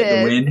purposes, right?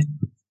 The wind.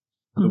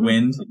 The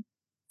wind.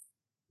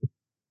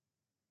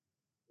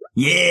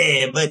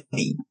 Yeah,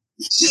 buddy.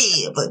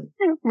 Yeah, buddy.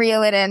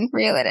 Reel it in.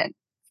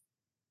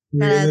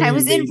 I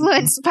was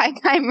influenced by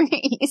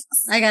Kymreese.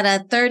 I got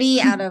a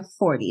 30 out of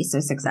 40, so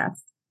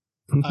success.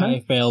 Okay.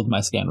 I failed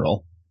my scan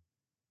roll.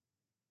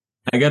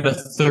 I got a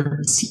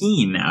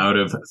 13 out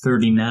of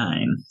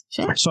 39.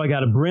 Sure. So I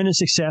got a Bryn a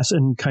success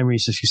and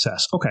Kymreese a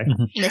success. Okay.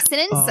 Mm-hmm. Listen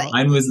insight.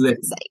 Mine was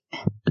listen.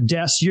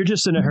 Des, you're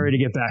just in a hurry to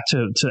get back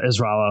to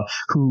Ezrala,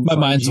 who my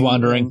mind's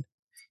wandering.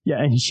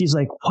 Yeah, and she's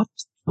like,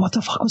 What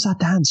the fuck was that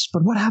dance?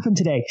 But what happened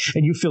today?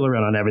 And you fill her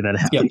in on everything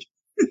that happened. Yep.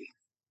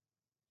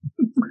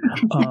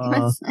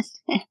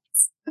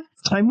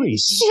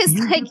 Kymreese. She's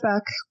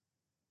back.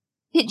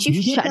 Did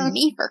you shun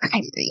me for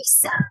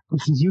Kymreese?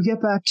 You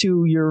get back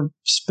to your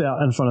spell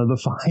in front of the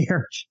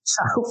fire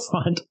out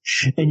front,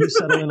 and you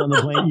settle in on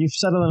the blanket. You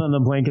settle in on the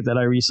blanket that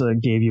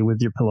Irisa gave you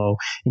with your pillow,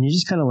 and you're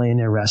just kind of laying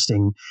there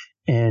resting.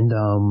 And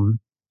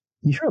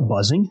you hear a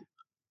buzzing,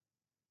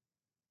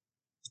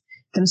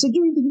 and it's like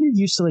you're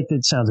used to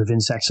the sounds of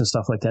insects and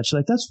stuff like that. She's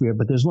like, "That's weird,"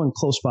 but there's one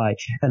close by,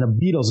 and a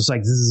beetle is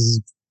like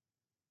zzz,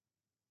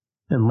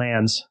 and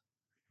lands,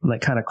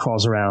 and kind of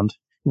crawls around.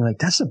 You're like,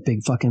 that's a big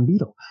fucking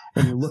beetle.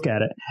 And you look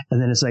at it,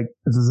 and then it's like,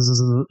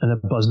 and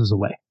it buzzes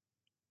away.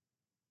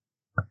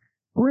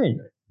 Bryn,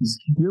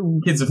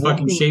 kid's a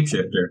fucking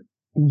shapeshifter.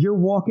 You're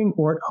walking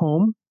Ort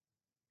home,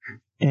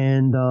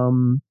 and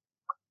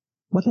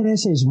what did I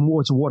say? It's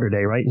Water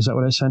Day, right? Is that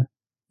what I said?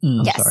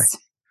 Yes. Sorry.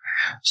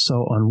 So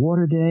on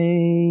Water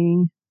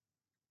Day,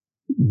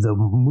 the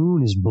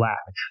moon is black.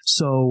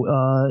 So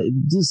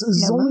this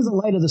is only the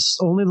light of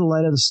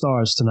the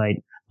stars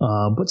tonight.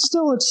 But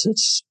still,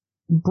 it's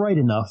bright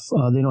enough.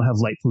 They don't have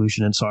light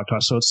pollution in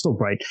Sartar, so it's still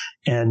bright.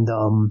 And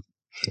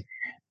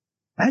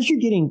as you're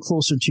getting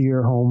closer to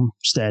your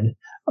homestead,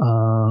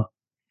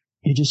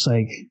 you're just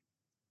like,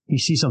 you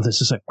see something that's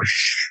just like,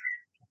 whoosh.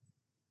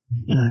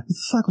 What the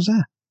fuck was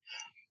that?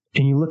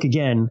 And you look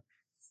again,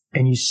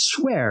 and you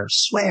swear,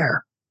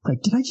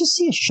 like, did I just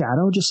see a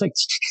shadow? Just like,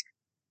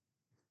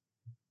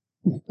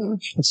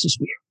 that's just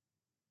weird.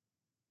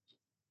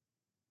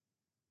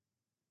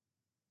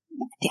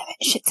 Damn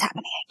it, shit's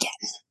happening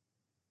again.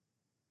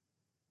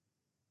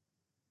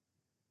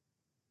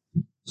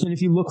 And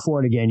if you look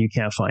for it again, you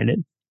can't find it.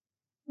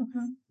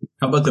 Mm-hmm.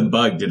 How about the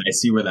bug? Did I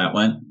see where that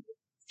went?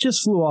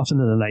 Just flew off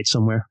into the night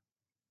somewhere.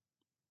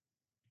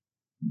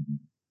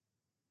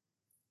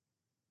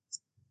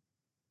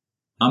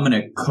 I'm going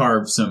to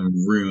carve some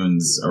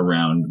runes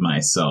around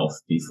myself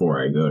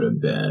before I go to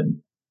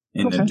bed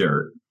in the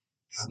dirt.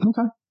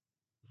 Okay.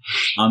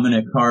 I'm going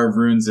to carve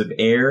runes of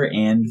air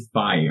and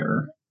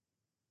fire.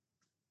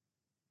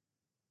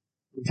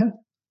 Okay.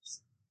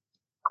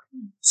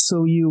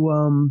 So you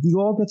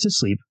all get to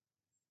sleep,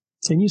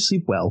 and you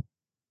sleep well.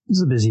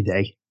 It's a busy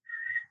day,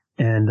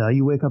 and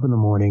you wake up in the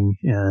morning,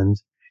 and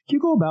you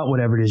go about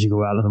whatever it is you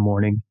go out in the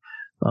morning.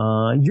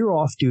 You're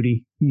off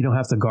duty. You don't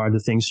have to guard the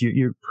things. So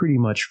you're pretty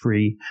much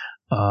free.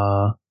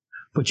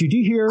 But you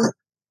do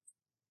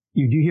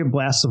hear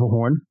blasts of a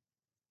horn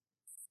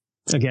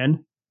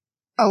again.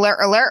 Alert,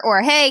 alert,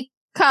 or hey,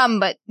 come,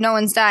 but no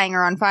one's dying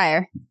or on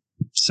fire.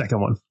 Second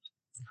one.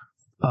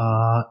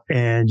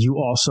 And you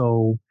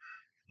also,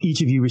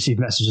 each of you receive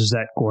messages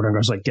that Gordon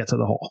goes like, get to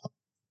the hall.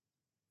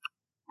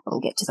 We'll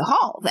get to the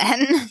hall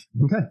then.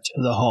 Okay.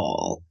 To the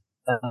hall.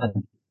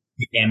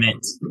 Damn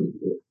it.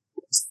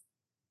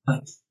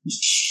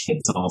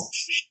 Shit's all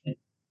shit.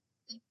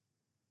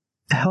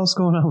 The hell's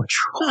going on with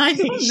Troy? I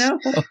don't know.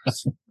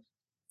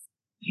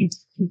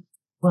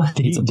 What?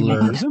 Did he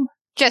lose him?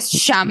 Just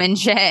shaman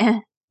shit.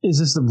 Is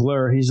this the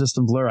blur? He's just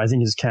a blur. I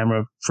think his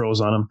camera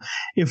froze on him.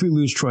 If we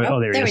lose Troy,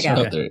 there he is. We go.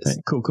 Okay. There he is.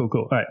 Cool.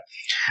 All right.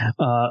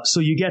 So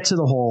you get to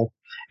the hall,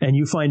 and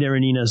you find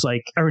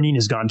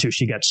Erenina's gone too.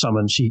 She got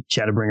summoned. She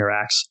had to bring her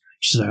axe.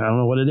 She's like, I don't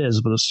know what it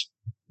is, but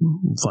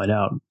we'll find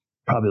out.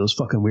 Probably those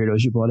fucking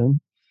weirdos you brought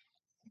in.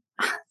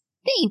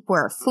 They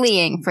were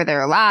fleeing for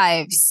their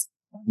lives.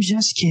 I'm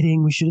just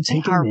kidding. We should have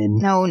taken them in.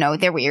 No,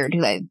 they're weird.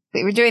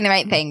 They were doing the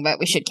right thing, but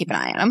we should keep an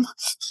eye on them.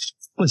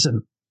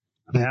 Listen,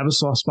 I have a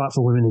soft spot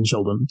for women and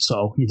children,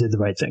 so you did the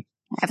right thing.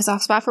 I have a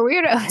soft spot for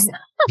weirdos.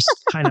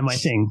 It's kind of my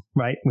thing,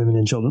 right? Women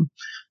and children.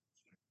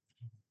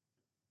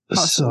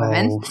 Most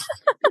women.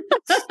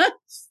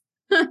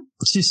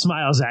 She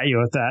smiles at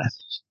you at that.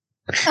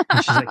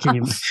 And she's like, can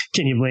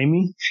you blame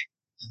me?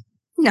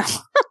 No.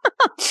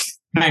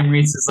 Time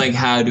Reese is like,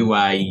 how do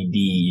I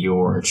be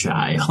your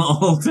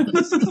child? You're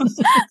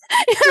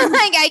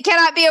like, I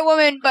cannot be a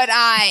woman, but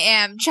I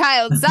am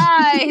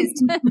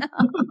child-sized.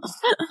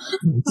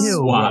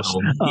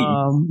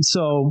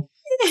 So.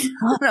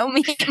 Follow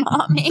me,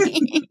 mommy.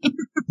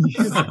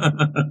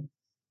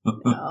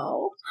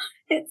 No,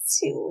 it's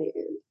too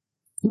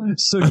weird.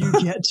 So you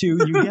get to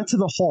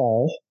the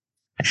hall,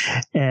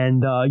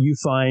 and you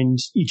find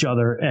each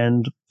other,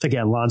 and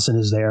again, Lonson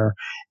is there,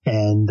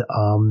 and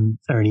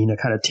Erenina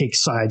kind of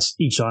takes sides,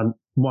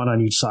 one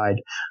on each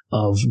side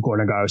of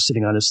Gornagar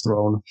sitting on his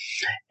throne,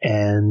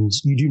 and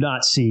you do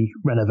not see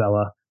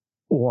Renavella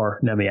or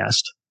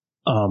Nemiast.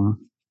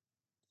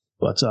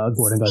 But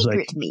Gornagar's like,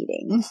 secret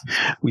meeting.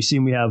 We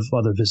seem we have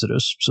other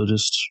visitors, so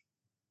just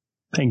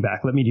hang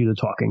back. Let me do the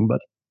talking,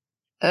 but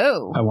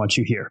I want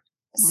you here.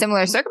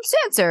 Similar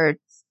circumstance, or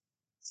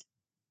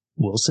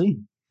we'll see.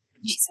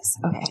 Jesus.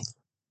 Okay.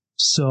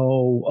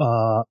 So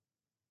a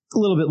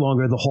little bit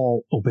longer, the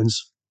hall opens,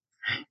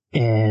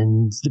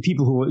 and the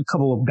people a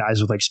couple of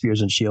guys with like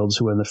spears and shields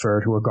who are in the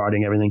fur, who are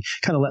guarding everything,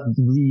 kind of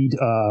lead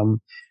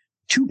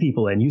two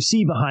people in. You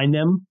see behind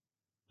them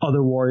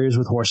other warriors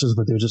with horses,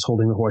 but they're just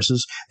holding the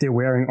horses. They're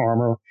wearing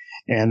armor,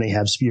 and they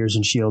have spears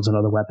and shields and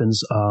other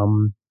weapons.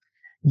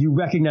 You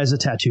recognize the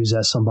tattoos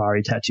as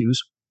Sambari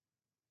tattoos.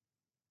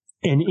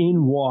 And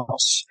in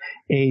walks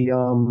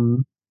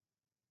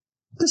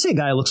let's say a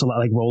guy who looks a lot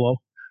like Rollo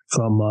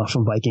from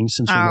Vikings.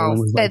 Since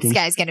this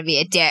guy's gonna be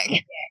a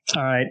dick.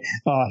 All right,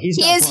 he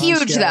is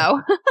huge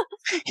though.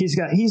 This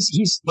guy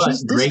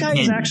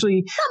is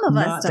actually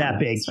not that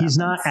big. He's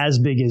not as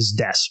big as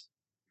Des,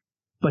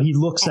 but he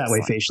looks that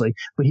way facially.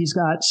 But he's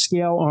got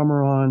scale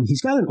armor on.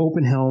 He's got an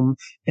open helm,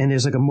 and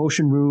there's like a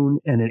motion rune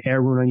and an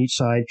air rune on each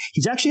side.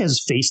 He actually has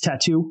his face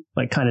tattoo,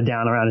 like kind of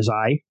down around his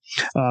eye,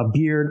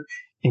 beard,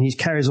 and he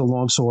carries a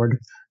long sword.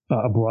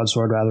 a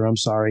broadsword rather. I'm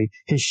sorry.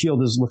 His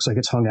shield looks like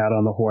it's hung out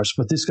on the horse,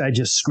 but this guy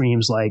just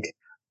screams like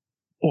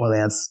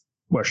Orlanth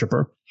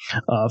worshiper.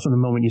 From the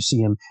moment you see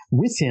him,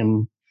 with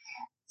him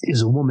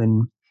is a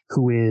woman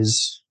who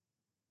is.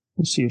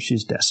 Let's see if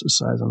she's Dessa's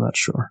size. I'm not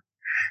sure.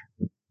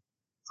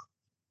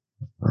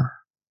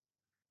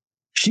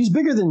 She's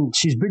bigger than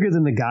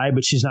the guy,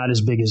 but she's not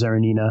as big as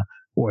Aranina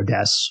or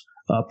Des.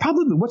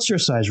 Probably. What's your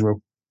size,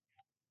 Ru?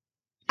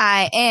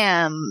 I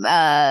am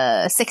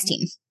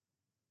 16.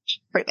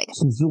 Pretty big.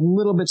 She's a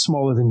little bit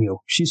smaller than you.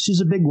 She's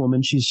a big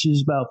woman.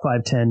 She's about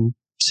 5'10",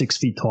 6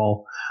 feet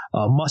tall,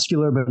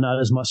 muscular, but not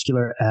as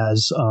muscular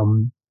as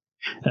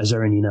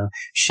Aranina.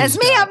 As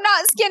me, I'm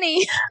not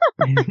skinny.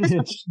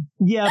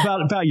 Yeah,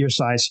 about your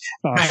size.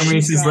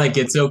 Reese is like,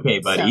 it's okay,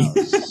 buddy.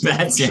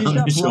 That's she's on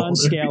got the bronze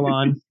shoulder. scale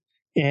on,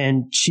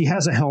 and she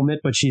has a helmet,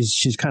 but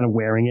she's kind of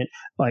wearing it,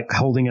 like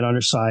holding it on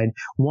her side.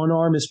 One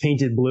arm is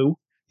painted blue.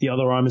 The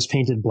other arm is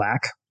painted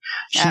black.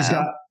 She's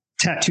got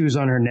tattoos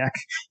on her neck.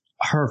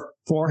 Her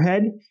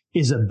forehead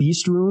is a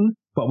beast rune,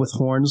 but with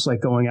horns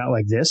like going out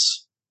like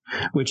this,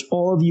 which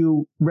all of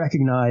you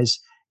recognize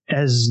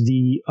as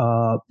the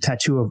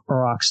tattoo of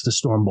Urox the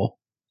Stormbull.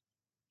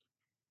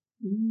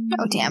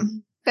 Oh,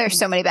 damn. There's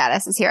so many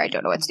badasses here. I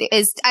don't know what to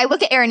do. I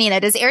look at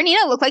Aranina. Does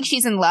Aranina look like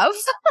she's in love?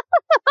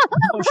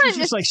 No, she's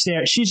just like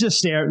stare. She's just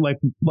staring like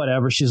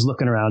whatever. She's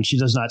looking around. She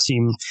does not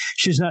seem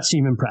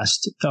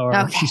impressed,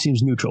 or she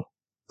seems neutral.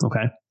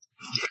 Okay.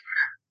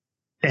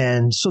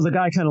 And so the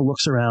guy kind of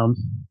looks around,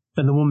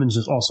 and the woman's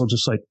just also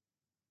just like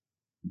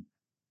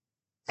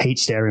hate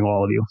staring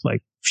all of you.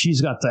 Like she's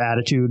got the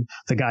attitude.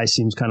 The guy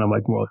seems kind of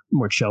like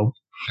more chill.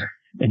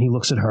 And he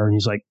looks at her and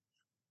he's like,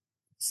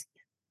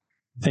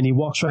 and he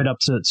walks right up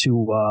to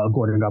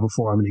Gordon got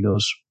before him and he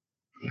goes,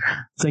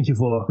 "Thank you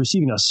for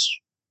receiving us,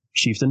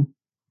 chieftain."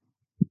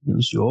 He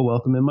goes, "You're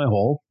welcome in my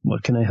hall.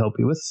 What can I help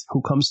you with?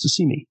 Who comes to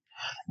see me?"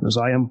 He goes,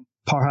 "I am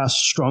Parhas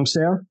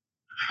Strongstare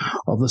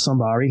of the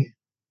Sambari.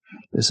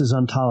 This is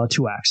Antala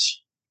Tuax.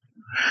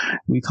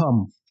 We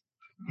come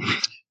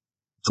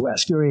to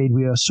ask your aid.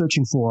 We are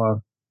searching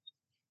for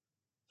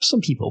some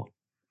people."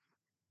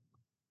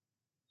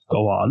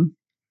 "Go on,"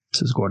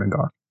 says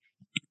Gordengar.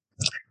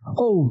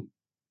 "Oh,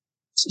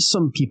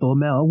 some people,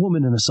 a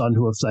woman and a son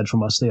who have fled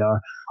from us. They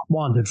are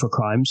wanted for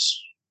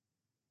crimes.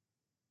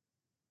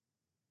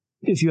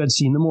 If you had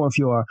seen them or if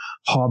you are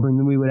harboring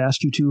them, we would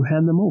ask you to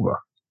hand them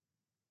over."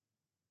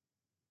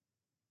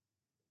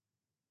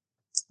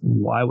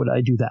 "Why would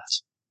I do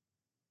that?"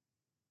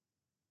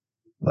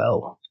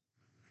 "Well,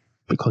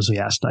 because we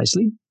asked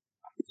nicely."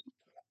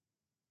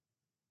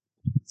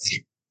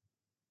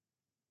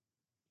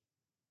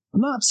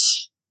 "Not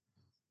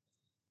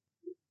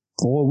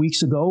 4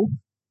 weeks ago,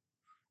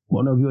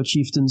 one of your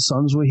chieftain's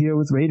sons were here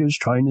with raiders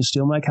trying to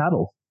steal my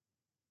cattle."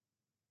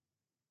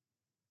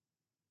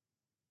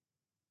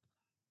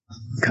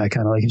 Guy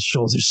kind of like his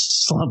shoulders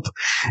slump,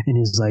 and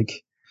he's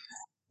like,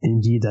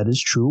 "Indeed, that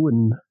is true,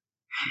 and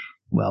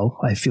well,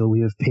 I feel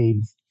we have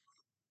paid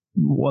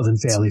more than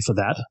fairly for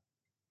that."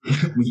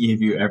 We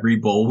gave you every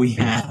bowl we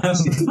have.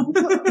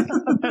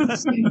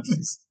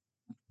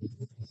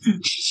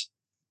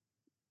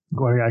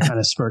 Gordon guy kind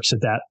of smirks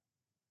at that,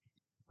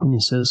 and he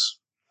says,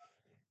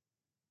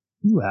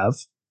 "You have,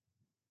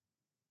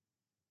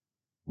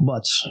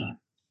 but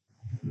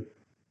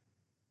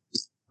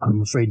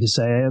I'm afraid to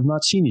say I have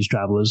not seen these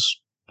travelers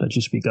that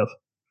you speak of."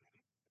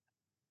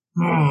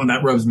 Oh,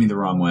 that rubs me the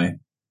wrong way.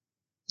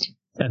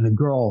 And the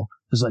girl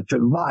is like,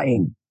 "You're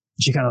lying."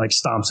 She kind of like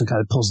stomps and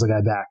kind of pulls the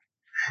guy back.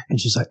 And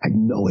she's like, "I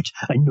know it.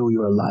 I know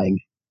you're lying."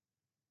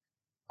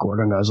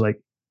 Gordon goes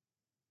like,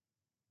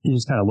 he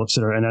just kind of looks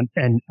at her, and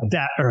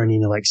that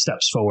Aranina like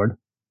steps forward.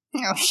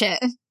 Oh, shit.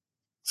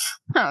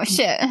 Oh,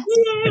 shit. And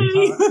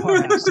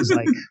Parhas is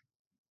like,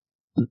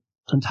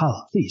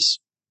 "Antala, please.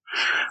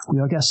 We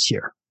are guests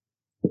here.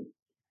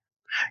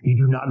 You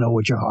do not know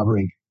what you're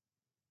harboring."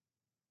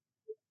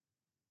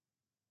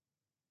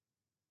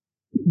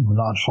 "We're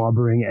not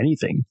harboring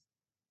anything."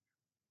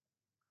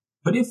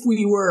 But if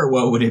we were,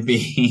 what would it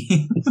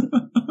be?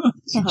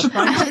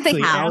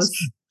 The house.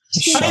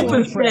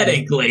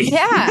 Hypothetically.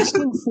 Yeah.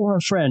 Asking for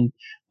a friend.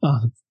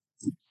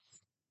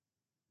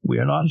 We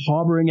are not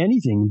harboring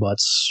anything, but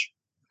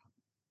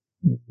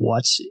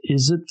what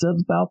is it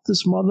about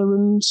this mother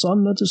and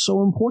son that is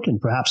so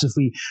important? Perhaps if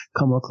we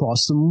come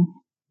across them,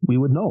 we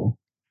would know.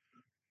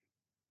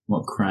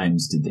 What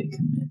crimes did they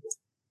commit?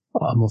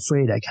 I'm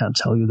afraid I can't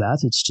tell you that.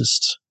 It's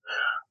just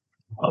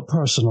a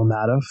personal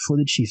matter for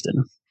the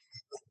chieftain.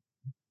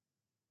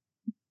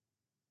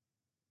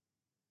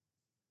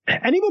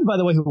 Anyone, by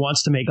the way, who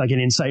wants to make like an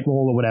insight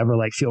roll or whatever,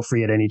 like feel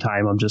free at any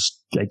time. I'm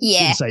just like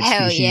insight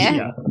species.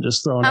 Yeah. I'm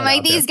just throwing. I'm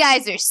like, these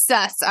guys are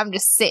sus. I'm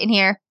just sitting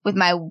here with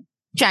my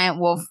giant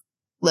wolf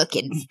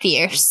looking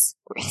fierce.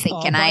 We're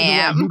thinking I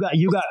am.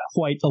 You got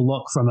quite a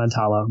look from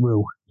Antala,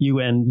 Rue. You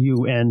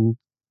and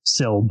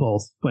Syl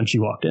both when she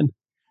walked in.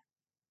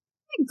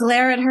 I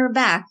glare at her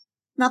back.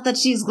 Not that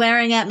she's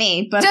glaring at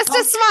me, but just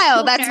a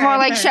smile. That's more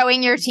like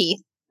showing your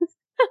teeth.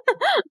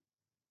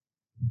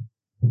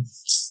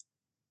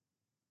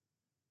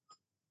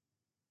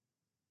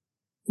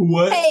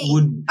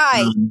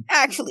 I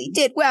actually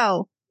did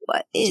well.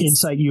 What is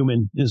insight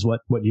human is what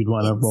you'd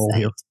want to roll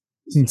here.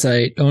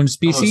 Insight own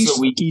species.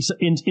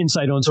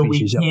 Insight own so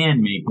species. So we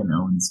can make an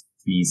own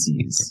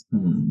species.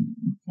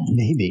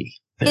 Maybe.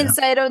 Yeah.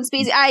 Insight own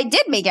species. I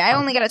did make it. I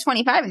only got a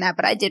 25 in that,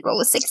 but I did roll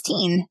a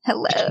 16.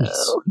 Hello.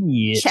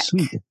 Yeah,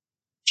 sweet.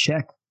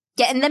 Check.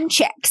 Getting them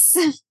checks.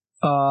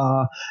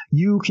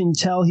 You can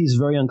tell he's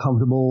very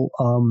uncomfortable.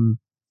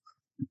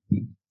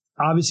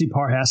 Obviously,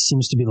 Parhas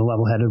seems to be the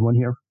level-headed one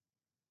here.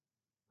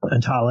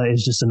 And Tala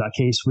is just a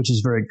nutcase, which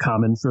is very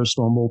common for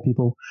Stormbolt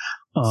people.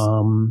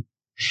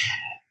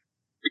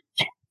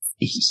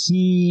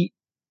 You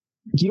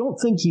don't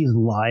think he's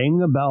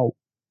lying about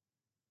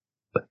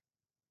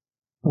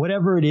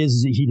whatever it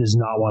is. He does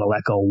not want to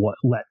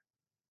let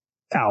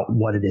out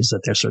what it is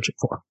that they're searching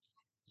for.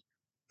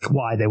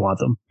 Why they want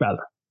them,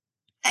 rather.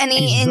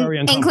 Any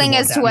inkling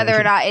as to whether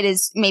or not it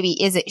is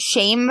is it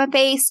shame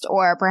based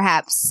or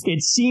perhaps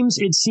it seems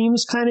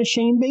kind of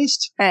shame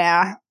based.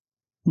 Yeah.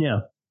 Yeah.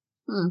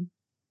 Okay,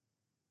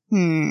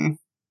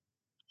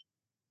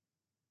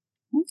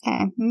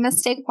 I'm gonna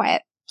stay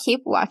quiet.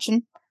 Keep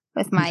watching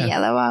with my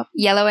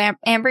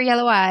amber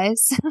yellow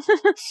eyes.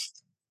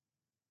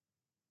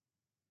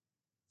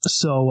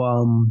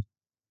 So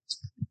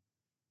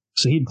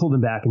he'd pulled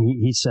him back and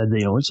he said,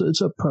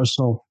 it's a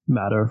personal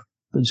matter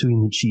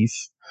between the chief,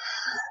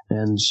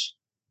 and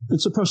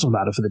it's a personal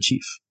matter for the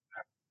chief.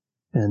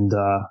 And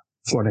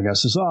Fortingar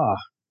says,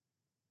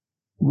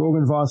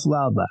 Rogan Varth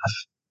Loudlaugh.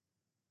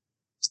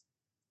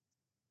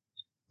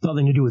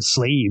 Nothing to do with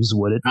slaves,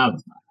 would it?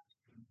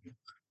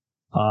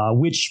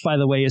 Which, by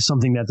the way, is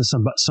something that the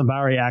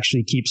Sambari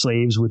actually keep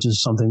slaves, which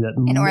is something that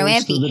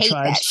most of the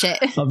tribes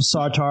of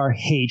Sartar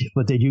hate,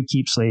 but they do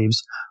keep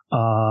slaves.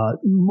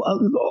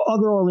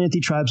 Other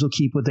Orlanthi tribes will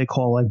keep what they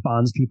call like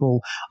bondspeople,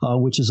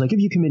 which is like if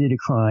you committed a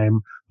crime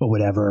or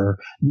whatever,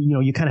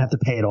 you kind of have to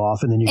pay it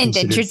off, and then you're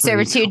indentured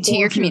servitude to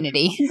your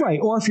community,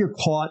 right? Or if you're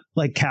caught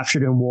like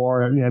captured in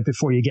war,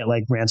 before you get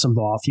like ransomed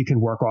off, you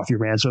can work off your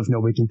ransom if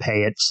nobody can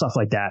pay it, stuff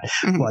like that.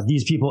 Mm-hmm. But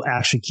these people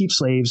actually keep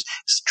slaves,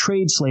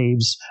 trade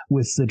slaves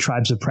with the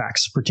tribes of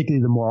Prax,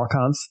 particularly the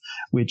Morakanth,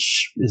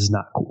 which is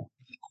not cool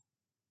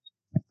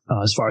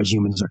as far as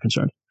humans are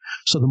concerned.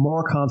 So the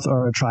Morakanth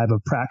are a tribe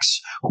of Prax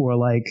who are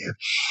like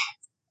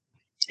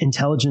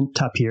intelligent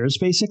tapirs,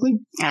 basically.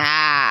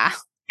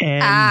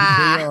 And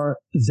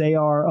they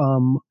are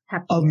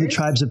of the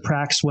tribes of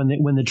Prax.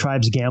 When the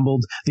tribes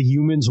gambled, the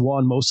humans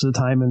won most of the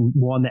time and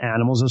won the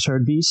animals as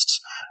herd beasts,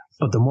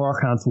 but the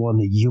Morakanth won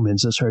the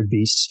humans as herd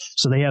beasts.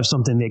 So they have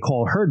something they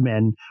call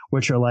herdmen,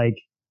 which are like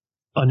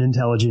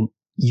unintelligent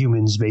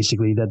humans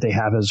basically that they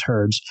have as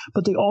herds,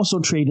 but they also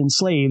trade in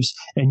slaves,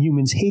 and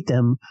humans hate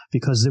them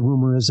because the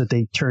rumor is that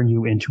they turn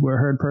you into a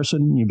herd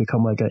person. You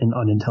become like an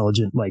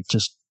unintelligent, like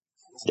just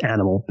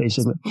animal,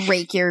 basically.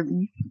 Rake your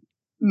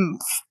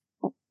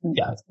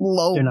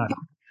low. They're not.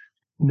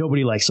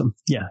 Nobody likes them.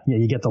 Yeah.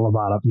 You get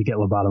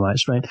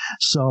lobotomized, right?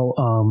 So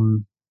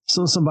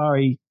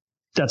Sambari,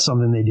 that's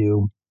something they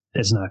do.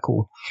 It's not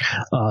cool.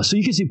 So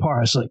you can see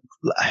Parhas like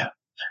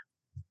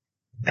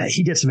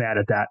he gets mad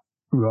at that.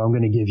 I'm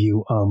going to give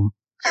you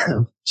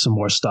some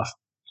more stuff.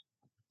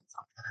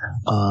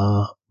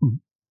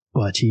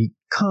 But he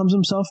calms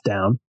himself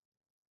down.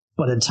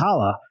 But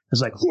Atala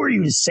is like, who are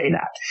you to say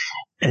that?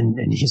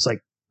 And he's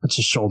like, puts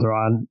his shoulder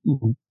on,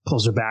 and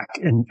pulls her back,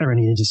 and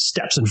Ernie just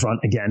steps in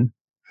front again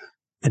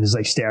and is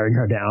like staring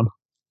her down.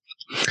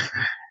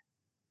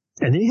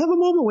 And they have a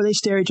moment where they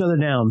stare each other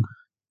down,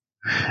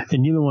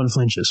 and neither one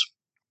flinches.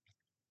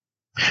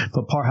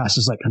 But Parhas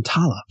is like,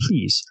 Atala,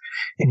 please.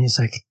 And he's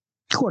like,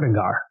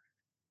 Kordengar.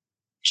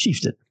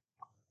 Chieftain.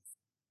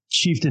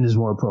 Chieftain is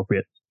more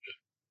appropriate.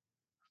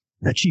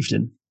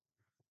 Chieftain.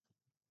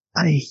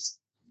 I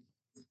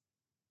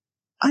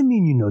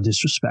mean no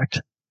disrespect.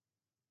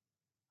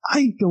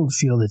 I don't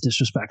feel that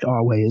disrespect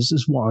our way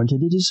is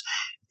warranted. It is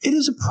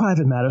a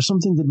private matter,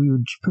 something that we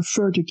would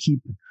prefer to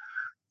keep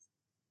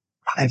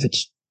private.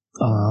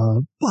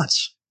 But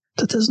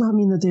that does not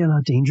mean that they are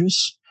not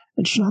dangerous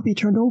and should not be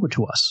turned over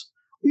to us.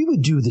 We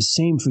would do the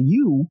same for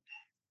you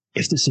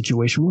if the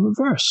situation were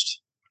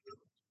reversed.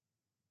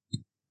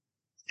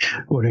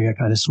 Ortega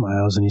kind of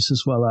smiles and he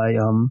says, well, I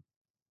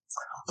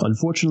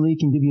unfortunately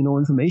can give you no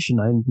information.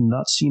 I have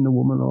not seen a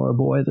woman or a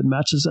boy that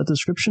matches that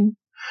description.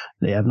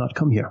 They have not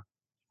come here.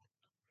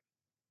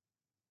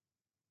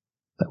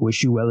 I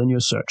wish you well in your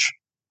search.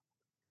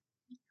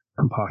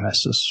 And Parhas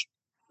says,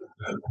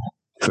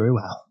 very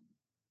well.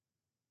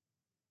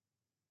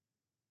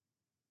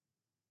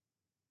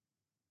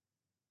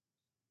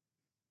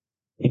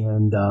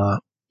 And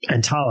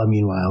Tala,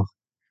 meanwhile,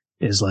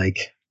 is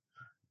like,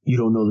 you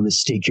don't know the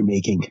mistake you're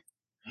making.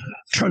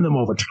 Turn them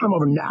over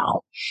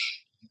now.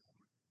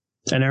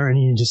 And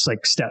Erin just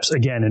like steps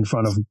again in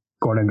front of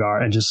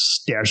Gordengar and just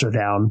stares her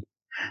down.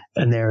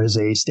 And there is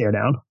a stare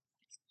down.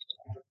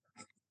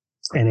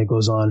 And it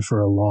goes on for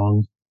a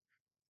long,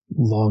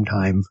 long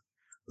time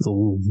with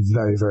a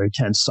very, very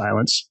tense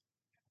silence.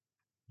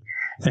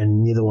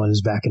 And neither one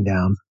is backing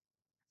down.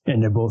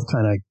 And they're both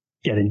kind of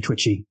getting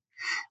twitchy.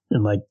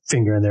 and like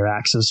fingering their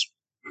axes.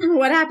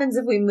 What happens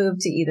if we move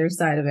to either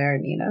side of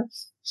Aranina?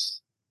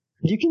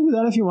 You can do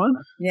that if you want.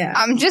 Yeah.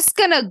 I'm just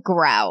gonna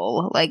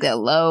growl, like a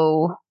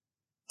low,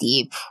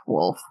 deep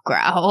wolf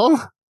growl.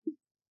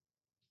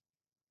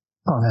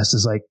 Arvast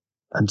is like,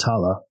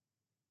 Antala,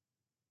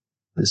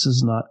 this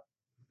is not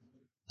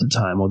the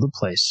time or the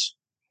place.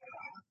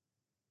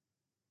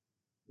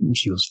 And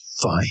she goes,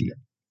 fine.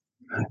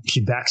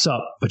 She backs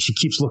up, but she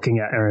keeps looking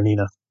at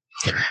Aranina.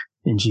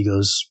 And she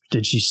goes,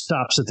 she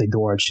stops at the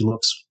door and she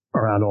looks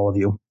around all of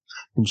you.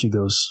 And she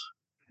goes,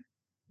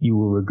 you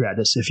will regret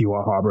this if you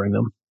are harboring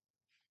them.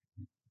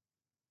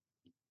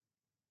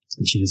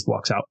 And she just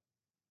walks out.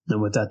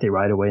 And with that, they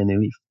ride away and they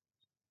leave.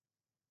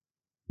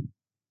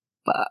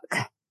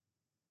 Fuck.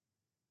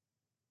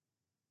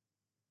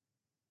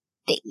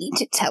 They need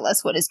to tell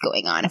us what is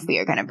going on if we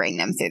are going to bring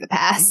them through the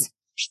pass.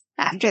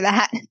 After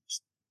that.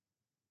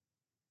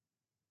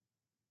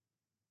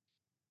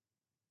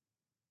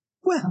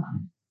 Well,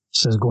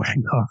 says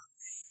Gordon.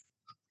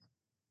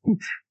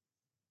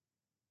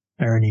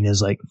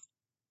 Aranina's like,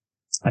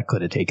 I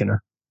could have taken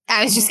her.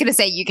 I was just going to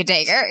say you could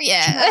take her.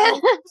 Yeah.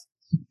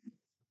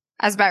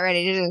 I was about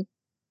ready to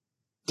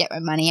get my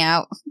money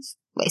out,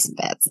 lay some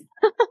bets.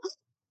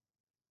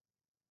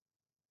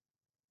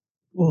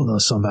 Oh,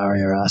 those some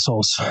barrier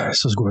assholes,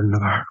 says Gordon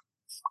Nagar.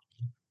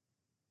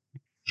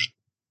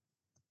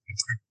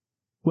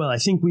 Well, I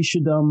think we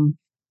should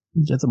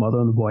get the mother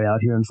and the boy out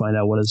here and find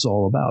out what it's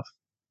all about.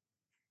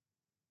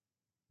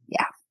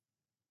 Yeah.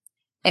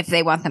 If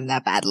they want them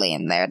that badly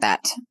and they're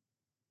that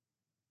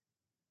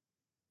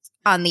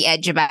on the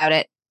edge about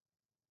it,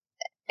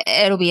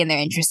 it'll be in their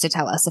interest to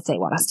tell us if they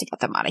want us to get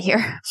them out of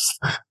here.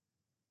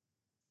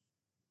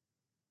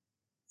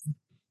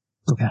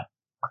 Okay.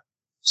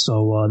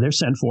 So they're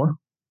sent for.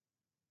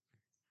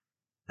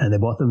 And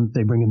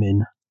they bring them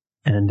in,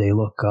 and they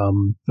look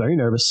very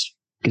nervous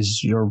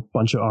because you're a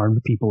bunch of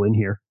armed people in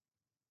here.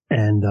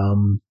 And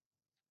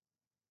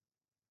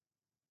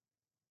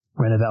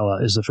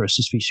Renavella is the first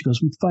to speak. She goes,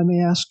 if I may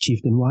ask,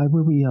 Chieftain, why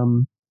were we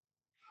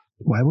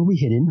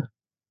hidden?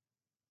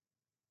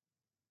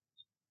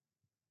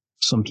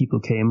 Some people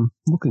came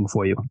looking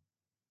for you.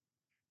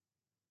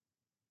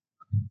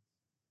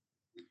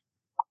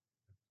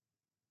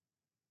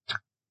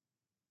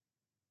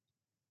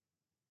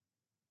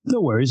 No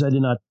worries, I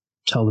did not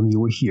tell them you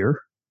were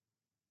here.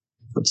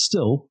 But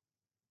still,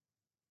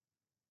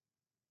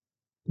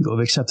 you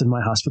have accepted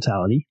my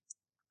hospitality.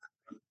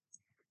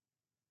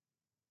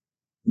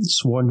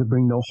 Sworn to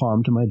bring no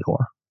harm to my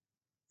door.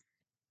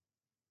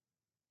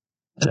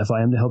 And if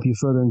I am to help you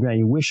further and grant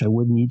your wish, I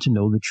would need to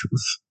know the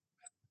truth.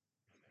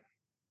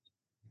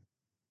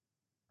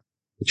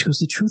 Because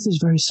the truth is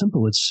very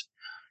simple.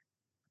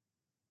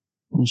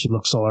 And she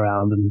looks all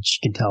around and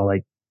she can tell,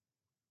 like,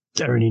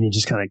 Aranina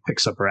just kind of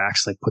picks up her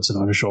axe, like puts it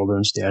on her shoulder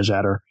and stares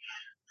at her.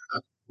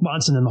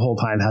 Monson in the whole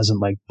time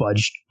hasn't like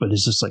budged, but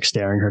is just like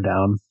staring her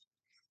down.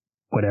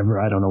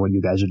 Whatever, I don't know what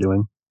you guys are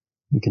doing.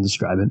 You can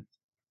describe it.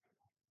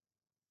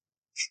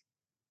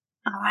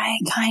 I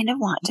kind of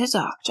want to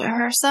talk to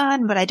her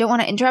son, but I don't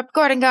want to interrupt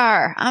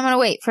Gordengar. I'm going to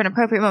wait for an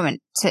appropriate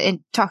moment to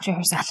talk to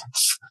her son.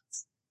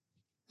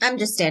 I'm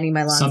just standing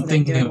my lawn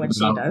and doing what she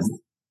does.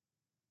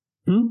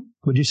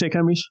 What'd you say,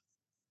 Camrys?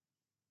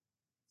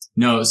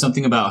 No,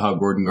 something about how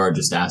Gordengar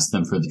just asked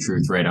them for the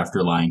truth right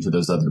after lying to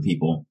those other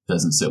people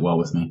doesn't sit well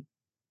with me.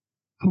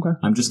 Okay.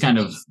 I'm just kind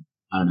of,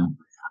 I don't know.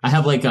 I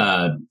have like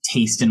a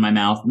taste in my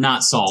mouth.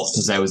 Not salt,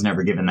 because I was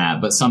never given that,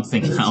 but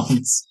something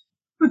else.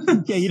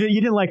 Yeah, you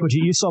didn't like what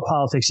you saw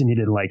politics and you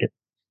didn't like it.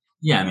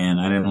 Yeah, man,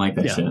 I didn't like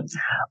that shit.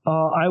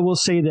 I will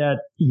say that,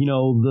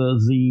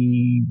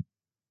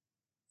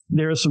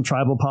 there is some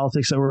tribal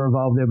politics that were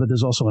involved there, but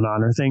there's also an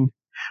honor thing.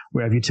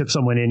 Where if you took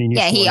someone in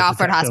and he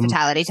offered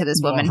hospitality to this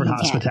woman. Offered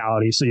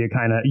hospitality, so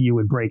you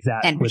would break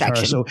that and with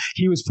protection. her. So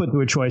he was put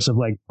through a choice of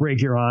like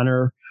break your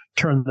honor,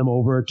 turn them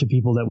over to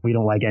people that we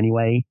don't like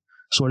anyway,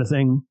 sort of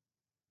thing.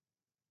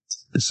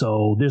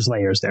 So there's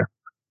layers there,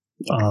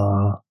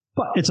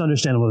 but it's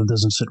understandable it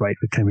doesn't sit right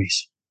with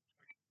Camrys.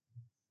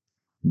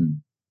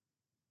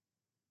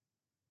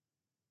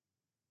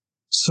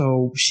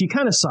 So she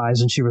kind of sighs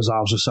and she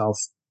resolves herself,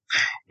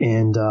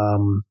 and I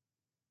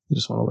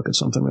just want to look at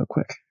something real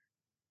quick.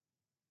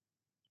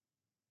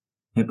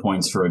 Hit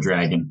points for a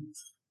dragon.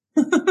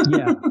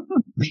 Yeah.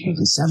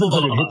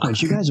 700 hit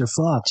points. You guys are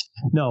fucked.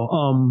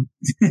 No,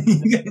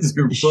 you guys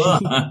are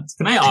fucked.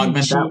 Can I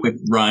augment that with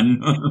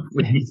run?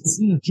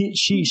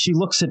 she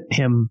looks at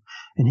him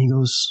and he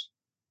goes,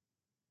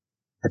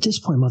 at this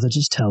point, Mother,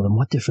 just tell them,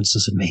 what difference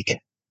does it make?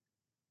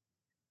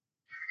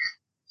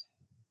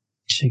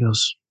 She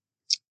goes,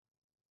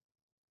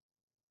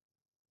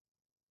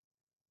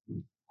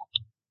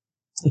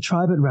 the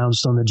tribe at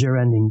Roundstone, the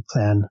Gerending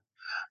clan,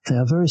 they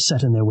are very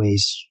set in their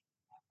ways,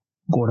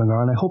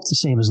 Gordengar, and I hope the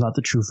same is not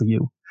the true for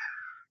you.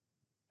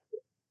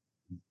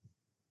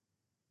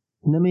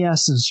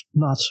 Nemias is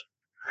not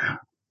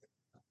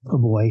a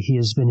boy. He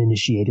has been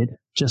initiated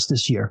just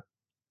this year.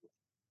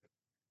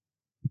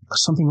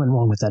 Something went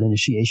wrong with that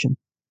initiation.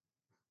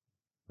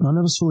 None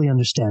of us fully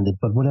understand it,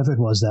 but whatever it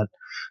was,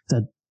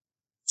 that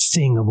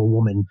thing of a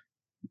woman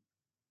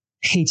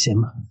hates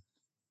him,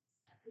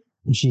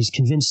 and she's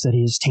convinced that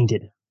he is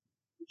tainted.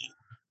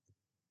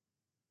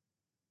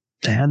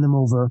 To hand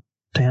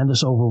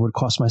us over would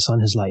cost my son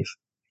his life.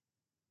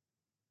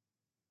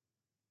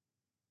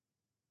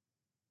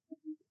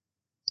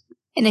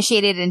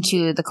 Initiated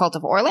into the cult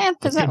of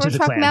Orlanth? Is that what we're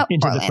talking about?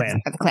 Into Orlanth, the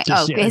clan. The clan.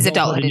 Just, his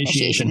adulthood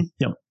initiation.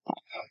 Yep.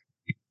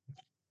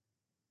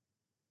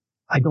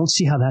 I don't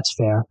see how that's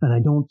fair, and I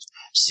don't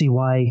see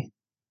why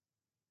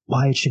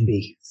it should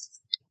be.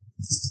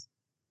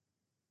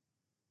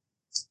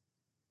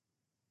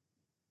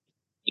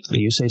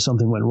 You say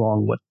something went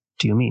wrong. What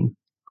do you mean?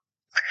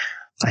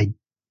 I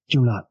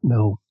do not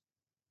know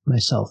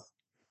myself.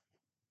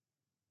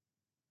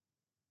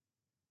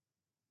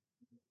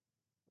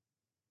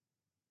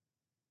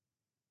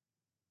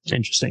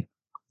 Interesting.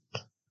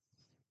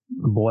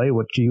 Boy,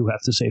 what do you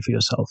have to say for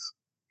yourself?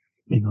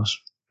 He goes,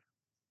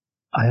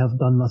 I have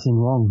done nothing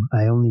wrong.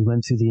 I only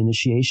went through the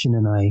initiation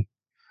and I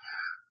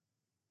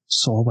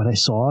saw what I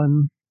saw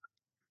and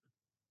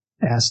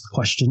asked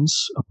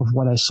questions of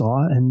what I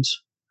saw, and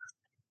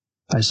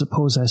I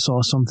suppose I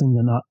saw something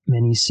that not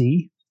many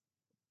see.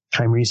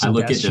 Kymrese, I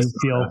look at this.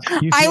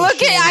 I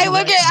look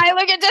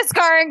at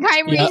Deskar and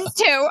Kymrese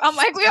too. I'm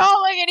like, we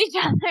all look at each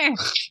other.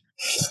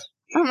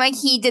 I'm like,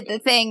 he did the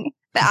thing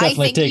that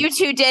definitely I think you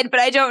two did, but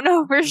I don't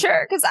know for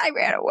sure because I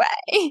ran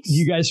away.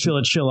 You guys feel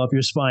a chill up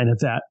your spine at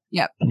that.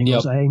 Yep. And he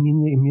goes, I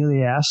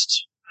immediately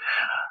asked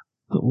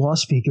the law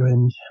speaker,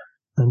 and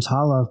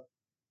Tala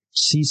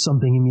sees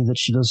something in me that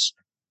she does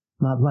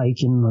not like,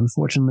 and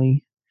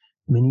unfortunately,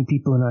 many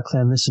people in our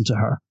clan listen to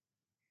her.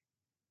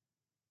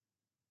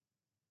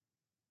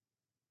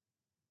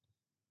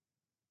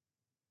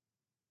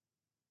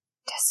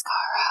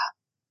 Deskara.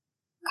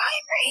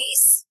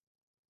 Kymrese.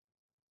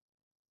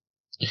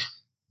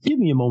 Give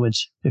me a moment,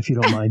 if you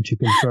don't mind, to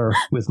confer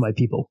with my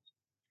people.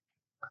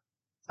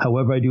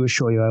 However, I do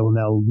assure you I will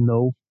allow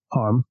no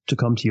harm to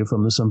come to you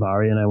from the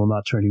Sambari, and I will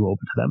not turn you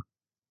over to them.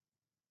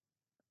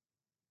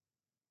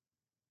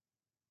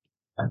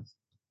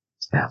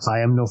 I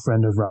am no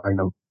friend of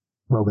Ragnar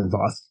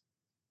Rogenvoth.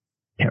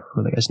 I can't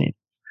remember the guy's name.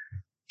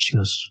 She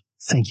goes,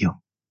 thank you.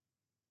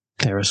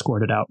 They're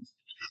escorted out.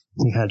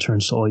 He kind of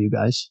turns to all you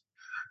guys,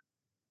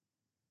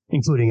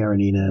 including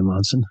Aranina and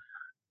Lonson.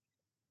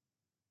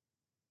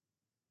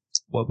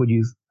 What would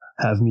you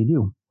have me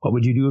do? What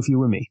would you do if you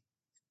were me?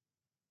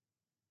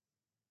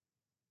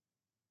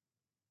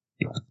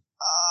 I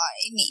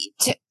need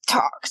to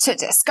talk to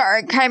Deskar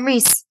and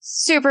Kymrese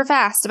super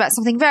fast about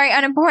something very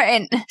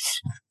unimportant.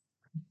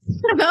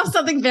 About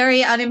something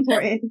very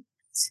unimportant.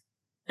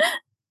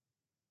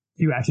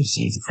 You actually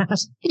say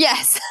that?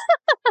 Yes.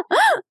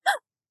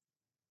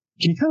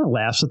 He kind of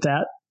laughs at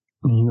that,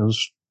 and he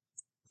goes,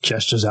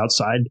 gestures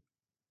outside.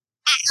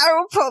 I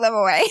will pull them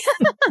away.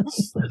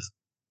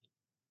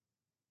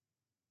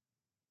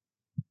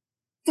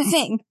 The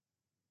thing.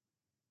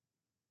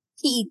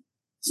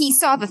 He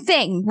saw the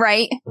thing,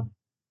 right?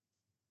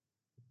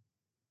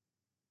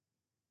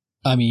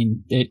 I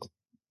mean, it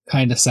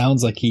kind of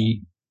sounds like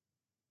he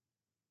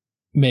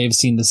may have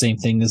seen the same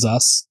thing as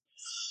us.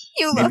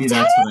 You looked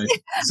at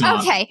it?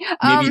 Okay.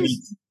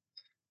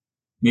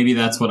 Maybe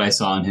that's what I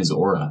saw in his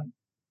aura.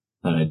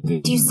 That I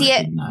didn't Do you see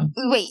recognize.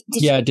 it?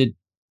 Wait. Did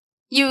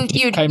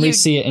Kymrese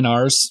see it in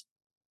ours?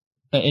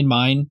 In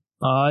mine?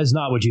 It's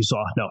not what you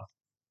saw, no.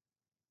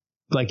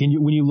 Like,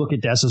 when you look at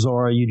Dessa's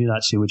aura, you do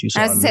not see what you saw.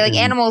 I was going to say, like,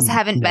 animals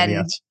haven't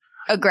been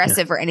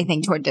aggressive or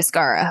anything toward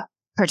Deskara,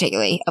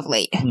 particularly of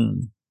late.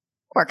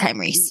 Or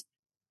Kymrese.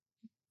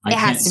 It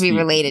has to be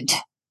related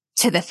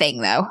to the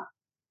thing, though.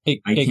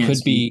 It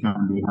could be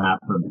on behalf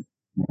of.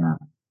 Yeah.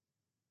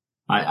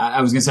 I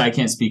was going to say I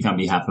can't speak on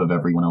behalf of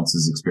everyone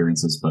else's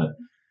experiences, but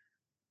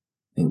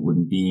it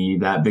wouldn't be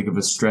that big of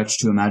a stretch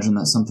to imagine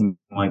that something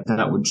like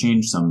that would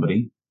change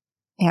somebody.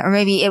 Yeah, or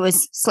maybe it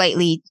was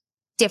slightly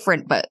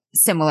different, but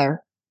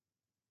similar.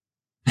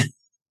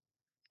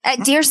 At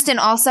Deerston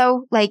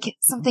also, like,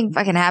 something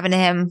fucking happened to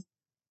him.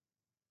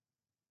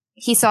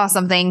 He saw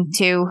something,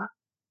 too.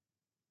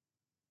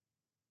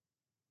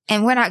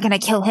 And we're not gonna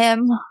kill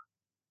him.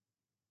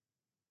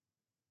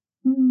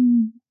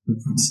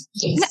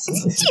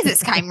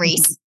 Jesus,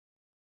 Kymrese.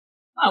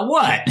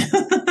 What?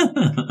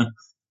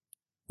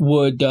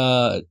 Would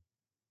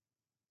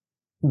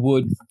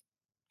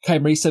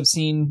Kymrese have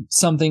seen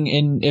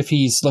something if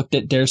he's looked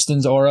at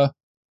Deerston's aura?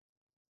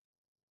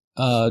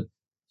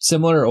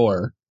 Similar,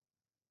 or?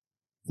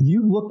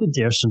 You looked at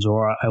Deerston's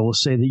aura. I will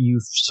say that you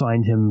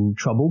find him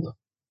troubled,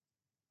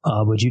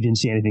 but you didn't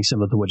see anything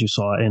similar to what you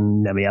saw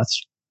in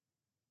Nemiath's.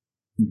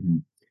 Mm-hmm.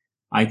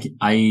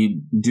 I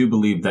do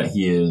believe that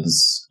he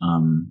is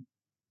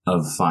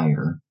of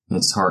fire.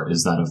 His heart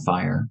is that of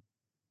fire.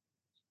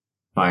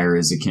 Fire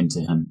is akin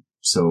to him.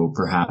 So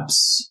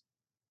perhaps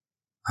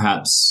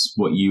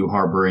what you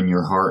harbor in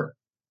your heart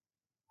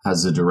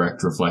has a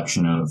direct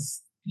reflection of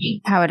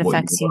how it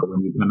affects you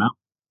when you come out.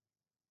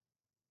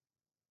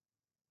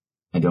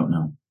 I don't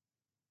know.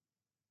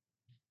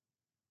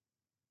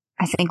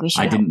 I think we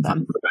should. I didn't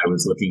find what I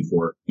was looking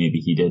for. Maybe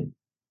he did.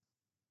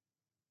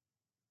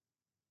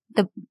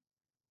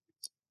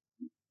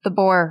 The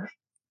boar.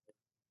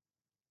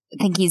 I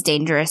think he's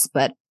dangerous,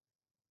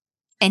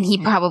 and he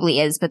probably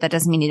is, but that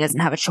doesn't mean he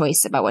doesn't have a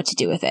choice about what to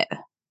do with it.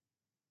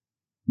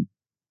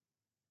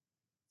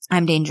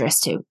 I'm dangerous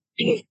too.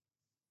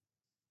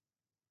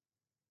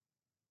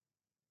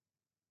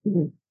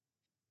 The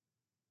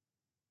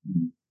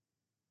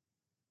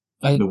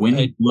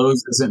wind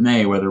blows as it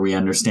may, whether we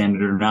understand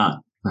it or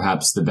not.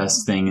 Perhaps the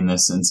best thing in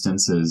this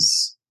instance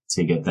is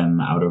to get them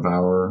out of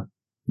our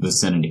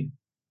vicinity.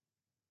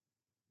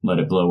 Let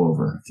it blow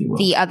over, if you will.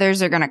 The others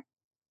they're gonna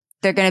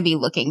be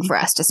looking for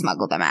us to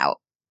smuggle them out.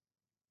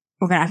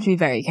 We're gonna have to be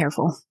very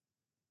careful.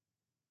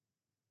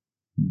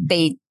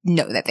 They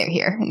know that they're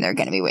here, and they're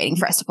gonna be waiting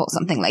for us to pull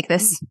something like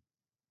this.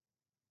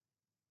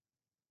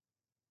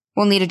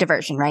 We'll need a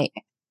diversion, right?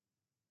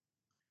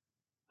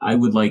 I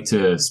would like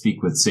to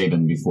speak with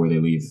Sabin before they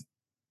leave.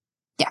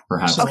 Yeah.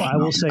 Perhaps. So I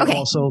will say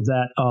also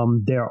that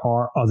there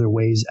are other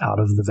ways out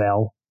of the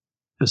Vale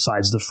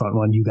besides the front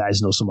one. You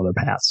guys know some other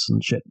paths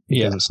and shit.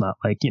 Because it's not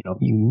like, you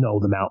know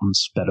the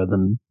mountains better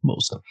than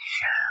most.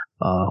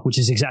 Which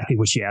is exactly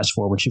what she asked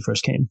for when she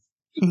first came.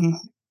 Mm-hmm.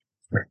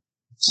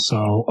 So,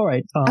 all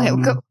right. Okay,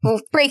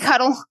 we'll break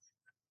huddle.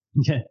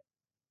 Okay.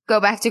 Go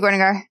back to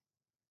Gornigar.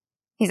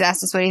 He's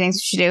asked us what he thinks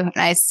we should do.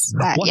 Nice.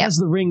 What has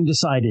the ring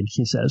decided,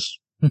 he says.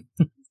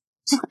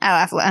 I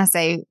laugh and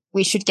say,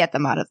 we should get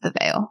them out of the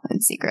Vale in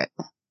secret.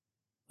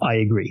 I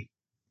agree.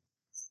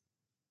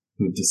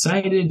 We've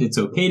decided it's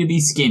okay to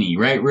be skinny,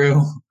 right,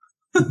 Rue?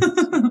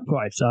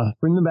 Right,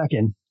 bring them back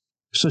in.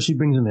 So she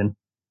brings them in.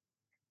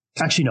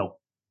 Actually, no.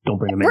 Don't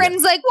bring them in.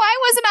 Bryn's like, why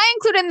wasn't I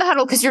included in the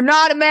huddle? Because you're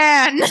not a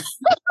man.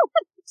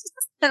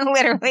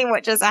 Literally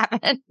what just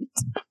happened.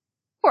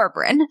 Poor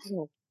Bryn.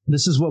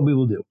 This is what we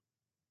will do.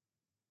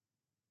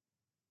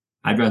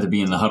 I'd rather be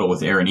in the huddle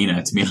with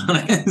Aranina, to be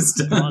honest.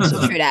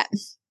 True that.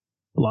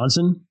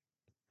 Lonson,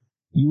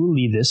 you will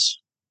lead this.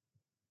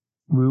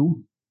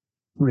 Rue,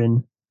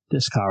 Bryn,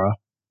 Discara.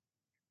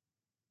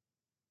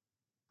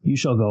 You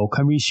shall go.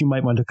 Kamish, you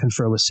might want to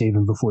confer with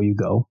Sabin before you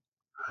go.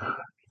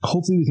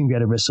 Hopefully we can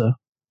get Arissa.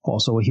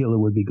 Also, a healer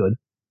would be good.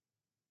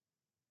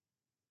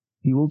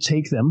 You will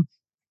take them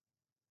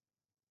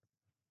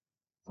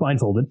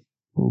blindfolded.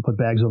 We'll put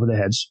bags over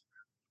their heads.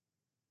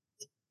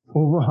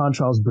 Over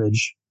Hontral's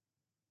Bridge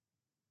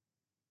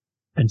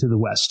and to the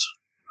west.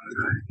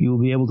 You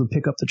will be able to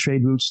pick up the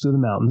trade routes through the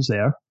mountains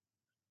there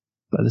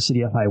by the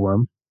city of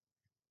Highworm.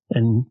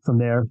 And from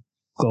there,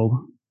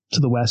 go to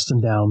the west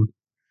and down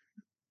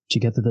to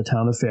get to the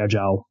town of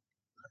Fairjow,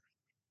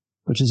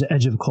 which is the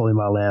edge of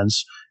Kolimar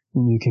lands.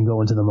 And you can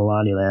go into the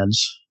Milani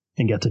lands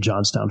and get to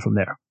Johnstown from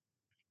there.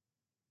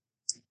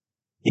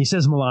 He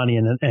says Milani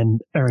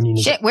and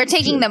Aranina. Shit, we're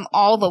taking them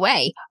all the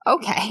way.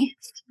 Okay.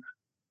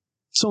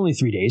 It's only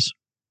 3 days.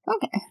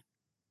 Okay.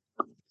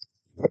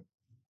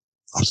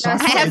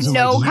 Sartar I have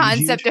no huge,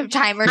 concept of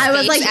time or space. I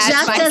was like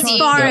just as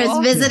far as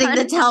visiting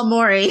the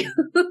Telmori.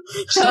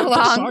 So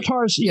long.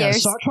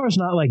 Sartar's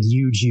not like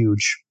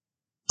huge.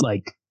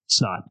 Like,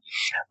 it's not.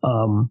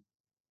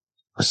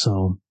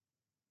 So.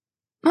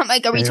 I'm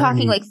like, are we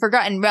talking like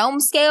Forgotten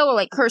Realm scale or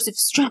like Curse of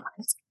Strahd?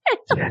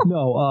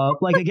 No,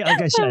 like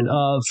I said,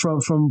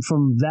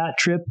 from that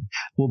trip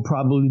will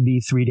probably be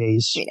 3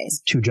 days. 3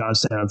 days. To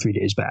Johnstown, 3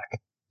 days back.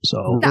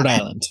 So. Rhode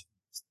Island.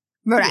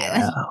 Rhode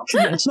Island.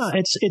 Yeah, it's not.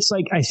 It's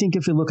like, I think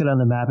if you look at it on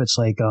the map, it's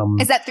like.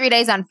 Is that 3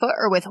 days on foot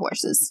or with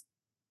horses?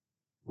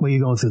 Well,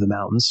 you're going through the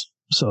mountains,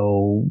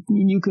 so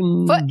you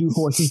can do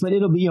horses, but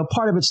it'll be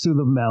part of it's through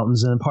the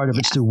mountains and part of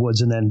it's through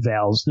woods and then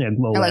vales, lowlands.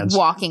 Or like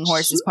walking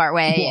horses part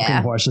way.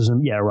 Walking horses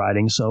and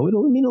riding. So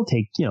it'll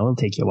take you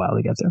a while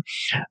to get there.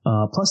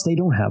 Plus, they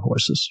don't have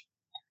horses.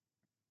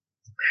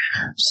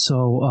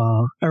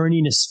 So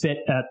Aranina's fit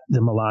at the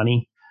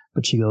Milani,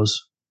 but she goes,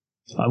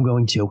 "I'm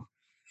going to."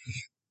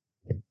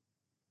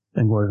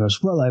 And Gordon goes,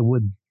 "Well, I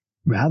would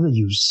rather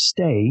you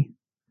stay.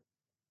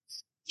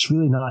 It's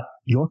really not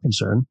your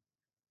concern."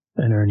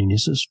 And Aranina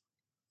says,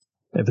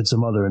 "If it's a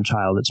mother and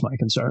child, it's my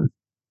concern."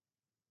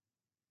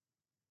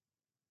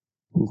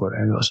 And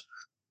Gordon goes,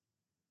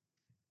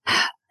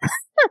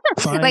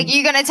 "Fine. Like,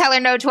 you gonna tell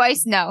her no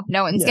twice? No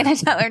one's gonna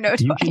tell her no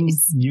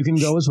twice. You can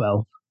go as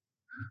well.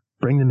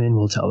 Bring them in,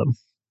 we'll tell them."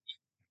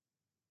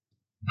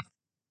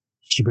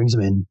 She brings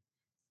them in.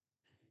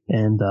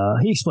 And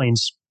he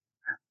explains,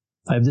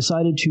 "I've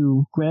decided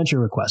to grant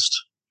your request.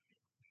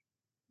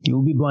 You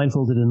will be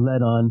blindfolded and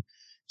led on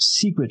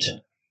secret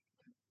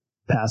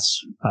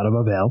paths out of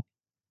our vale.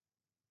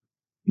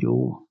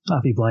 You'll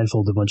not be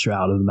blindfolded once you're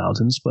out of the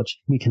mountains, but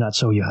we cannot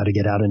show you how to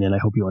get out and in. I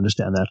hope you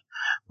understand that.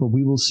 But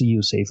we will see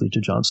you safely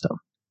to Johnstown.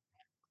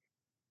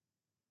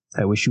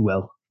 I wish you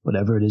well,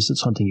 whatever it is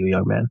that's hunting you,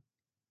 young man."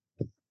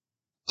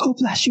 "Oh,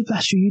 bless you,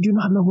 bless you. You do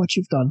not know what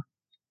you've done."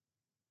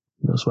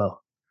 He goes,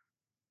 "Well,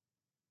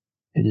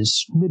 it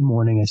is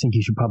mid-morning. I think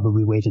you should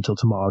probably wait until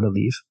tomorrow to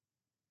leave."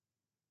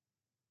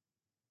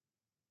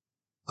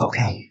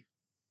 "Okay.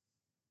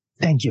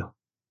 Thank you."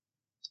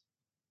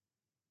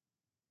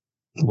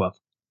 "Well."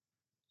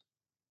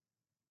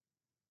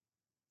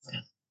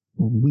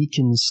 we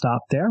can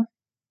stop there.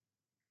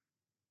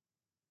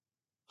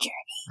 Journey.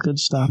 Good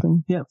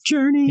stopping. Yeah,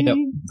 Journey. Yep,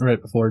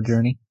 right before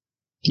Journey.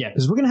 Yeah,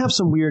 because we're going to have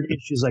some weird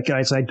issues. Like,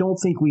 guys, I don't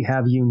think we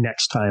have you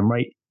next time,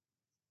 right,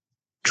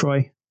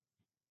 Troy?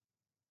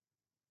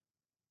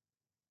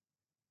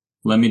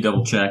 Let me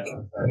double check.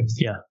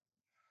 Yeah.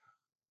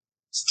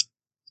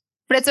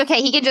 But it's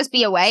okay. He can just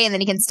be away, and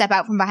then he can step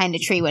out from behind a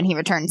tree when he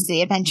returns to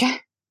the adventure.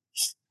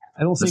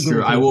 I don't think that's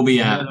true. I will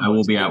be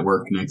at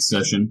work next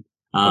session.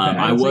 Okay,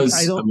 I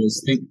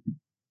was thinking.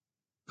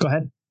 Go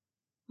ahead.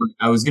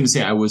 I was going to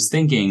say I was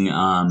thinking.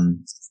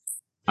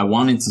 I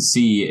wanted to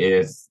see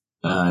if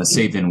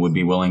Sathan would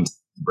be willing to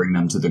bring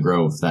them to the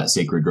grove, that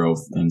sacred grove,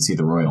 and see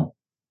the royal.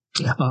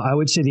 I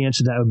would say the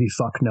answer to that would be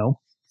fuck no.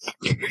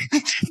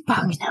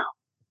 Fuck no.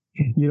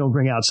 You don't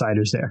bring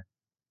outsiders there.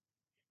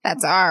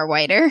 That's our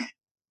whiter.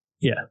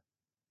 Yeah.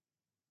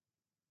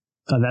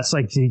 That's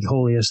like the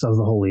holiest of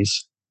the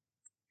holies.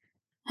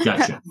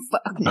 Gotcha.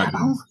 Fuck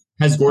no.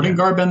 Has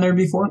Gordongar been there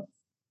before?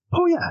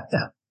 Oh, yeah.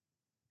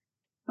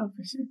 Oh,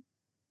 for sure.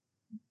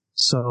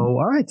 So,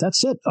 all right,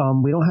 that's it.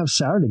 We don't have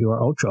Sarah to do our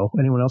outro.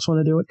 Anyone else want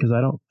to do it? Because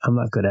I'm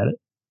not good at it.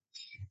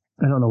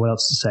 I don't know what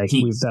else to say.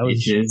 Peace,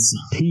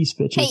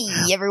 bitches.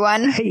 Hey,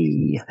 everyone.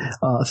 Hey.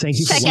 Thank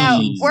you for Check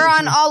out. We're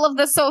on all of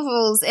the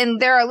socials,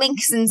 and there are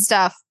links and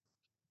stuff.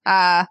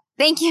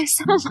 Thank you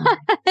so much.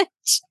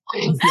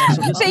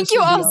 Thank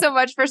you all so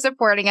much for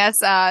supporting us.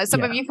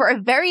 Some of you for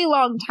a very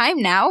long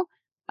time now.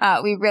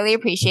 We really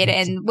appreciate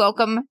it, and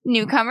welcome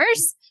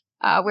newcomers.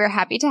 We're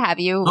happy to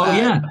have you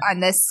on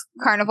this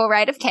carnival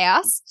ride of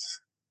chaos.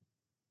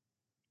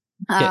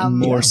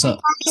 Getting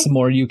some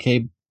more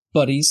UK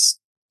buddies.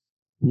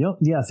 Yep.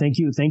 Yeah. Thank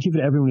you. Thank you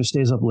to everyone who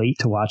stays up late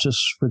to watch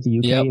us for the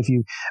UK. Yep. If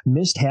you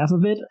missed half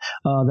of it,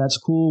 that's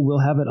cool. We'll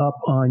have it up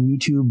on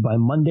YouTube by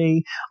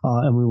Monday,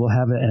 and we will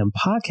have it in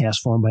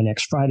podcast form by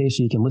next Friday,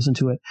 so you can listen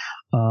to it.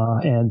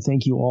 And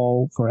thank you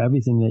all for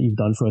everything that you've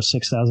done for us.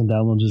 6,000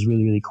 downloads is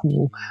really, really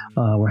cool.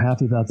 We're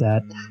happy about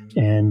that.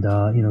 And,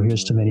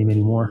 here's to many,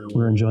 many more.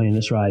 We're enjoying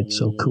this ride.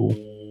 So cool.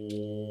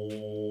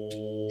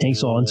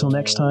 Thanks all. Until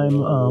next time.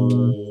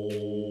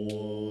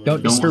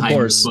 Don't disturb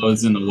horse.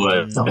 Clothes in the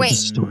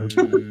woods.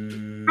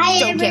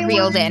 Don't get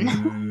reeled in.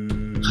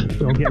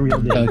 Don't get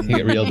reeled in. Don't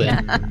get reeled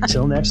in.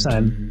 Until next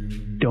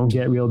time, don't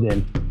get reeled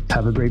in.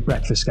 Have a great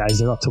breakfast, guys.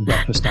 They're up till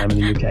breakfast time in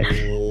the UK.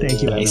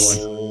 Thank you,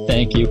 everyone.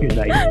 Thank you. Good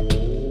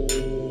night.